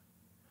 So.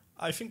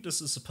 I think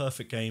this is a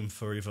perfect game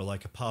for either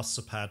like a pass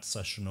the pad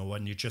session or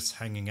when you're just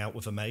hanging out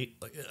with a mate.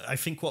 Like, I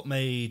think what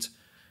made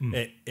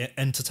it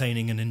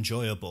entertaining and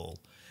enjoyable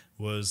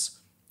was,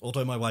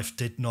 although my wife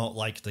did not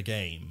like the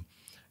game,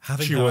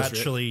 having her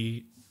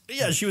actually,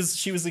 she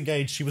was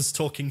engaged. She was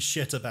talking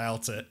shit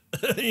about it,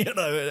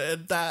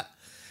 and that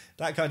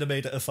kind of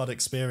made it a fun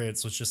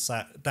experience. Was just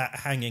that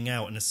hanging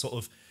out, and it's sort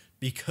of,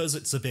 because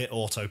it's a bit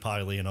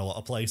autopilot in a lot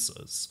of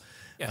places,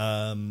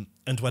 and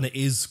when it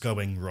is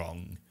going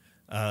wrong,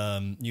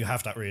 you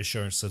have that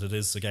reassurance that it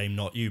is the game,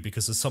 not you,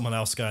 because there's someone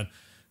else going,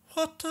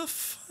 what the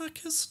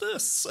fuck is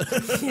this?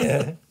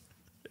 Yeah.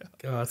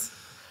 God.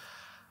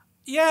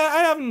 Yeah,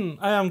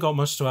 I haven't got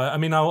much to add. I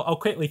mean, I'll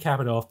quickly cap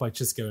it off by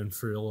just going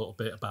through a little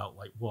bit about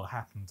like what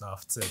happened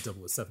after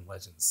 007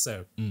 Legends.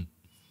 So,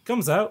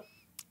 comes out,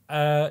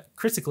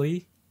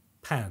 critically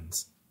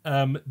panned.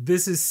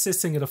 This is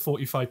sitting at a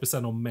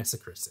 45% on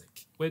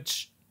Metacritic,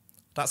 which,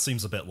 that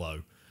seems a bit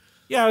low.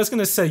 Yeah, I was going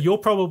to say you're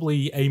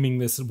probably aiming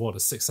this at a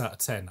 6 out of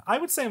 10. I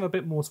would say I'm a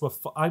bit more to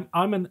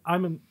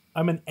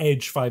I'm an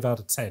edge 5 out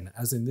of 10,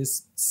 as in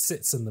this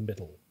sits in the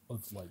middle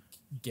of like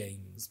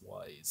games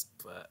wise.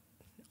 But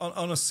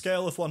on a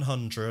scale of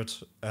 100,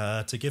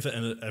 to give it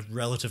a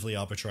relatively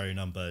arbitrary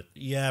number,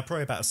 yeah,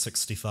 probably about a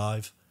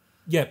 65.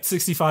 Yeah,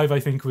 65 I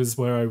think was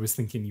where I was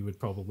thinking you would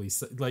probably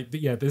say. Like,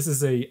 yeah, this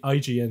is a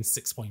IGN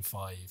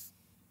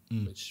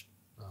 6.5, which,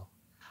 well,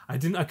 I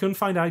couldn't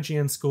find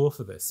IGN score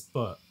for this,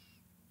 but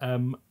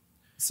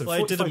so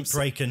well, I didn't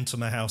break into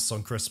my house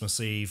on Christmas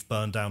Eve,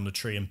 burn down the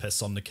tree and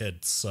piss on the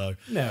kids, so...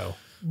 No.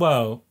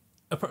 Well,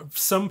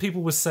 some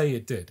people would say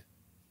it did.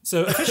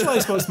 So, Official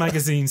Xbox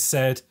Magazine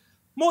said,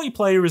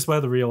 multiplayer is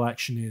where the real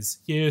action is.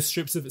 Here,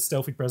 stripped of its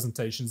stealthy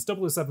presentations,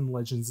 007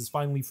 Legends is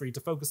finally free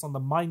to focus on the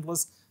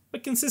mindless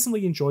but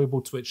consistently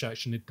enjoyable Twitch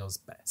action it does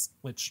best.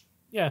 Which,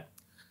 yeah,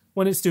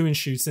 when it's doing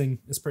shooting,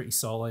 it's pretty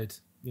solid.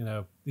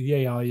 The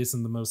AI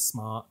isn't the most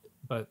smart,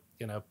 but,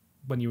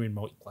 when you're in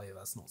multiplayer,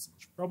 that's not so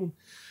much a problem.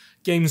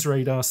 Games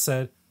Radar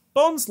said,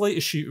 Bond's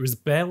latest shooter is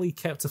barely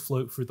kept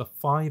afloat through the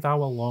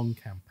 5-hour-long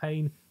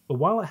campaign, but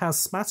while it has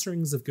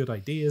smatterings of good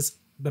ideas,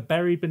 they're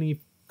buried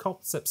beneath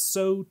concepts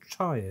so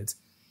tired,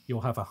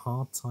 you'll have a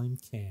hard time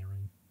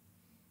caring.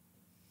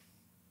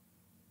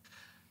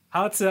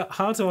 Hard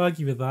to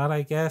argue with that,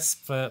 I guess,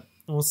 but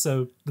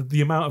also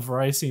the amount of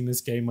variety in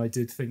this game I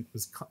did think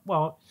was,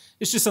 well,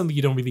 it's just something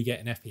you don't really get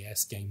in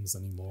FPS games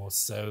anymore.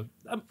 So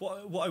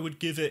what I would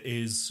give it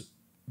is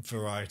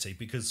variety,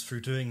 because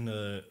through doing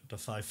the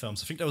 5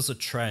 films, I think there was a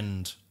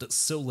trend that's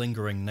still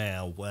lingering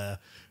now where,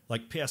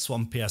 like,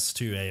 PS1,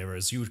 PS2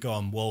 eras, you would go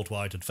on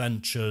worldwide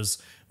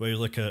adventures where you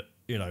look at,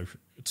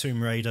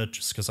 Tomb Raider,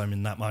 just because I'm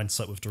in that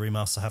mindset with the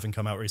remaster having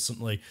come out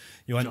recently.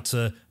 You went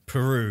to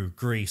Peru,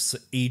 Greece,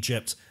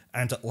 Egypt,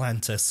 and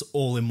Atlantis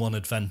all in one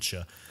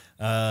adventure.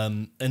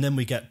 And then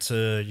we get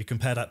to, you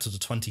compare that to the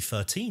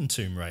 2013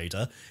 Tomb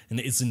Raider, and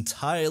it is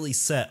entirely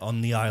set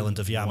on the island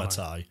of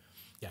Yamatai.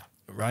 Yeah.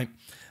 Right?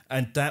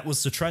 And that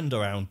was the trend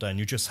around then.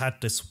 You just had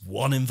this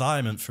one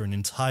environment for an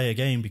entire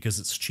game because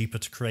it's cheaper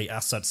to create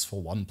assets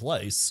for one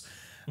place.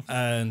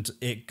 And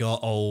it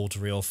got old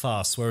real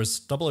fast.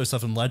 Whereas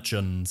 007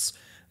 Legends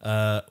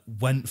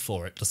went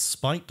for it.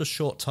 Despite the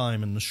short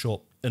time and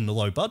the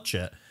low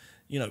budget,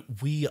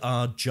 we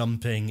are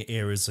jumping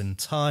eras in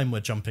time. We're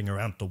jumping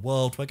around the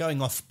world. We're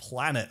going off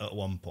planet at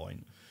one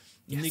point.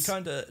 Yes.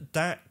 And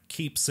that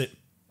keeps it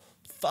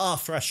far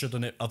fresher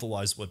than it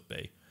otherwise would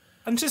be.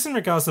 And just in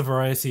regards to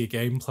variety of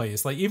gameplay,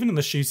 it's like even in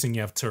the shooting,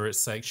 you have turret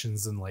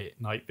sections and like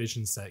night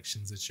vision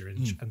sections, which are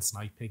and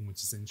sniping,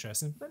 which is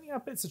interesting. But then you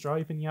have bits of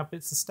driving, you have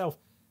bits of stealth.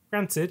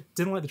 Granted,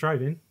 didn't like the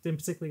driving, didn't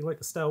particularly like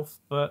the stealth,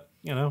 but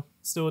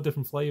still a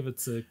different flavor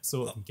to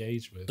sort of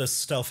engage with. The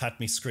stealth had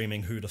me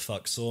screaming, "Who the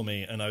fuck saw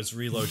me?" And I was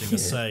reloading a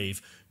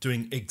save,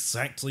 doing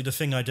exactly the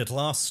thing I did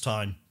last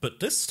time, but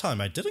this time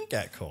I didn't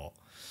get caught.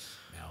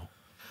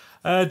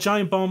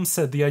 Giant Bomb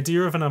said the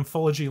idea of an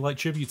anthology-like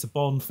tribute to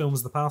Bond films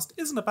of the past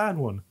isn't a bad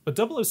one, but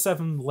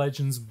 007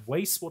 Legends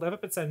wastes whatever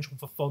potential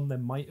for fun there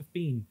might have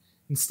been.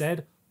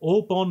 Instead,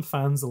 all Bond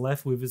fans are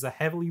left with is a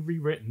heavily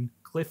rewritten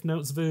Cliff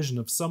Notes version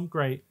of some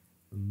great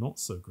and not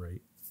so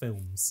great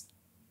films.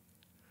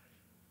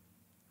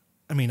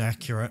 I mean,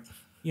 accurate.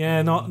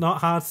 Yeah, not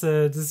hard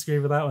to disagree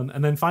with that one.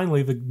 And then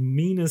finally, the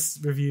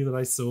meanest review that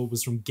I saw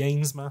was from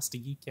Games Master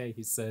UK,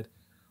 who said,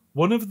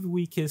 one of the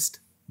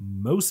weakest,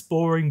 most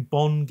boring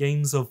Bond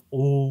games of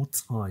all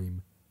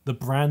time. The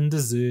brand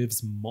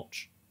deserves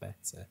much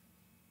better.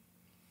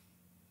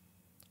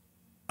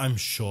 I'm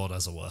sure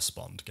there's a worse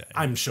Bond game.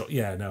 I'm sure.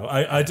 Yeah, no.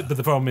 But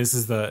the problem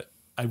is that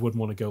I wouldn't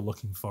want to go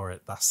looking for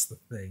it. That's the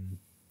thing.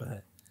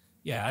 But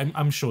yeah,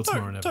 I'm sure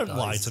tomorrow never dies. Don't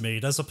lie to me.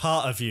 There's a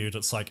part of you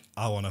that's like,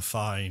 I want to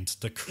find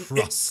the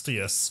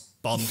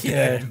crustiest Bond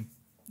game.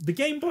 The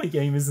Game Boy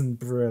game isn't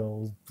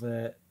Brill,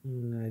 but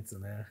I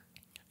don't know.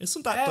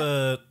 Isn't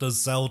that the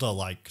Zelda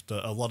like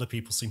that a lot of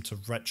people seem to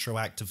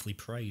retroactively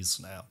praise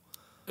now?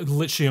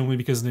 Literally only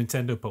because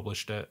Nintendo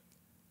published it.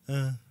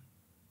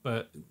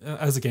 But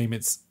as a game,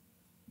 it's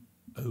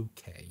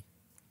okay,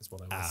 is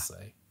what I will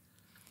say.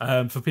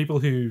 For people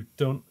who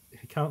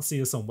can't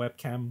see us on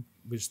webcam,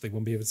 which they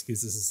won't be able to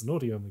because this is an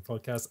audio-only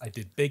podcast, I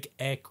did big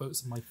air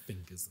quotes on my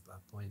fingers at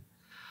that point.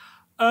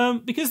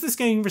 Because this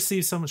game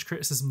received so much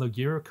criticism, though,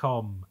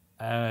 Eurocom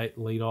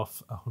laid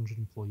off 100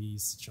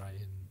 employees to try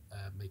and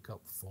make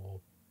up for,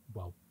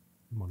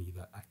 money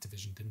that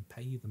Activision didn't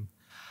pay them.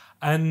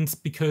 And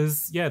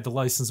because, the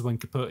license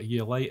went kaput a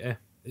year later,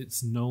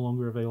 it's no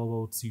longer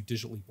available to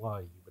digitally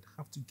buy. You would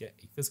have to get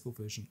a physical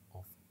version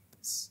of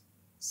this.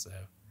 So,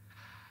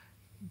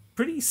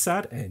 pretty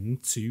sad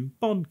end to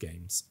Bond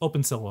games. Up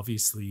until,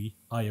 obviously,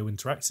 IO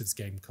Interactive's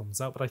game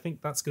comes out, but I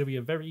think that's going to be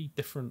a very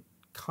different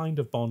kind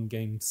of Bond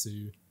game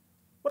to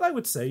what I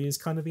would say is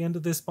kind of the end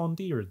of this Bond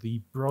era,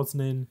 the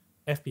Brosnan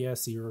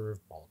FPS era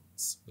of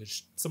Bonds,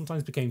 which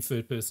sometimes became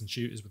third-person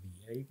shooters with the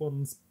EA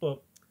ones,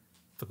 but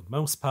for the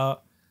most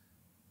part,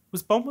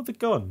 was Bond with a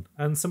gun.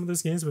 And some of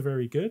those games were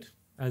very good,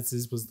 as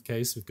was the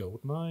case with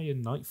GoldenEye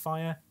and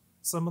Nightfire.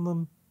 Some of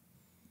them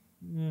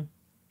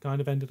kind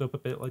of ended up a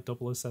bit like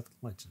 007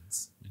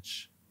 Legends,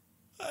 which...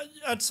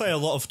 I'd say a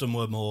lot of them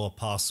were more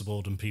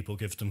passable than people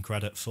give them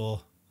credit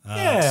for.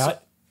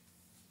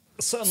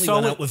 Certainly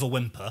went out with a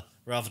whimper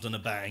rather than a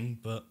bang,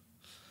 but...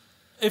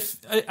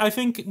 I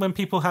think when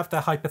people have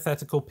their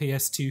hypothetical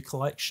PS2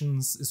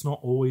 collections, it's not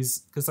always...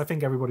 Because I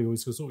think everybody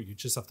always goes, you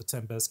just have the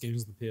 10 best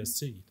games on the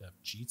PS2. You have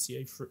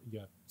GTA 3, you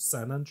have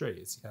San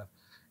Andreas, you have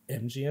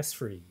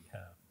MGS3, you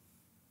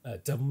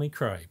have Devil May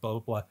Cry, blah, blah,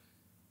 blah.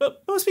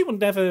 But most people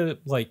never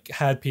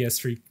had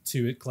PS3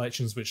 2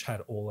 collections which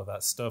had all of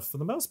that stuff. For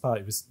the most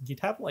part, you'd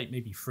have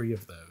maybe 3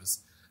 of those.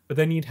 But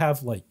then you'd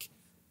have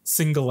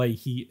single A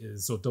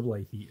heaters or double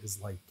A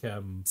heaters like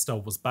Star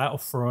Wars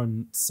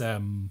Battlefront,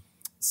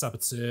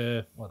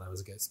 Saboteur, that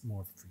was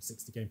more of a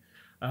 360 game.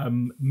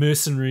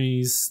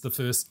 Mercenaries, the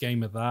first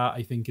game of that,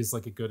 I think is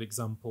a good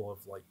example of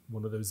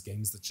one of those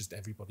games that just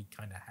everybody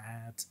kind of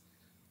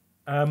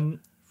had.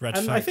 Red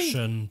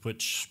Faction,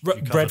 which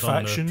Red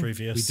Faction,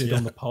 previous, we did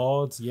on the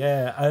pod,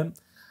 and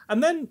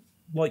then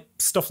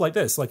stuff like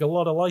this, a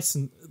lot of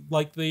license,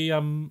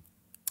 the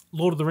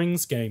Lord of the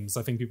Rings games.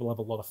 I think people have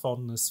a lot of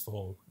fondness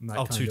for.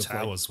 Two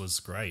Towers was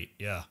great,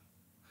 yeah.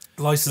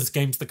 Licensed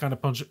games that kind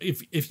of punch.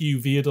 If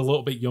you veered a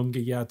little bit younger,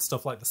 you had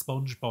stuff like the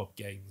SpongeBob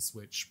games,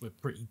 which were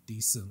pretty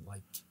decent,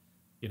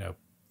 3D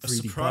a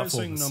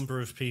surprising platformers. Number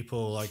of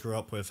people I grew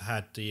up with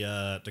had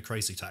the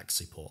Crazy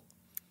Taxi port.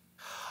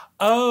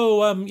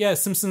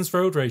 Simpsons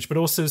Road Rage, but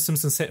also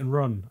Simpsons Hit and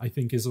Run, I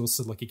think, is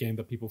also a game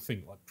that people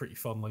think pretty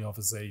fondly of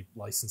as a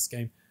licensed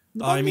game.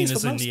 I mean,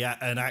 as in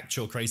an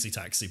actual Crazy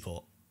Taxi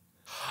port.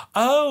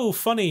 Oh,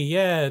 funny,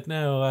 yeah,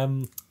 no,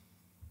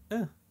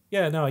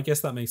 I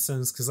guess that makes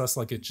sense, because that's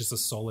just a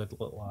solid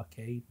little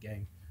arcade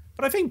game.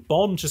 But I think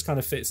Bond just kind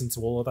of fits into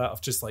all of that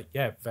of just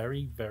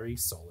very, very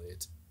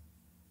solid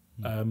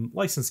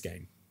licensed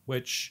game,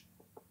 which...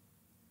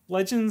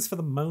 Legends, for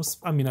the most...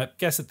 I mean, I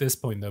guess at this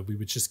point, though, we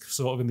were just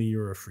sort of in the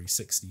Euro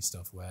 360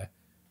 stuff where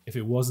if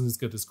it wasn't as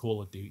good as Call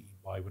of Duty,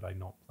 why would I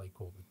not play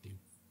Call of Duty?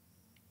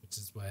 Which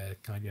is where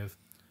kind of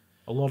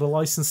a lot of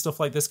licensed stuff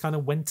like this kind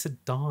of went to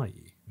die,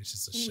 which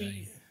is a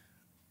shame.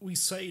 We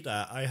say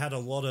that. I had a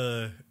lot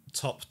of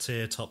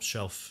top-tier,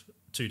 top-shelf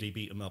 2D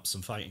beat-em-ups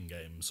and fighting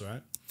games,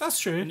 right? That's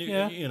true, and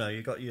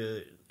you got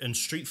your... And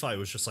Street Fighter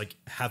was just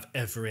have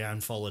every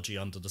anthology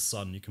under the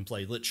sun. You can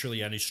play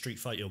literally any Street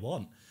Fighter you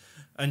want.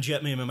 And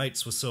yet me and my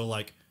mates were still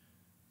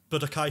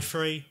Budokai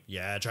 3?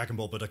 Yeah, Dragon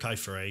Ball Budokai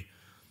 3.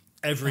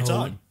 Every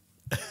time.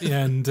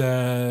 And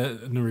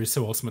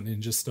Naruto Ultimate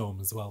Ninja Storm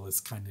as well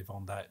is kind of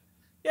on that.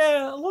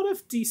 Yeah, a lot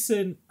of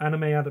decent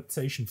anime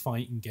adaptation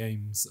fighting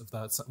games of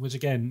that, which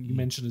again, you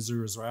mentioned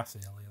Azura's Wrath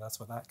earlier. That's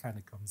where that kind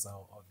of comes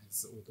out of,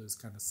 is all those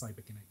kind of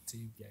CyberConnect 2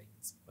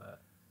 games.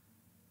 But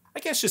I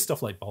guess just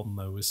stuff like Bond,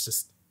 though, was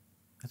just,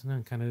 I don't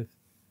know, kind of...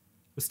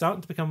 We're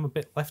starting to become a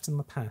bit left in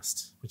the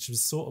past, which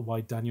was sort of why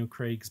Daniel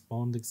Craig's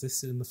Bond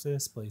existed in the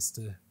first place,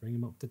 to bring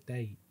him up to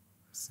date.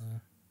 So,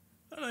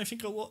 I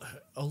think a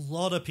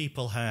lot of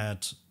people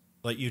had,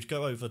 like, you'd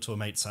go over to a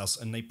mate's house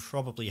and they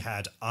probably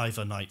had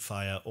either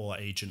Nightfire or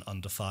Agent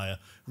Under Fire.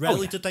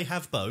 Rarely did they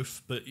have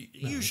both, but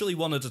usually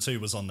one of the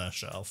two was on their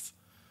shelf.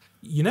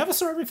 You never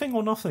saw Everything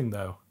or Nothing,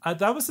 though.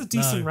 That was a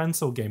decent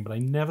rental game, but I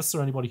never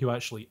saw anybody who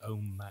actually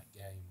owned that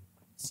game.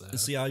 So.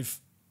 See, I've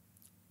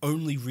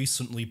only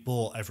recently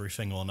bought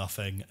Everything or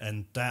Nothing,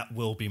 and that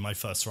will be my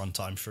first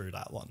runtime through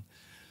that one.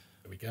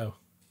 There we go.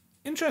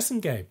 Interesting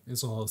game,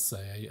 is all I'll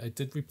say. I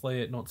did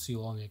replay it not too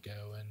long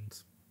ago,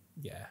 and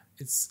yeah,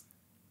 it's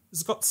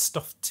got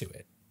stuff to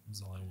it,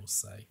 is all I will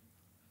say.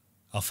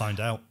 I'll find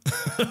out.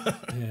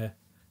 Yeah.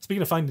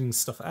 Speaking of finding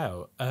stuff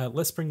out,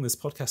 let's bring this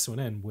podcast to an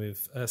end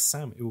with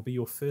Sam. It will be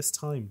your first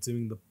time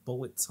doing the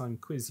bullet time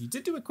quiz. You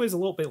did do a quiz a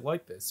little bit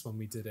like this when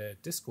we did a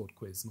Discord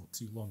quiz not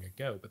too long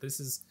ago, but this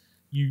is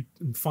you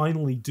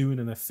finally doing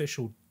an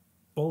official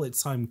bullet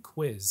time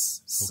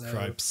quiz. So,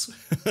 cripes.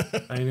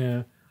 I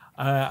know.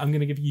 I'm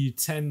going to give you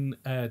 10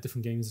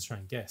 different games to try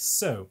and guess.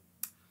 So,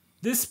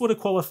 this would have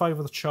qualified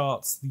for the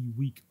charts the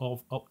week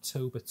of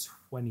October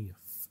 20th.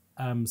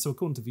 So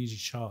according to VG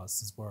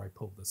Charts, is where I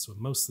pulled this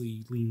one.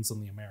 Mostly leans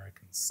on the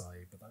American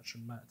side, but that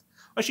shouldn't matter.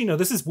 Actually, no,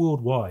 this is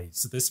worldwide,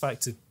 so this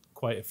factored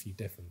quite a few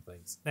different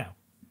things. Now,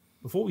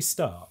 before we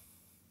start,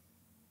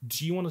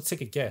 do you want to take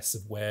a guess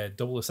of where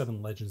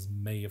 007 Legends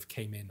may have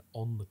came in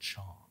on the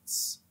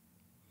charts?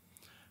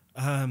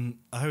 I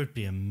would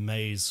be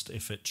amazed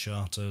if it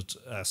charted.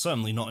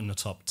 Certainly not in the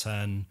top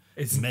 10.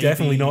 It's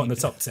definitely not in the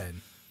top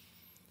 10.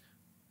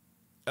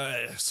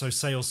 So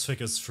sales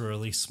figures for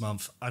release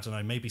month, I don't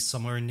know, maybe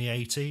somewhere in the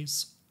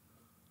 80s?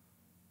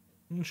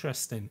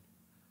 Interesting.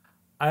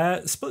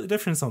 Split the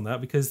difference on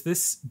that because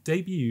this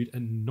debuted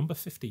at number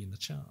 50 in the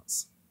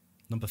charts.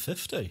 Number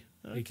 50?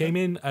 Okay. It came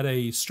in at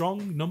a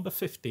strong number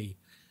 50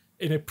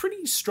 in a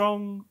pretty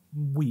strong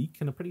week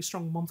and a pretty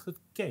strong month of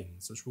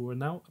games, which we're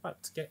now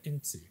about to get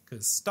into.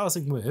 Because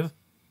starting with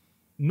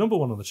number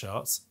 1 on the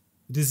charts,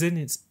 it is in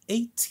its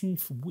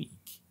 18th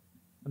week.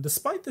 And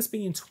despite this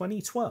being in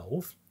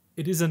 2012...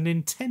 it is a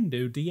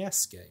Nintendo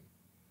DS game.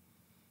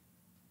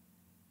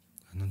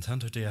 A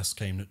Nintendo DS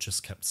game that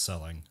just kept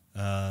selling.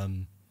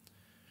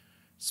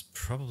 It's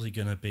probably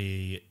going to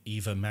be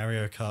either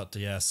Mario Kart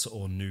DS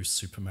or New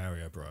Super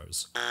Mario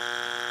Bros.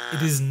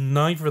 It is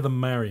neither of the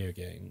Mario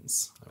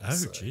games. Oh,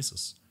 say.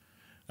 Jesus.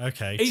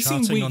 Okay, 18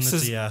 charting on weeks the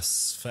is,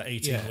 DS for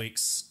 18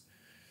 weeks.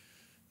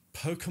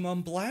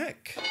 Pokemon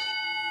Black?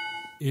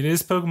 It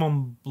is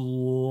Pokemon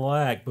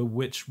Black, but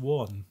which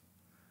one?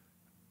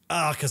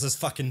 Because there's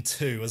fucking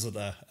 2, isn't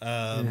there?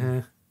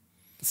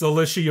 So,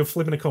 Alicia, you're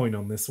flipping a coin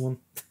on this one.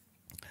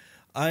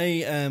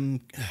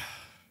 I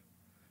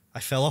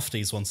fell off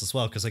these ones as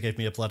well because they gave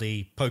me a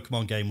bloody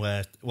Pokemon game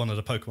where one of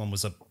the Pokemon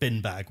was a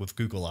bin bag with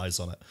Google eyes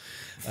on it.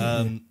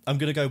 I'm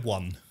going to go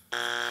 1.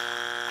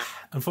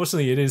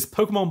 Unfortunately, it is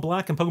Pokemon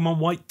Black and Pokemon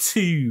White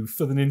 2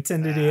 for the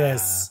Nintendo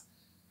DS.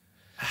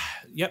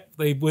 Yep,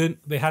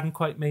 they hadn't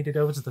quite made it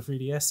over to the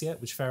 3DS yet,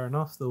 which fair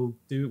enough. They'll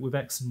do it with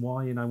X and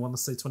Y, and I want to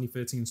say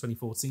 2013 and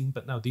 2014.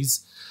 But no,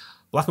 these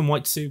Black and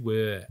White 2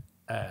 were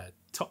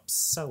top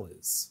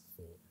sellers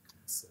for the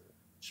console,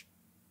 which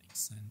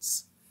makes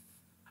sense.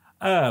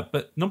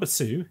 But number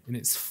 2, in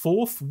its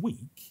 4th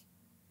week,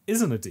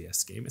 isn't a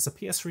DS game. It's a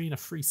PS3 and a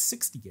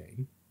 360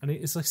 game, and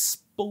it is a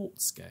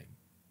sports game.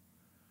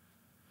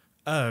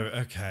 Oh,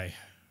 okay.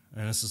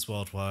 And this is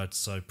worldwide,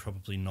 so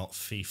probably not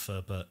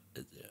FIFA, but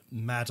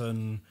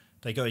Madden,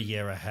 they go a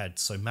year ahead,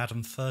 so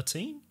Madden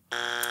 13?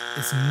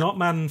 It's not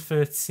Madden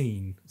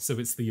 13, so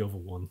it's the other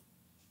one.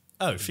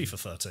 Oh, FIFA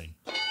 13.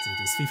 So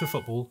it is FIFA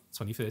Football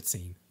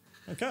 2013.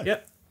 Okay.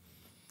 Yep.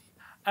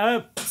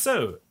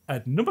 So,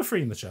 at number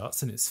 3 in the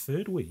charts, in its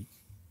 3rd week,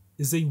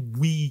 is a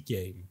Wii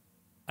game.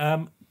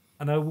 And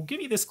I will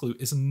give you this clue,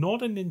 it's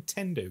not a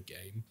Nintendo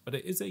game, but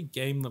it is a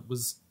game that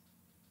was...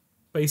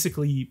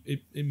 basically,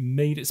 it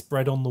made its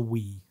bread on the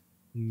Wii.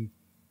 And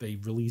they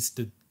released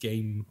a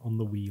game on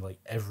the Wii like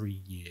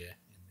every year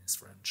in this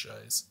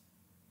franchise.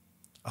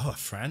 Oh, a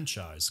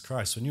franchise.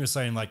 Christ, when you were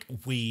saying like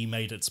Wii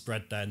made its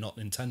bread there, not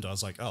Nintendo, I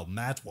was like, oh,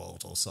 Mad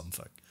World or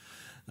something.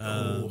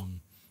 A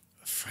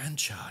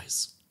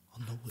franchise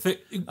on the Wii.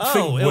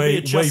 It'll be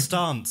a Just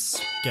Dance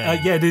game.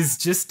 Yeah, it is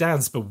Just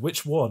Dance, but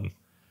which one?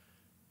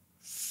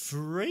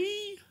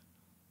 3?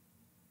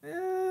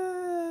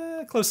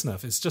 Close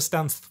enough. It's Just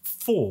Dance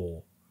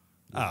 4.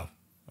 Oh, all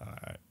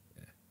right.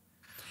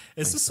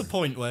 Is this a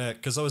point where,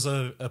 because there was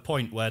a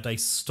point where they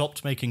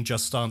stopped making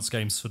Just Dance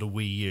games for the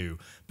Wii U,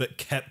 but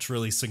kept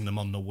releasing them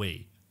on the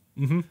Wii?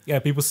 Mm-hmm. Yeah,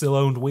 people still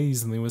owned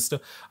Wiis, and they were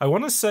still... I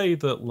want to say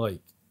that,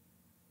 like,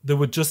 there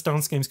were Just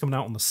Dance games coming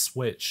out on the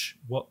Switch,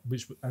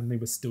 and they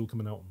were still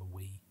coming out on the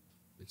Wii,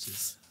 which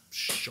is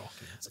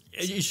shocking.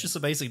 It's just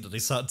amazing that they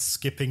started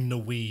skipping the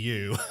Wii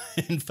U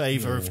in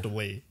favour of the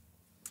Wii.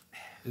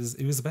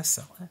 It was a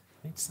bestseller.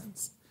 Makes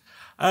sense.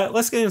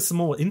 Let's get into some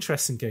more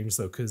interesting games,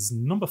 though, because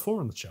number 4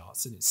 on the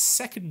charts in its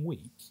 2nd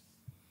week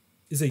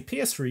is a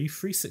PS3,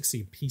 360,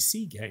 and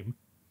PC game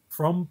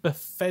from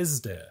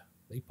Bethesda.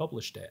 They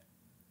published it.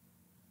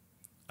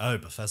 Oh,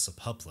 Bethesda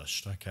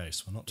published. Okay,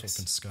 so we're not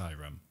talking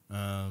Skyrim.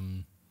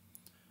 What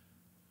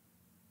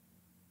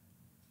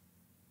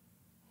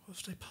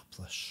have they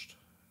published?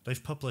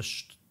 They've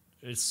published...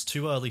 It's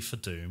too early for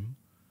Doom.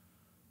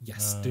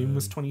 Yes, Doom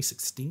was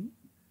 2016.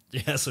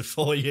 Yeah, so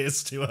 4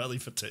 years too early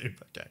for Doom.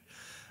 Okay.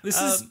 This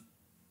is...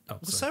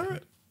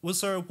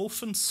 Was there a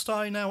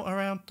Wolfenstein out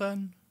around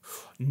then?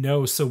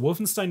 No, so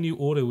Wolfenstein New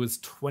Order was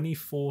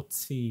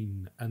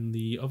 2014, and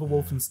the other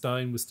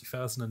Wolfenstein was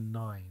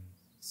 2009,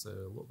 so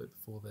a little bit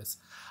before this.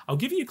 I'll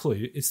give you a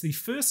clue. It's the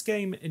first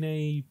game in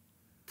a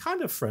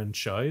kind of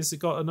franchise. It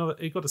got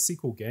a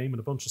sequel game and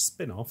a bunch of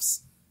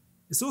spin-offs.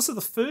 It's also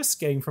the first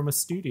game from a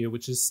studio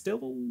which is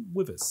still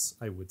with us,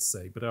 I would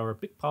say, but are a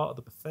big part of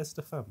the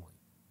Bethesda family.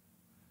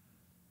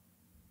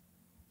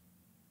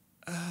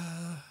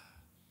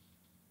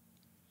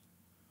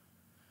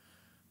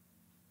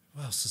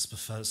 What else is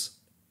Bethesda?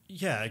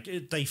 Yeah,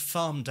 they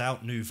farmed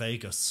out New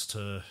Vegas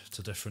to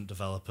different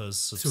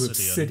developers. To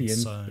Obsidian,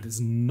 so...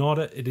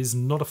 it is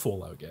not a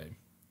Fallout game.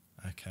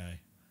 Okay.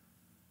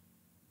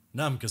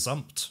 Now I'm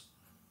gazumped.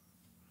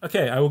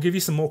 Okay, I will give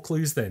you some more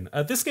clues then.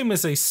 This game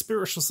is a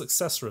spiritual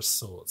successor of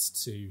sorts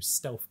to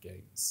stealth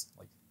games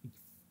like Thief.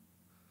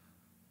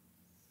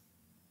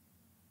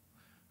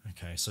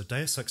 Okay, so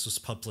Deus Ex was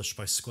published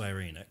by Square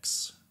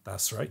Enix.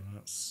 That's right.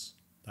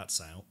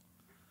 That's out.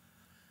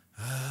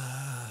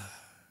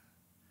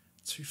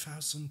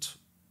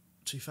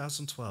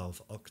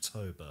 2012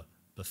 October,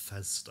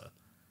 Bethesda.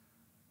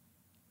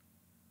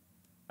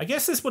 I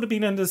guess this would have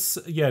been this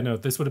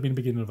would have been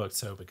beginning of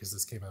October because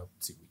this came out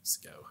 2 weeks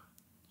ago.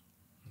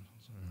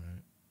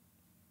 Alright.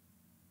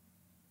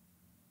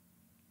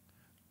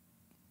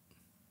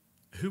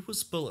 Who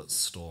was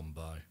Bulletstorm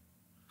by?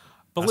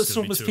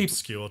 Bulletstorm was too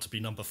obscure to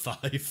be number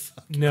 5.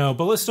 No,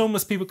 Bulletstorm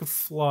was People Could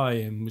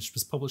Fly, which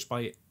was published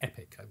by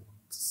Epic, I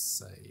want to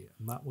say,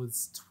 and that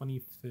was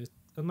 2015,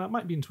 and that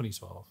might be in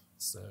 2012.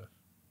 So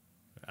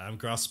I'm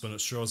grasping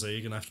at straws. Are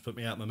you gonna have to put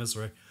me out of my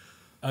misery?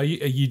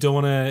 You don't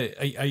want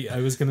to. I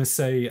was gonna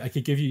say I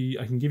can give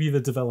you the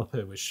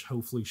developer, which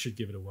hopefully should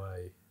give it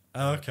away.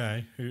 Oh,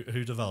 okay.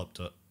 Who developed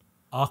it?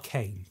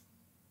 Arcane.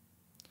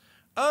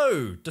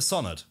 Oh,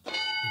 Dishonored.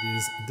 It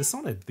is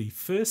Dishonored, the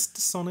first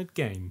Dishonored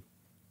game.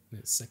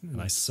 It's second,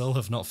 and I still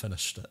have not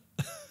finished it.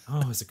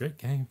 Oh, it's a great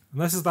game.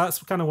 And that's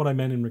kind of what I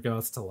meant in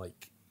regards to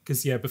like,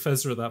 because yeah,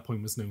 Bethesda at that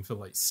point was known for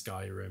like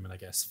Skyrim and I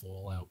guess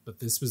Fallout, but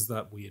this was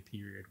that weird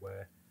period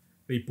where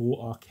they bought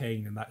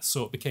Arcane and that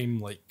sort of became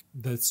like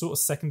the sort of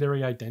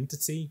secondary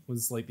identity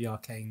was like the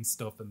Arcane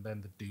stuff and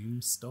then the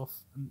Doom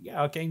stuff. And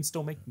yeah, Arcane's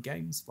still making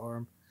games for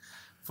them.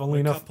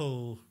 Funnily enough,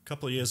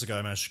 couple of years ago,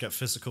 I managed to get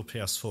physical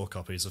PS4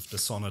 copies of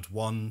Dishonored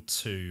 1,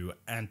 2,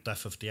 and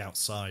Death of the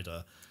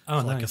Outsider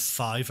for like a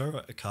 $5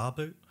 at a car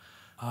boot.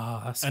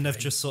 That's and great.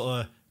 they've just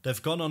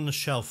they've gone on the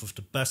shelf with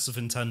the best of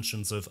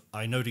intentions of,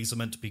 I know these are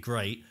meant to be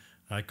great,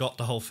 I got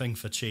the whole thing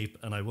for cheap,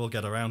 and I will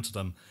get around to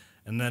them.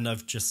 And then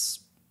I've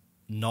just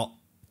not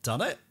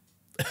done it.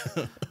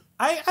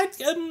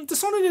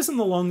 Dishonored isn't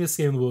the longest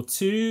game in the world.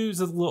 2 is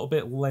a little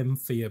bit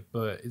lengthier,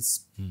 but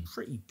it's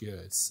pretty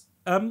good.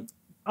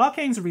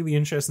 Arcane's a really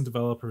interesting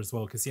developer as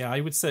well, because yeah,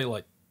 I would say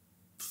like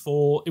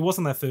it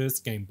wasn't their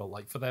first game, but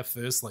like for their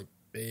first like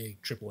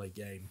big AAA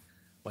game,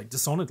 like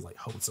Dishonored like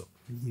holds up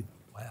really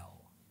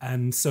well.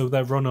 And so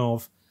their run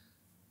of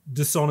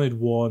Dishonored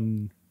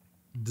 1,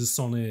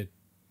 Dishonored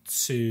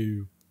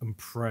 2, and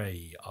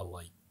Prey are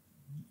like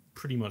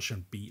pretty much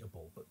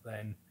unbeatable. But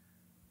then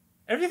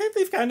everything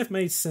they've kind of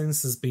made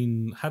since has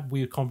had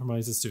weird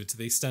compromises to it, to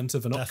the extent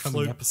of an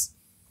upcoming episode.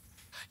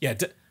 Yeah,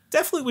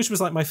 Deathloop, which was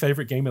like my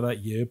favorite game of that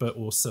year, but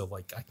also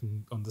like I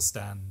can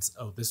understand,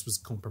 this was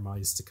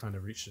compromised to kind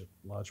of reach a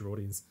larger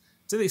audience.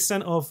 To the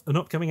extent of an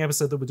upcoming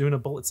episode that we're doing a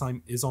Bullet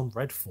Time is on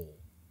Redfall,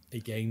 a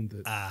game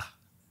that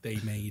they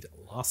made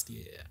last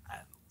year,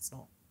 and it's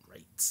not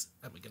great.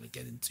 And we're going to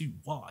get into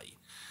why.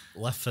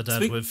 Left 4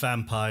 Dead with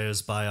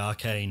vampires by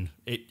Arcane.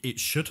 It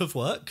should have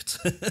worked.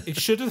 It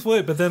should have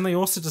worked, but then they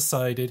also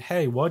decided,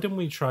 hey, why don't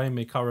we try and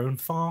make our own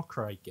Far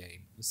Cry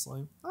game? It's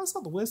like, that's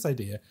not the worst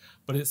idea,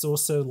 but it's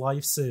also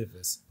live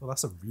service. Well,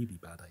 that's a really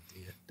bad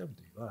idea. Don't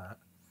do that.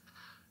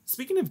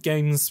 Speaking of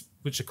games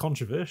which are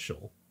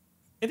controversial,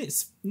 in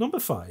its number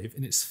 5,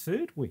 in its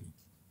 3rd week,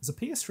 is a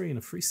PS3 and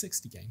a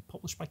 360 game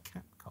published by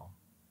Capcom.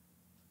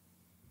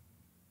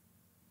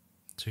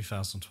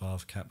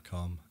 2012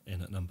 Capcom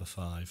in at number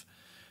 5.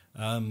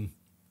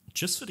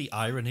 Just for the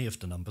irony of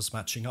the numbers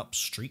matching up,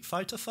 Street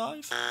Fighter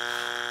 5?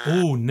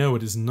 Oh, no,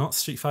 it is not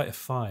Street Fighter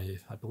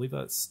 5. I believe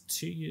that's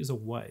 2 years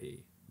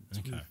away.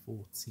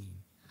 2014.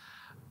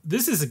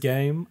 This is a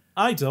game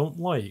I don't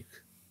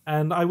like.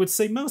 And I would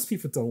say most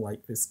people don't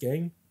like this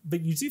game.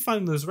 But you do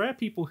find those rare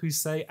people who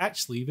say,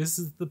 actually, this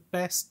is the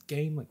best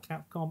game that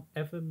Capcom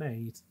ever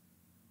made.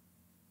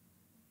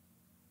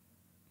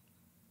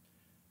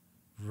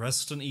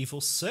 Resident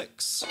Evil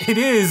 6? It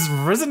is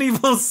Resident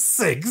Evil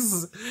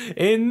 6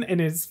 in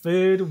its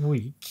 3rd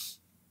week.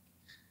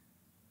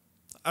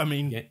 I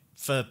mean,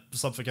 for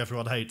something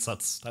everyone hates,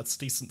 that's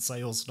decent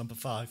sales, number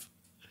 5.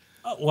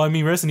 Well, I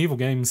mean, Resident Evil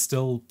games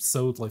still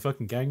sold like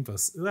fucking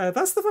gangbusters.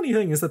 That's the funny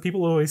thing, is that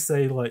people always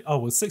say like, oh,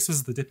 well, 6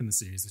 was the dip in the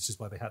series, which is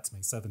why they had to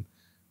make 7.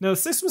 No,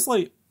 6 was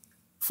like,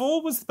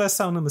 4 was the best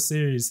selling in the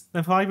series,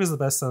 then 5 was the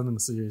best selling in the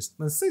series,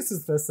 then 6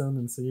 is the best selling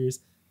in the series,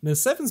 and then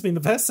 7's been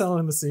the best selling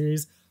in the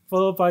series,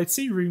 followed by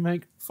 2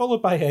 remake,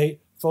 followed by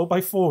 8, followed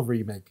by 4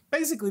 remake.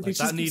 Basically, like,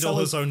 that needle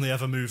has only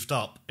ever moved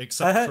up,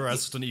 except for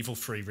Resident Evil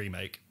 3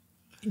 remake.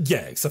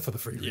 Yeah, except for the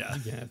free Yeah.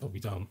 but we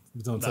don't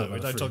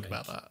talk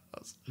about that.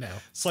 No.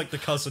 It's like the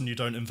cousin you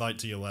don't invite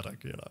to your wedding,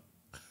 you know.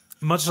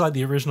 Much like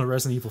the original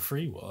Resident Evil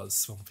 3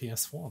 was on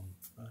PS1.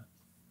 But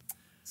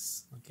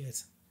it's not good.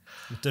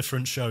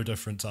 Different show,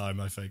 different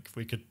time, I think.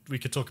 We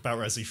could talk about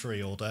Resi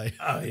 3 all day.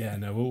 Oh, yeah,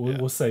 no,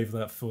 we'll save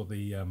that for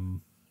the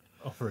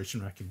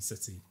Operation Raccoon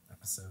City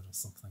episode or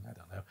something. I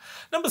don't know.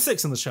 Number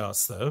 6 on the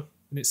charts, though,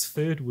 in its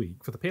 3rd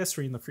week for the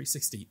PS3 and the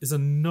 360, is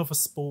another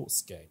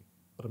sports game.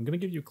 But I'm going to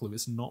give you a clue.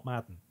 It's not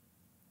Madden.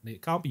 And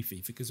it can't be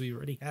FIFA because we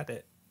already had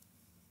it.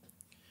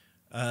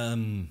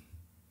 NBA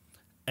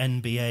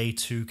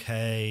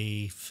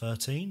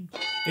 2K13?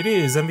 It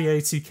is NBA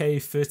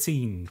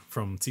 2K13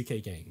 from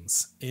 2K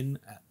Games in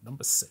at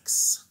number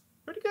 6.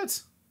 Pretty good.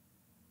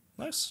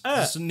 Nice.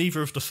 It's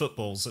neither of the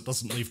footballs. It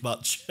doesn't leave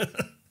much.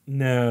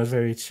 No,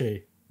 very true.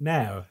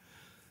 Now,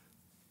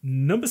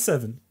 number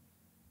 7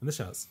 in the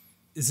charts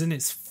is in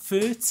its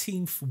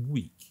 13th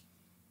week.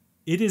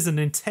 It is a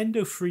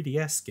Nintendo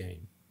 3DS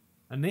game,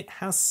 and it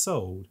has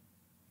sold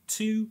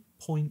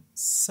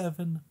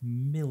 2.7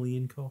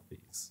 million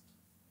copies.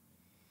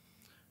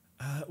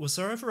 Was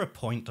there ever a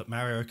point that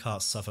Mario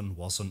Kart 7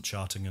 wasn't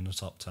charting in the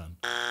top 10?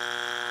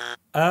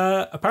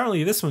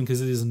 Apparently this one,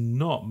 because it is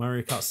not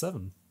Mario Kart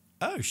 7.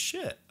 Oh,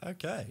 shit.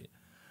 Okay.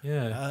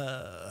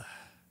 Yeah.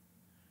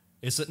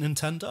 Is it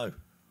Nintendo?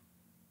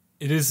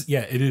 It is,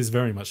 yeah, it is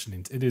very much,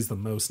 it is the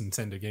most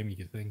Nintendo game you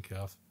could think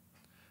of.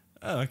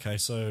 Oh, okay,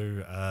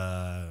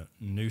 so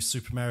New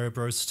Super Mario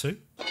Bros. 2?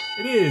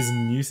 It is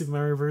New Super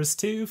Mario Bros.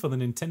 2 for the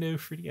Nintendo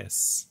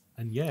 3DS.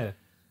 And yeah.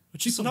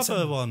 Which is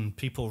another one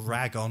people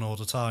rag on all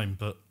the time,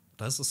 but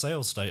there's the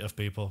sales data of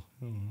people.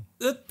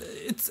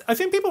 I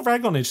think people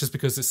rag on it just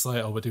because it's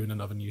like, oh, we're doing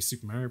another New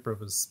Super Mario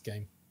Bros.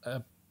 Game.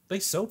 They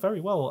sold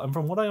very well, and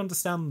from what I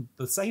understand,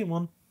 the second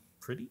one,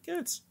 pretty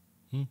good.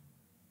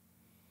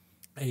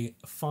 A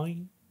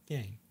fine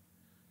game.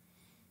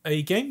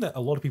 A game that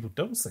a lot of people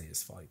don't say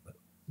is fine, though.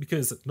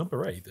 Because at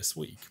number 8 this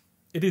week,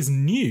 it is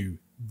new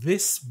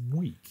this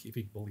week, if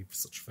you can believe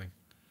such a thing.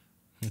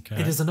 Okay.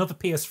 It is another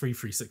PS3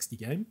 360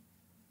 game.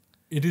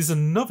 It is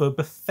another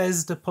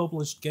Bethesda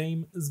published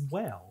game as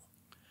well.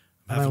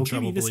 I'm having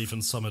trouble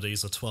believing some of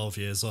these are 12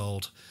 years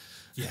old.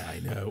 Yeah, I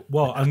know.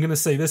 Well, I'm going to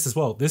say this as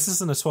well. This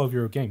isn't a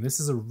 12-year-old game. This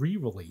is a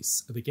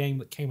re-release of a game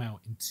that came out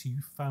in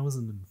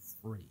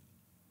 2003.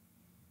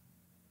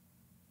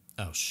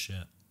 Oh,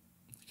 shit.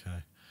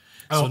 Okay.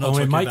 So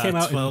it might came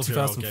out in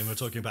 12-year-old game. We're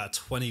talking about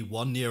a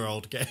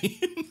 21-year-old game.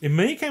 It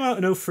may have came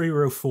out in 03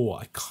 or 04.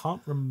 I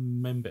can't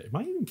remember. It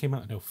might even came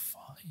out in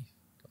 05.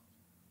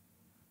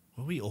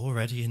 Were we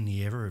already in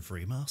the era of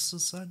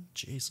remasters then?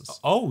 Jesus.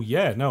 Oh,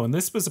 yeah. No, and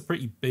this was a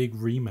pretty big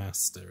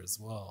remaster as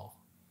well.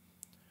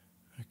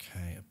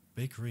 Okay, a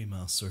big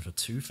remaster of a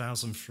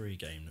 2003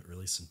 game that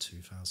released in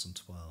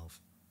 2012.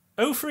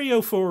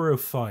 03, 04, or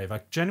 05.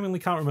 I genuinely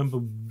can't remember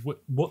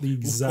what the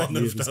exact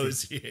one of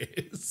those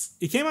years.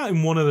 It came out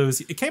in one of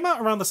those. It came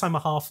out around the time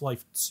of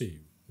Half-Life 2,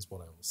 is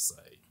what I will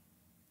say.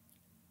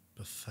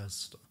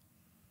 Bethesda.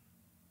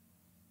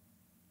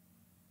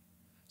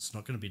 It's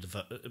not going to be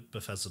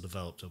Bethesda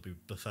developed, it'll be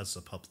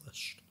Bethesda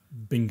published.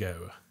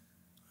 Bingo.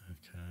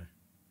 Okay.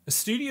 A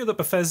studio that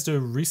Bethesda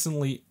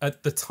recently,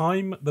 at the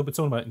time that we're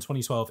talking about in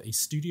 2012, a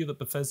studio that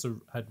Bethesda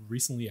had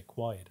recently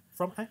acquired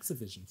from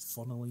Activision,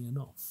 funnily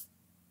enough.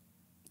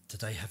 Do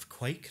they have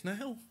Quake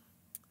now?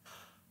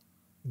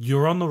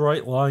 You're on the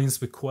right lines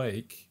with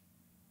Quake.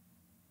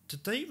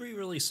 Did they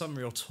re-release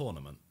Unreal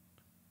Tournament?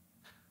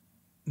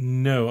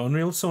 No,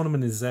 Unreal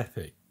Tournament is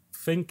Epic.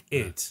 Think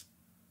id.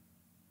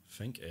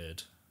 Think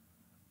id.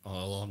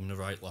 Along the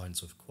right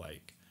lines with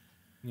Quake.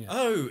 Yeah.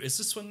 Oh, is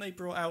this when they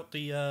brought out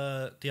the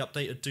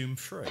updated Doom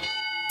 3?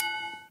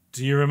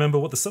 Do you remember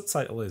what the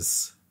subtitle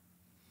is?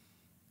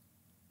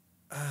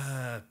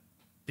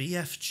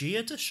 BFG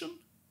edition?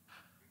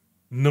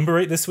 Number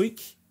 8 this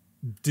week.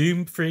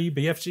 Doom 3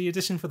 BFG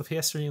edition for the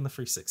PS3 and the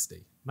 360.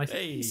 And I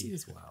think PC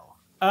as well.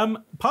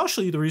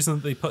 Partially the reason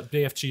that they put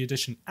BFG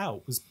edition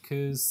out was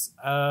because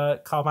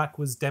Carmack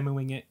was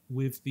demoing it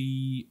with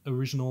the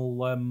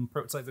original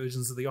prototype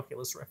versions of the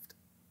Oculus Rift.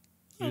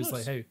 He was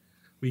like, hey,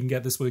 we can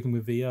get this working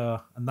with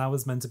VR. And that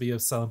was meant to be a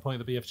selling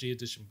point of the BFG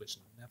edition, which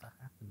never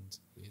happened,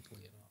 weirdly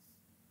enough.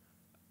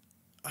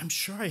 I'm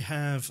sure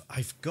I've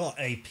got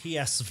a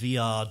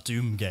PSVR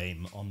Doom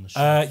game on the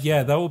shelf.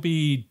 Yeah, that will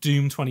be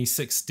Doom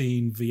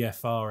 2016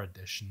 VFR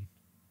edition.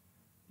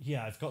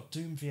 Yeah, I've got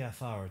Doom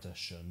VFR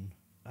edition.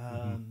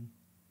 I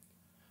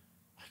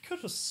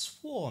could have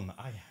sworn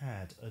I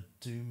had a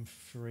Doom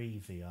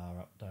 3 VR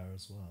up there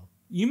as well.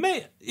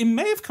 It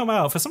may have come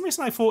out. For some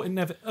reason, I thought it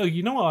never. Oh,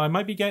 you know what? I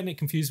might be getting it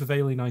confused with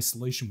Alien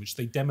Isolation, which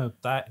they demoed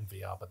that in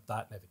VR, but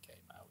that never came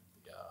out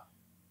in VR.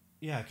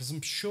 Yeah, because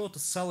I'm sure the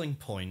selling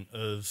point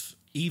of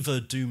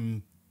either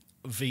Doom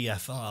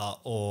VFR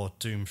or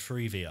Doom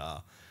 3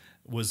 VR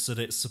was that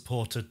it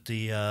supported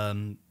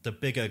the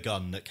bigger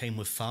gun that came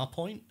with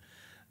Farpoint.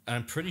 And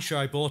I'm pretty sure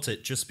I bought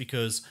it just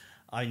because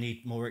I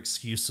need more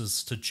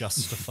excuses to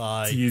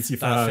justify to use your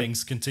that phone.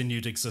 thing's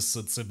continued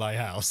existence in my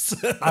house.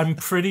 I'm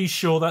pretty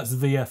sure that's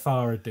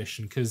VFR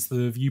edition because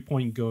the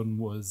viewpoint gun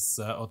was,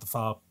 or the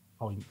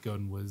Farpoint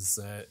gun was,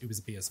 it was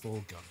a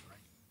PS4 gun,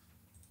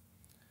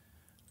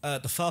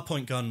 right? The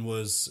Farpoint gun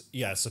was,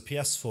 it's a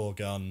PS4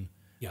 gun.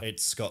 Yeah.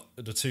 It's got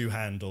the two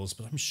handles,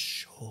 but I'm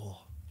sure.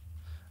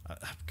 I'm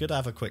going to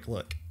have a quick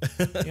look.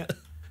 Yeah.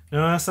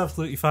 No, that's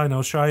absolutely fine.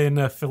 I'll try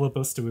and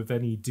filibuster with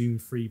any Doom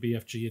 3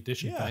 BFG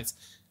edition packs.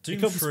 Doom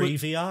 3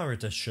 VR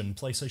edition,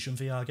 PlayStation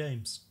VR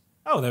games.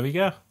 Oh, there we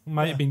go.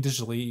 Might have been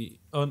digitally.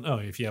 Oh no,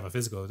 if you have a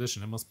physical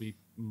edition, it must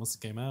have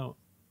came out.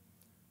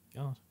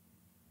 God.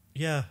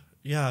 Yeah,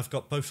 I've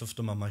got both of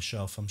them on my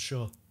shelf, I'm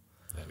sure.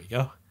 There we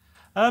go.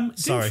 Doom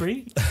Sorry.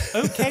 3,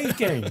 okay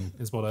game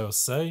is what I will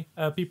say.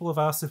 People have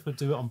asked if we'd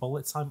do it on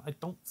bullet time. I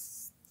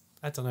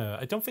don't know.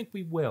 I don't think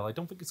we will. I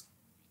don't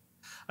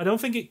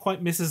think it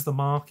quite misses the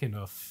mark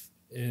enough.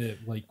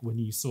 Like when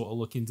you sort of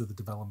look into the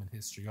development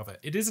history of it,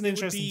 it is an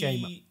interesting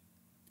game.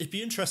 It'd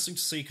be interesting to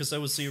see because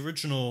there was the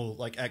original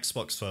like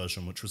Xbox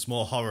version, which was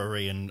more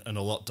horror-y and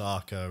a lot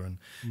darker, and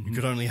you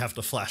could only have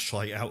the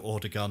flashlight out or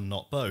the gun,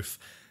 not both.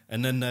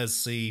 And then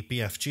there's the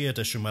BFG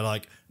edition where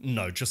like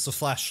no, just the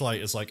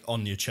flashlight is like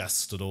on your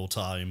chest at all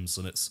times,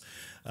 and it's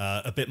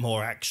a bit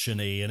more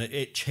actiony, and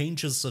it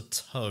changes the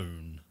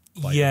tone.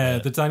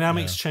 The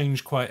dynamics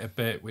change quite a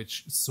bit,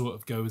 which sort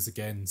of goes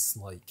against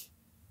like.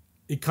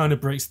 It kind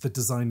of breaks the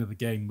design of the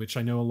game, which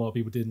I know a lot of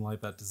people didn't like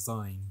that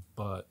design,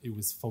 but it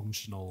was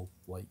functional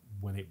like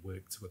when it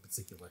worked to a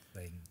particular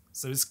thing.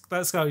 So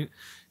that's how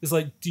it's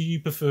like, do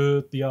you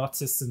prefer the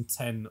artist's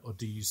intent or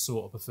do you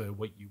sort of prefer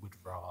what you would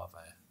rather,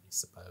 I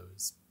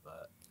suppose.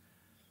 But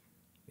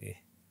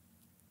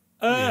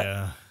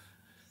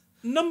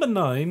Number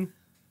 9,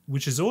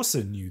 which is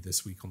also new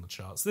this week on the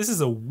charts. This is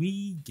a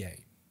Wii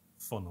game,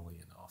 funnily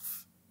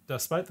enough.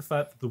 Despite the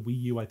fact that the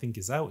Wii U I think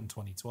is out in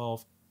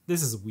 2012.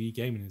 This is a Wii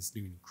game and it's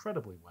doing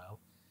incredibly well.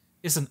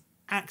 It's an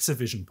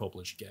Activision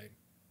published game.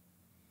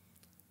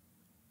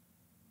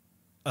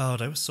 Oh,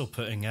 they were still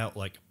putting out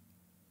like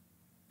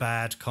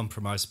bad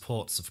compromised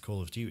ports of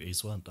Call of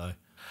Duties, weren't they?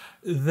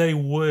 They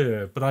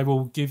were, but I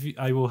will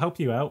help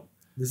you out.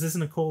 This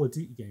isn't a Call of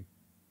Duty game.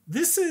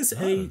 This is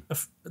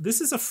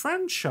a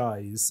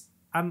franchise,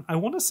 and I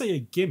want to say a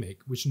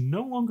gimmick which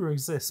no longer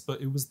exists, but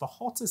it was the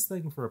hottest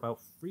thing for about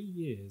 3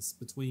 years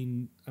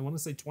between I want to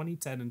say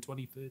 2010 and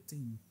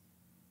 2013.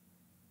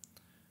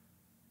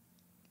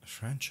 A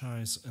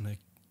franchise and a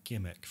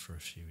gimmick for a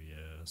few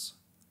years.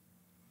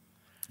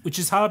 Which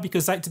is hard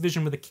because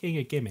Activision were the king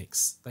of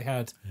gimmicks. They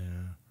had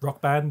Rock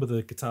Band with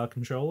a guitar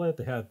controller.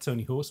 They had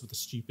Tony Hawk's with a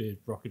stupid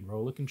rock and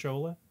roller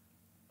controller.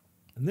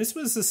 And this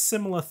was a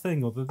similar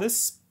thing, although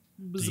this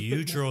was the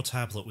U-Draw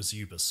tablet was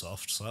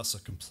Ubisoft, so that's a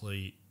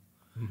complete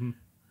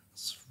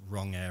it's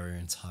wrong area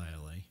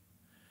entirely.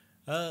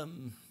 What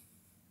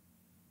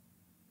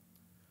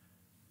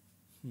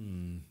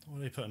are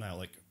they putting out?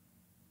 Like,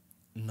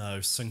 no,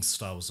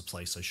 SingStar was a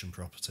PlayStation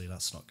property.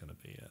 That's not going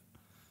to be it.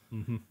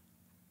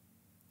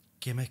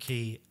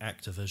 Gimmicky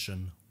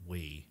Activision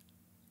Wii.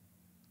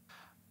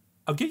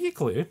 I'll give you a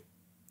clue.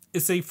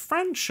 It's a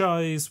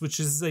franchise which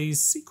is a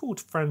sequel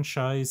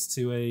franchise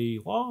to a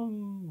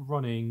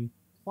long-running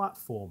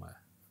platformer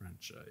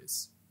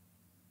franchise,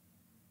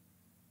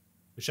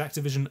 which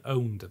Activision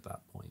owned at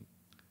that point.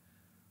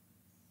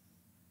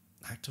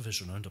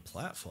 Activision owned a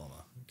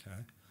platformer.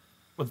 Okay.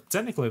 Well,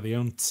 technically they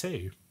owned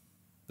 2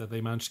 that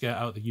they managed to get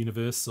out of the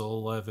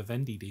Universal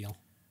Vivendi deal.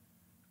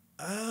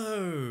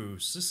 Oh,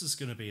 so this is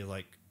going to be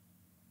like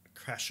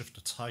Crash of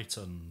the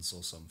Titans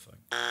or something.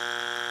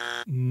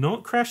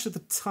 Not Crash of the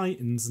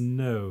Titans,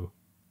 no.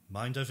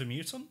 Mind Over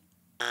Mutant?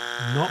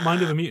 Not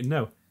Mind of a Mutant,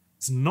 no.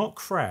 It's not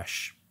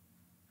Crash.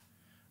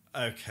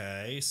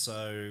 Okay,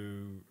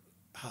 so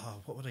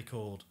what were they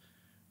called?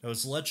 There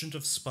was Legend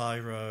of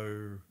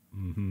Spyro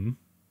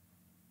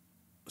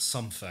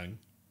something.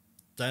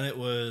 Then it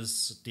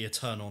was The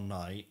Eternal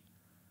Night.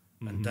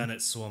 And then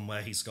it's the one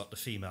where he's got the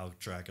female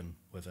dragon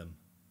with him.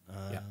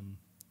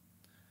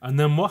 And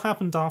then what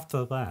happened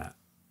after that?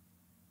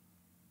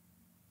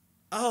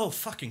 Oh,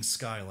 fucking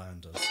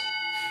Skylanders.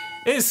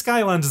 It is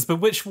Skylanders, but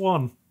which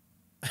one?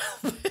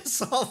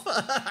 It's off.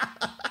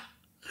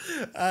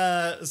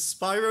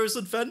 Spyro's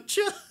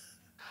Adventure?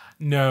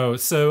 No,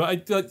 so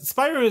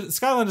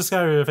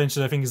Skylanders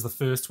Adventure I think is the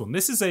first one.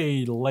 This is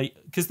a late,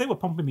 because they were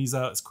pumping these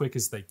out as quick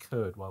as they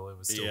could while it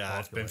was still popular.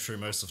 I've been through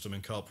most of them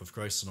in co-op with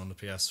Grayson on the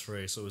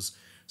PS3. So it was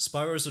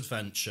Spyro's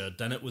Adventure,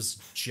 then it was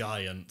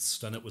Giants,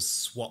 then it was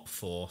Swap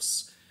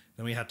Force,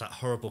 then we had that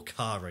horrible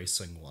car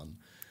racing one.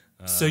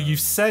 So you've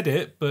said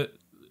it, but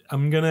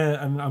I'm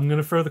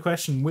gonna throw the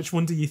question. Which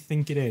one do you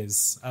think it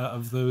is out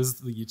of those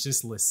that you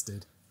just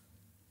listed?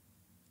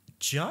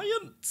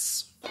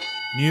 Giants.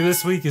 New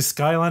this week is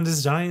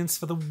Skylanders Giants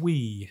for the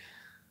Wii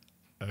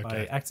Okay.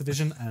 by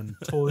Activision and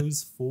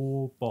Toys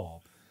for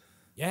Bob.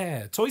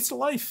 Yeah, Toys to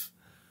Life.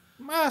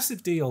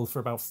 Massive deal for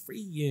about 3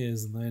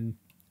 years, and then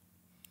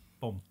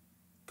boom,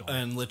 gone.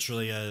 And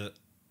literally a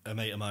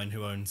mate of mine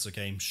who owns a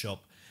game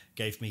shop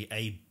gave me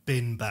a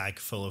bin bag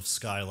full of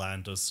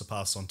Skylanders to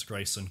pass on to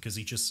Grayson because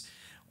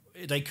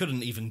they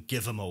couldn't even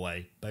give them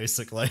away,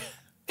 basically.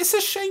 It's a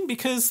shame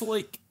because,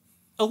 like,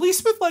 at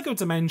least with Lego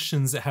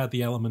Dimensions, it had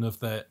the element of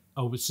that,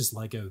 oh, it's just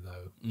Lego,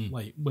 though.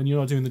 Like, when you're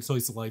not doing the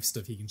Toys to Life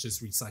stuff, you can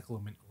just recycle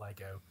them into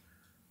Lego.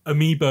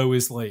 Amiibo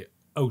is like,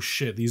 oh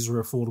shit, these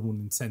are affordable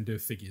Nintendo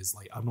figures.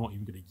 Like, I'm not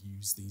even going to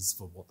use these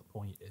for what the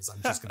point is.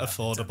 I'm just going to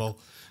affordable.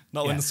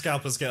 Not when the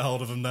scalpers get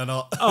hold of them, they're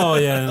not. Oh,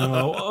 yeah.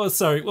 No, oh,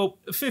 sorry. Well,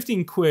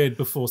 15 quid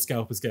before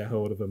scalpers get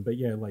hold of them. But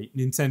yeah, like,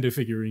 Nintendo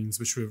figurines,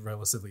 which were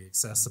relatively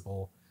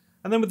accessible.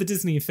 And then with the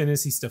Disney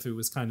Infinity stuff, it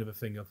was kind of a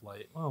thing of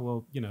like, oh,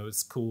 well, you know,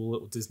 it's cool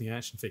little Disney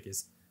action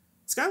figures.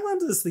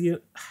 Skylanders,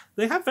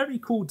 they have very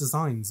cool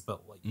designs,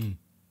 but like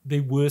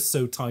they were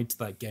so tied to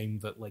that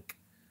game that like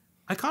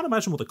I can't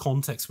imagine what the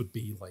context would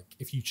be like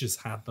if you just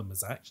had them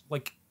as action.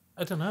 Like,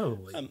 I don't know.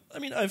 Like, I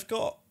mean, I've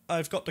got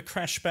the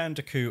Crash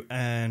Bandicoot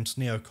and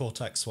Neo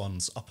Cortex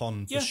ones up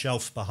on the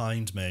shelf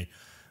behind me.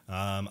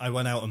 I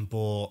went out and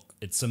bought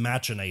it's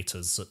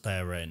Imaginators that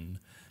they're in.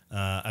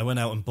 I went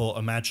out and bought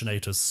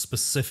Imaginators,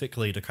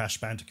 specifically the Crash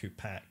Bandicoot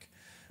pack.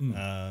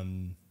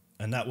 And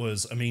that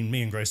was, I mean,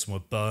 me and Grayson were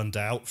burned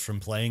out from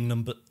playing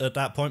them at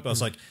that point, but I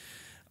was like,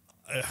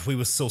 we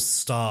were still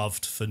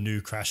starved for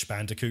new Crash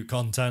Bandicoot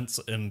content,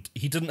 and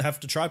he didn't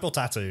have the tribal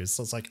tattoos.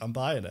 So I was like, I'm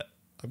buying it.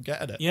 I'm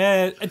getting it.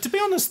 Yeah, and to be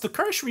honest, the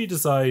Crash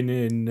redesign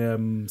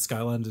in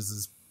Skylanders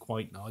is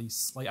quite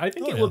nice. Like, I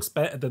think it looks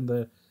better than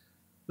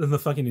the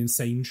fucking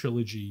Insane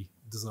Trilogy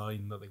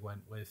design that they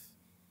went with.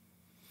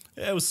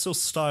 Yeah, it was still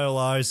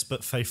stylized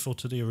but faithful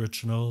to the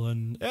original,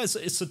 and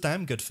it's a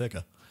damn good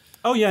figure.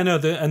 Oh yeah, no,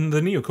 the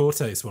Neo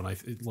Cortex one,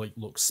 it like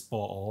looks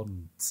spot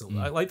on. So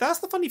like that's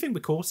the funny thing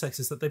with Cortex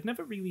is that they've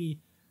never really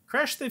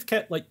Crash. They've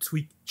kept like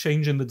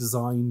changing the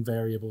design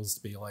variables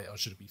to be like, oh,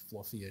 should it be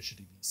fluffier?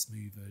 Should it be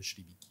smoother? Should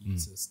it be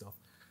cuter? Stuff.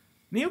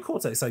 Neo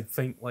Cortex, I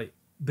think, like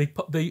they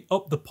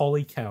up the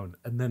poly count,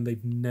 and then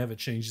they've never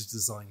changed the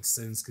design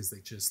since because they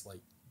just like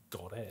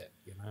got it,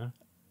 you know.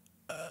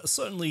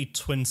 Certainly,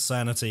 Twin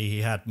Sanity,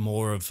 he had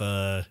more of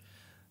a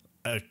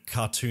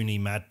cartoony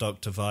Mad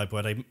Doctor vibe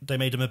where they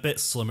made him a bit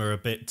slimmer, a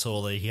bit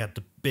taller. He had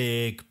the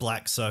big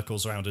black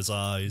circles around his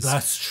eyes.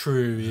 That's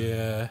true,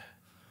 yeah.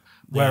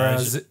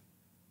 Whereas,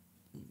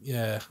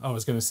 I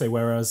was going to say,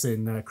 whereas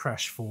in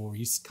Crash 4,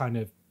 he's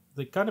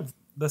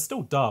they're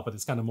still dark, but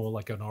it's kind of more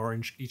like an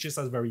orange. He just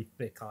has very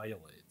thick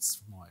eyelids,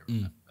 from what I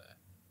remember.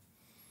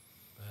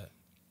 But,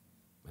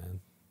 man.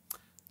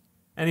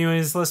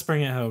 Anyways, let's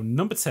bring it home.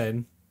 Number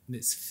 10, in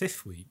its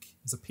 5th week,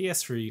 is a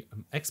PS3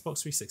 and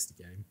Xbox 360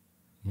 game.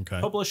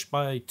 Okay. Published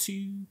by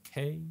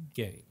 2K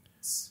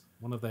Games,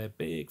 one of their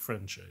big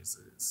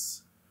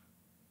franchises.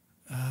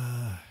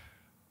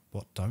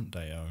 What don't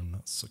they own?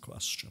 That's the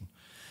question.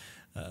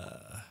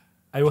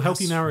 I will help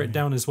you narrow it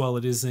down as well.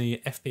 It is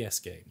a FPS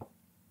game.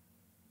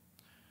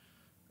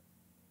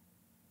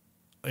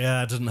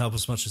 Yeah, it didn't help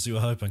as much as you were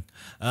hoping.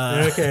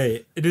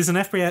 Okay, it is an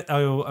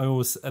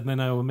FPS. And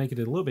then I will make it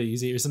a little bit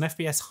easier. It's an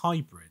FPS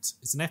hybrid.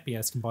 It's an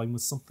FPS combined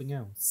with something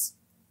else.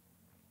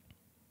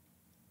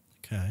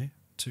 Okay.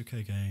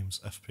 2K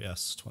Games,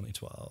 FPS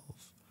 2012.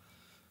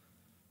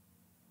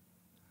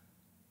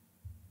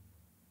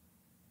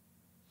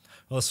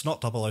 Well, it's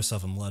not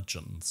 007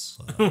 Legends.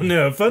 So.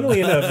 No,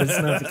 funnily enough, it's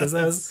not, because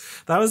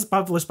that was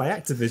published by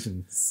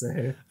Activision.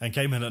 So. And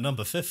came in at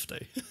number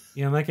 50.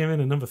 Yeah, and that came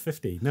in at number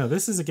 50. No,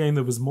 this is a game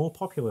that was more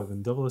popular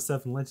than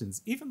 007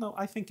 Legends, even though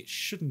I think it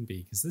shouldn't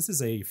be, because this is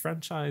a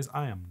franchise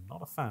I am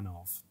not a fan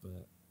of,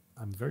 but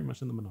I'm very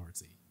much in the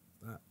minority.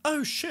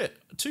 Oh, shit.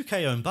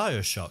 2K own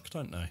Bioshock,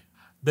 don't they?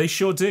 They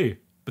sure do,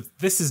 but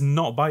this is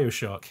not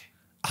Bioshock.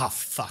 Ah,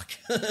 fuck.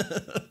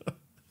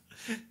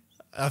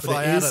 If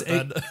I had it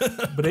then.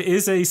 But it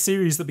is a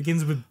series that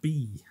begins with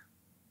B.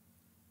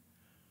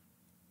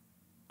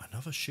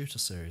 Another shooter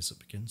series that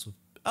begins with...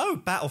 Oh,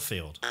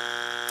 Battlefield.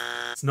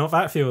 It's not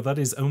Battlefield, that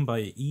is owned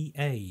by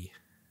EA.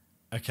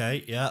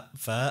 Okay, yeah,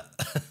 fair.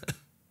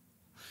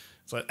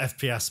 It's like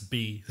FPS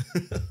B.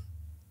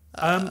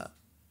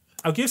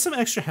 I'll give some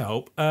extra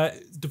help.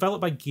 Developed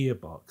by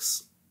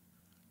Gearbox.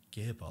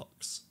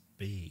 Gearbox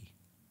B.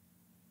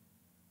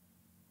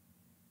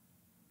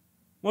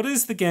 What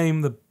is the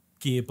game the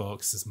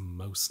Gearbox is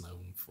most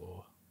known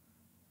for?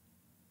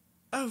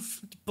 Oh,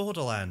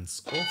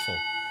 Borderlands. Awful.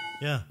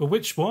 Yeah. But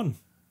which one?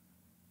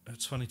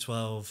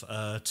 2012,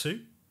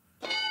 2.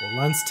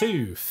 Borderlands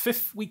 2,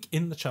 5th week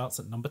in the charts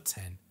at number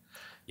 10.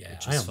 Yeah,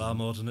 Which is far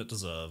more than it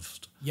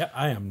deserved. Yep,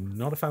 I am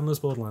not a fan of those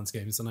Borderlands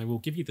games, and I will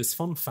give you this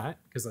fun fact,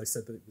 because I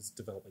said that it was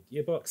developed by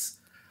Gearbox.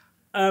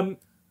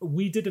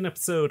 We did an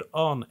episode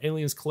on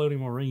Aliens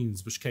Colonial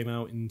Marines, which came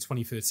out in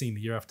 2013,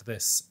 the year after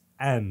this,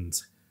 And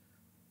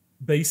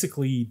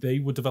basically, they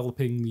were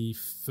developing the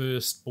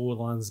first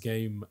Borderlands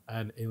game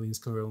and Aliens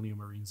Colonial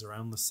Marines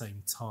around the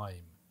same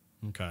time.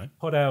 Okay.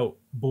 Put out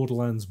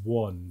Borderlands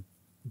 1,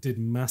 did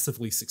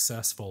massively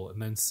successful, and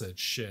then said,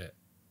 shit,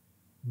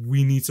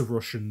 we need to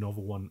rush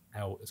another one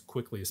out as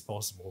quickly as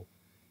possible.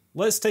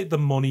 Let's take the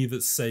money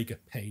that Sega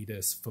paid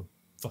us for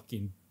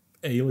fucking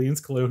Aliens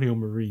Colonial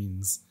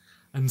Marines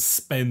and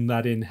spend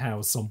that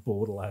in-house on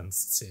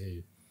Borderlands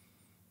 2.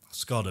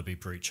 It's got to be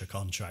breach of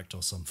contract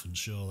or something,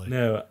 surely.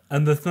 No,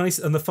 and the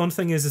fun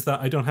thing is that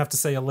I don't have to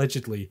say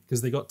allegedly,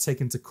 because they got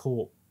taken to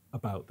court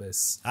about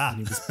this,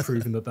 and it was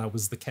proven that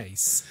was the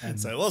case. And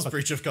so it was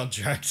breach of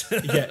contract.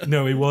 Yeah,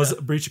 no, it was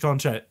a breach of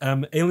contract.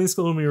 Aliens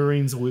Colonial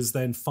Marines was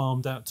then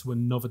farmed out to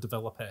another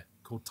developer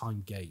called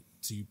Time Gate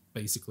to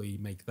basically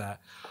make that,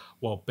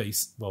 while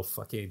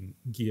fucking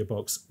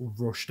Gearbox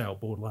rushed out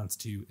Borderlands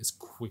 2 as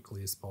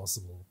quickly as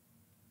possible.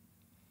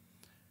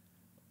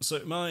 So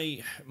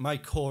my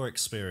core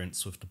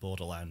experience with the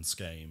Borderlands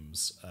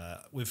games,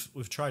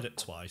 we've tried it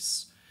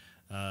twice,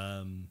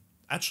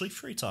 actually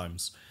 3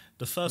 times.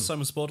 The first time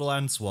was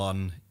Borderlands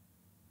 1,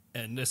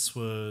 and this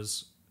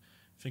was,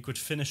 I think we'd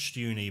finished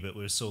uni, but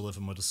we were still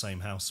living with the same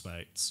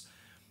housemates,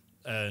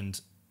 and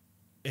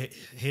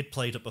he'd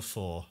played it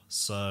before,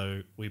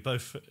 so we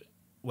both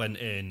went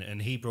in,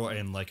 and he brought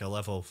in like a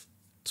level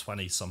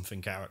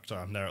 20-something character.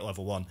 I'm there at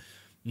level 1.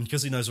 And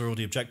because he knows where all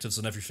the objectives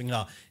and everything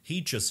are,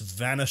 he just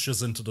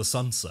vanishes into the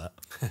sunset.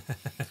 And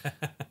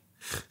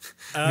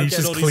I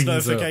get all these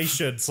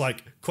notifications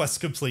like, quest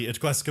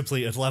completed,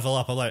 level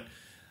up. I'm like,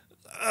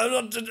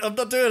 I'm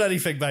not doing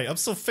anything, mate. I'm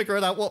still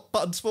figuring out what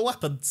buttons for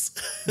weapons.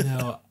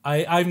 No,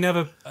 I've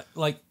never,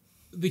 like,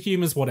 the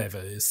humor's whatever.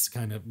 It's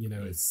kind of,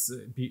 it's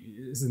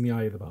in the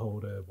eye of the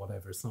beholder,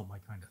 whatever. It's not my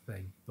kind of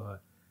thing.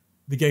 But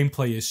the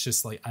gameplay is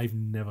just like, I've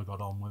never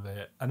got on with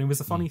it. And it was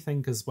a funny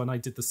thing, because when I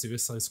did the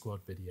Suicide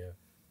Squad video,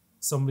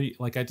 somebody,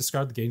 like, I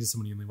described the game to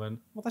somebody and they went,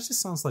 well, that just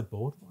sounds like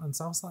Borderlands.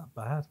 How's that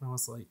bad? And I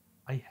was like,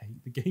 I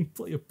hate the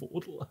gameplay of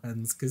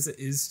Borderlands, because it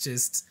is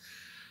just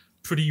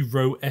pretty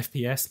rote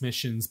FPS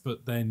missions,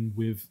 but then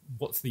with,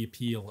 what's the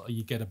appeal?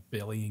 You get a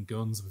billion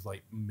guns with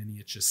like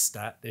miniature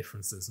stat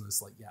differences, and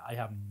it's like, yeah, I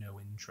have no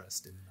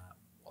interest in that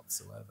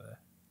whatsoever.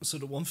 So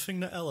the one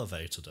thing that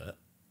elevated it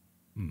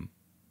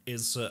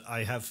is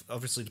I have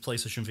obviously the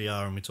PlayStation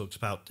VR, and we talked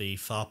about the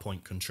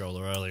Farpoint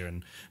controller earlier,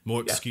 and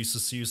more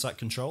excuses to use that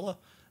controller.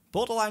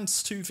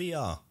 Borderlands 2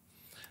 VR.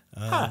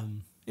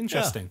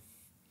 Interesting.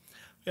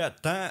 Yeah,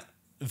 that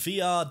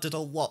VR did a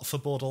lot for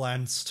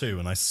Borderlands 2,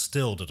 and I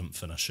still didn't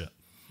finish it.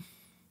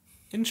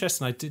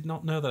 Interesting. I did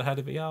not know that it had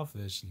a VR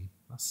version.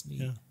 That's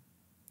neat. Yeah.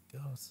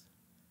 God.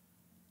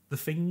 The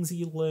things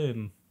you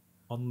learn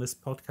on this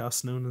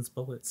podcast known as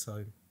Bullet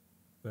Time,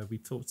 where we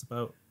talked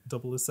about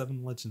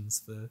 007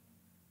 Legends for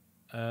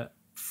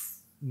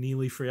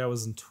nearly 3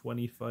 hours and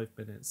 25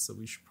 minutes, so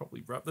we should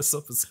probably wrap this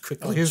up as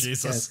quickly as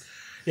Jesus. we can.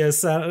 Yeah,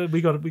 Sam,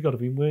 we got to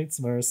be working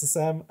tomorrow. So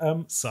Sam,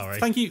 sorry.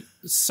 Thank you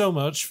so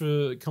much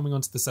for coming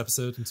onto this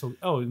episode and talk.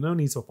 Oh, no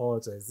need to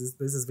apologize.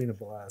 This has been a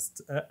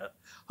blast.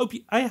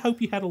 I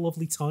hope you had a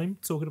lovely time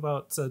talking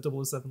about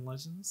 007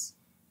 Legends.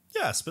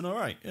 Yeah, it's been all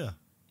right. Yeah,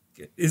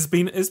 it's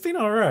been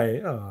all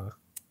right. Oh,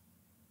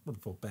 would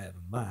have thought better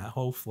than that.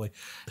 Hopefully.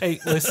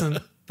 Hey, listen.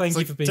 Thank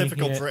you for being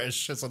typical here.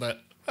 British, isn't it?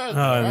 Yeah,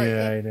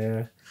 I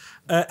know.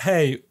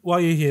 Hey, while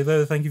you're here,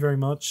 though, thank you very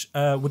much.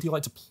 Would you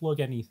like to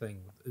plug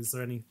anything? Is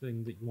there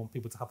anything that you want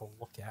people to have a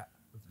look at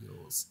of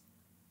yours?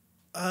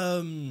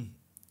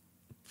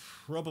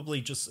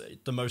 Probably just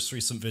the most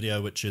recent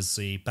video, which is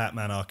the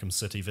Batman Arkham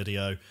City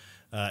video.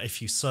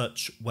 If you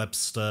search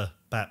Webster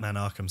Batman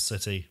Arkham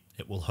City,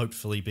 it will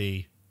hopefully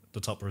be the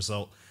top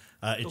result.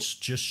 It's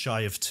just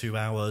shy of 2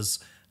 hours.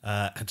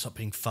 Ends up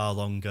being far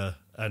longer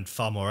and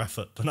far more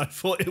effort than I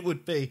thought it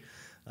would be.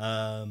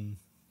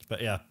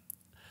 But yeah,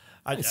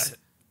 I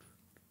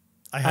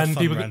had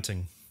fun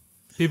ranting.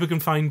 People can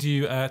find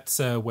you at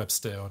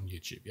Webster on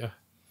YouTube, yeah?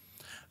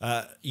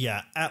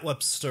 Yeah, at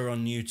Webster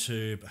on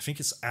YouTube. I think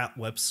it's at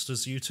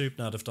Webster's YouTube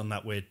now they've done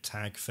that weird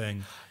tag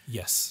thing.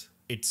 Yes.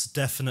 It's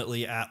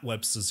definitely at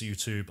Webster's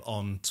YouTube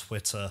on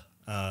Twitter,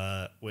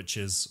 which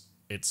is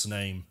its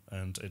name,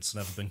 and it's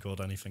never been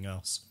called anything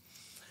else.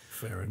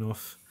 Fair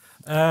enough.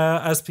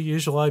 As per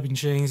usual, I've been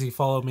James. You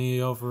follow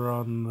me over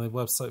on the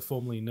website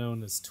formerly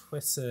known as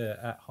Twitter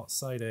at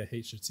Hotcider,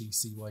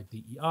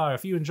 HOTCYDER.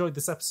 If you enjoyed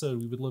this episode,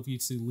 we would love you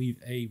to leave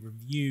a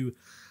review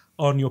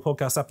on your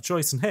podcast app of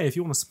choice. And hey, if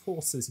you want to support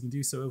us, you can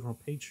do so over on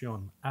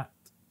Patreon at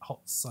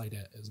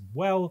Hotcider as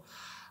well.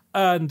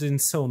 And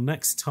until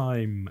next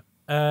time,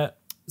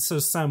 so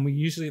Sam, we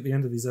usually at the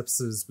end of these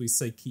episodes, we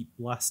say keep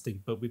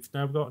blasting, but we've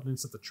now gotten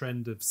into the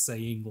trend of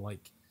saying,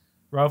 like,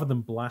 rather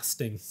than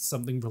blasting,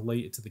 something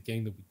related to the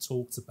game that we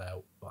talked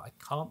about, but I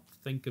can't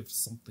think of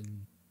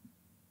something.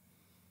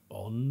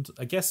 Bond?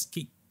 I guess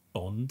keep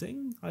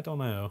bonding? I don't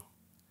know.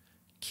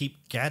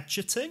 Keep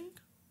gadgeting?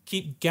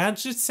 Keep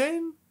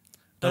gadgeting?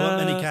 There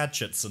aren't many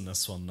gadgets in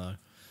this one, though.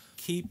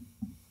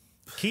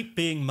 Keep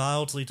being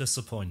mildly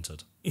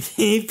disappointed.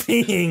 Keep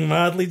being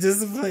mildly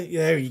disappointed.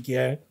 There we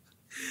go.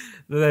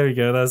 There we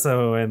go, that's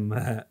how I end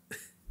that.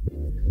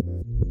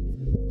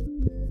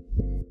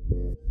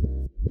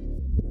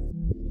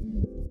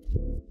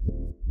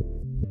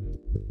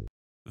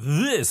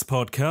 This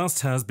podcast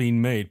has been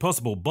made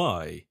possible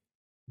by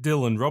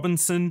Dylan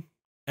Robinson,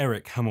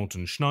 Eric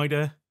Hamilton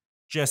Schneider,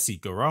 Jesse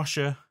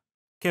Garasha,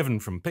 Kevin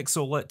from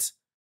Pixellet,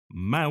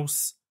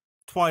 Mouse,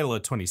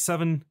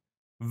 Twyla27,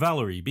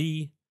 Valerie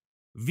B,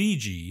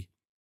 VG,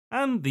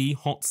 and the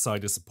Hot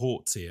Cider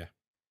support tier.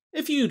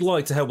 If you'd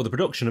like to help with the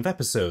production of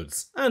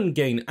episodes and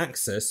gain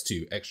access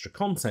to extra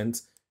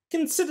content,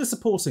 consider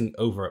supporting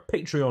over at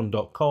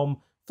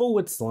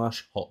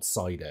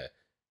patreon.com/hotcider.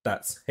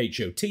 That's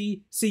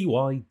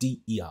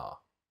HOTCYDER.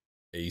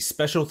 A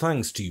special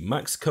thanks to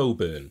Max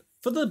Coburn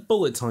for the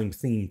Bullet Time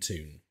theme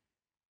tune.